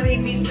girl gonna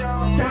leave me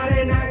stoned. Try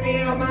to knock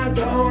me on my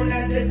throne.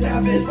 At the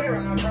top is where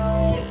I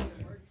roam.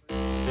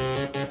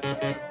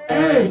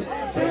 Hey,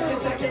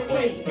 since I can't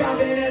wait. I've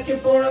been asking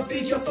for a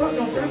feature. Fuck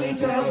no friendly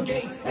 12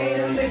 gates.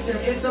 Ain't a mixer,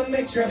 it's a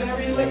mixture of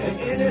every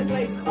liquor in this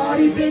place. All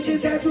these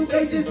bitches have 2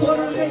 faces. Put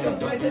on makeup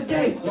twice a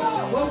day.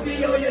 Won't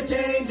be all your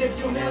chains if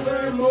you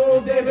never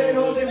move. They've been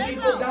holding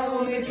people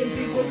down, making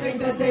people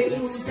think that they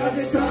lose. Cause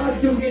it's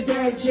hard to get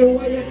that shit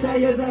where your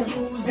tires are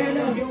used and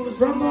abused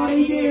from all the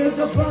years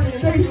of burning.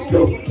 They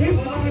do.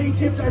 If body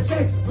tips are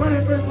check,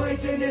 running for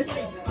place in this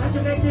place. I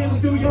can make things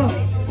do yours.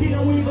 See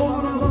no evil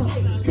on my mom.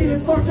 Feeling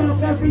fucked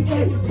up every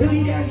day.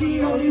 Really that's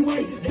the only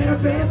way. Get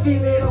up and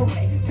feel it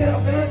okay. Get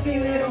up and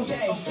feel it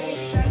okay.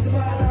 That's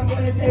why I'm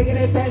gonna take it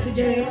and pass it. I'm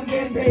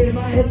getting paid in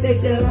my head. They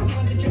still I'm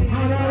concentrating.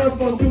 I'm not a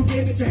fool. You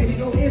give it trade.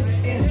 No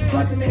if and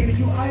but to make it.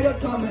 You either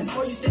comment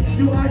or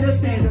you either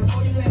stand up.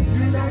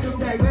 You not come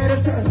back.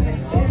 Better turn.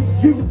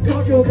 If you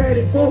don't feel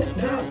ready for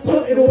now,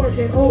 put it to work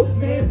and old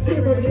man.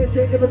 Zero to this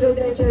shit. Never do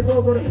that shit.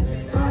 Over it.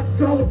 I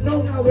don't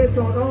know how it's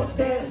on all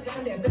that.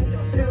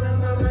 Still in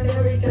my mind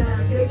every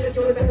time. Take the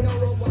choice and no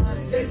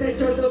rewind. They say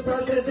trust the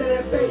process and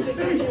that patience.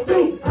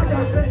 I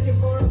got blessing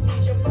for a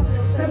future.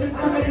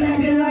 I've been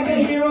acting like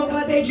a hero,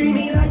 but they treat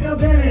me like a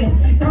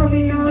villain. Tell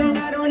me no and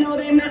I don't know,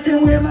 they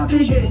messing with my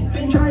vision.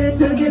 Been trying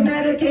to get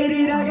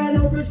medicated, I got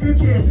no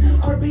prescription.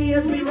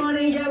 RPS we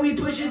running, yeah we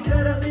push it to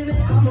the limit.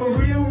 I'm a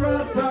real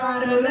rough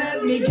rider,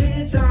 let me get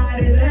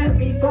inside and let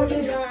me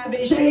fucking drive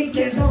it.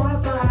 Shaking, so I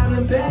vibe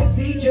and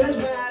backseat just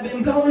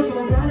vibing. Going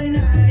slow, running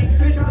high.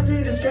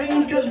 Crisscrossing the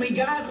strange, cause we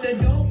got the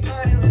dope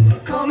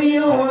pilot. Call me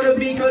a hoarder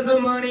because the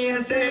money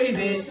I save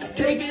it.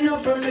 Taking up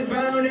from the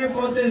ground and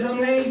forces I'm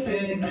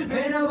lacing.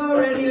 Man, I've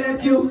already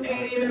left you,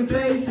 ain't even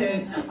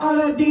placing.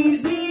 All of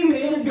these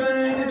demons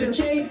gonna have to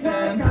chase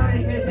them. Gotta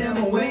get them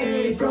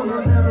away from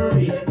my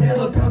memory.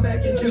 Never come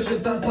back into some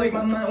thoughts, break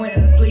my mind when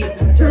I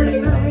sleep.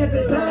 Turning my hands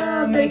to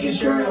time, making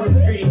sure I was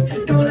free.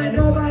 Don't let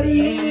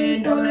nobody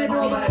in, don't let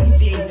nobody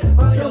see.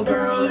 Oh, yo,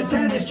 girl, a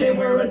tennis chain,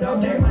 we're a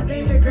dog. Take my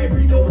name and great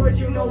read words,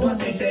 you know what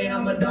they say.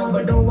 I'm a dog,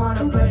 but don't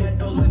wanna play it.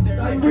 Don't let their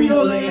like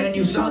Frito-Lay and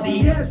you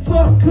salty as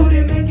fuck.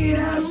 Couldn't make it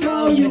out,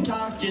 so you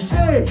talk, just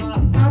say.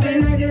 I've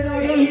been acting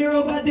like a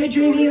hero, but they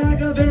treat me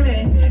like a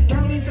villain.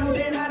 Tell me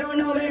something I don't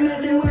know, they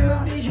messing with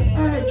my vision.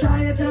 Hey,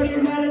 try to tell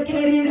you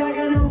medicated, I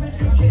got no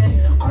prescription.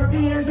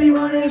 RPS be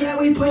running, yeah,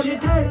 we push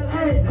it tight.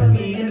 Hey, let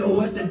me into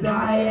what's the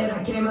diet,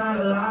 I came out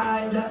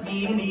alive. Left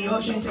me in the ocean.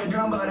 motion to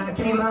drum, but I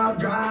came out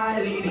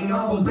dry. Leading a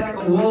whole pack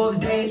of wolves,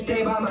 they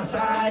stay by my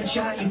side.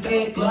 Shiny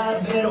fake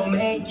love, it'll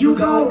make you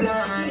go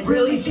blind.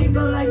 Really seem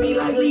to like me,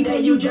 likely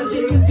that you just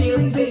in your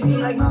feelings. Face me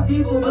like my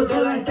people, but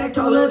the last stack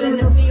taller than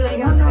the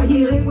ceiling. I'm not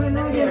healing when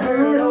I get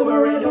hurt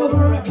over and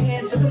over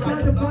again.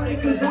 Surprised about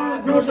it, cause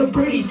I've grown some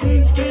pretty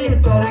thick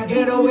skin. But I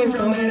get away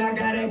from it, I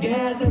gotta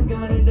gas. I'm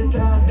gunning the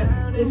top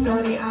down. It's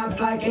sunny, ops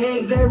like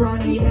eggs, they're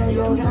running. Yeah,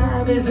 your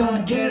time is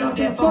up. Get off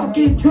that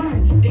fucking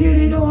track.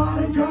 Didn't know how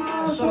to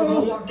drive, so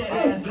go walk that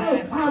ass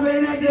like I've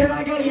been acting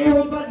like a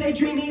hero, but they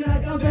treat me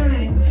like a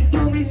villain.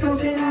 Tell me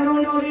something I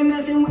don't know, they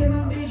messing with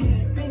my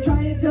vision. Been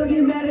trying to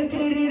get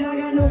medicated, I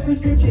got no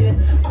prescription.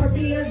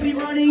 RPS be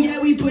running, yeah,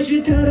 we push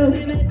it to the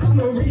limit. I'm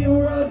a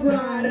real rough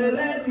rider,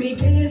 let me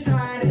get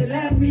inside and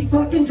let me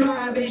fucking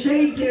drive and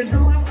shake it.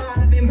 No, I'm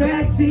vibing,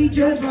 backseat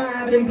just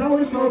vibing,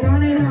 blowing smoke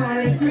on and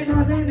hiding.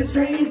 Christmas and the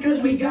strange,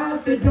 cause we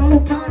got the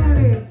dope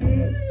pilot.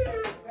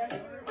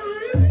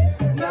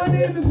 My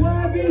name is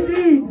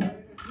YBD.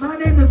 My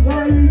name is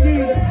YBD.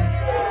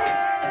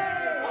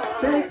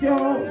 Thank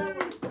y'all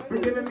for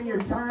giving me your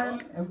time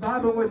and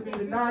vibing with me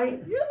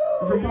tonight.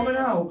 And for coming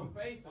out.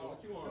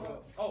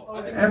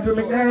 After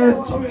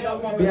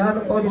McNash, behind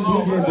the fucking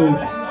DJ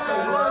booth.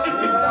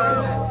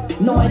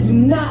 No, I do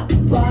not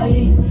buy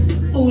it.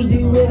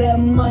 Uzi with that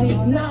money,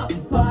 not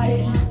buy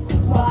it.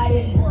 Buy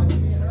it.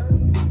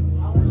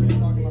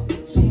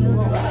 See the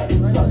ride,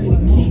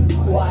 talking to keep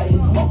quiet.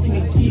 Smoking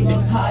to keep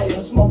it higher.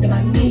 Smoking,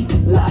 I need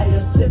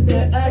lighters. Sip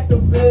the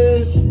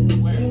activist.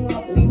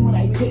 Lean when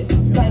I piss.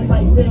 Light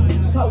my wrist.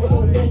 Cover the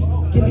list.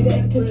 Give me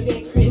that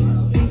Chris.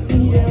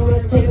 CC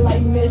irritate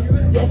like mist.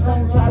 Yes,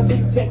 I'm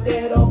toxic. Check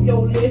that off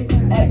your list.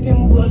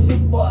 Acting bullshit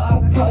before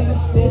I call you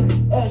sis.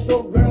 Ask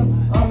your girl.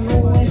 I'm the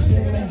one she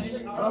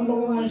miss. I'm the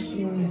one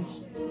she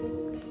miss.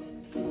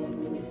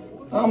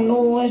 I'm the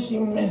one she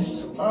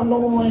miss. I'm the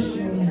one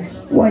she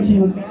miss. Why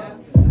you?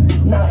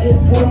 Now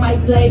it's food on my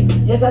plate,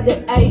 yes I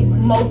just ate.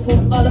 More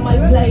food all on my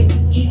plate,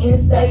 eating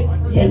steak.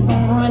 Yes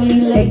I'm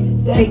running late,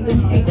 that's the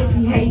shit that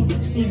she hate.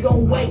 She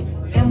gon' wait,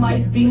 it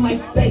might be my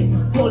state.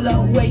 Pull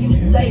up where you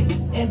stay,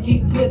 empty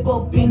clip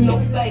up in your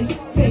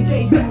face.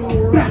 KK do the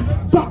race,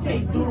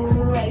 KK do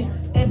the race.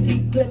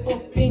 Empty clip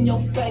up in your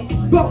face.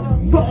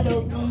 Better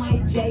on my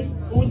J's,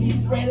 Uzi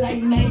spray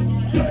like mace.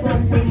 Keep up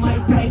with my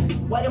pace,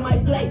 wet in my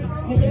plate,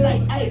 sniffing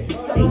like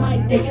ice. Sucking my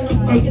dick and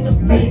I'm taking the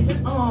face.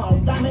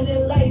 Diamond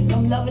and lace,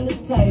 I'm loving the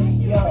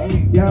taste. Yeah,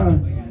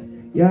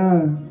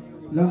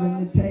 loving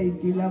the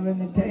taste, you loving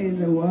the taste.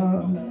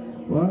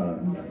 What?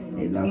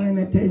 He loving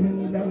the taste and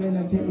he loving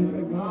the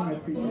taste. I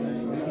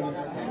appreciate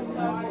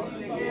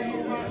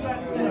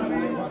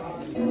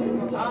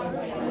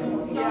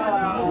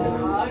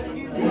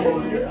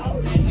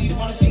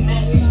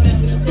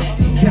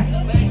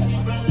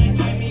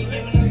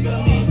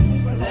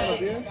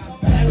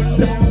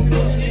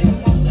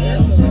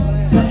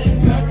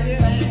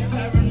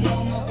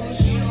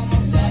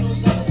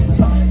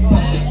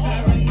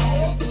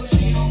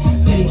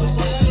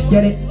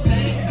Get it,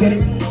 get it,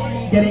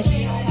 get it,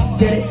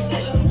 get it,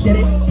 get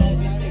it.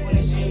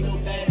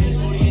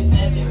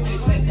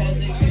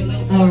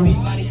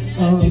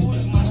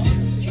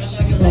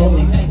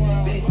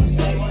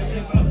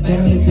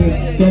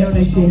 Get on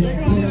this shit.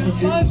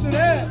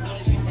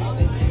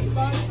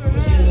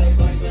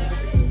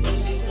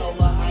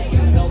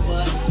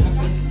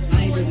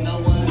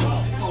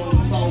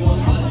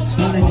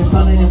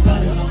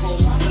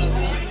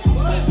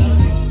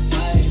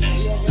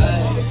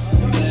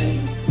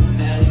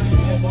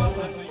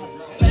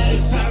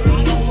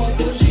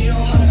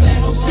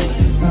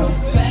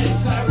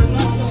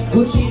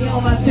 Gucci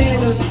on my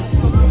sandals,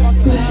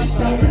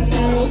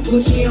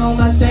 Gucci on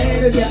my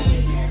sandals, yeah.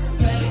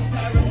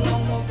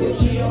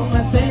 Gucci on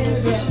my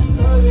sandals, yeah.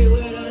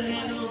 With her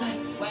handles,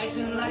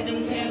 waxing like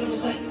them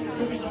candles,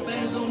 cookies and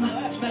fans on my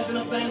smashing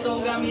the fans, though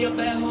got me a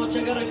bad hole.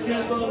 Check out the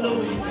cash flow,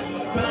 Louis.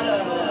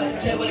 Prada,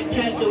 check what the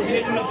cash do.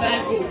 Hit from the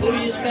back, ooh,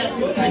 booty is fat,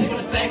 too. Cash from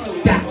the back,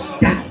 ooh.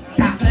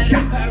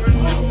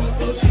 Paranormal,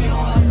 Gucci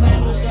on my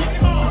sandals,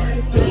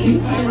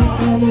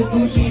 paranormal,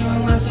 Gucci on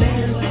my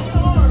sandals.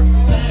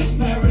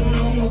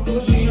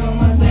 Gucci on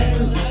my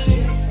sandals,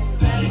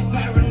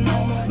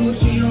 paranormal,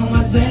 Gucci on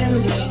my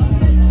sandals,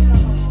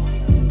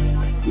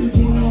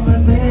 Gucci on my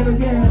sandals,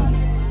 yeah.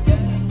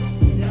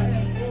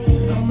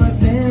 On my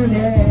sandals,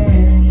 yeah.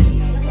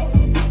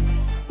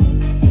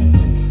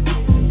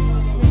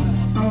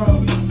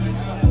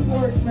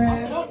 Work, man.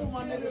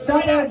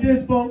 Shout out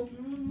Dispo.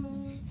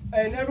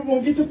 And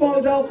everyone, get your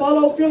phones out.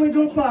 Follow Feeling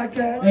Good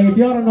Podcast. Hey, if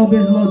y'all don't know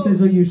Biz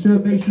Lotizzle, you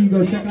should. Make sure you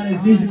go check out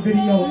his music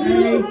video.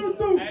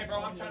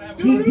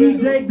 He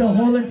DJ'd the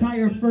whole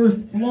entire first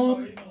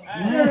Flum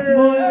last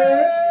month.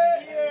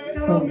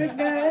 Shout out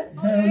McNash.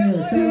 Hell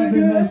yeah, shout out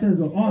Biz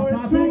Lotizzle. Off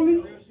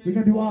topic? We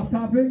gonna do off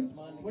topic?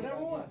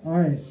 Whatever one.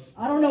 Alright.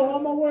 I don't know all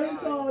my words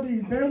to all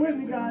these. Bear with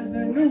me, guys.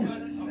 They're new.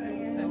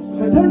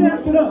 But turn that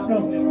shit up,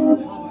 though.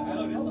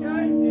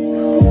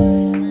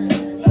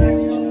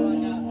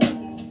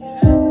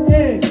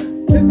 Yeah,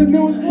 this the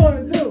newest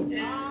one, too.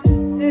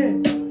 Yeah.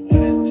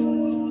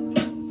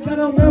 Shout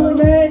out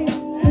Melanie.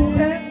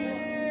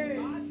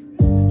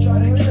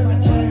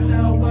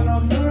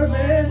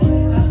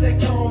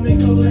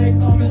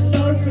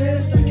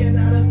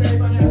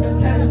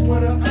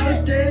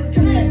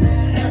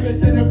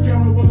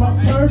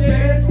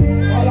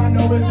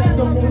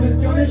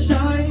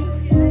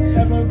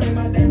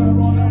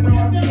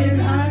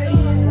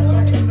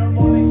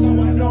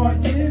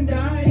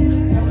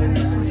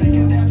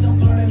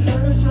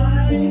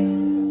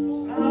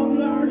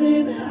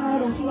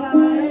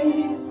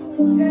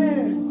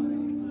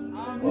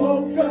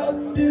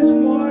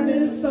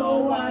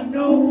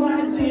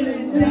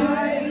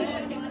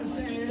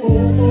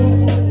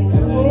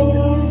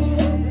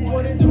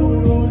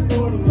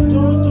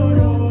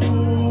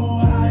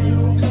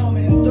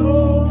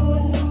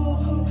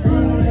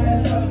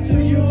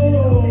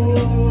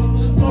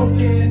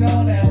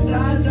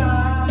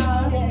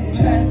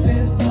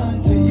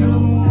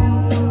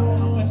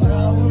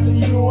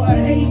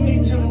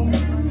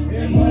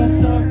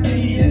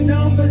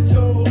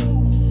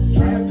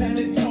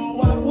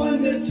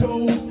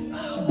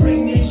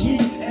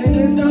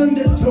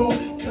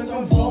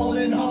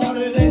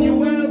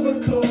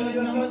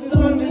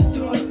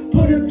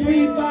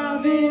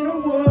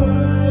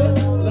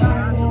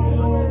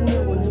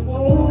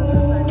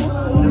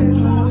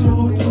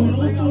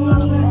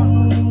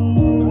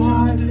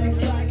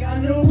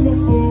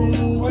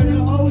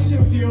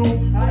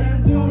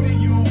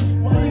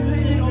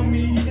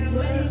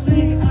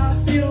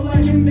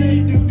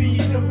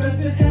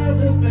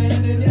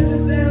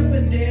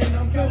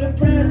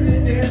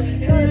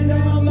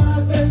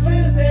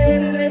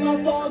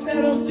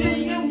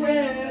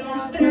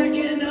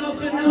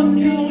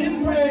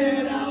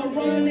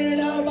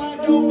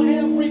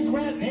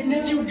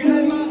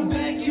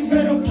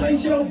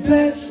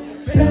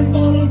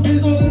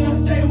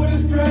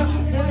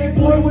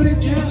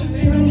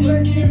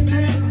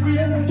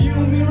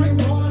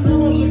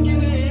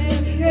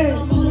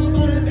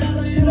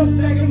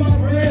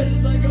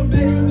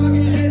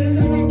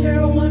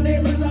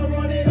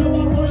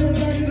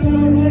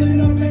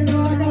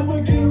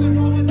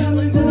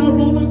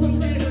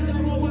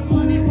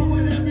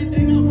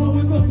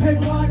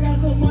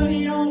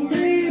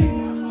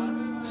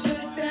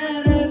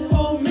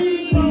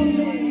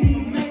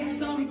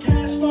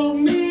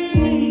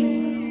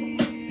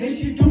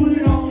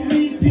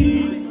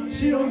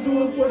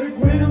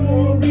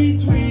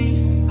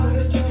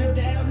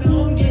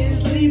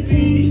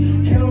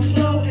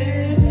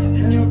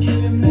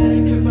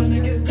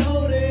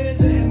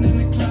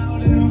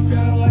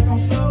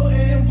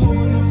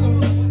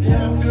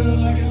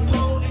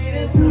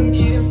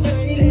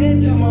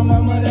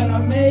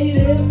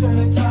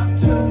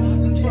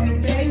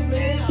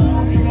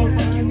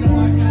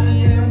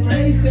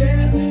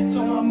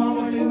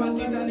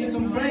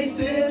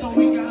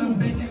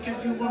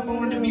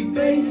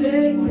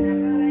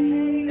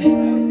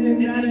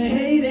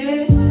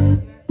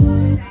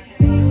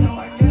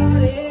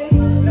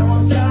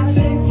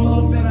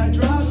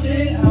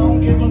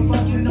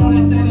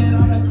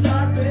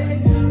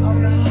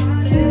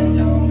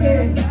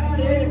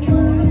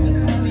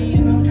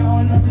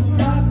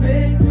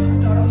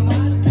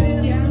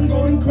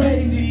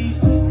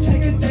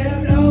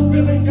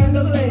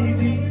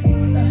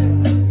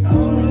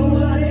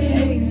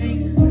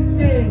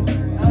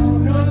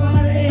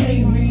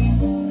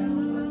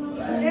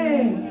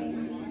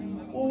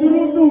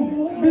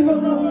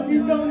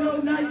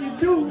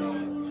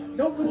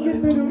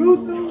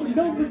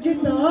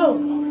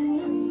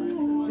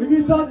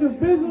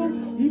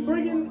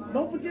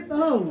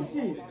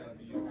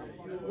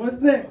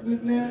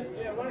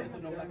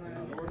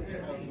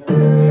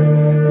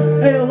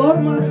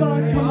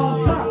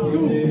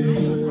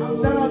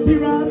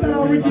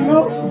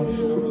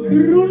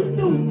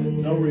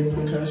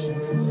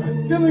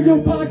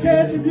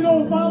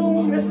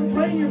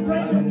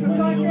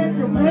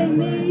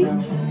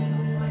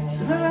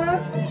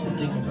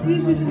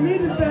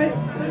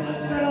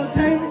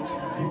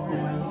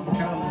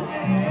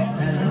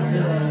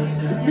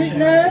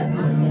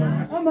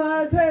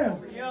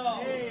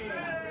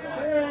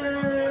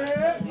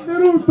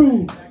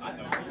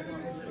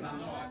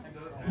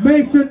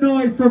 Make some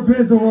noise for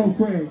Bizzle real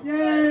quick.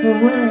 Yeah. For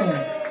real.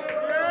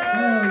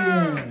 Hell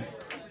yeah.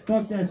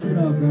 Fuck that shit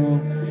up,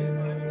 bro.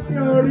 You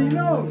already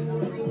know.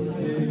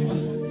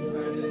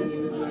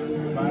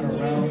 Ride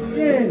around.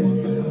 Yeah.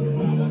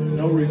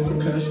 No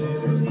repercussions.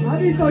 I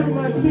be talking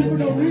about shit for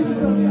no reason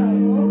sometimes,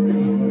 bro.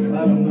 There's a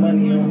lot of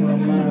money on my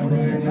mind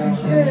right now.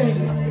 Yeah.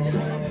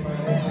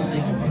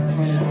 Think about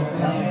hundreds,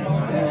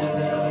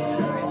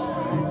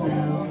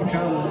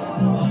 commas,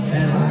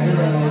 and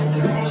zeros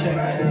to check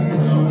right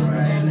now.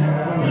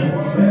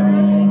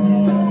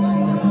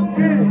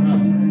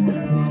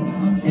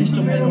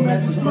 Instrumental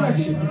mass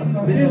destruction.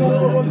 Busy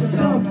load up to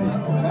something.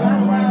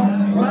 Ride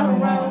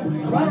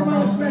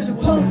around, smashing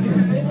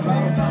pumpkins.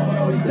 Proud of power, but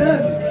always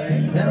does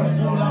it. Never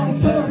fool on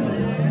public.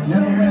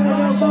 Never ran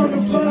around on the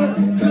plug,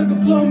 cause the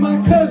plug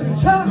my cousin.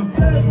 Chop. The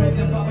brother makes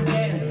it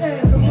propaganda.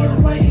 The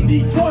murder right in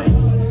Detroit.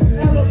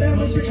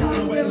 Alabama,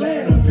 Chicago,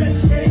 Atlanta.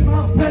 Appreciate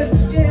my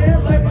presence. Yeah,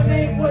 like my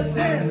name was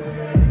Santa.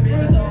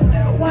 Bitches off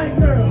that white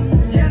girl.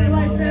 Yeah, they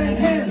like that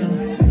Hannah.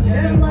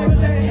 Yeah, they like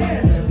that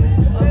Hannah.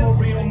 I'm a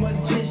real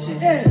magician.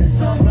 Yeah,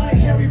 some like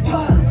Harry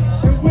Potter.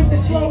 And with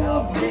this flow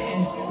I've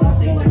written, I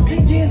think the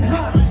beat getting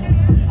hotter.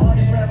 All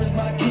these rappers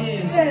my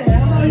kids.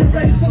 Yeah, I'm out here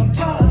raising some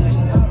toddlers.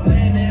 I'm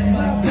laying in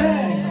my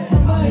bag.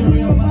 I'm out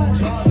here in my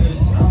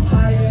joggers. I'm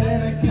higher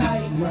than a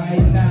kite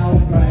right now.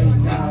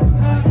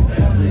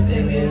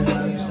 Everything is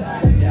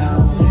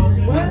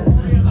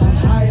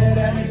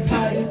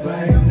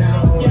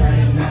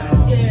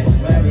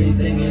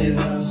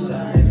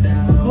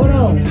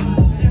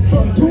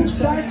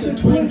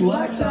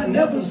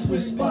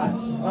with spots.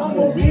 I'm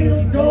a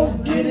real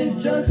go-getting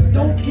just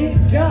don't get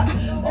got.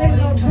 All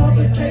the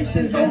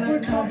complications and the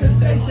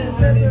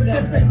conversations and these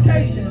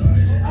expectations.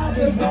 I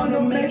just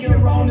wanna make it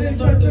wrong and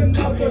insert a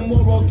couple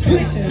more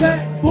rotations.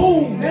 Back,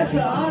 boom, that's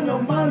an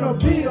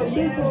onomatopoeia.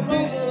 Yeah,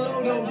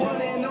 below the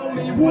one and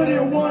only.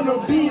 Wouldn't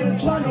wanna be a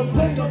trying to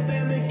book a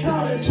family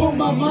college. Put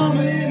my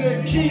mama in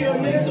a Kia,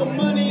 make some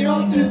money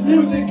off this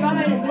music.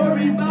 I ain't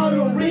worried about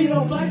a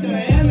re-up like the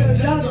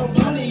Energizer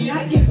Bunny.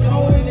 I keep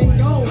going and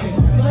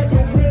going like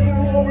a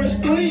river or a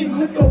stream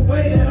with the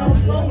way that I'm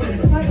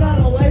flowing. I got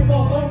a light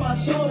bulb on my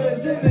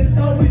shoulders and it's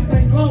always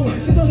been glowing.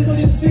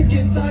 Since sick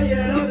and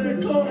tired of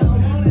the cold,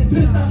 I'm on it,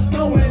 pissed I'm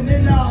snowing.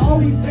 And I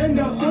always been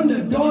the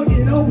underdog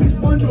and always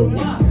wonder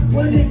why.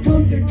 When it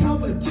comes to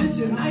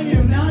competition, I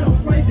am not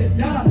afraid to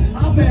die.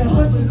 I've been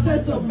hustling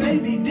since a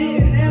baby,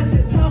 didn't have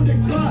the time to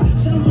cry.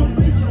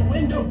 Celebrate your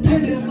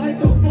independence like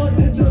the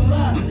 4th of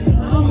July.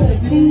 I'm a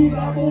move,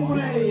 I'm a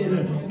raid,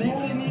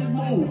 making these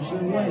moves.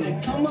 And when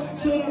it come up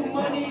to the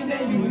money,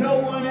 then you know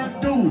what I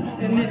do.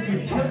 And if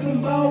you're talking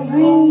about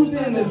rules,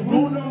 then it's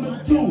rule number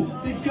 2.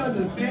 Because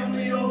it's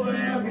family over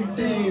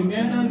everything,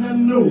 and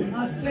nothing new.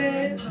 I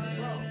said,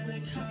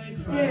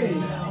 hey,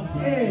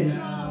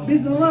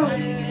 this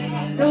alone.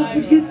 Don't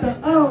forget the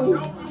O. The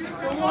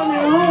one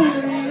and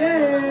only,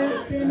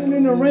 yeah. Standing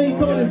in the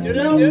raincoat and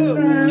snow.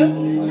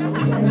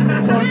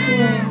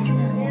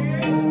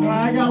 Alright,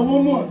 I got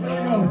one more. Let's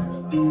go.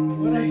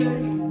 What'd I say?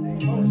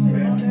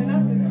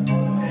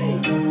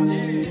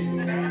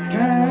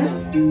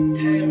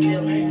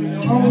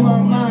 On my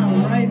mind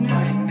right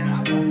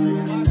now.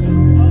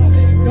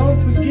 Don't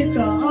forget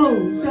the O.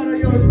 Shout out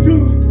yours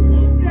too.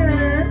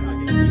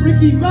 Yeah.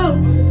 Ricky Mo.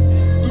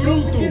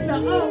 Get the O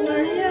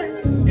right here.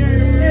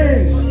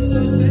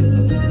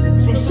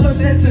 From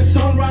sunset to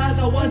sunrise,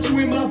 I want you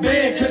in my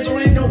bed. Cause there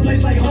ain't no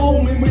place like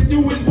home, and with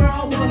you is where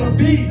I wanna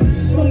be.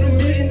 From the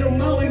mid and the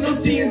mountains, I'm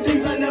seeing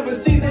things I never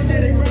seen. They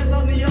say the grass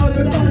on the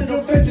other side of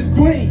the fence is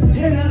green.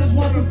 And I just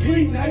want to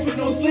repeat, nights with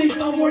no sleep.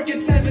 I'm working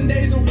 7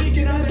 days a week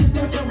and I've been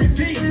stuck on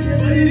repeat.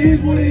 But it is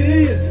what it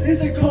is,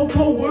 it's a cold,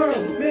 cold world.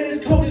 Man,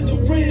 it's cold as the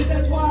fridge,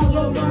 that's why I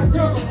love my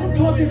girl. I'm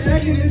talking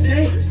back in the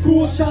day,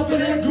 school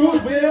shopping at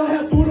Goodwill.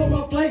 Had food on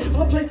my plate,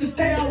 a place to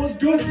stay, I was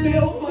good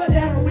still. My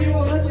dad a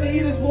real hustler, he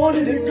just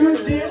wanted a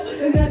good deal.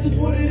 And that's just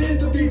what it is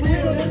to be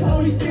real, that's how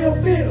we still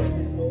feel.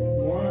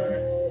 1,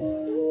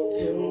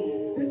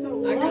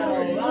 2, I got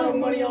a lot of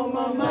money on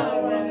my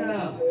mind right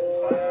now.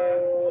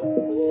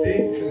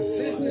 5, 6,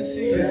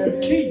 consistency is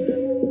key.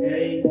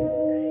 8,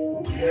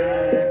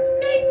 9,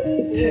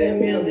 10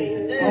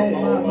 million on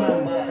my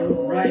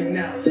mind right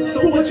now.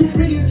 So what you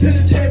bringing to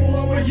the table? I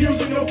we're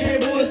using no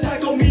cable. It's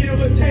taco meat and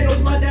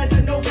potatoes. My dad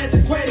said no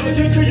antiquated.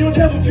 You'll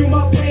never feel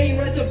my pain.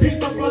 Rest in peace,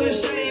 my brother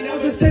Shane.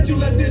 Ever since you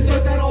left this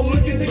earth, I don't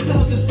look at the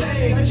clouds the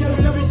same. I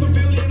carry every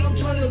civilian. I'm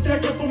trying to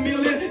stack up a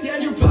million. Yeah,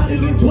 you probably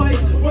look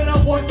twice when I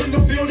walked in the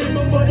building.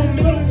 My mother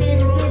middle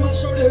finger on my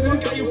shoulder.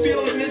 Look how you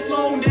feeling. It's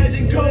long days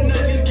and good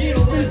nights. Just get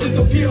a business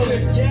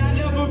appealing. Yeah, I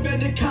never been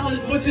to college,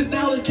 but this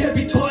knowledge can't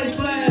be taught in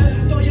class.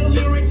 Throw your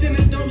lyrics in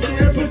the dumpster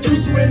and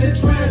producer in the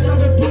trash. I've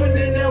been putting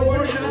in that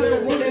work and I've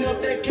been running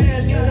up that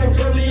cash. Got a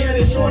curly and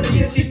a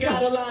shorty and she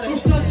got a lot of. From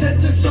sunset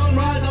to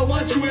sunrise, I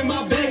want you in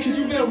my bed. Cause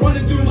you been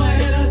running through my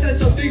head. I said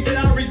some things that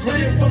I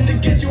regret. From to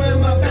get you in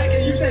my back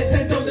and you say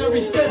take those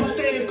every step. I'm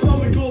staying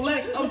calm and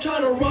collect. I'm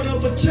trying to run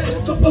up a check.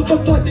 So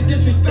fuck the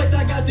disrespect.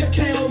 I got the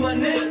K on my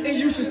neck. And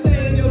you should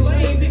stay in your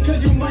lane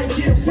because you might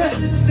get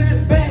wrecked.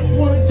 Step back,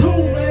 1, 2,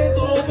 man,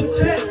 throw up a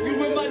tech. You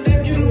in my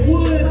neck in the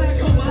woods, I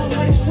come out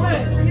like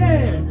Shrek.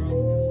 Yeah.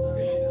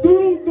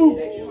 Doo-doo-doo.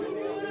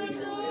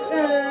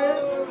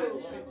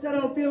 Yeah. Shout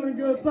out Feeling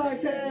Good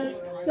Podcast.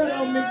 Shout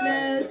out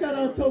McNash. Shout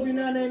out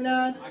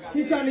Toby989.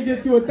 He trying to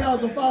get to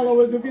 1,000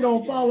 followers. If you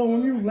don't follow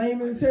him, you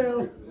lame as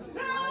hell.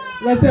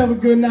 Let's have a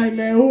good night,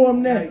 man. Who up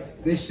next?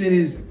 This shit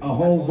is a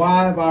whole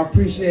vibe. I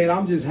appreciate it.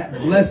 I'm just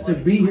blessed to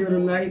be here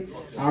tonight.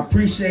 I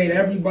appreciate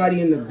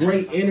everybody and the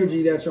great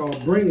energy that y'all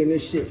bringing.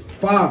 This shit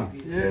fire.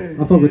 I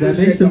fuck with that.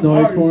 Make some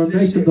noise for him.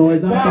 Make some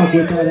noise. I fuck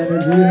with that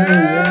energy.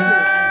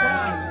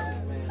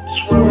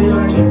 Hey, Shorty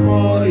like to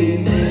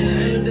party.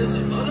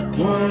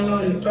 One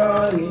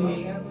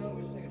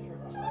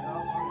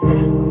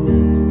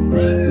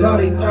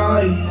lottie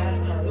dotty,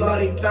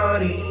 lottie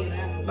dotty,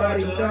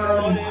 lottie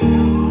dotty.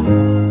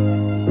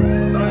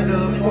 Like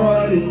a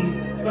party,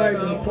 like a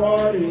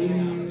party.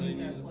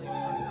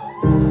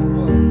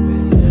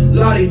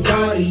 Lottie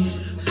dotty,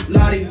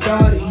 lottie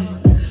dotty,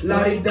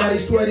 lottie dotty,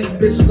 swear these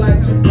bitches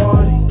like to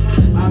party.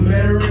 I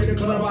met her in the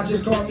club, I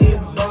just called me a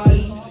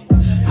body.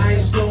 I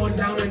ain't slowing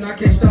down and I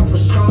can't stop for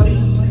shawty.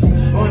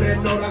 On that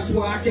note, I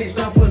swear I can't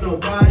stop for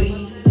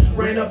nobody.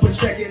 Ran up a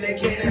check and they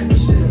can't ask me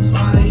shit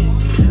about it.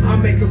 I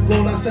make a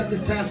goal, I set the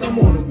task, I'm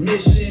on a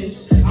mission.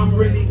 I'm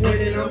really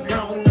winning, I'm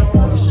counting up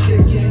all this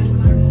chicken.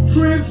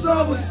 Trips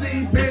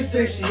overseas, bitch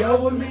think she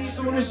over me.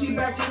 Soon as she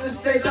back in the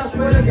States, I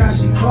swear to God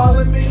she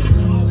calling me.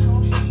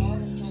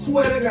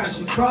 Swear to God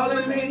she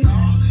calling me.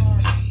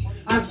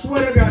 I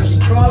swear to God she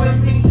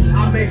calling me.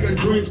 I make her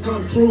dreams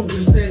come true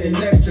just standing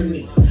next to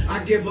me.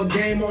 I give a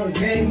game on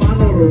game, I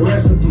know the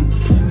recipe.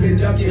 Been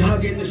ducking,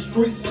 hugging the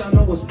streets, I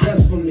know what's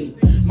best for me.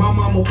 My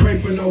mama pray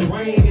for no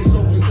rain, it's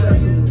open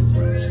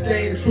sesame.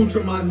 Staying true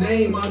to my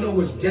name, I know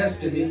it's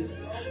destiny.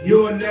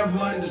 You'll never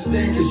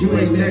understand cause you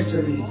ain't next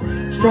to me.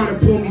 Trying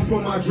to pull me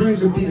from my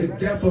dreams and be the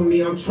death of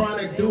me. I'm trying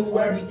to do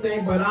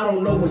everything, but I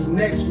don't know what's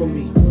next for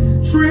me.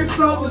 Trips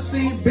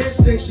overseas,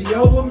 bitch think she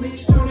over me.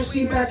 Soon as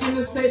she back in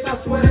the States, I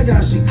swear to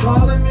God she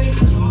calling me.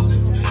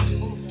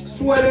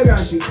 Swear to God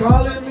she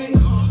calling me.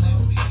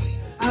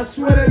 I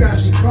swear to God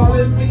she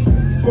calling me.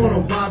 Phone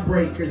will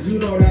vibrate, cause you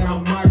know that I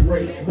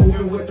migrate.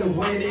 Moving with the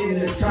wind in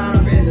the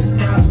time and the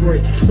sky's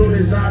great. Soon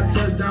as I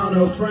touch down,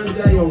 her friends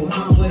they on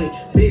my plane.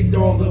 Big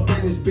dog up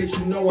in this bitch,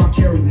 you know I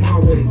carry my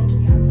weight.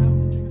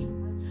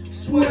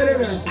 Swear to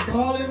God she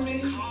calling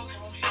me.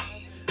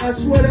 I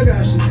swear to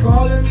God she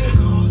calling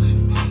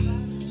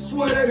me.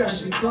 Swear to God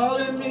she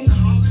calling me.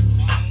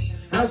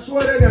 I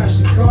swear to God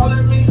she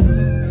calling me.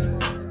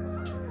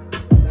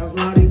 That's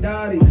Lottie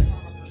Dottie.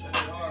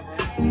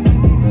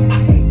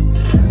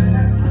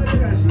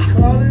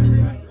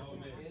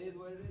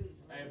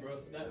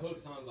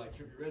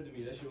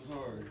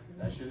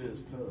 That shit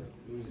is tough.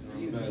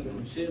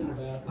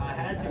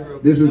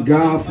 This is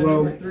God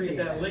Flow.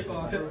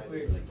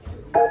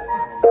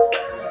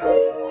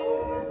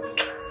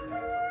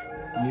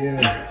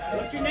 Yeah.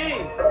 What's your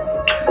name?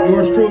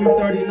 Yours truly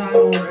 39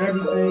 on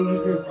everything. You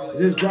can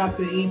just drop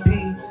the EP.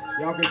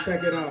 Y'all can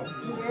check it out.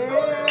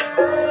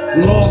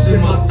 Lost in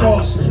my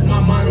thoughts, my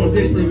mind on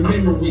distant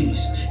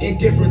memories, and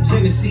different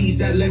tendencies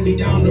that led me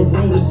down the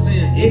road of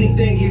sin.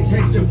 Anything it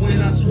takes to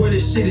win, I swear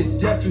this shit is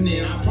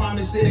definite. I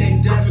promise it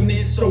ain't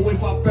definite, so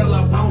if I fell,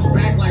 I bounce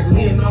back like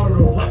Leonardo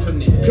the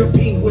Revenant.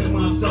 Competing with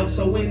myself,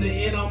 so in the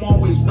end I'm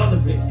always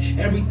relevant.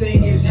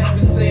 Everything is heaven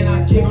saying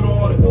I give it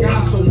all to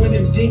God. So when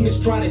them demons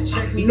try to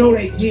check me, know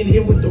they getting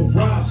hit with the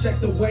rod.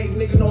 Check the wave,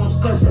 nigga, know I'm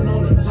surfing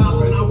on the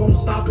top, and I won't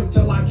stop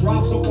until I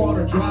drop, so call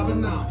the driver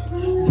now.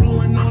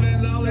 Blowing on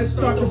that loud, let's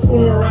start the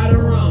floor right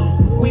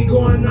around. We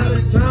going out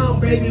of town,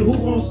 baby, who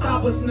gon'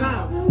 stop us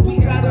now? We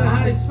got the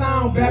hottest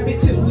sound, bad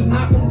bitches, we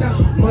knock them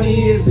down.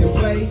 Money is in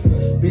play,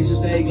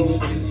 bitches they gon'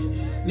 fake.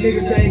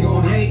 Niggas they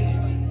gon'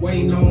 hate,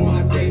 waiting on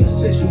my day.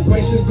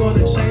 Situations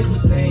gonna change,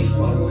 but they ain't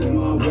fucking with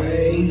my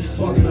way.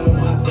 Fucking up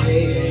my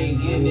day, they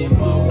ain't getting in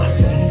my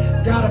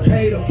way. Gotta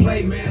pay to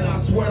play, man, I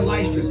swear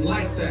life is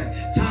like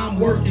that. Time,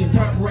 work, and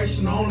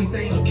preparation, the only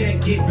things you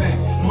can't get back.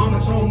 Mama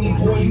told me,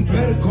 boy, you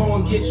better go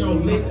and get your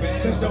lick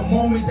back. Cause the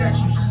moment that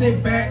you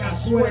sit back, I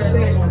swear that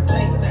they gon'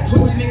 take that.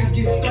 Pussy niggas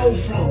get stole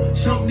from,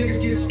 chump niggas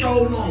get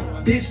stolen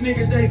on. Bitch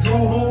niggas, they go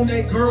home,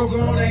 they girl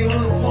gone, they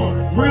on the phone.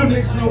 Real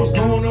niggas know what's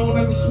going on,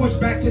 let me switch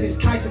back to this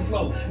Tyson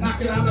flow.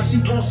 Knock it out, now she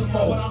wants some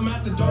more. But I'm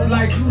at the door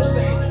like you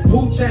say,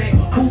 Wu-Tang,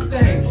 who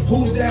thing?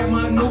 Who's that,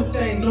 my new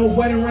thing? No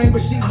wedding ring,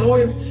 but she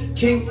loyal.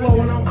 King flow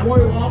and I'm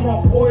royal, I'm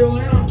off oil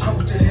and I'm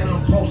toasted and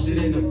I'm posted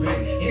in the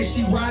bay. And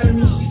she riding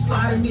me, she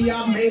sliding me,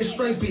 I made a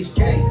straight bitch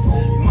gay.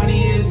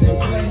 Money is in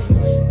play,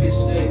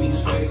 bitches they be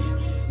fake.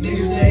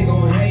 Niggas they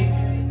gon' hate,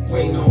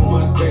 waiting on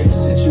my day.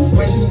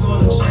 Situations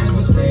gonna change,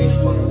 but they ain't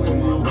fucking with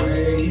my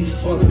way. You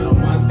fucking up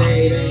my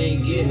day, they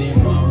ain't getting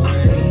in my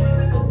way.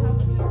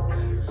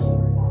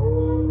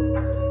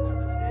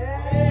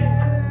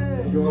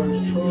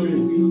 Yours truly.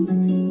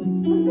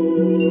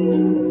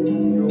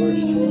 Yours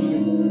truly.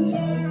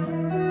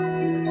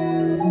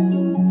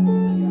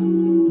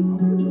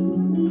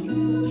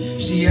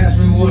 She asked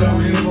me what I'm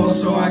here for,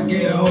 so I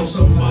get a hold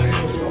of my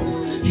info.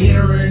 Hit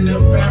her in the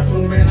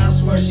bathroom, man, I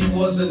swear she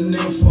was a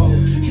nympho.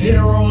 Hit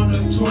her on the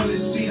toilet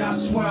seat, I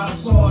swear I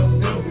saw a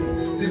nipple.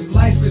 This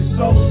life is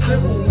so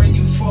simple when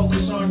you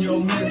focus on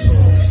your mental.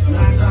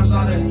 9 times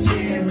out of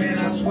 10, man,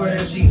 I swear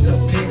that she's a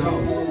big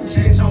hoe.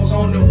 10 toes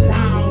on the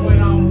ground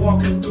when I'm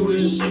walking through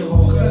this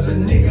shithole. Cause a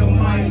nigga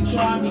might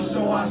try me,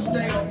 so I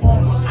stay up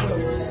on the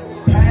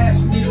swivel.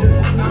 Pass me the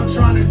one, I'm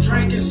trying to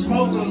drink and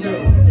smoke a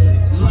little.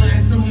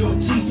 Lying through your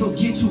teeth,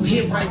 forget you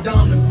hit right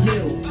down the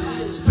middle.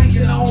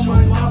 Speaking on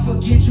my mouth,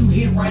 forget you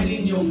hit right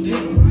in your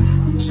diddle.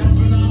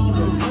 Jumping on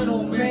the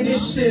riddle, man,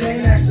 this shit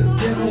ain't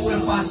accidental.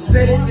 If I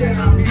said it, then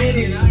I meant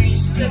it. I ain't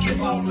speaking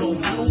about no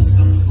metal.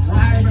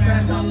 Ride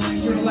fast, I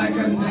feel like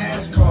a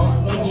NASCAR.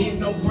 Won't hit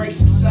no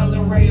brakes,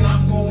 accelerate,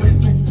 I'm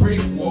going through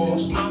brick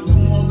walls. I'm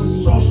on the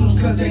socials,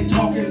 cause they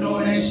talking all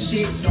that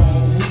shit,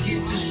 dog. We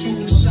get to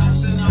shooting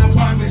shots, and I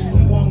promise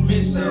we won't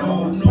miss at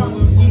all.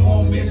 Knowing we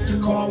won't miss the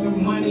call with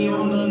money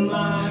on the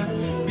line.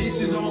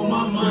 Bitches on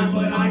my mind,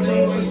 but I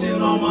ain't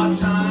wasting all my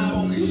time.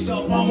 Focus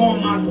up, I'm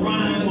on my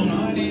grind.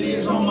 100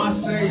 is on my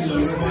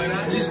sailor, but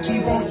I just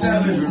keep on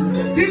telling her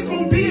that this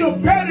gon' be a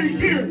better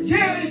year.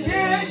 Yeah,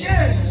 yeah,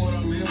 yeah. What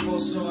I'm here for,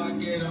 so I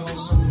get a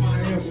hold of my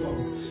info.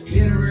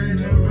 Hit her in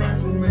the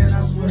bathroom, man,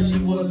 I swear she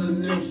was a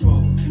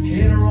nympho.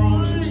 Hit her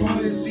on the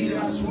toilet seat,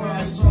 I swear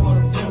I saw a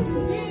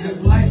dimple.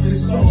 This life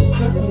is so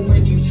simple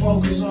when you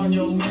focus on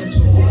your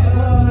mental.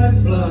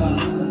 What's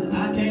love?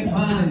 I can't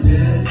find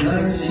just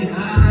love. She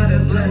hide a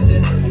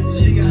blessing.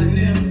 She got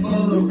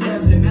nympho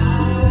aggression.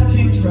 I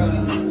can't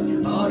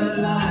trust all the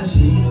lies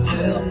she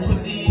tell.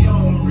 Pussy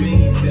on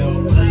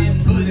retail, I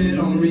ain't put it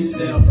on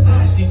resale.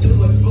 She do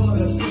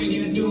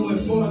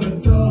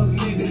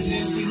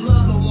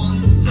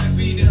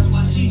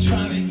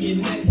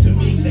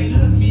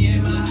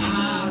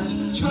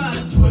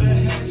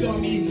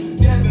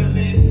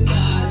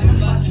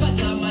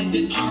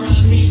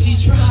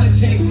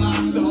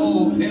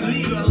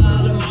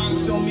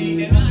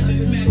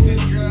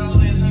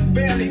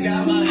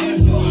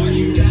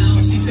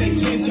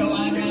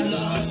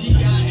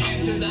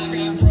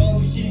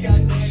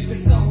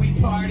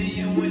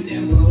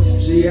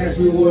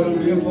me what I'm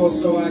here for,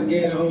 so I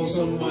get on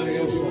some of my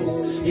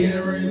info. Hit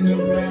her in the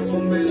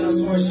bathroom, and I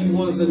swear she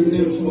was a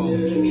nympho.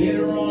 Hit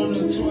her on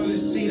the toilet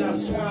seat, I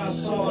swear I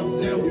saw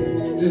a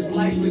dimple. This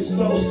life is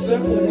so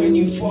simple when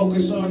you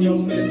focus on your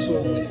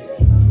mental.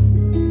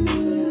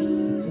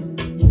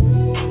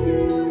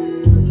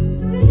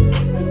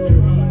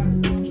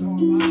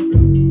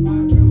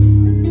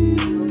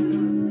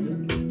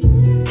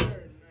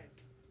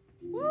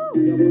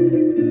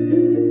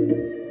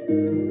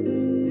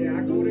 Yeah,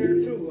 I go there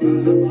too.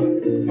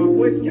 My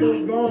voice a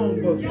little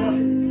gone, but fuck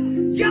it.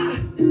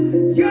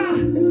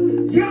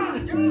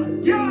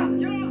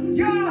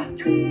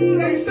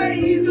 They say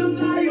he's a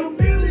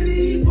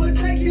liability, but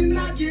they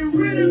cannot get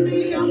rid of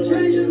me. I'm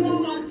changing all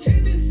my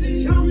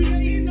tendencies,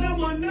 creating a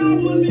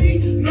monopoly.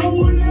 No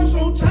one else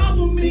on top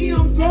of me.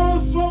 I'm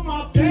going for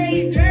my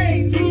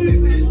payday.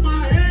 This is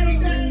my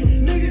heyday.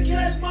 Nigga,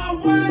 catch my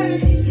way.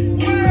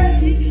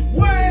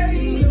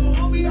 Little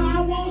homie,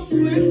 I won't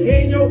slip.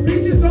 And your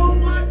bitch is on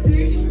my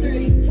dick. She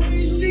steady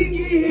praying she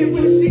get hit,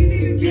 but she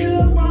need to get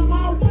up on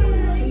my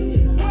way.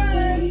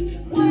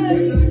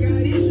 Cause I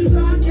got issues I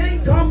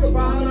can't talk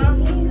about. I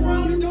move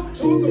around and don't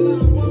talk a lot,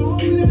 but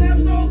homie,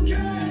 that's okay.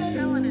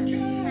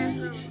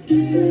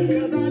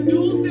 Cause I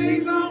do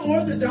things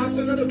unorthodox.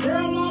 Another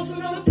girl lost,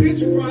 another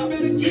picture cry.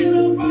 Better get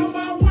up on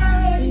my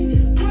way.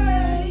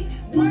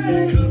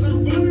 Cause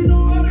I'm burning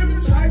all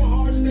different type of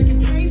hearts, taking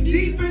pain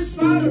deep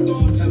inside of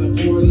thought.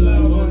 Teleport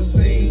love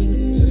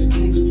unseen to the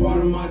deepest part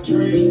of my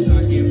dreams.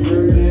 I give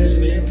her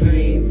passion and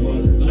pain,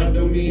 but love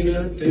don't mean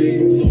a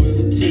thing.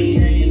 Loyalty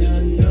ain't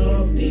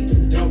enough, need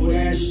to double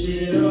that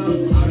shit up.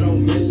 I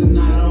don't miss and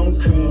I don't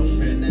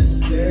cuff, and that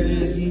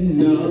is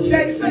enough.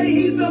 They say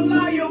he's a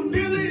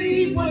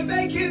liability, but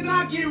they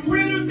cannot get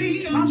rid of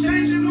me. I'm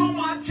changing all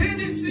my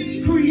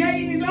tendencies,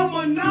 creating a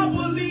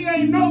monopoly.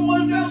 Ain't no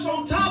one else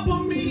on top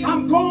of me.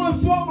 I'm going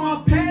for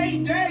my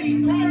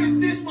payday. Promise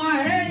this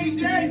my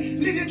heyday.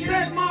 Nigga,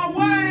 catch my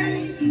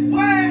way.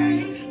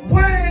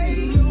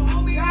 Little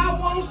homie, I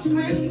won't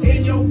slip.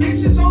 And your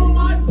bitch is on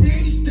my dick.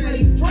 She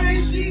steady praying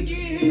she get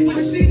hit,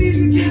 but she need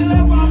to get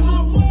up on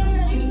my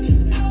way.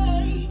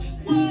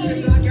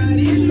 Cause I got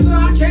issues I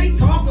can't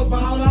talk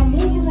about. I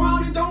move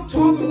around and don't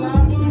talk a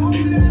lot, but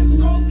homie,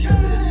 that's okay.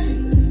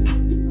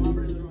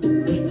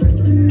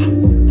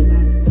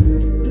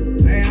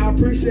 Hey, I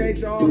appreciate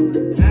y'all. I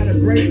had a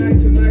great night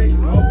tonight. I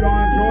hope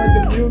y'all enjoyed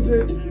the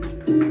music.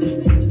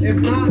 If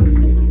not,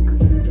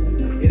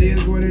 it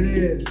is what it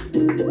is.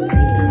 I'm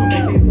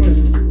gonna keep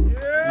pushing.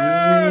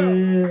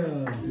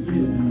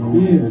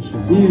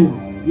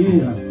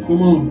 Yeah.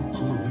 Come on.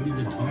 So we don't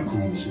even talk for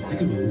this shit.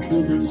 Think of it. We're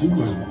trying to print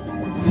supervisor.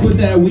 Put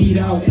that weed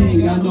out,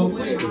 ain't got no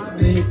flavor. I've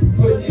been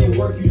putting in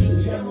work, you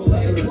should general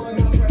labor. Right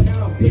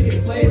now, I'm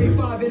picking flavors.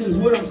 5 in is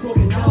what I'm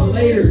smoking out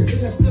later.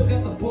 Bitch, I still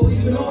got the pull,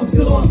 even though I'm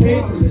still on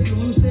paper. If you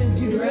loose ends,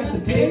 give your ass a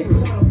taper.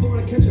 Out on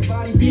Florida, catch a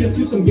body, feed him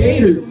to some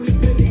gators.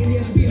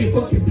 Indiana should be a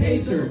fucking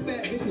pacer.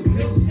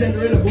 Send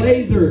her in a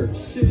blazer.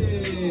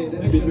 Shit,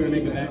 that bitch better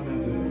make it back now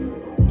too.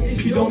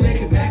 If you don't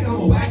make it back,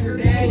 I'ma whack her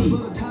daddy.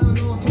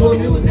 Told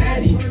him it was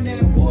Addy. Turn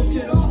that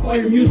bullshit off while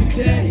your music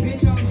chatty.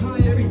 Bitch, I'm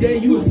high every day,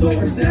 you a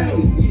sober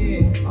Sally.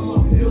 Yeah, I'm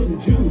on pills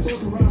and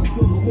juice. Fuck around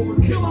school before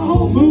kill my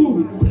whole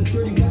mood. With a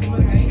 30 gun,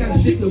 like I ain't got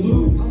shit to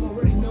lose. I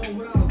already know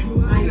what I'll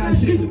do, I ain't got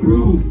shit to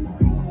prove.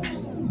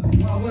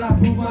 Why would I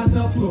prove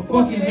myself to a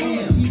fucking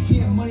ham? Keep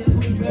getting money, that's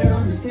what you better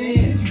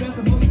understand. Since you got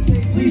the most to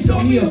say, please show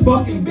me a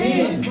fucking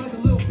band. Like a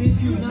little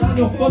bitch, you not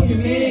no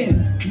fucking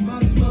man. You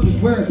might as well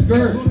just wear a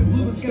skirt. Smoking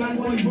blue and sky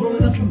while you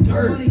rolling up some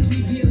dirt. Money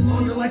keep getting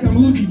longer like a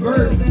Uzi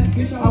Bird. That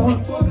bitch, I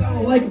want fuck, I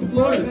don't like the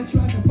flirt. I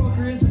try to fuck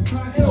her in some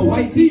Crocs and a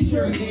white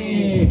t-shirt.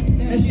 Yeah,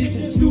 that shit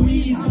just too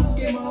easy. I'm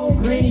scared my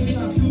own granny, bitch,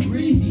 I'm too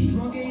greasy.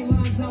 Drunk ain't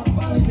lines, now I'm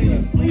finally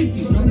feeling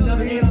sleepy. Drunk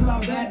another hand on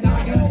top of that, now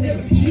I gotta take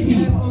a pee-pee.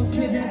 Have on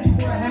kidnapped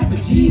before I have a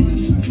Jeezy.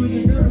 Shoot you in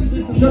your nervous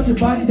system, shut your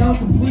body down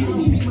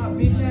completely. Beat my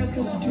bitch ass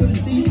cause she couldn't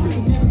see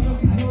through. Never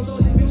trust these hoes, all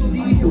these bitches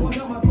evil. Walk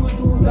out my front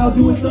door without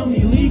doing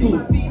something illegal.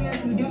 My feet ass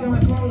cause got my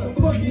car like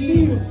fuck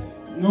you.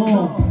 No,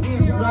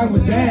 right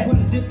with that. Put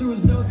a zip through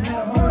his nose and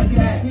had a heart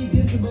attack. Sneak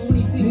this, but when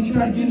he see me,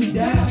 try to get me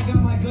down. I got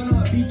my gun,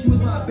 I'ma beat you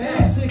with my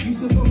back. Sick, you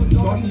still fuck with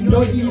dog, you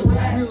know you a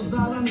rat. Real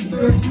Zod, I need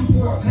 32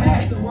 for a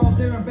pack. The world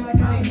there and back,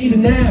 I ain't need a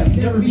nap.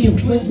 Never being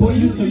Flint, boy,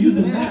 you still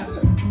using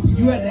maps.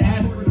 You had to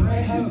ask for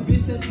directions. Have a bitch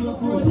set you up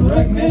through a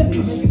direct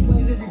message. Making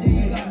plays every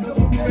day, you got no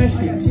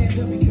profession. I got jammed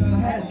up because I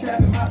had a strap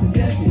in my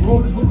possession.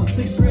 Rollers with a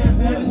 6 gram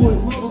backwood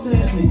smoke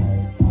session.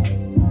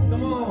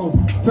 Come on,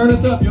 turn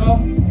us up,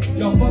 y'all.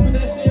 Y'all fuck with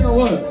that shit or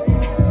what?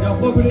 Y'all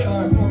fuck with it?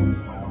 Alright, come on.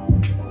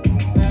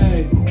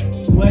 Hey,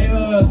 play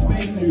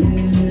Space Juice.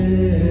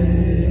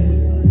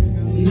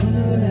 You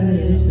know that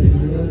it's too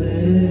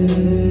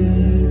late.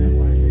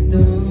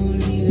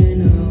 Don't even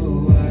know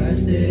why I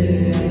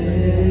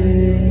stayed.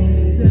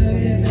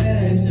 Took it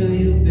back so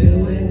you feel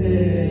with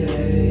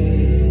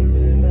hate.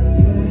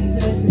 You ain't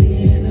touched me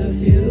in a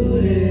few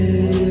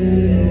days.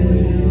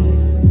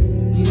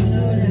 You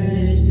know that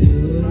it's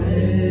too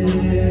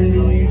late.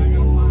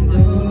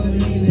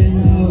 Don't even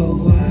know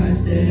why I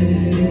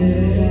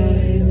stayed.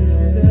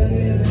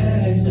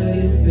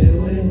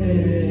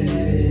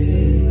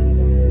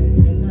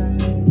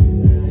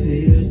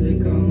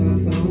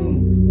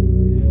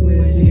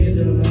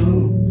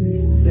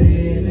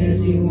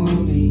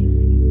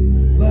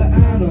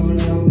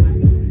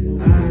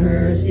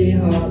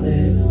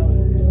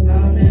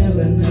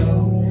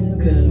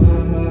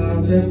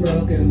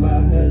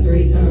 about her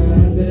 3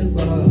 times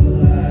before.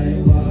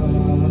 Like, whoa,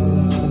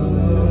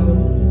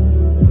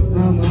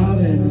 I'm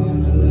mobbing on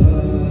the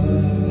low.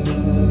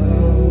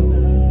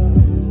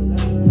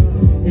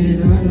 And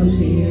I know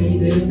she ain't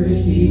different,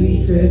 she be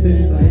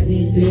tripping like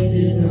these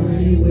bitches. I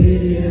ain't with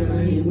it, I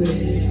ain't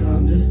with it.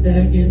 I'm just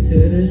stacking to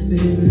the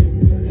ceiling.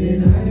 And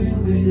I've been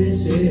with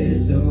this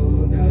shit so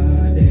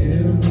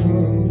goddamn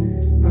long.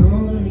 I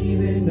don't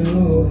even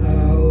know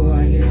how I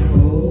can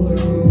hold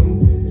on.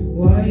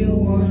 Why you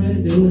wanna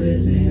do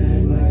this and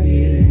act like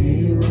it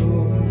ain't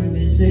wrong? I've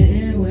been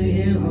sitting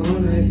waiting all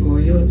night for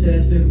your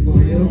test and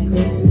for your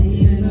coach me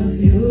in a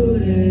few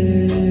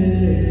days.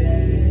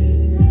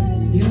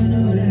 You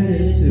know that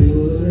it's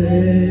too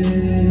late.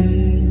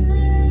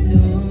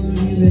 Don't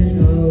even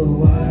know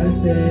why I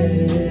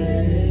stayed.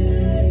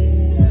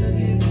 Tuck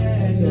it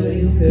back so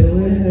you feel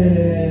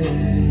it.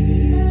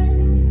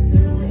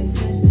 Don't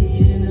touch me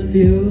in a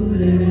few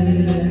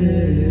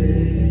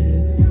days.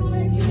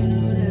 You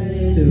know that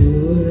it's too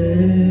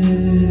late.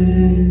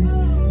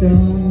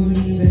 Don't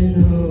even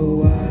know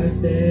why I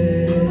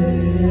stayed.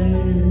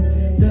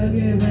 Tuck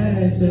it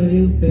back so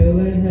you feel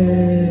it.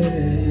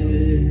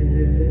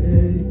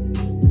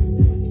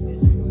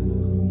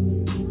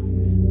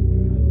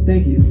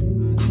 Thank you.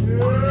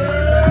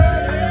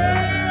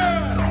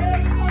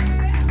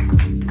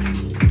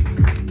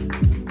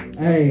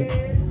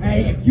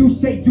 Hey, if you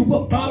say you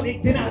about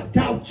it, then I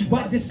doubt you.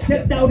 I just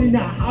stepped out in the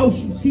house,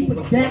 you keep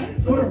it that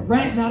for the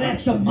rat. Now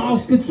that's a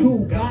mouse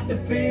too. Got the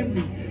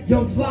family.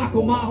 Young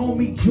Flacco, my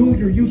homie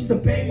Junior, used to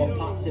bang with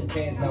pots and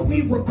pans. Now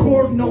we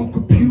recording on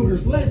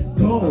computers. Let's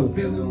go. I'm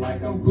feeling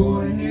like I'm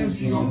going ham.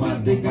 She on my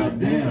dick,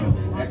 goddamn.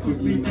 I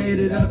quickly made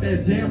it out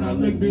that jam. Now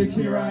look, bitch,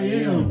 here I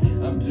am.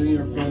 I'm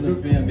Junior from the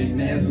fam. Big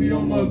Nas, we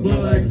on my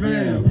blood like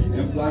fam.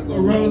 And Flacco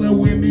rolling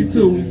with me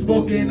too. We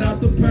smoking out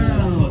the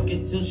pound.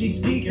 Fucking till she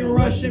speaking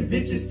Russian.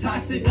 Bitches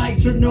toxic like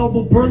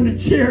Chernobyl. Burn the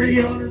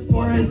cherry on her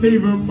forehead.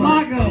 Leave her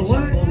Flacco.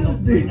 What?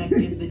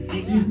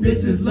 These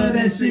bitches love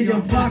that shit.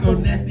 I'm Flacco.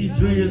 Nasty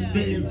Junior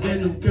spitting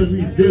venom cause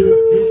we did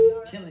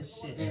it. Killing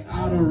shit. And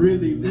I don't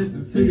really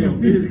listen to your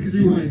music cause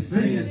you ain't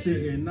saying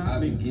shit. And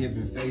I've been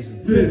giving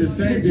faces to the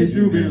same bitch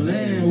you been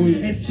laying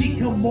with. And she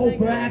come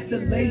over after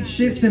late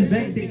shifts and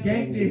bang the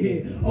gang to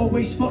hit.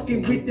 Always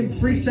fucking with them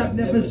freaks, I've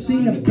never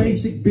seen a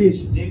basic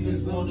bitch.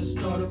 Niggas wanna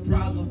start a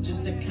problem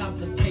just to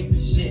complicate the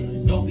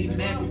shit. Don't be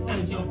mad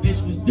because your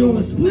bitch was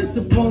doing splits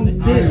upon the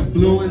dick.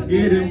 Influence,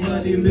 getting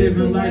money,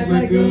 living life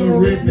like a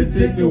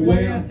arithmetic. The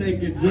way I'm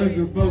taking drugs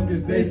and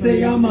focus, they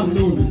say I'm a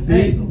lunatic.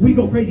 Hey, we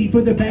go crazy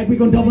for the bag, we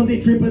gon' double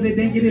it, triple it,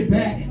 then get it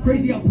back.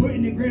 Crazy, I'm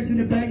putting the grams in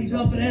the baggies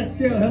off of that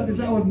still help us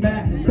out with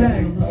mad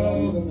bags.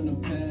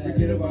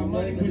 Forget about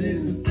money, put it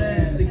in the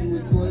stand. Sticking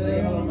with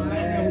 28 on my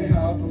hand, we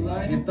hard for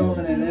life and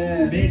throwing that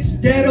ass.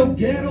 Bitch,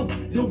 ghetto,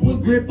 the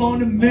wood grip on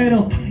the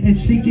metal. And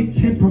she get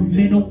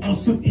temperamental on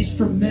some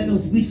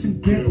instrumentals. We some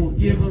diddles,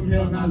 give them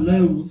hell, not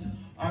levels.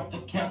 Off the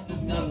caps,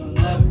 another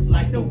level.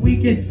 Like the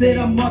weekend said,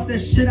 I'm off that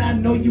shit, I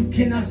know you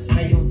cannot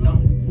smell. No.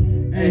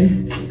 Hey,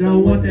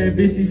 don't want that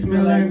bitch, she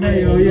smell like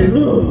mayo, yeah.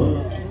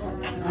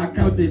 I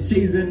count the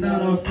cheese and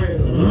not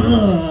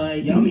Alfredo.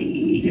 Yummy,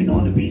 eating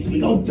on the beats, we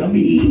go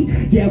dummy.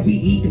 Yeah, we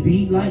eat the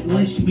beat like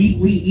lunch meat.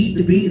 We eat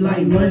the beat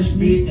like lunch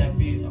meat.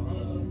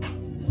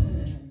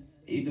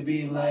 Eat the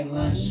beat like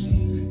lunch.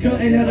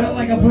 Cutting it up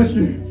like a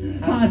butcher.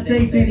 Hot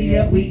steaks in the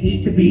up, we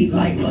eat the beat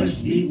like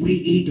lunch meat. We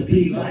eat the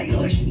beat like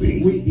lunch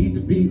meat. We eat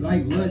the beat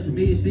like lunch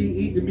meat. She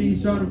eat the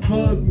beat, try to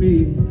fuck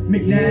me.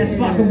 McNass,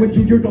 fucking with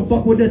Junior, don't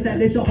fuck with us. That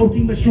list a whole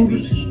team of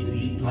shooters. We eat the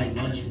beat like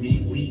lunch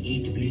meat. We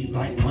eat the beat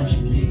like lunch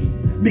meat.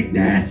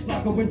 McNass,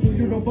 fucking with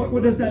Junior, don't fuck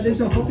with us. That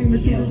list a whole team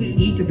of shooters. We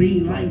eat the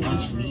beat like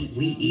lunch meat.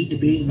 We eat the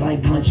beat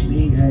like lunch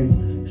meat. Hey,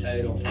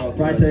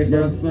 Price tag,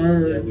 bro.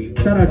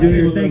 Shout out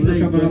Junior, thanks for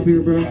coming up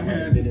here, bro.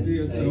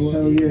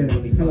 Hell yeah,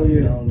 hell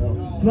yeah.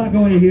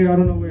 Flacco ain't here, I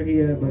don't know where he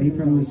at, but he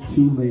probably was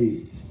too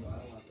late.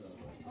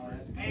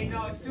 Hey,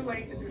 no, it's too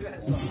late to do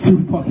that. It's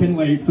too fucking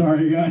late,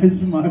 sorry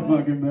guys, my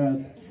fucking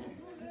bad.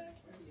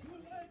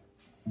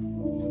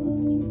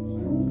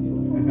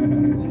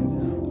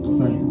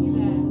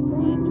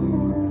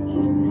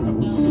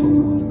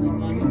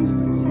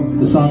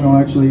 The song will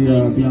actually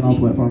be on all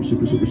platforms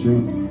super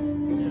soon.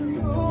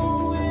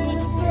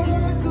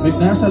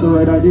 McNass had the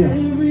right idea.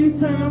 Every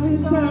time we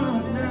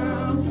talk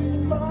now,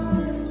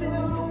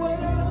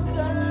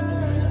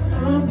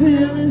 I'm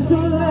feeling so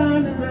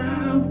lost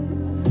now.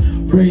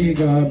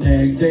 Break up,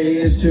 next day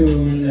is too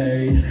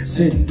late.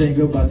 Sit and think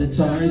about the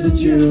times that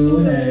you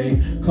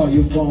hate. Call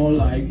your phone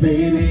like,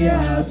 baby,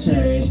 I'll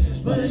change,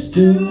 but it's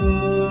too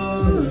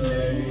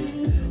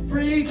late.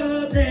 Break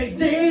up, next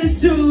day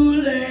is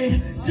too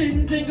late. Sit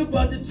and think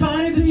about the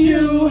times that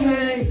you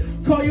hate.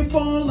 Call your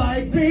phone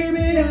like,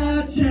 baby,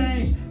 I'll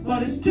change,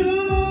 but it's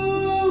too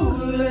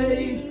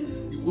late.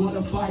 You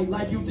wanna fight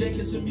like you think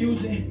it's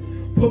amusing.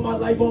 Put my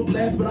life on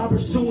blast, but I'm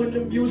pursuing the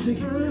music.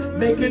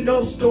 Making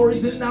up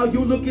stories and now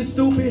you looking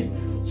stupid.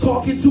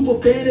 Talking to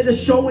a fan at a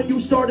show and you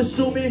start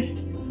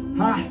assuming.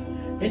 Hi,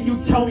 and you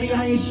tell me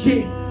I ain't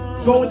shit.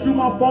 Going through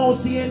my phone,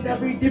 seeing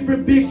every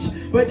different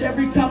bitch. But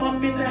every time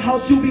I'm in the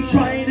house, you be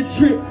trying to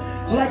trip.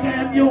 Like I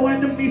am your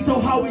enemy, so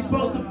how we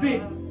supposed to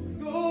fit?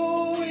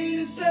 Go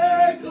in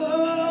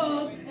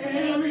circles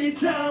every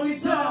time we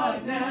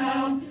talk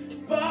now.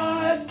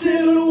 But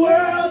still the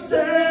world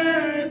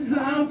turns.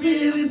 I'm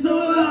feeling so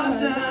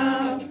lost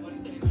now.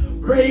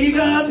 Break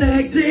up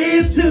next day,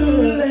 it's too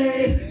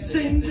late.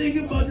 Same thing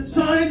about the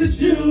times that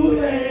you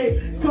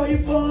hate. Call your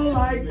phone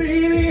like,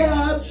 baby,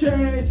 I've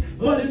changed.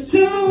 But it's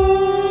too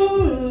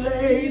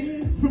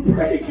late.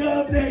 Break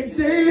up next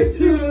day, it's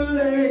too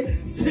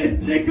late. Same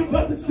thing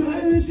about the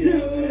times that you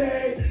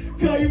hate.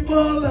 Call your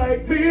phone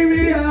like,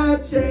 baby,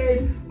 I've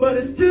changed. But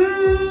it's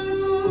too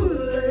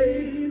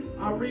late.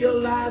 I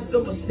realize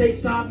the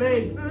mistakes I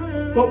made.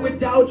 But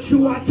without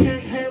you, I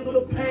can't handle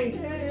the pain.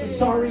 So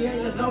sorry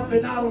ain't enough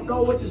and I don't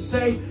know what to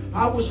say.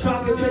 I was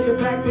trying to take it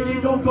back, but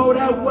it don't go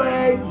that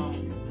way.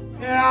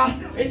 Yeah,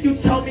 and you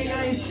tell me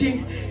I ain't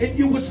shit. And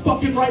you was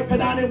fucking right,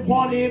 but I didn't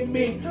want it in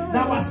me.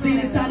 Now I see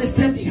this out this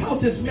empty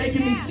house, it's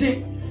making me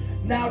sick.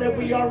 Now that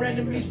we are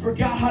enemies,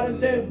 forgot how to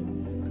live.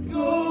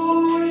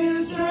 Go in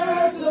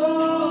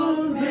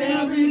circles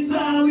every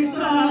time we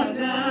start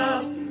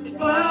now.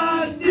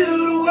 But still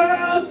the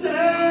world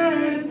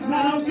turns.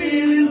 I'm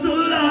feeling so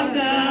lost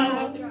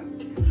now.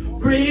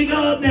 Break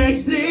up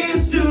next day,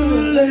 it's too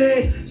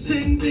late.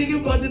 Same thing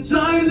about the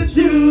times that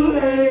you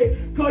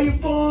hate. Call your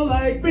phone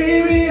like,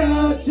 baby,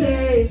 I'll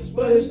change.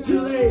 But it's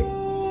too late,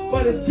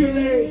 but it's too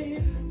late.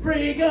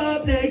 Break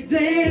up next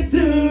day, it's too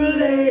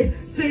late.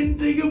 Same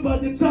thing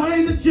about the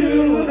times that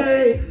you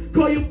hate.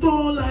 Call your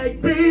phone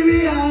like,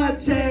 baby, I'll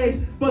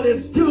change. But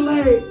it's too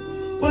late,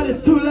 but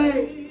it's too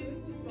late.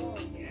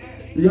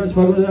 You guys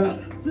fuck with that?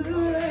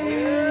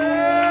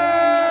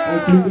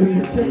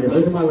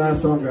 This is my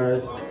last song,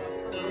 guys.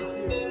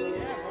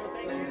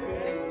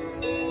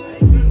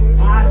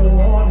 I don't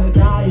wanna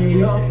die a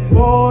young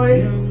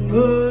boy.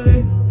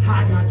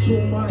 I got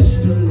too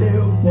much to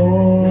live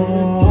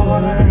for.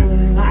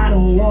 I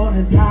don't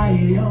wanna die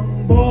a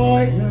young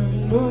boy.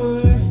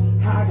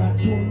 I got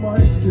too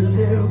much to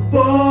live for.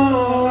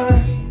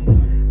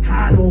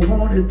 I don't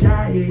wanna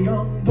die a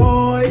young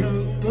boy.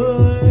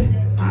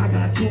 I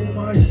got too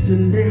much to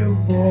live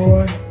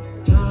for.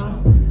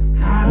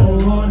 I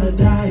don't wanna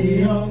die a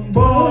young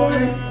boy.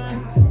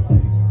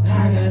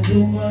 I got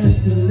too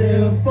much to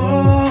live for.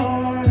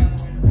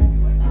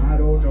 I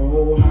don't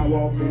know how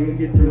I'll make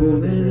it through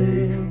the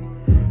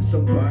day.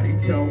 Somebody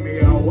tell me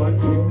how I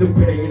take the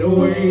pain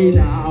away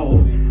now.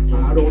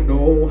 I don't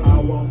know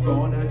how I'm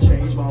gonna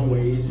change my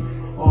ways.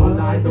 All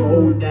I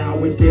know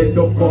now is get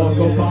the fuck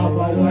up out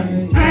my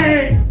way.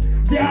 Hey!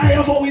 Yeah, I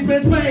have always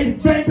been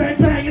paid. Bang, bang,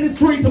 bang, and it's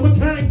freezing so with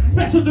pain.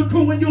 Mess with the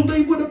crew and you'll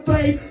leave with a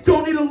fade.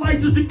 Don't need a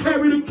license to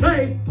carry the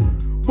K.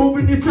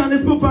 Moving this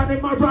honest,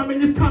 providing my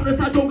rhyming is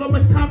timeless. I don't got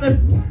much time left.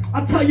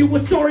 I'll tell you a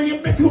story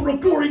and make it a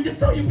glory just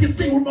so you can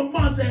see where my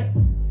mind's at.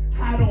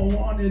 I don't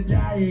wanna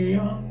die a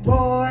young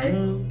boy.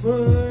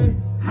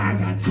 I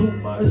got too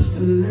much to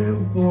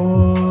live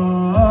for.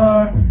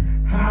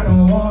 I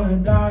don't wanna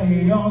die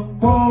a young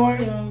boy.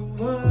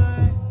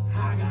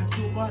 I got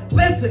too much.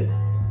 Listen.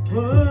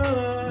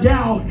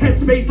 Yeah,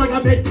 headspace like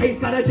I'm in case.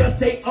 Gotta just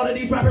state all of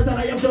these rappers that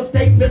I am just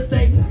a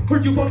mistake.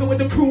 Heard you fucking with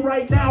the crew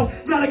right now.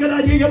 Not a good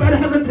idea, you better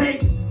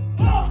hesitate.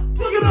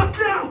 Look at us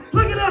now.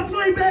 Look at us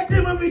way back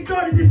then when we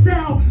started to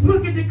sound.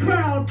 Look at the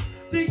crowd.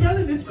 They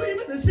yelling and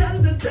screaming and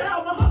shouting the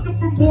sound. My hunger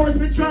for more has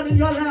been trying to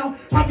yell out.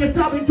 I guess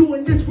I've been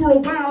doing this for a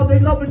while. They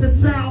loving the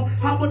sound.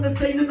 Hop on the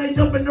stage and they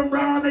jumping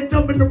around. They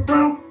jumping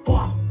around.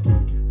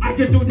 I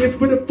just do this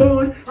for the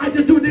fun. I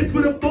just do this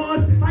for the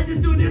buzz. I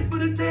just do this for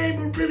the name.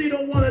 But really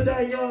don't want to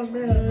die young,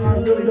 man. I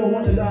really don't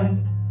want to die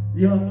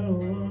young. I don't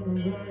want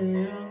to die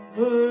young,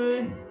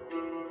 boy.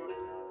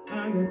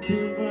 I got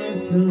too much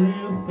to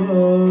live for.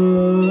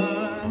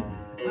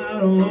 I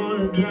don't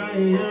want to die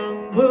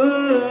young,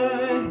 boy.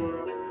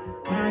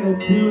 I got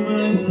too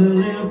much to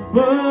live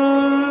for.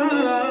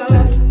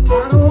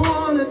 I don't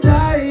want to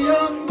die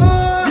young, boy.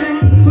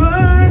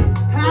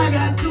 I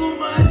got too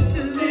much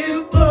to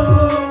live for.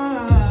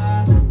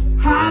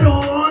 I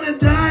don't want to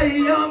die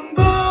young,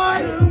 boy.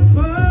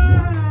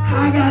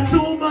 I got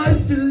too much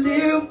to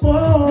live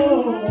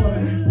for.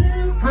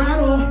 I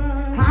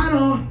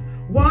don't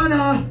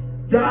wanna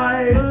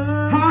die.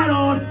 I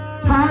don't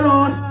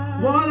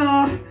wanna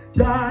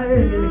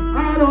die.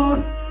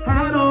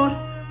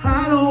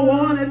 I don't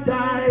wanna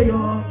die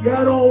young.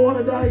 Yeah, I don't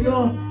wanna die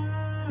young.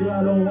 Yeah,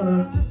 I don't wanna.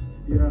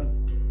 Yeah.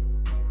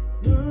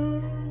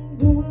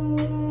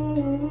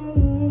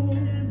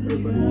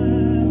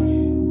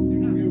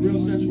 Real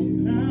sensual.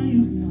 Now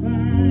you can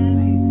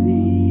finally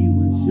see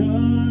what you're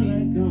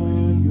like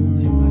on your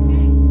own.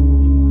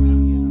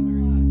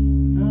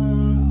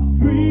 I'm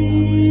free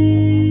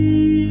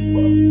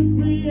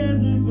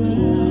as a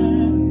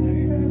bird.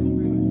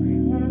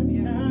 Now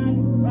you can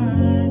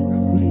finally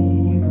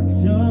see what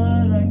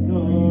you're like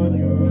on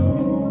your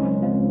own.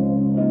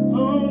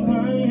 On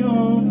my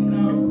own,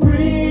 I'm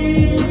free.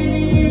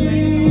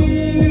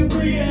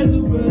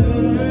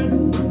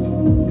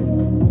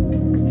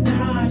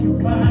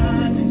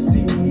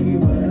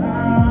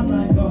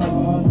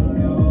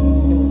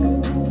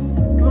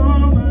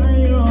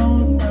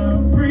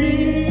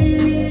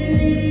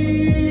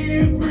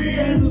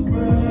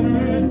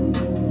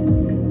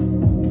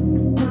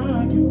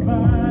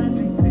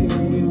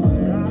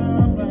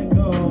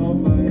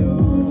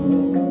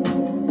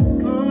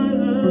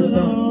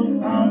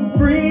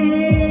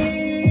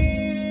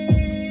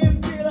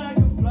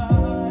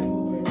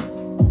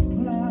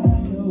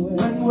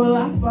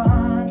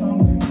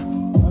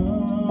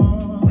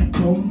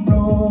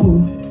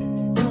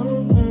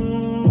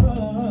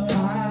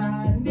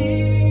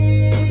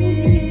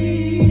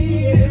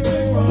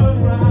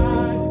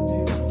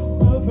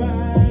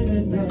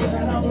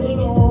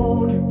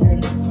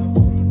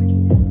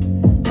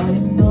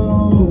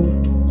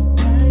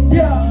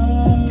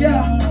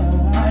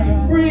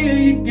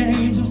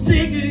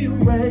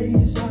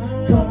 race.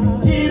 Come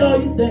and get all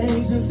your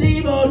things and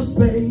leave all the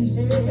space.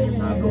 I'm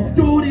not gonna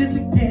do this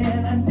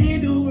again, I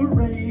need to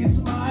erase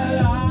my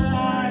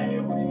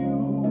life for you.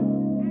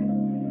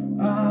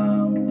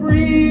 I'm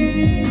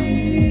free,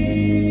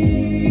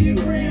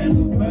 free as a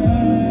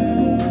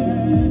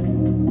bird.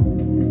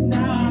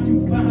 Now I can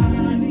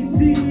finally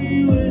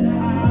see with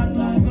eyes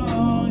like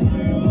on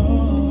your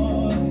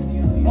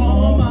own.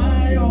 On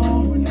my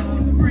own,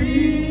 I'm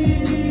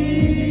free,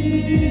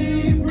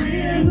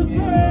 free as a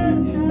bird.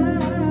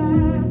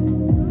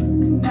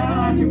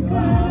 Now I can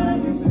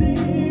finally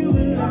see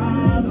with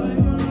eyes like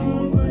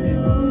on my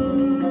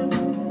own.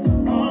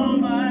 On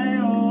my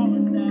own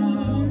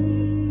now.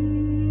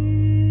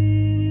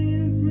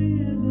 Free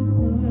as a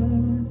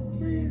bird.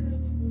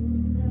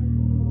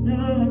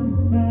 Now I can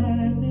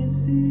finally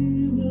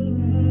see with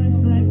eyes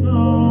like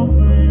on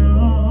my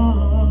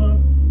own.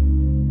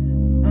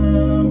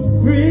 I'm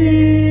free,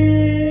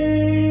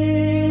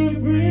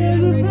 free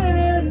as a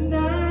bird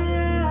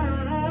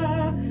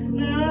now.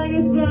 Now I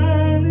can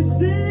finally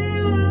see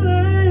with eyes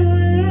like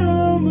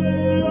on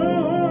my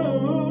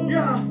own.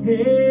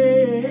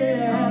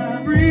 Yeah,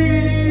 I'm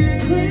free,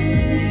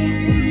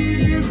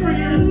 free,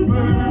 free as a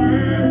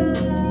bird.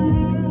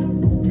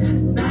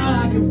 Now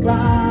I can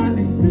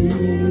finally see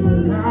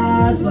with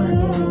eyes like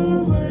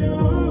on my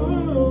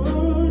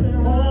own.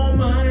 On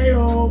my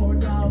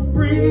own, I'm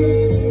free,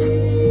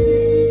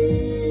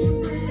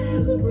 free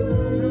as a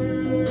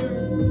bird.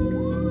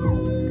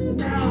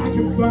 Now I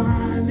can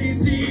finally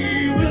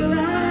see with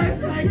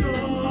eyes like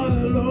all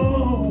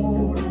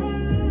alone.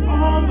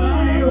 On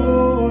my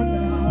own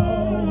now.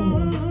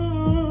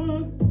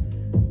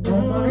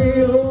 On my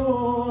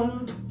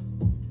own.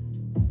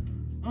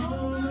 On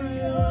my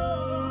own.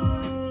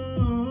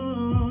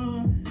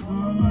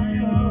 On my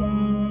own.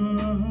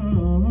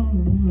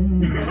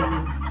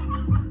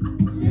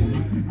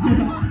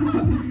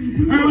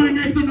 Everybody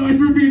make some noise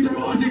for PJ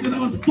Washington, because I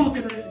was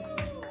fucking it.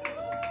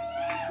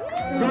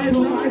 Right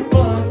on my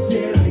fuck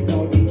shit, I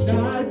don't need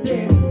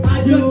nothing. I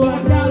just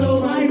walked out on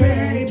my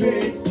main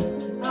bitch.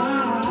 I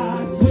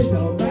switch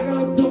on back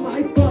up to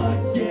my fuck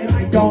shit, I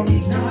don't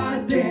need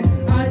nothing.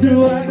 I just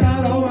walked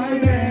out on my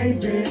main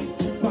bitch.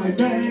 My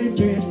main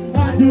bitch. I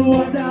just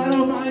walked out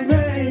on my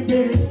main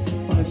bitch.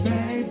 My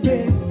main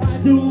bitch. I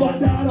just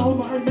walked out on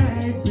my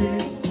main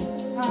bitch.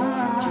 I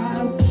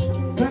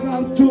back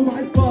up to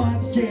my fuck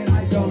shit, I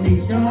don't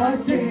need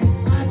nothing.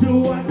 I just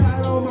walked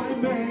out on my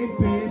main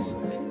bitch.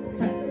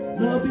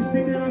 Love this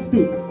thing that I'm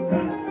stupid.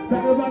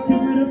 Talk about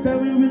keeping a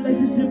family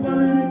relationship, all of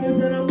the games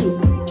that I'm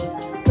losing.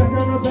 Back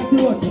on, back to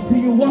us until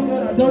you walk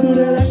out. I don't do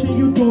that action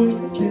you doing.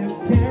 Tim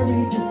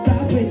Carey, just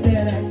stop it.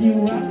 That act you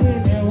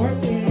rocking and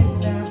working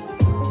now.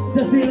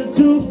 Just see the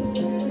truth.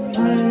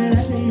 All of that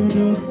action you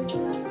do.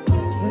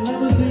 The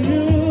love is to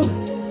you,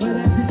 but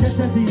that shit just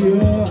to you.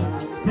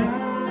 I'm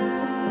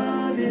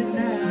done it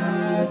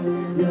now.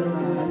 Your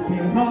lies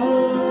can't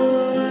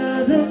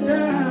hold them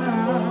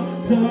now.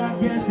 So I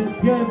guess it's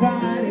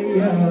goodbye to you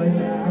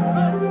now.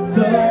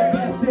 So I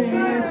guess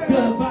it's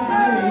goodbye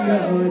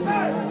to you now.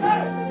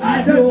 I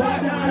just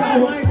walked out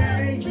on my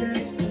main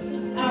bitch.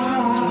 I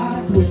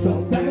switched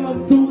up back up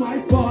to my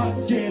fuck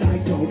shit. I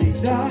don't need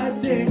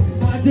nothing.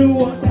 I just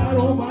walked out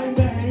on my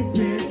main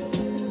bitch.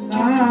 I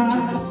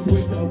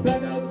switched up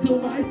back up to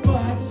my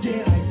fuck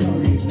shit. I don't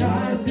need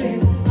nothing.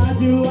 I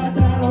just walked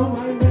out on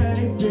my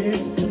main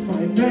bitch. My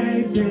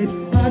main bitch.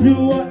 I just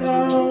walked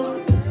out on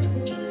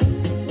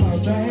my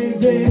main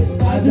bitch.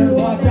 I just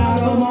walked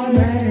out on my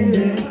main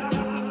bitch.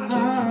 I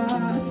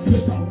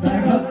switched up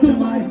back up to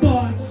my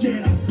fuck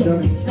shit.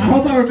 I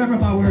hope I remember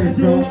my words,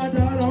 bro. Walked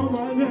out on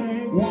my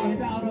main.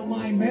 Walked out on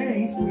my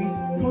main squeeze.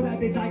 Told that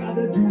bitch I got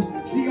the juice.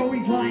 She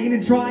always lying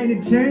and trying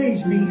to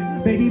change me.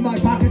 Baby, my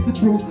pocket's the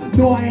truth.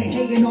 No, I ain't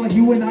hating on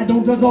you, and I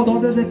don't judge all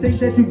the other things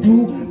that you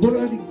do.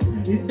 But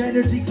if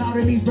energy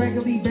clouded me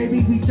regularly,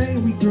 baby, we say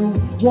we through.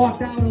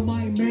 Walked out on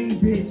my main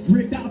bitch.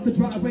 Dripped out the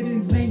driveway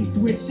and lane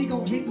switch. She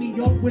gon' hit me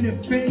up when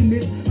it's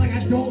famous. Like I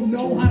don't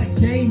know how the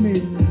game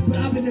is. But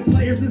I've been a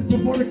player since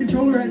before the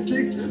controller had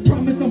 6.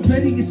 Promise I'm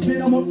petty as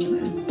shit. I'm a...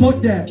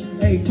 Fuck that.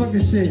 Hey, fuck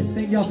this shit.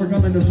 Thank y'all for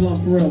coming to Flum,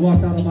 for real.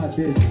 Walked out on my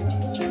bitch.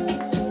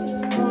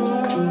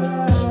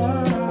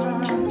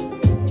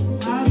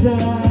 I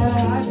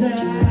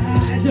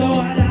just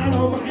walked out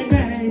on my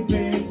main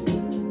bitch.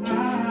 I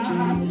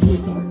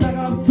switched up back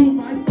up to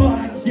my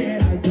fuck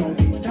shit. I don't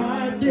need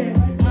nothing.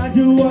 I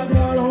just walked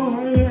out on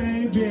my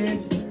main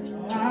bitch.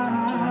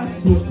 I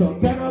switched up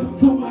back up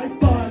to my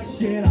fuck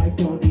shit. I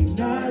don't need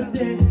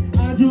nothing.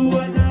 I just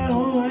walked out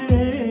on my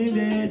main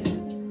bitch.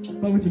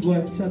 Fuck with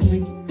your boy. Shout to me.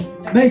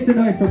 Make some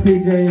noise for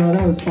PJ, yo.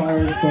 That was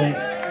fire as fuck.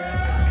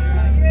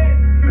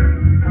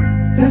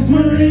 That's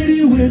my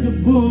lady with the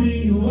booty,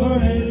 you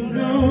already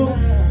know.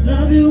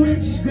 Love it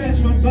when she scratch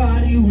my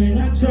body when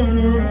I turn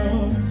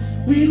around.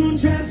 We gon'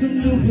 try some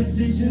new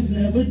positions,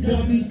 never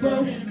done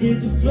before.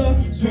 Hit the floor,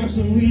 smoke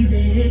some weed,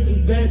 then hit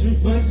the bedroom,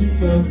 fuck some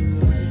more.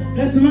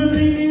 That's my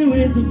lady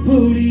with the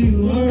booty,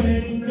 you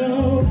already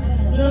know.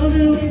 Love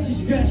it when she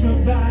scratch my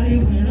body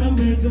when I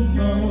make a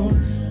moan.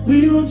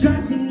 We gon' try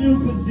some new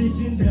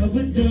positions,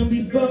 never done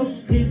before.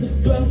 Hit the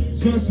floor,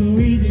 smoke some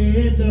weed and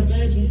hit the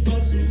bedroom,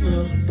 fuck some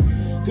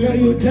up. Girl,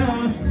 you a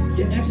dime,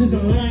 your exes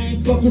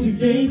online, fuck what you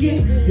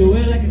thinking. You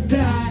wear like a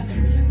tie.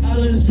 I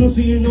let it swim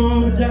so you know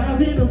I'm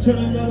diving. I'm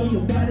tryna love on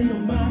your body, your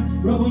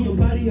mind. Rub on your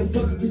body, your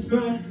fucking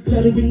spine.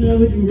 Shawty would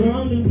never do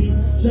wrong to me.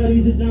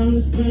 Shawty's a diamond,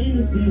 it's plain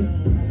to see.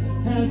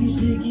 Have you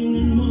shaking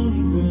in the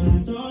morning, girl,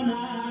 that's all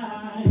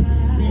night.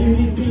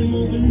 Ladies came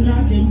over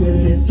knocking, but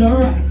it's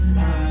alright.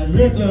 I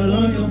lick all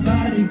on your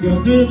body,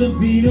 girl, through the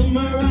beat of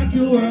my rock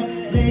you world.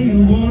 Lay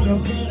you on the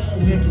bed, I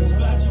lick a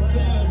spot, your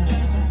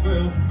paradise and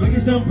fur. Break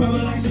it sound proper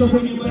like so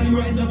on your body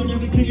right, loving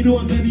everything you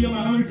doing, baby, on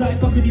my own type.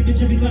 Fuck with you, bitch,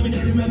 and be claiming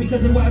that it's mad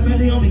because it was, man,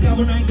 they only got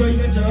one night, girl, you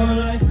got your whole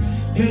life.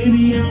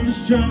 Baby, I'm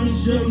just trying to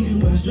show you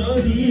what's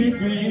so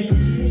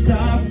different.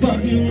 Stop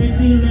fucking with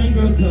the lane,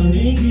 girl, come and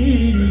get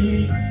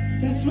it.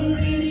 That's my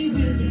lady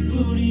with the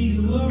booty,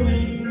 you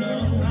already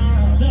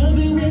know. Love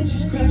it when she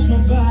scratch my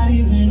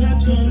body when I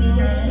turn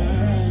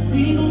around.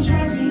 We gon'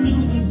 try some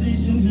new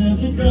positions,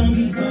 never done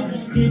before.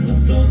 Hit the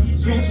floor,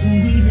 smoke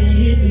some weed and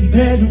hit the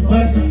bedroom,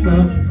 fuck some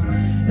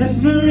up.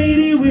 That's my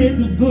lady with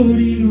the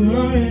booty, you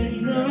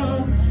already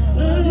know.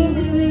 Love it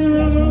when they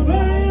rock my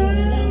body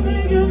when I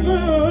make it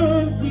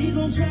more. We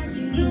gon' try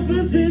some new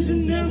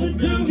positions, never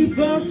done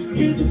before.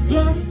 Hit the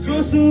floor,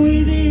 smoke some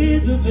weed and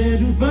hit the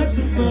bedroom, fuck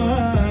some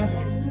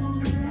more.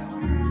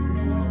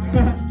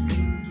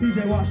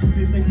 DJ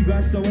Washington, thank you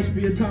guys so much for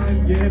your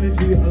time, your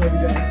energy. I love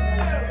you guys.